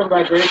hearing some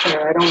vibration,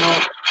 and I don't know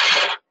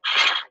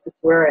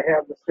where I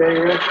have the steady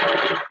rest.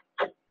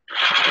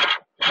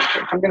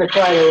 I'm going to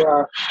try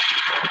to,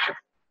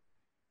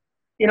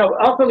 you know,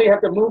 ultimately you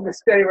have to move the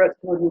steady rest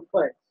to a new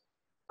place.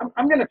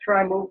 I'm going to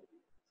try move.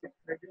 Can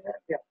I do that?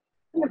 Yeah.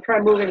 I'm going to try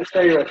moving the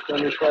steady rest to a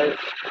new place.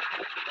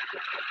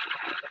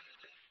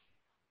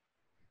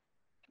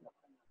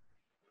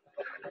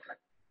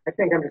 I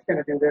think I'm just going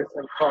to do this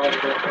and call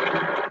it good.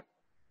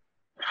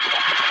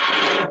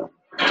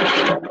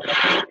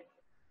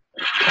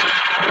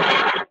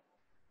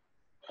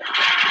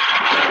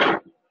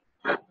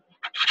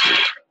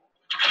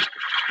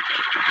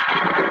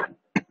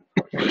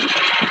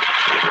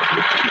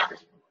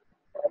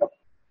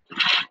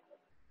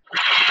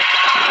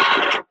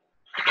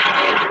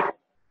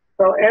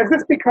 So as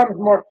this becomes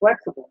more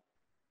flexible,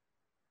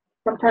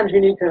 sometimes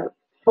you need to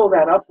pull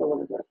that up a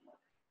little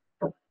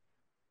bit.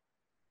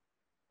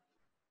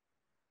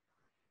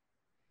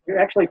 You're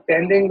actually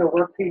bending the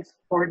workpiece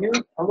toward you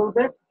a little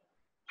bit.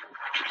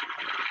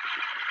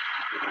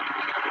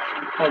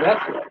 Oh,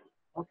 that's good.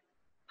 Okay.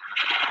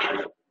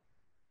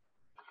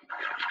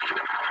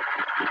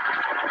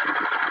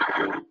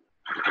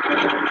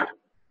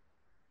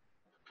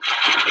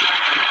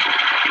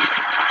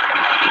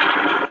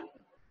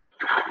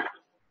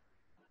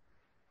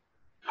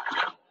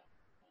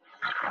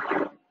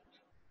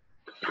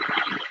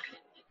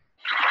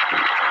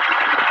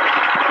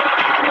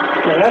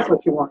 Yeah, that's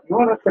what you want. You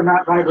want it to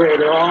not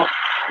vibrate at all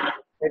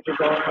as you're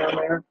going on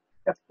there.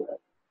 That's good.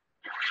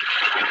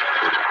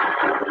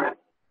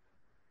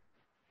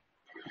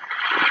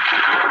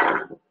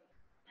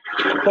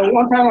 So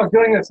one time I was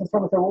doing this and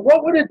someone said, well,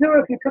 what would it do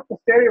if you took the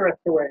steady rest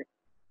away?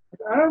 I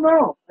said, I don't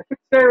know. I took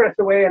the steady rest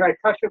away and I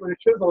touched it with a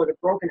chisel and it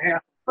broke in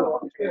half.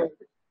 So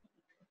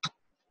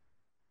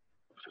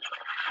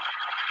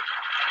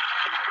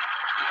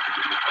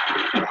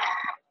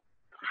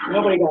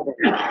nobody got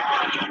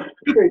that.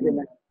 Sure you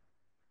didn't.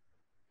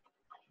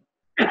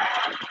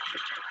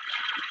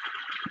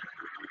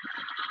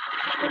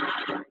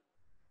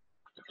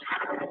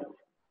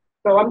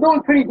 So I'm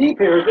going pretty deep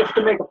here just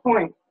to make a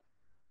point.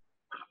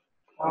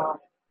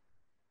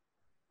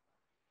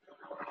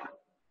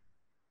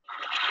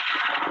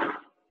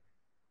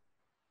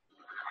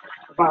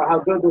 About how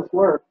good this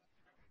works.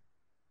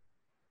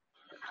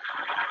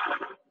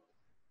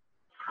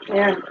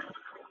 And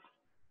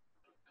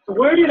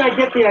where did I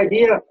get the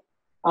idea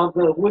of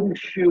the wooden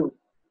shoe?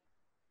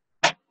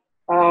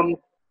 From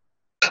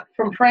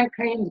Frank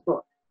Payne's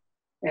book.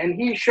 And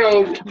he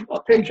showed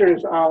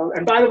pictures of,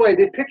 and by the way,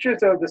 the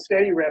pictures of the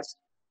steady rest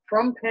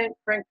from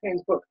Frank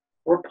Payne's book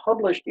were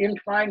published in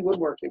Fine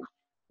Woodworking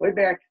way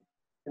back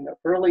in the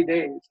early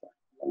days,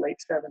 the late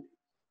 70s.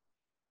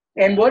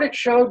 And what it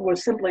showed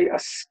was simply a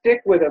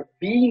stick with a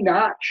V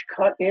notch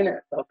cut in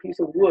it, a piece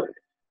of wood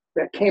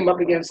that came up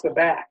against the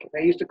back.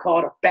 They used to call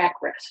it a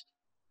backrest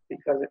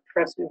because it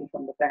pressed in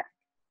from the back.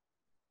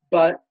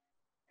 But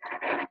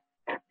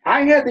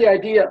I had the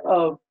idea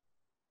of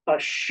a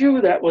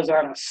shoe that was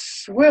on a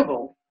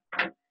swivel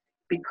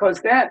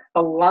because that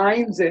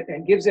aligns it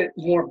and gives it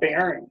more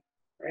bearing,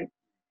 right?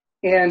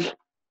 And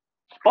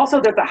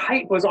also that the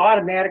height was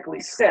automatically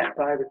set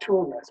by the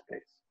tool rest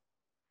base.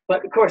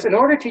 But of course, in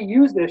order to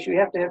use this, you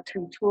have to have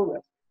two tool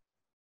rests.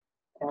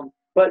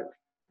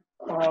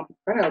 I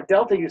don't know,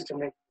 Delta used to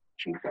make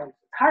cheap ones.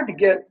 It's hard to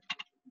get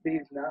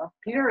these now.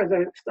 Peter is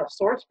a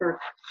source for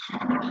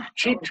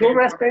cheap tool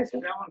rest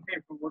bases? That one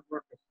came from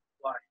Woodworkers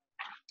Supply.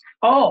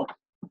 Oh,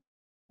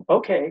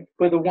 okay,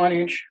 with a 1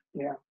 inch,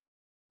 yeah.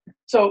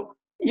 So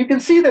you can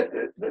see that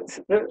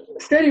the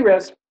steady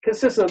rest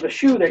consists of a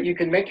shoe that you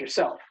can make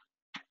yourself.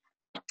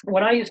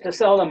 When I used to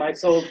sell them, I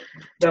sold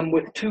them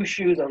with two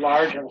shoes, a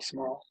large and a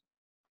small.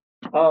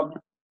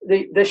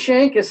 The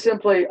shank is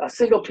simply a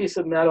single piece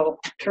of metal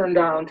turned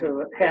down to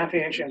a 1/2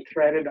 inch and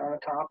threaded on the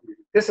top.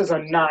 This is a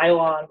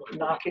nylon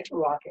locking.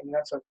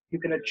 You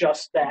can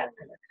adjust that,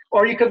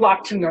 or you could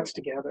lock two nuts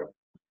together.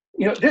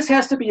 You know, this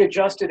has to be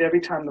adjusted every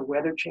time the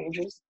weather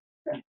changes,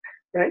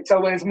 right? So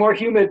when it's more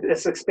humid,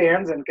 this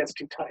expands and gets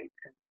too tight.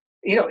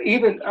 You know,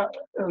 even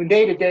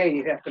day to day,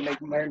 you have to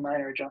make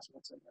minor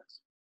adjustments in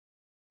this.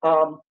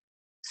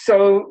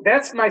 So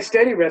that's my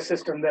steady rest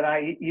system that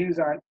I use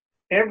on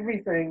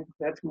everything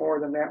that's more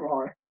than that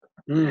long.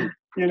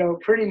 You know,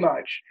 pretty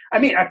much. I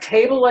mean, a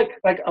table like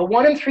a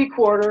 1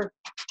 3/4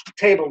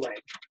 table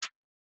leg,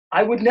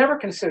 I would never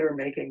consider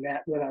making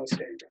that without a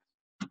steady rest.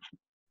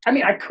 I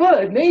mean, I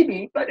could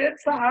maybe, but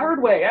it's the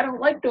hard way. I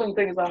don't like doing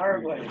things the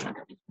hard way.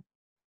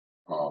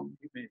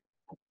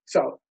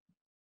 So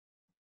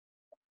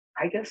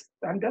I guess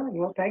I'm done.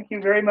 Well, thank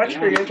you very much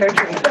for your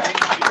attention.